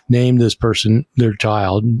named this person, their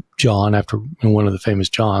child, John, after one of the famous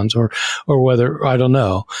Johns, or whether, I don't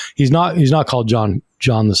know. He's not called John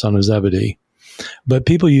the son of Zebedee. But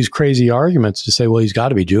people use crazy arguments to say, well, he's got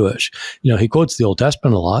to be Jewish. You know, he quotes the Old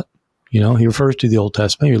Testament a lot. You know, he refers to the Old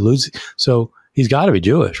Testament. So he's got to be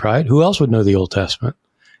Jewish, right? Who else would know the Old Testament?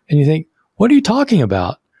 And you think, what are you talking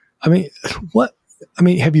about? I mean, what? I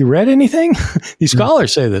mean, have you read anything? These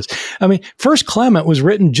scholars say this. I mean, First Clement was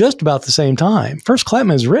written just about the same time. First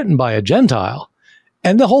Clement is written by a Gentile,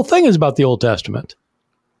 and the whole thing is about the Old Testament.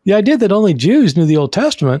 The idea that only Jews knew the Old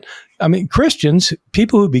Testament, I mean, Christians,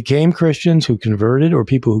 people who became Christians, who converted, or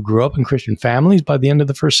people who grew up in Christian families by the end of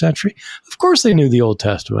the first century, of course they knew the Old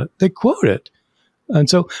Testament. They quote it. And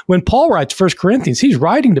so when Paul writes 1 Corinthians, he's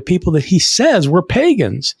writing to people that he says were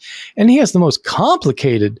pagans. And he has the most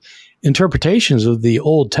complicated interpretations of the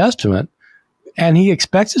Old Testament. And he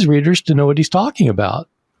expects his readers to know what he's talking about.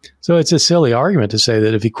 So it's a silly argument to say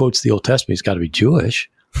that if he quotes the Old Testament, he's got to be Jewish.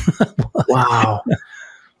 Wow.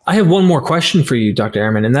 I have one more question for you, Dr.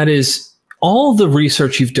 Ehrman, and that is all the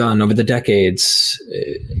research you've done over the decades,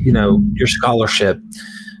 you know, your scholarship.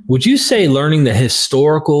 Would you say learning the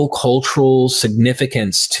historical, cultural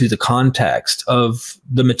significance to the context of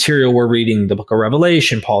the material we're reading, the book of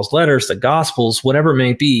Revelation, Paul's letters, the Gospels, whatever it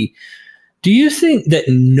may be, do you think that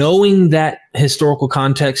knowing that historical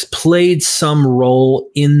context played some role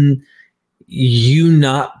in you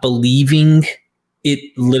not believing it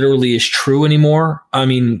literally is true anymore? I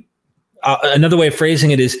mean, another way of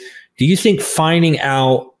phrasing it is, do you think finding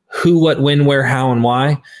out who, what, when, where, how, and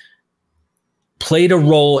why played a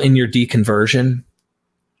role in your deconversion?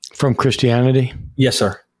 From Christianity? Yes,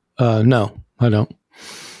 sir. No, I don't.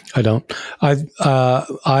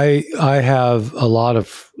 I have a lot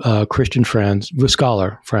of Christian friends,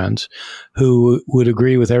 scholar friends, who would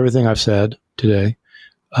agree with everything I've said today,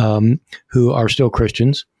 who are still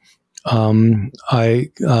Christians. I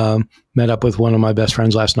met up with one of my best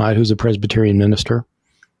friends last night, who's a Presbyterian minister,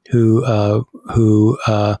 who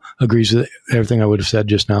agrees with everything I would have said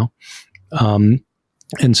just now.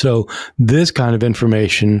 And so this kind of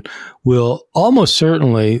information will almost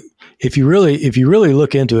certainly, if you really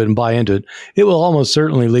look into it and buy into it, it will almost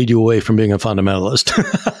certainly lead you away from being a fundamentalist.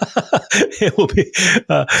 It will be,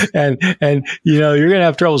 and you know, you're going to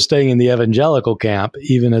have trouble staying in the evangelical camp,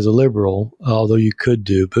 even as a liberal, although you could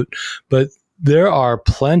do. But there are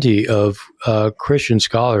plenty of Christian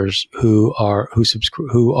scholars who are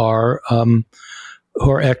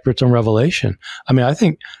experts on Revelation. I mean, I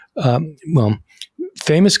think,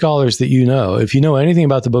 famous scholars that you know, if you know anything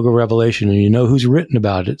about the book of Revelation and you know who's written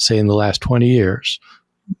about it, say in the last 20 years,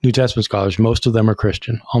 New Testament scholars, most of them are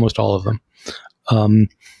Christian, almost all of them.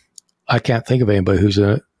 I can't think of anybody who's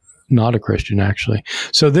not a Christian, actually.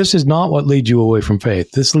 So this is not what leads you away from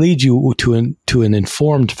faith. This leads you to an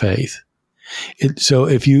informed faith.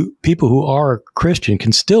 So people who are Christian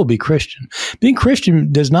can still be Christian. Being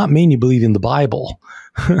Christian does not mean you believe in the Bible.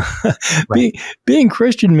 Right. Being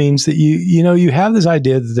Christian means that you have this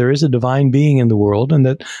idea that there is a divine being in the world, and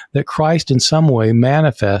that Christ in some way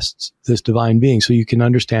manifests this divine being so you can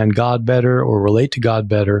understand God better or relate to God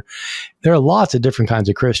better. There are lots of different kinds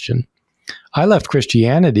of Christian. I left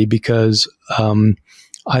Christianity because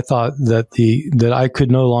I thought that I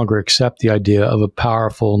could no longer accept the idea of a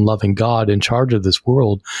powerful and loving God in charge of this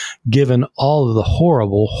world, given all of the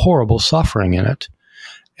horrible, horrible suffering in it.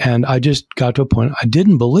 And I just got to a point, I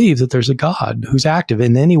didn't believe that there's a God who's active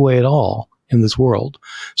in any way at all in this world.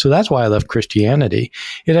 So that's why I left Christianity.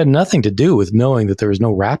 It had nothing to do with knowing that there was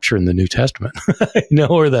no rapture in the New Testament,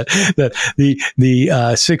 or that the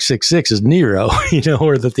 666 is Nero,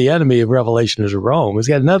 or that the enemy of Revelation is Rome. It's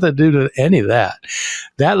got nothing to do with any of that.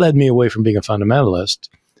 That led me away from being a fundamentalist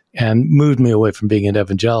and moved me away from being an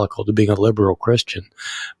evangelical to being a liberal Christian.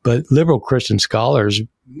 But liberal Christian scholars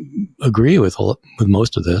agree with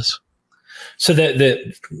most of this. So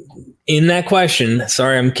in that question,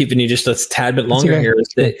 sorry, I'm keeping you just a tad bit longer here, is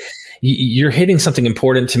that you're hitting something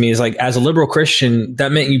important to me, is like, as a liberal Christian,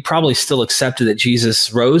 that meant you probably still accepted that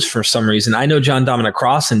Jesus rose for some reason. I know John Dominic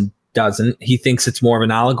Crossan doesn't. He thinks it's more of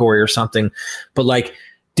an allegory or something. But like,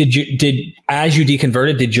 as you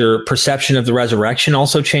deconverted, did your perception of the resurrection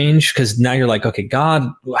also change? Because now you're like, okay, God,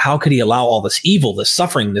 how could he allow all this evil, this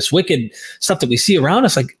suffering, this wicked stuff that we see around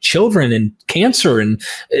us, like children and cancer and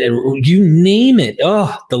you name it.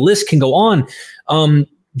 Oh, the list can go on.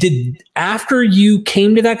 After you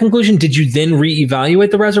came to that conclusion, did you then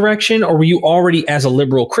reevaluate the resurrection, or were you already, as a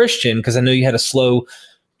liberal Christian, because I know you had a slow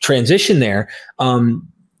transition there,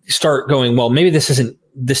 start going, well, maybe this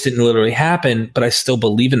didn't literally happen, but I still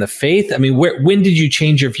believe in the faith? I mean, when did you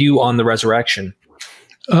change your view on the resurrection?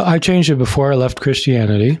 I changed it before I left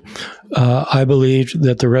Christianity. I believed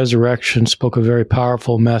that the resurrection spoke a very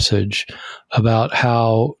powerful message about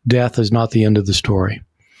how death is not the end of the story.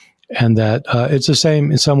 And that it's the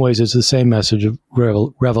same, in some ways, it's the same message of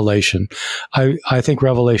Revelation. I think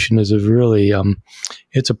Revelation is a really,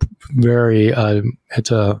 it's a very,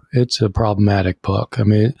 it's a problematic book. I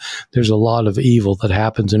mean, there's a lot of evil that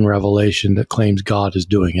happens in Revelation that claims God is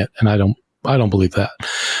doing it. And I don't believe that.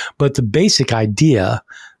 But the basic idea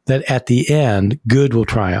that at the end, good will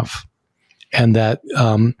triumph, and that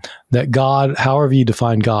God, however you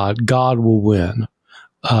define God, God will win.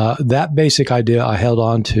 That basic idea I held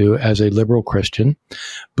on to as a liberal Christian,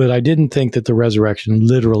 but I didn't think that the resurrection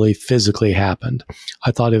literally physically happened.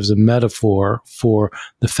 I thought it was a metaphor for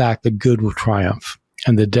the fact that good will triumph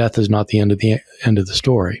and that death is not the end of the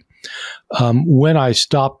story. When I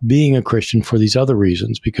stopped being a Christian for these other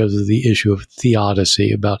reasons, because of the issue of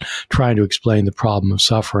theodicy, about trying to explain the problem of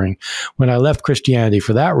suffering, when I left Christianity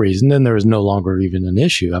for that reason, then there is no longer even an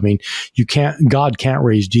issue. I mean, God can't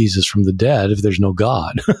raise Jesus from the dead if there's no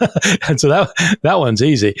God. And so that one's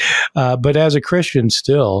easy. But as a Christian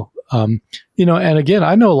still, and again,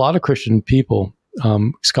 I know a lot of Christian people,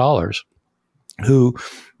 scholars, who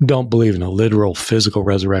don't believe in a literal physical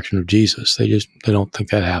resurrection of Jesus. They don't think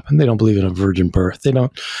that happened. They don't believe in a virgin birth. They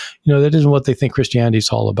don't, that isn't what they think Christianity is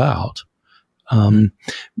all about.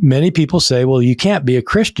 Many people say, well, you can't be a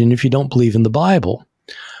Christian if you don't believe in the Bible.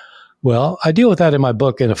 Well, I deal with that in my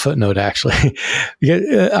book in a footnote, actually.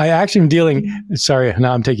 I actually am dealing, sorry,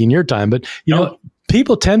 now I'm taking your time, but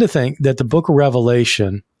people tend to think that the book of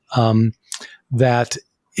Revelation, that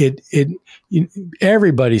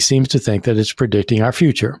everybody seems to think that it's predicting our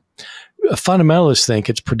future. Fundamentalists think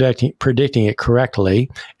it's predicting it correctly,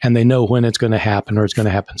 and they know when it's going to happen or it's going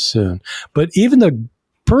to happen soon. But even the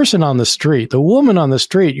person on the street, the woman on the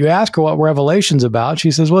street, you ask her what Revelation's about,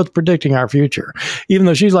 she says, well, it's predicting our future. Even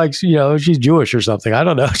though she's like, she's Jewish or something. I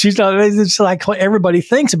don't know. She's not, it's like everybody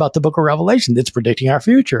thinks about the book of Revelation. It's predicting our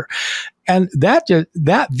future. And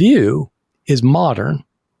that view is modern.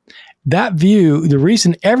 That view, the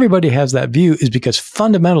reason everybody has that view is because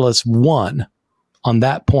fundamentalists won on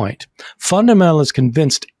that point. Fundamentalists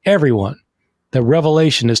convinced everyone that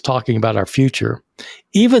Revelation is talking about our future,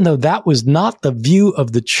 even though that was not the view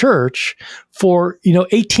of the church for,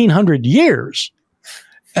 1800 years.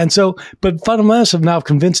 And so, but fundamentalists have now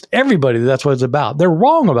convinced everybody that that's what it's about. They're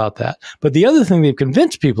wrong about that. But the other thing they've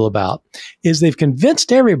convinced people about is they've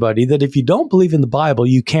convinced everybody that if you don't believe in the Bible,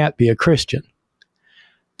 you can't be a Christian.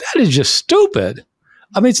 That is just stupid.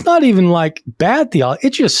 I mean, it's not even like bad theology.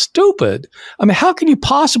 It's just stupid. I mean, how can you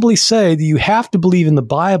possibly say that you have to believe in the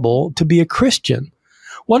Bible to be a Christian?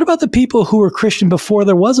 What about the people who were Christian before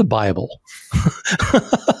there was a Bible?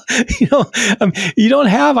 You don't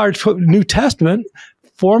have our New Testament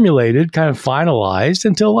formulated, kind of finalized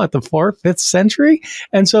until what, the 4th, 5th century?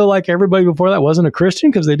 And so like everybody before that wasn't a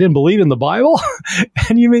Christian because they didn't believe in the Bible.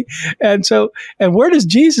 And where does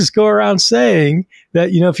Jesus go around saying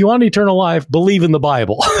that, if you want eternal life, believe in the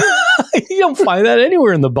Bible? You don't find that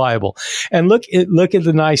anywhere in the Bible. And look at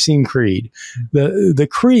the Nicene Creed, the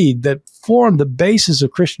creed that formed the basis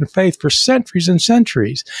of Christian faith for centuries and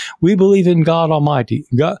centuries. We believe in God Almighty,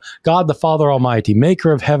 God the Father Almighty,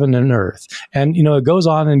 maker of heaven and earth. And, it goes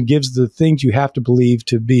on and gives the things you have to believe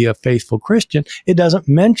to be a faithful Christian. It doesn't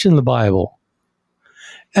mention the Bible.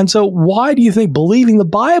 And so why do you think believing the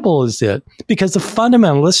Bible is it? Because the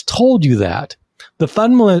fundamentalists told you that. The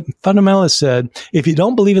fundamentalist said, if you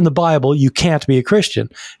don't believe in the Bible, you can't be a Christian.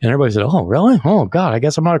 And everybody said, oh, really? Oh, God, I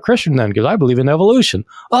guess I'm not a Christian then because I believe in evolution.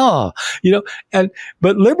 But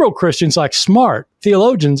liberal Christians, like smart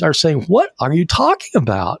theologians, are saying, what are you talking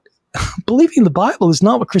about? Believing the Bible is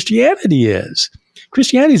not what Christianity is.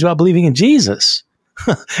 Christianity is about believing in Jesus.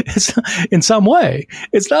 It's in some way.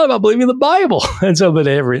 It's not about believing the Bible. And so,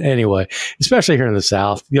 anyway, especially here in the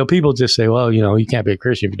South, people just say, well, you can't be a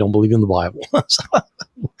Christian if you don't believe in the Bible.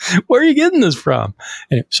 Where are you getting this from?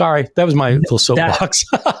 Anyway, sorry, that was my little soapbox.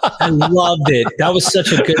 I loved it. That was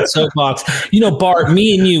such a good soapbox. Bart,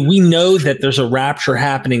 me and you, we know that there's a rapture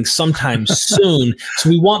happening sometime soon. So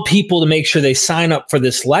we want people to make sure they sign up for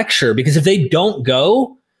this lecture, because if they don't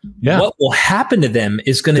go, what will happen to them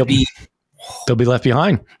is going to be... They'll be left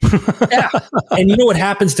behind. Yeah. And you know what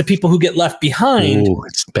happens to people who get left behind? Ooh,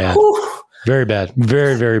 it's bad. Very bad.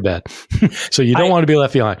 Very, very bad. So you don't want to be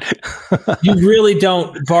left behind. You really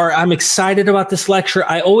don't, Bart. I'm excited about this lecture.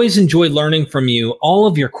 I always enjoy learning from you. All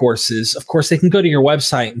of your courses, of course, they can go to your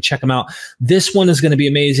website and check them out. This one is going to be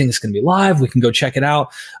amazing. It's going to be live. We can go check it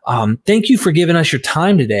out. Thank you for giving us your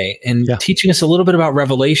time today and teaching us a little bit about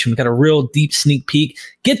Revelation. We've got a real deep sneak peek.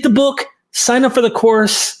 Get the book, sign up for the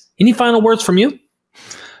course. Any final words from you?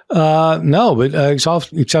 No, but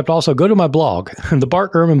except also go to my blog, the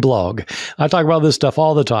Bart Ehrman blog. I talk about this stuff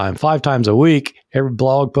all the time, 5 times a week, every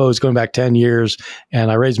blog post going back 10 years,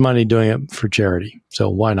 and I raise money doing it for charity. So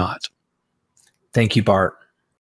why not? Thank you, Bart.